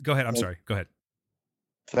wanted to go ahead. I'm sorry. Go ahead.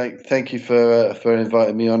 Thank you for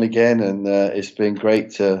inviting me on again, and it's been great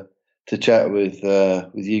to chat with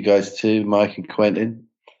you guys too, Mike and Quentin.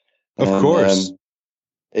 Of course.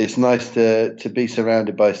 It's nice to be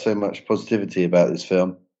surrounded by so much positivity about this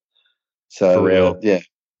film. So For real. yeah,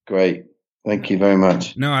 great. Thank you very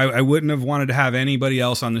much. No, I wouldn't have wanted to have anybody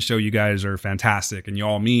else on the show. You guys are fantastic and you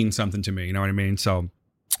all mean something to me. You know what I mean? So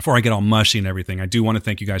before I get all mushy and everything, I do want to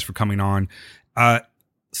thank you guys for coming on.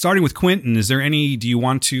 starting with Quentin, do you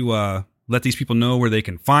want to let these people know where they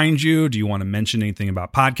can find you? Do you want to mention anything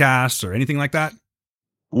about podcasts or anything like that?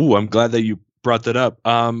 Ooh, I'm glad that you brought that up.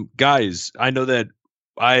 Guys, I know that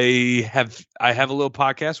I have a little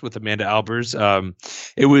podcast with Amanda Albers.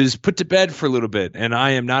 It was put to bed for a little bit, and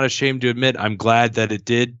I am not ashamed to admit I'm glad that it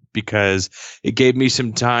did, because it gave me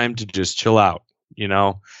some time to just chill out,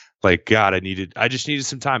 like, God, I just needed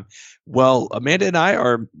some time. Well, Amanda and I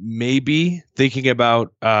are maybe thinking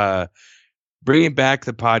about bringing back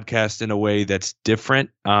the podcast in a way that's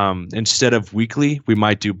different. Instead of weekly, we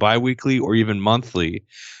might do bi-weekly or even monthly.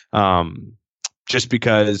 Just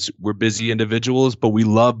because we're busy individuals, but we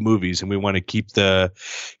love movies and we want to keep the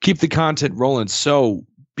content rolling. So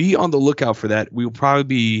be on the lookout for that. We'll probably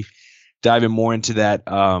be diving more into that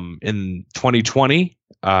in 2020.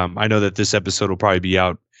 I know that this episode will probably be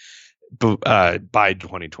out by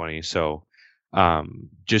 2020. So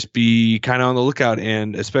just be kind of on the lookout,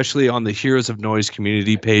 and especially on the Heroes of Noise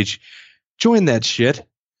community page, join that shit.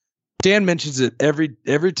 Dan mentions it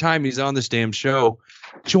every time he's on this damn show.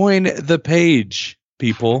 Join the page,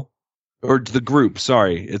 people, or the group.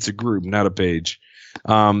 Sorry, it's a group, not a page.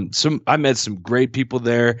 I met some great people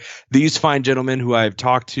there. These fine gentlemen who I've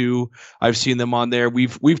talked to, I've seen them on there.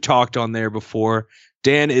 We've talked on there before.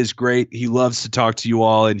 Dan is great. He loves to talk to you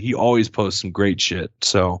all, and he always posts some great shit.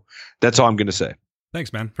 So that's all I'm going to say.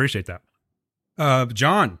 Thanks, man. Appreciate that.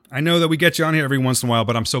 John, I know that we get you on here every once in a while,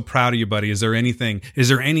 but I'm so proud of you, buddy. Is there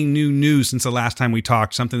any new news since the last time we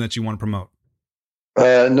talked? Something that you want to promote?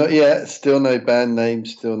 Not yet. Still no band name.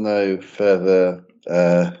 Still no further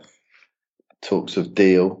talks of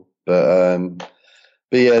deal. But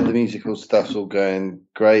yeah, the musical stuff's all going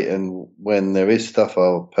great. And when there is stuff,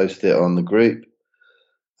 I'll post it on the group.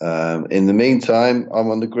 In the meantime, I'm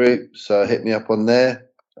on the group, so hit me up on there.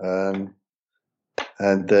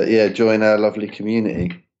 Yeah, join our lovely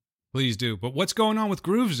community. Please do. But what's going on with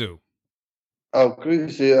Groove Zoo? Oh,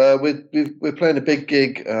 Groove Zoo. We're playing a big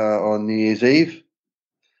gig on New Year's Eve.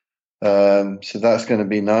 So that's going to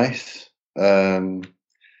be nice. And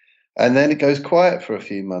then it goes quiet for a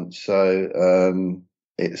few months. So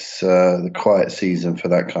it's the quiet season for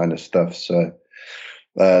that kind of stuff. So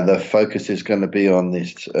the focus is going to be on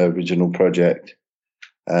this original project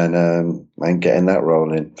and getting that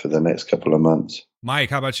rolling for the next couple of months.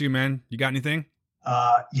 Mike, how about you, man? You got anything?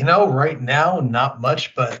 Right now, not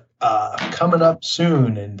much, but coming up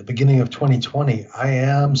soon in the beginning of 2020, I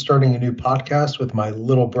am starting a new podcast with my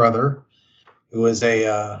little brother, who is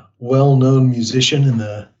a well-known musician in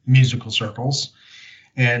the musical circles.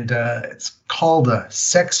 And it's called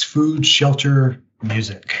Sex, Food, Shelter,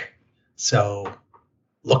 Music. So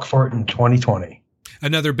look for it in 2020.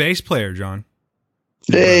 Another bass player, John.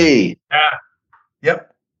 Hey. Yeah. Yep.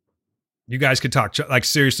 You guys could talk, like,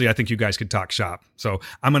 seriously, I think you guys could talk shop. So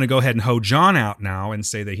I'm going to go ahead and hoe John out now and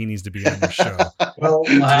say that he needs to be on your show. Well,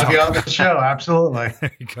 I'll be on the show. Absolutely.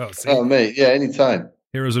 There you go. See? Oh, mate. Yeah, anytime.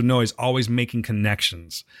 Heroes of Noise, always making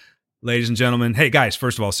connections. Ladies and gentlemen, hey, guys,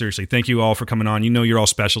 first of all, seriously, thank you all for coming on. You know you're all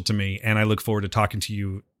special to me, and I look forward to talking to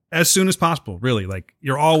you as soon as possible, really. Like,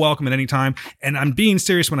 you're all welcome at any time. And I'm being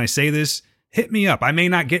serious when I say this. Hit me up. I may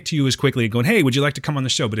not get to you as quickly going, hey, would you like to come on the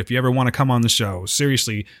show? But if you ever want to come on the show,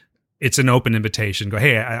 seriously, it's an open invitation. Go,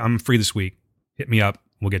 hey, I'm free this week. Hit me up.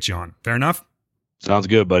 We'll get you on. Fair enough? Sounds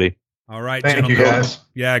good, buddy. All right, Thank gentlemen. you, guys.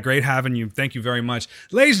 Yeah, great having you. Thank you very much.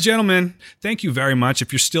 Ladies and gentlemen, thank you very much.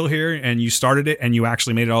 If you're still here and you started it and you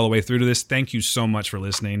actually made it all the way through to this, thank you so much for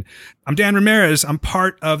listening. I'm Dan Ramirez. I'm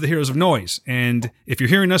part of the Heroes of Noise. And if you're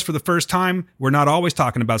hearing us for the first time, we're not always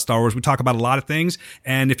talking about Star Wars. We talk about a lot of things.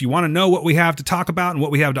 And if you want to know what we have to talk about and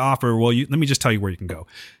what we have to offer, well, let me just tell you where you can go.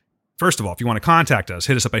 First of all, if you want to contact us,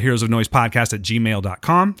 hit us up at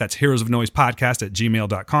heroesofnoisepodcast@gmail.com. That's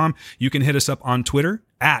heroesofnoisepodcast@gmail.com. You can hit us up on Twitter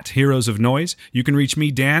at Heroes of Noise. You can reach me,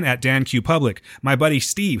 Dan, at DanQPublic. My buddy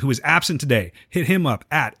Steve, who is absent today, hit him up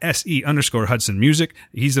at SE_Hudson Music.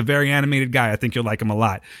 He's a very animated guy. I think you'll like him a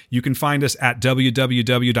lot. You can find us at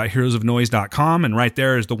www.heroesofnoise.com, and right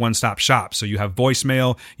there is the one-stop shop. So you have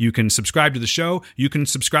voicemail. You can subscribe to the show. You can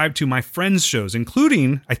subscribe to my friends' shows,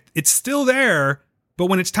 including, it's still there, but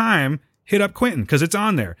when it's time, hit up Quentin because it's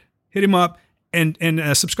on there. Hit him up and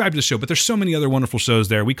subscribe to the show. But there's so many other wonderful shows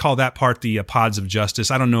there. We call that part the Pods of Justice.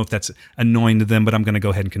 I don't know if that's annoying to them, but I'm going to go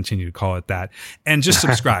ahead and continue to call it that. And just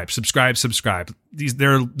subscribe, subscribe.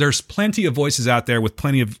 There's plenty of voices out there with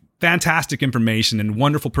plenty of fantastic information and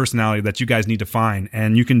wonderful personality that you guys need to find.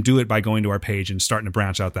 And you can do it by going to our page and starting to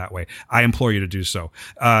branch out that way. I implore you to do so.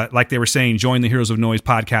 Like they were saying, join the Heroes of Noise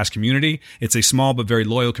podcast community. It's a small but very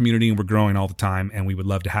loyal community, and we're growing all the time, and we would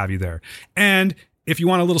love to have you there. And if you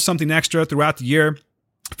want a little something extra throughout the year,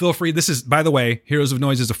 feel free. This is, by the way, Heroes of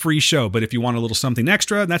Noise is a free show, but if you want a little something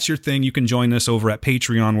extra, that's your thing. You can join us over at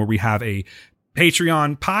Patreon, where we have a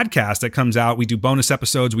Patreon podcast that comes out. We do bonus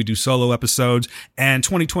episodes, we do solo episodes, and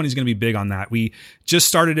 2020 is going to be big on that. We just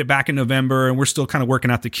started it back in November, and we're still kind of working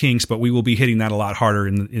out the kinks, but we will be hitting that a lot harder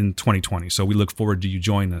in 2020. So we look forward to you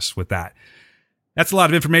joining us with that. That's a lot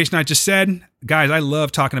of information I just said. Guys, I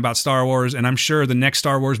love talking about Star Wars, and I'm sure the next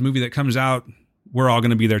Star Wars movie that comes out, we're all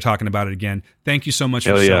going to be there talking about it again. Thank you so much.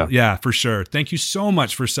 Yeah, for sure. Thank you so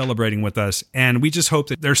much for celebrating with us. And we just hope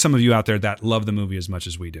that there's some of you out there that love the movie as much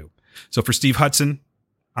as we do. So for Steve Hudson,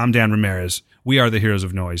 I'm Dan Ramirez. We are the Heroes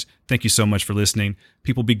of Noise. Thank you so much for listening.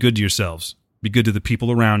 People, be good to yourselves. Be good to the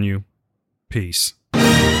people around you. Peace.